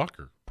wanted to fuck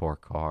her. Poor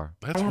car.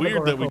 That's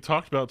weird that we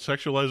talked about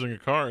sexualizing a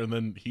car and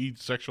then he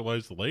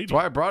sexualized the lady. That's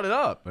why I brought it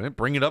up. I didn't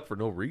bring it up for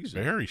no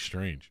reason. Very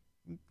strange.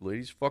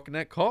 Lady's fucking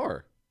that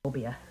car.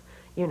 Phobia.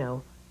 You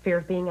know, fear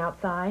of being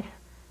outside.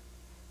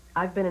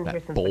 I've been in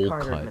here since the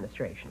Carter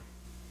administration.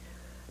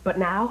 But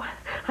now,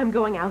 I'm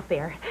going out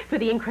there for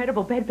the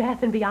incredible Bed Bath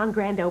 & Beyond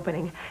grand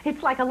opening.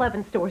 It's like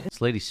 11 stores. This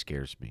lady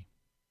scares me.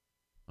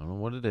 I don't know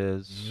what it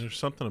is. There's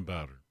something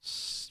about her.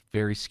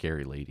 Very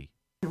scary lady.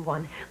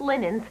 One.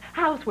 Linens,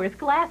 housewares,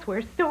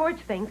 glassware, storage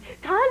things,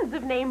 tons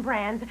of name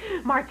brands.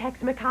 Martex,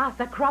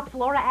 Mikasa, Krupp,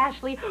 Laura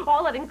Ashley,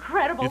 all at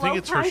incredible You think low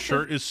it's her prices.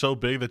 shirt is so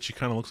big that she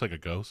kind of looks like a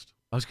ghost?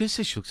 I was going to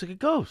say she looks like a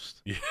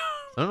ghost. Yeah.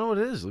 I don't know what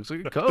it is. It looks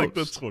like a I ghost. think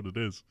that's what it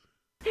is.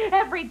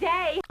 Every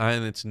day.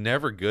 And it's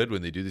never good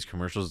when they do these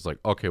commercials. It's like,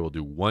 okay, we'll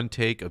do one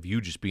take of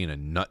you just being a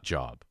nut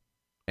job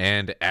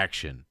and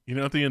action. You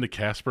know, at the end of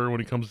Casper,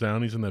 when he comes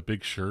down, he's in that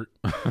big shirt.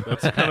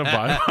 That's the kind of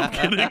vibe I'm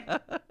getting.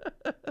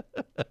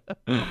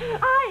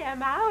 I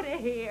am out of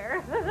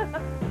here.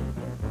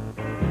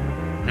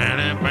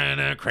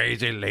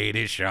 Crazy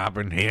lady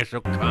shopping here, so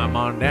come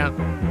on down.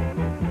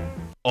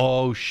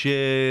 Oh,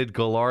 shit.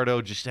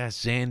 Gallardo just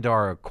asked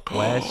Xandar a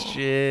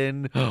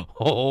question.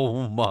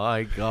 Oh,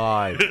 my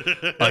God.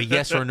 A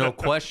yes or no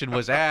question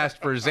was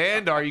asked for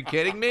Xandar. Are you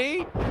kidding me?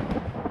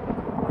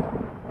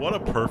 What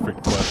a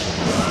perfect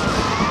question.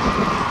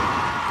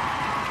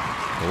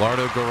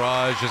 Gallardo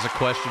Garage has a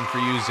question for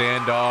you,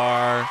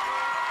 Xandar.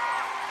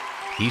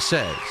 He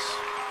says,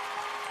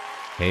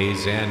 "Hey,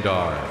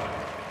 Xandar,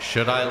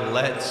 should I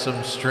let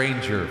some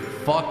stranger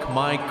fuck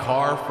my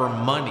car for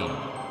money?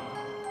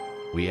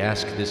 We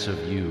ask this of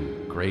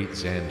you, great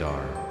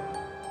Xandar."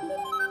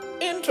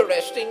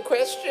 Interesting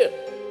question.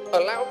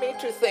 Allow me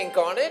to think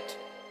on it.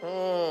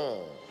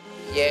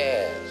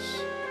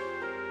 Yes.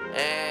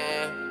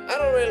 I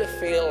don't really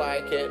feel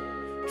like it.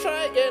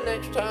 Try again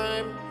next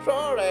time.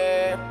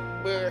 Sorry.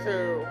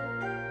 Boo-hoo.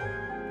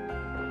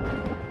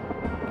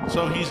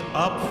 So he's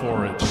up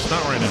for it, just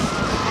not right now.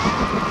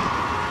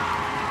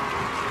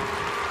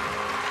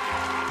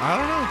 I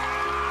don't know.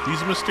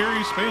 He's a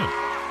mysterious man.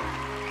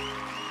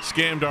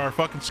 Scamdar,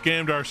 fucking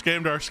Scamdar,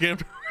 Scamdar,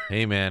 Scamdar.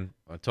 Hey, man,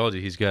 I told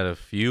you he's got a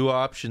few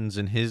options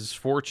in his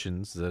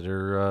fortunes that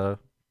are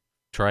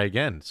try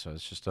again. So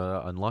it's just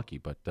unlucky.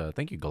 But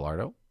thank you,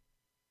 Gallardo.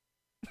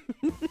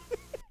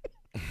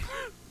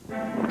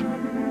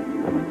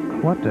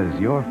 What does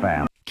your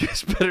family...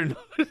 Guess better not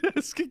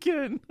ask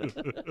again.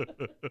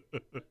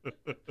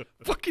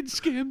 Fucking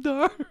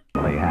Scamdar.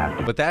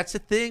 But that's the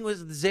thing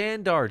with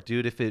Xandar,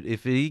 dude.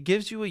 If he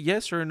gives you a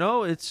yes or a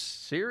no, it's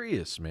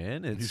serious,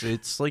 man.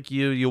 It's like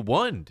you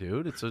won,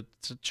 dude. It's a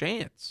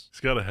chance.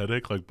 He's got a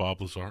headache like Bob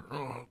Lazar.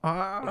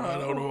 I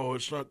don't know.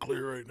 It's not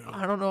clear right now.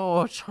 I don't know.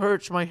 It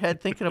hurts my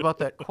head thinking about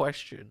that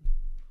question.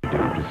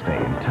 to stay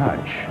in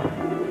touch?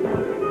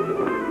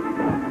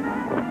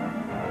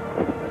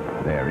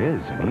 There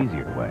is an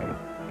easier way.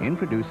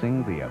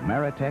 Introducing the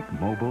Ameritech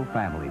Mobile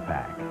Family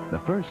Pack, the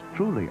first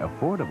truly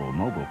affordable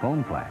mobile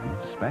phone plan,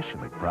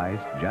 specially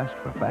priced just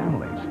for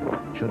families.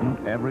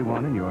 Shouldn't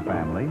everyone in your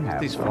family have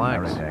these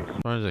flags?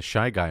 Ameritech? There's a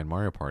shy guy in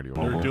Mario Party.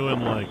 They're doing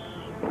like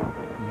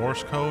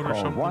Morse code or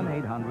something.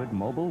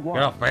 1-800-MOBILE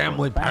Get a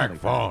family pack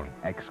phone.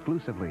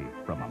 Exclusively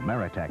from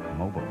Ameritech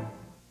Mobile.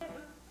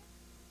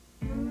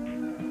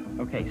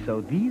 Okay, so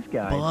these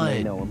guys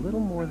may know a little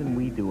more than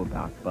we do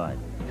about Bud.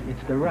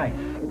 It's the rice.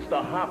 It's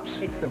the hops.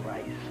 It's the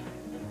rice.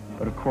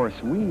 But of course,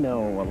 we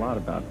know a lot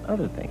about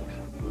other things.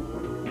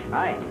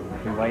 Hi,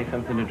 can I buy you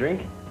something to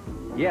drink?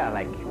 Yeah,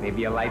 like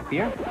maybe a light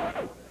beer?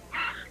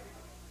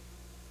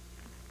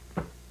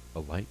 A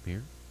light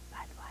beer?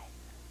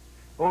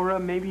 Or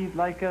maybe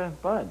like a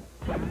Bud.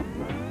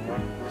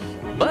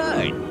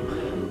 Bud!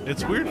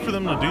 It's weird for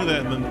them to do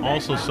that and then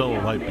also sell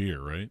a light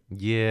beer, right?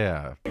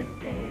 Yeah.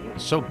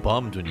 So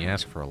bummed when you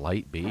ask for a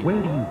light beer.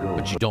 Where do you go?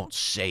 But you don't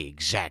say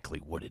exactly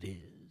what it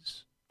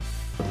is.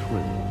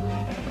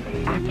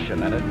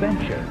 Action and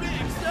adventure.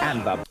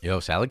 And the Yo,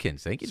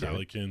 Salykins, thank you, dude.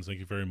 Salykins, thank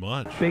you very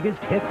much. biggest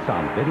hits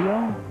on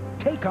video?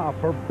 Take off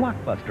for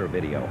Blockbuster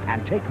Video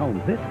and take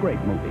home this great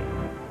movie.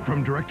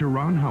 From director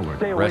Ron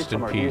Howard. Rest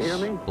in peace,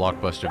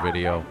 Blockbuster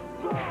Video.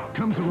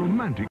 Comes a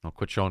romantic. I'll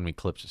quit showing me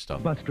clips of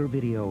stuff. Blockbuster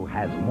Video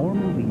has more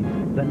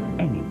movies than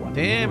anyone.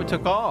 Damn, it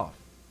took off.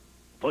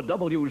 For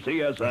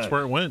WCSS. That's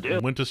where it went.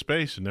 It went to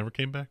space and never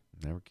came back.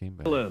 Never came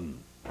back.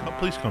 Oh,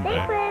 please come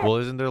back. Well,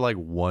 isn't there like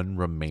one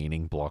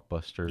remaining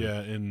Blockbuster?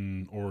 Yeah,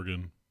 in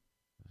Oregon.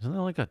 Isn't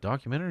there like a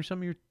documentary or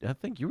something? I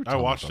think you were I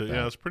telling me watched about it. that.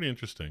 Yeah, it's pretty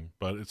interesting,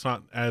 but it's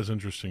not as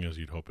interesting as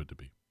you'd hope it to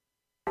be.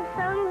 I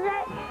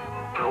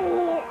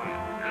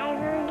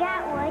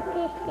forgot what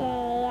to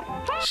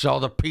say. Sell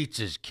the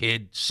pizzas,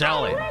 kid.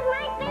 Sell it.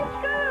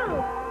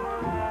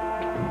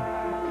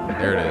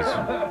 There it is.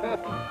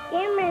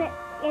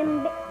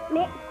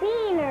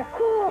 Being are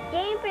cool.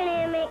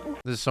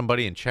 This is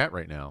somebody in chat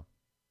right now.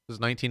 This is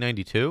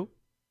 1992.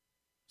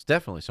 It's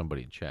definitely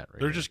somebody in chat right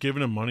They're now. just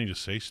giving him money to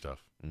say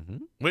stuff. Mm-hmm.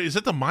 Wait, is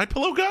that the My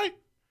Pillow guy?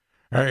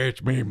 Hey,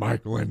 it's me,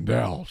 Mike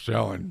Lindell,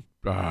 selling,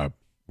 what are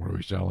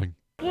we selling?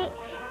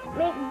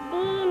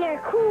 McBean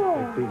are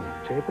cool.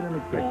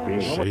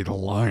 Say the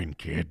line,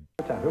 kid.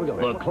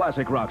 The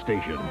classic rock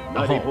station.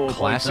 Oh,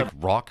 classic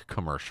rock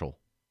commercial.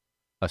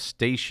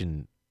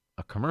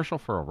 A commercial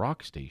for a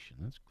rock station.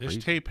 That's crazy.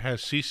 This tape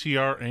has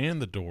CCR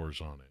and the Doors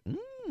on it.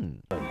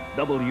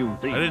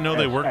 WD. I didn't know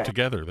they worked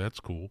together.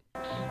 That's cool.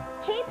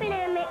 Chapin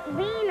and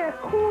McBean are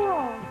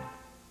cool.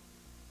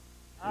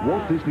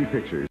 Walt Disney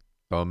Pictures.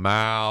 The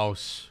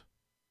mouse.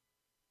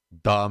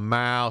 The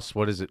mouse.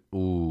 What is it?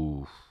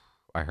 Ooh.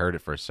 I heard it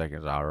for a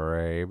second.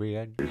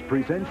 Arabian.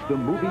 Presents the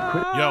movie. Yo,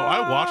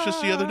 I watched this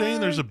the other day,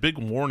 and there's a big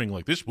warning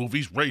like, this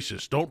movie's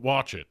racist. Don't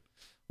watch it.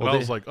 But I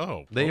was like,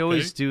 oh, They okay.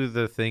 always do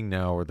the thing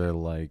now where they're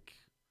like,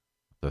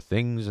 the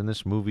things in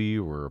this movie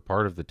were a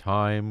part of the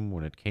time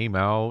when it came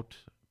out,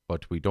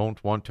 but we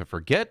don't want to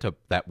forget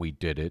that we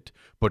did it,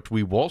 but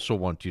we also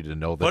want you to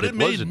know that But it was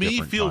made a me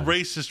different feel time.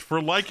 racist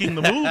for liking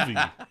the movie,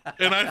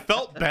 and I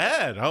felt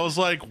bad. I was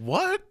like,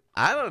 what?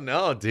 I don't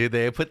know, dude.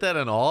 They put that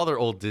in all their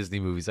old Disney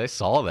movies. I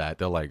saw that.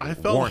 They're like, I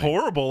felt warning.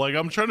 horrible. Like,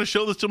 I'm trying to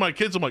show this to my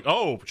kids. I'm like,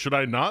 oh, should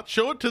I not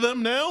show it to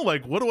them now?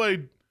 Like, what do I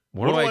do?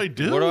 What do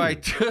I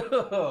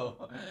do?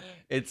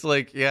 It's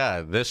like,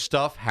 yeah, this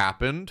stuff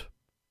happened,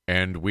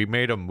 and we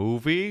made a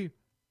movie,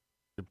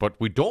 but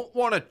we don't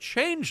want to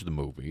change the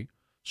movie,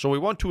 so we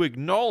want to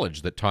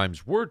acknowledge that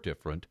times were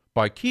different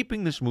by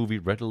keeping this movie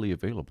readily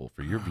available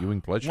for your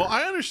viewing pleasure. Well,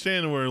 I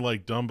understand where,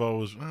 like, Dumbo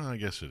was. I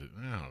guess it is.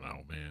 I don't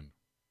know, man.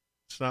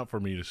 It's not for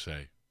me to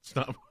say. It's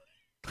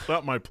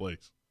not my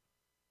place.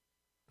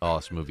 Oh,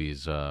 this movie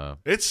is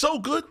it's so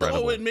good,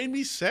 incredible. though. It made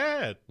me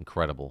sad.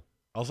 Incredible.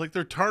 I was like,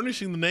 they're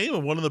tarnishing the name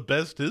of one of the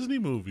best Disney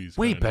movies.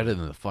 Way kinda. better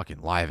than the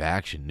fucking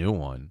live-action new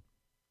one.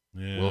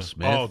 Yeah. Will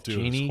Smith, Oh, dude,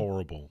 Genie. it's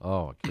horrible.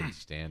 Oh, I couldn't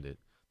stand it.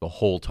 The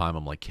whole time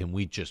I'm like, can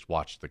we just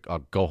watch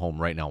I'll go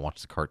home right now and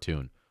watch the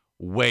cartoon.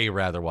 Way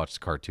rather watch the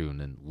cartoon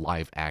than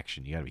live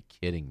action. You gotta be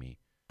kidding me.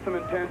 Some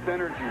intense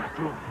energy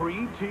through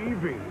free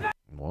TV.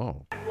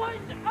 Whoa. It was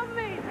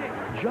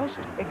amazing. Just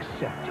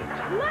accept it.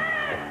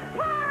 Let's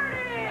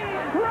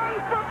party! Run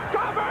for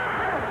cover!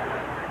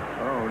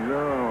 Oh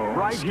no!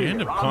 Right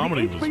Stand-up here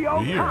comedy on the was HBO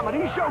weird.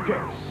 Comedy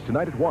Showcase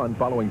tonight at 1,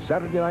 following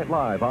Saturday Night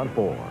Live on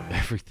 4.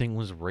 Everything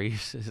was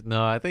racist.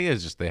 No, I think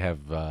it's just they have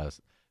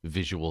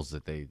visuals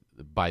that they,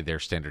 by their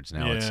standards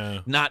now, Yeah.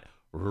 it's not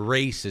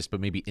racist, but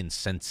maybe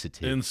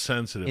insensitive.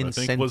 Insensitive, I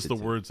think, was the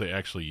words they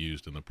actually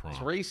used in the prompt.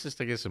 It's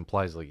racist, I guess,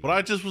 implies like. But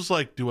I just was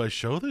like, do I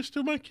show this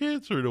to my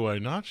kids or do I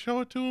not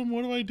show it to them?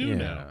 What do I do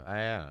now?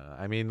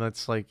 I mean,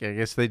 that's like, I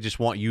guess they just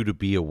want you to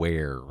be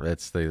aware.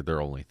 That's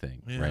their only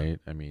thing, Yeah. right?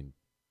 I mean,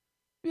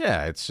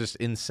 yeah, it's just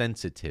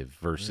insensitive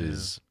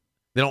versus.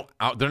 They don't.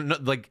 They're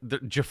not, like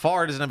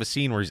Jafar doesn't have a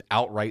scene where he's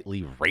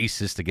outrightly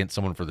racist against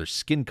someone for their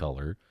skin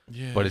color.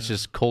 Yeah. But it's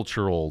just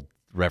cultural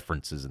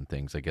references and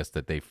things, I guess,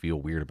 that they feel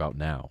weird about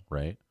now,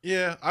 right?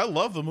 Yeah, I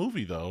love the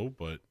movie though,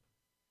 but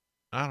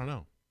I don't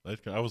know.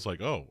 I was like,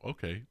 oh,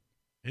 okay,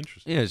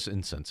 interesting. Yeah, it's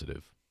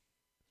insensitive.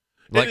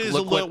 It is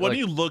when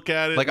you look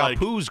at it, like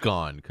Apu's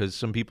gone because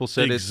some people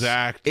said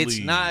exactly it's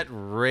not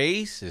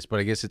racist, but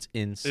I guess it's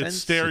insensitive.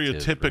 It's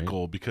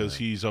stereotypical right? because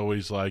he's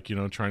always like,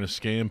 trying to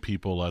scam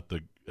people at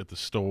the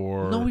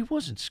store. No, he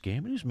wasn't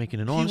scamming. He was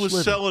making an honest He was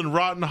living. selling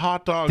rotten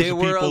hot dogs. They to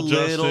were people a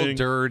little Justin.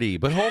 dirty,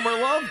 but Homer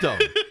loved them.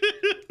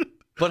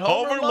 But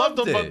Homer loved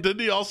them. it. But didn't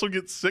he also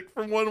get sick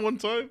from one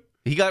time?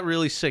 He got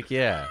really sick,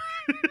 yeah.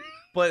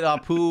 But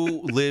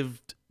Apu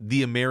lived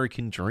the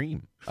American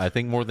dream. I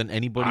think more than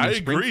anybody in I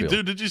agree, Springfield.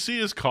 dude. Did you see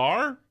his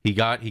car? He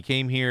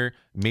came here,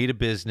 made a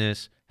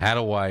business, had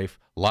a wife,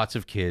 lots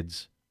of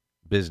kids,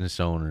 business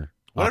owner.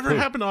 Whatever Apu.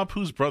 happened to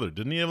Apu's brother?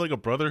 Didn't he have like a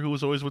brother who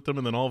was always with him,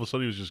 and then all of a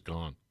sudden he was just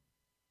gone?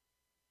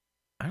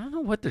 I don't know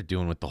what they're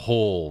doing with that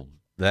whole.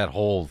 I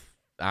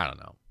don't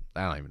know.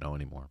 I don't even know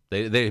anymore.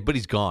 But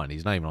he's gone.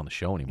 He's not even on the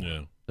show anymore. Yeah.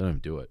 They don't even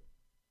do it.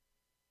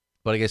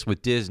 But I guess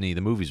with Disney,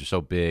 the movies are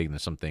so big, and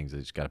there's some things they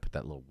just got to put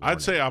that little.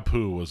 I'd say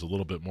Apu was a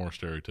little bit more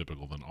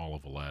stereotypical than all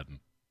of Aladdin.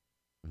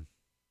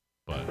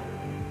 But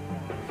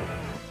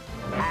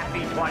Happy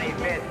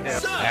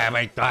 25th, dude.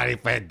 Happy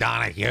 25th,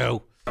 Donahue.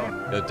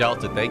 Yo,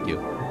 Delta, thank you.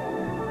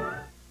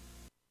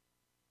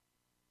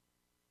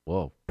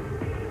 Whoa.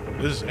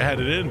 This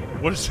added in.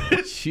 What is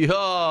this?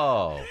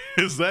 Yo.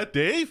 Is that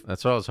Dave?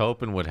 That's what I was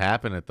hoping would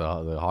happen at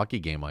the hockey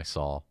game I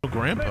saw. Oh,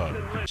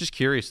 Grandpa. Just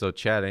curious though,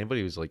 Chad.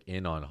 Anybody who's like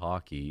in on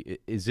hockey,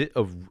 is it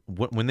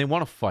when they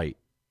want to fight,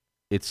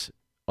 it's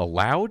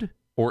allowed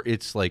or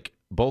it's like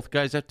both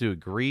guys have to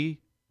agree?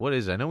 What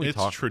is it? I know we It's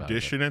talked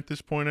tradition about it. at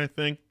this point, I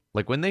think.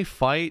 Like when they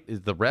fight,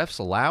 is the refs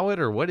allow it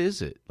or what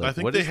is it? Like, I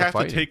think what they is the have to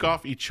fighting take thing?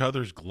 off each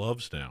other's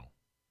gloves now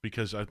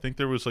because I think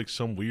there was like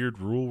some weird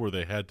rule where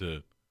they had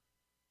to.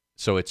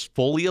 So it's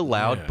fully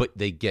allowed, Yeah. but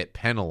they get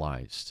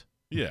penalized.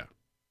 Yeah.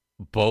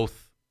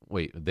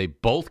 They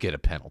both get a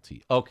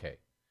penalty. Okay.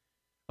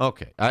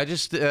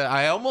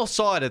 I almost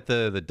saw it at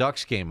the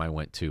Ducks game I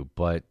went to,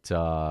 but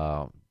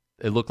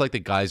it looked like the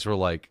guys were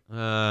like,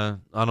 I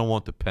don't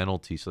want the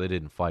penalty, so they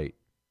didn't fight.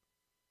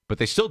 But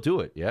they still do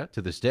it, yeah,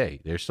 to this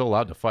day. They're still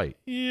allowed to fight.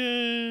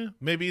 Yeah.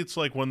 Maybe it's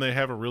like when they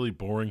have a really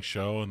boring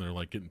show and they're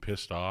like getting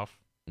pissed off.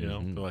 You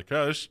know, they're like,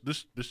 oh,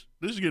 this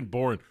is getting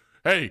boring.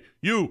 Hey,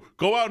 you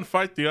go out and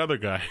fight the other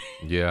guy.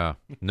 Yeah,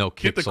 no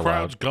kicks Get the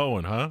crowds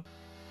going, huh?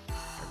 There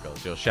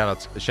goes. Yo,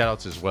 shout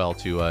outs as well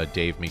to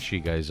Dave. Make sure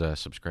you guys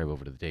subscribe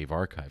over to the Dave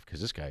Archive because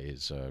this guy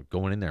is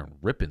going in there and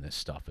ripping this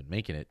stuff and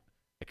making it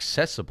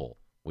accessible,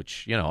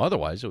 which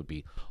otherwise it would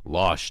be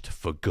lost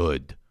for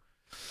good.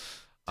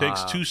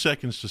 Takes 2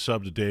 seconds to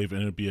sub to Dave,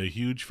 and it'd be a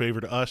huge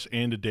favor to us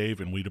and to Dave,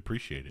 and we'd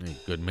appreciate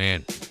it. Good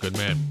man.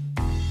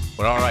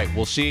 But all right,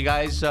 we'll see you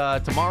guys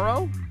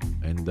tomorrow.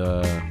 And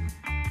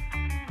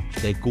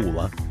stay cool,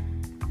 huh?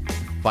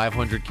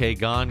 500K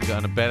gone.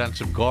 Gonna bet on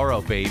some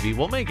Goro, baby.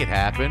 We'll make it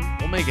happen.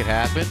 We'll make it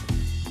happen.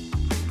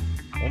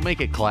 We'll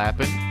make it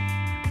clapping.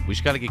 We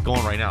just got to get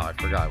going right now. I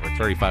forgot. We're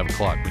 35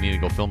 o'clock. We need to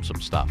go film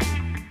some stuff.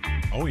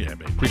 Oh, yeah,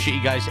 baby. Appreciate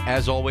you guys,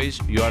 as always.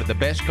 You are the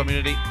best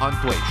community on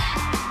Twitch.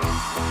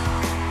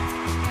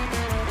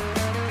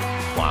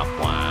 Wah,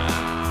 wah.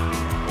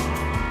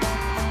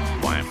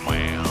 Wah,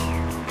 wah.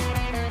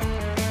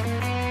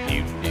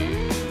 You do.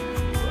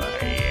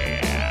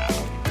 Yeah.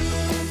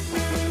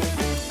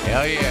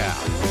 Hell yeah.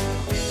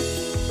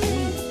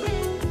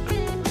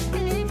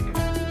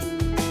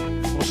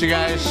 We'll see you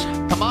guys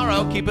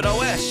tomorrow. Keep it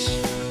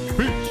OS.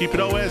 Keep it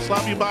OS.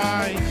 Love you.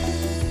 Bye.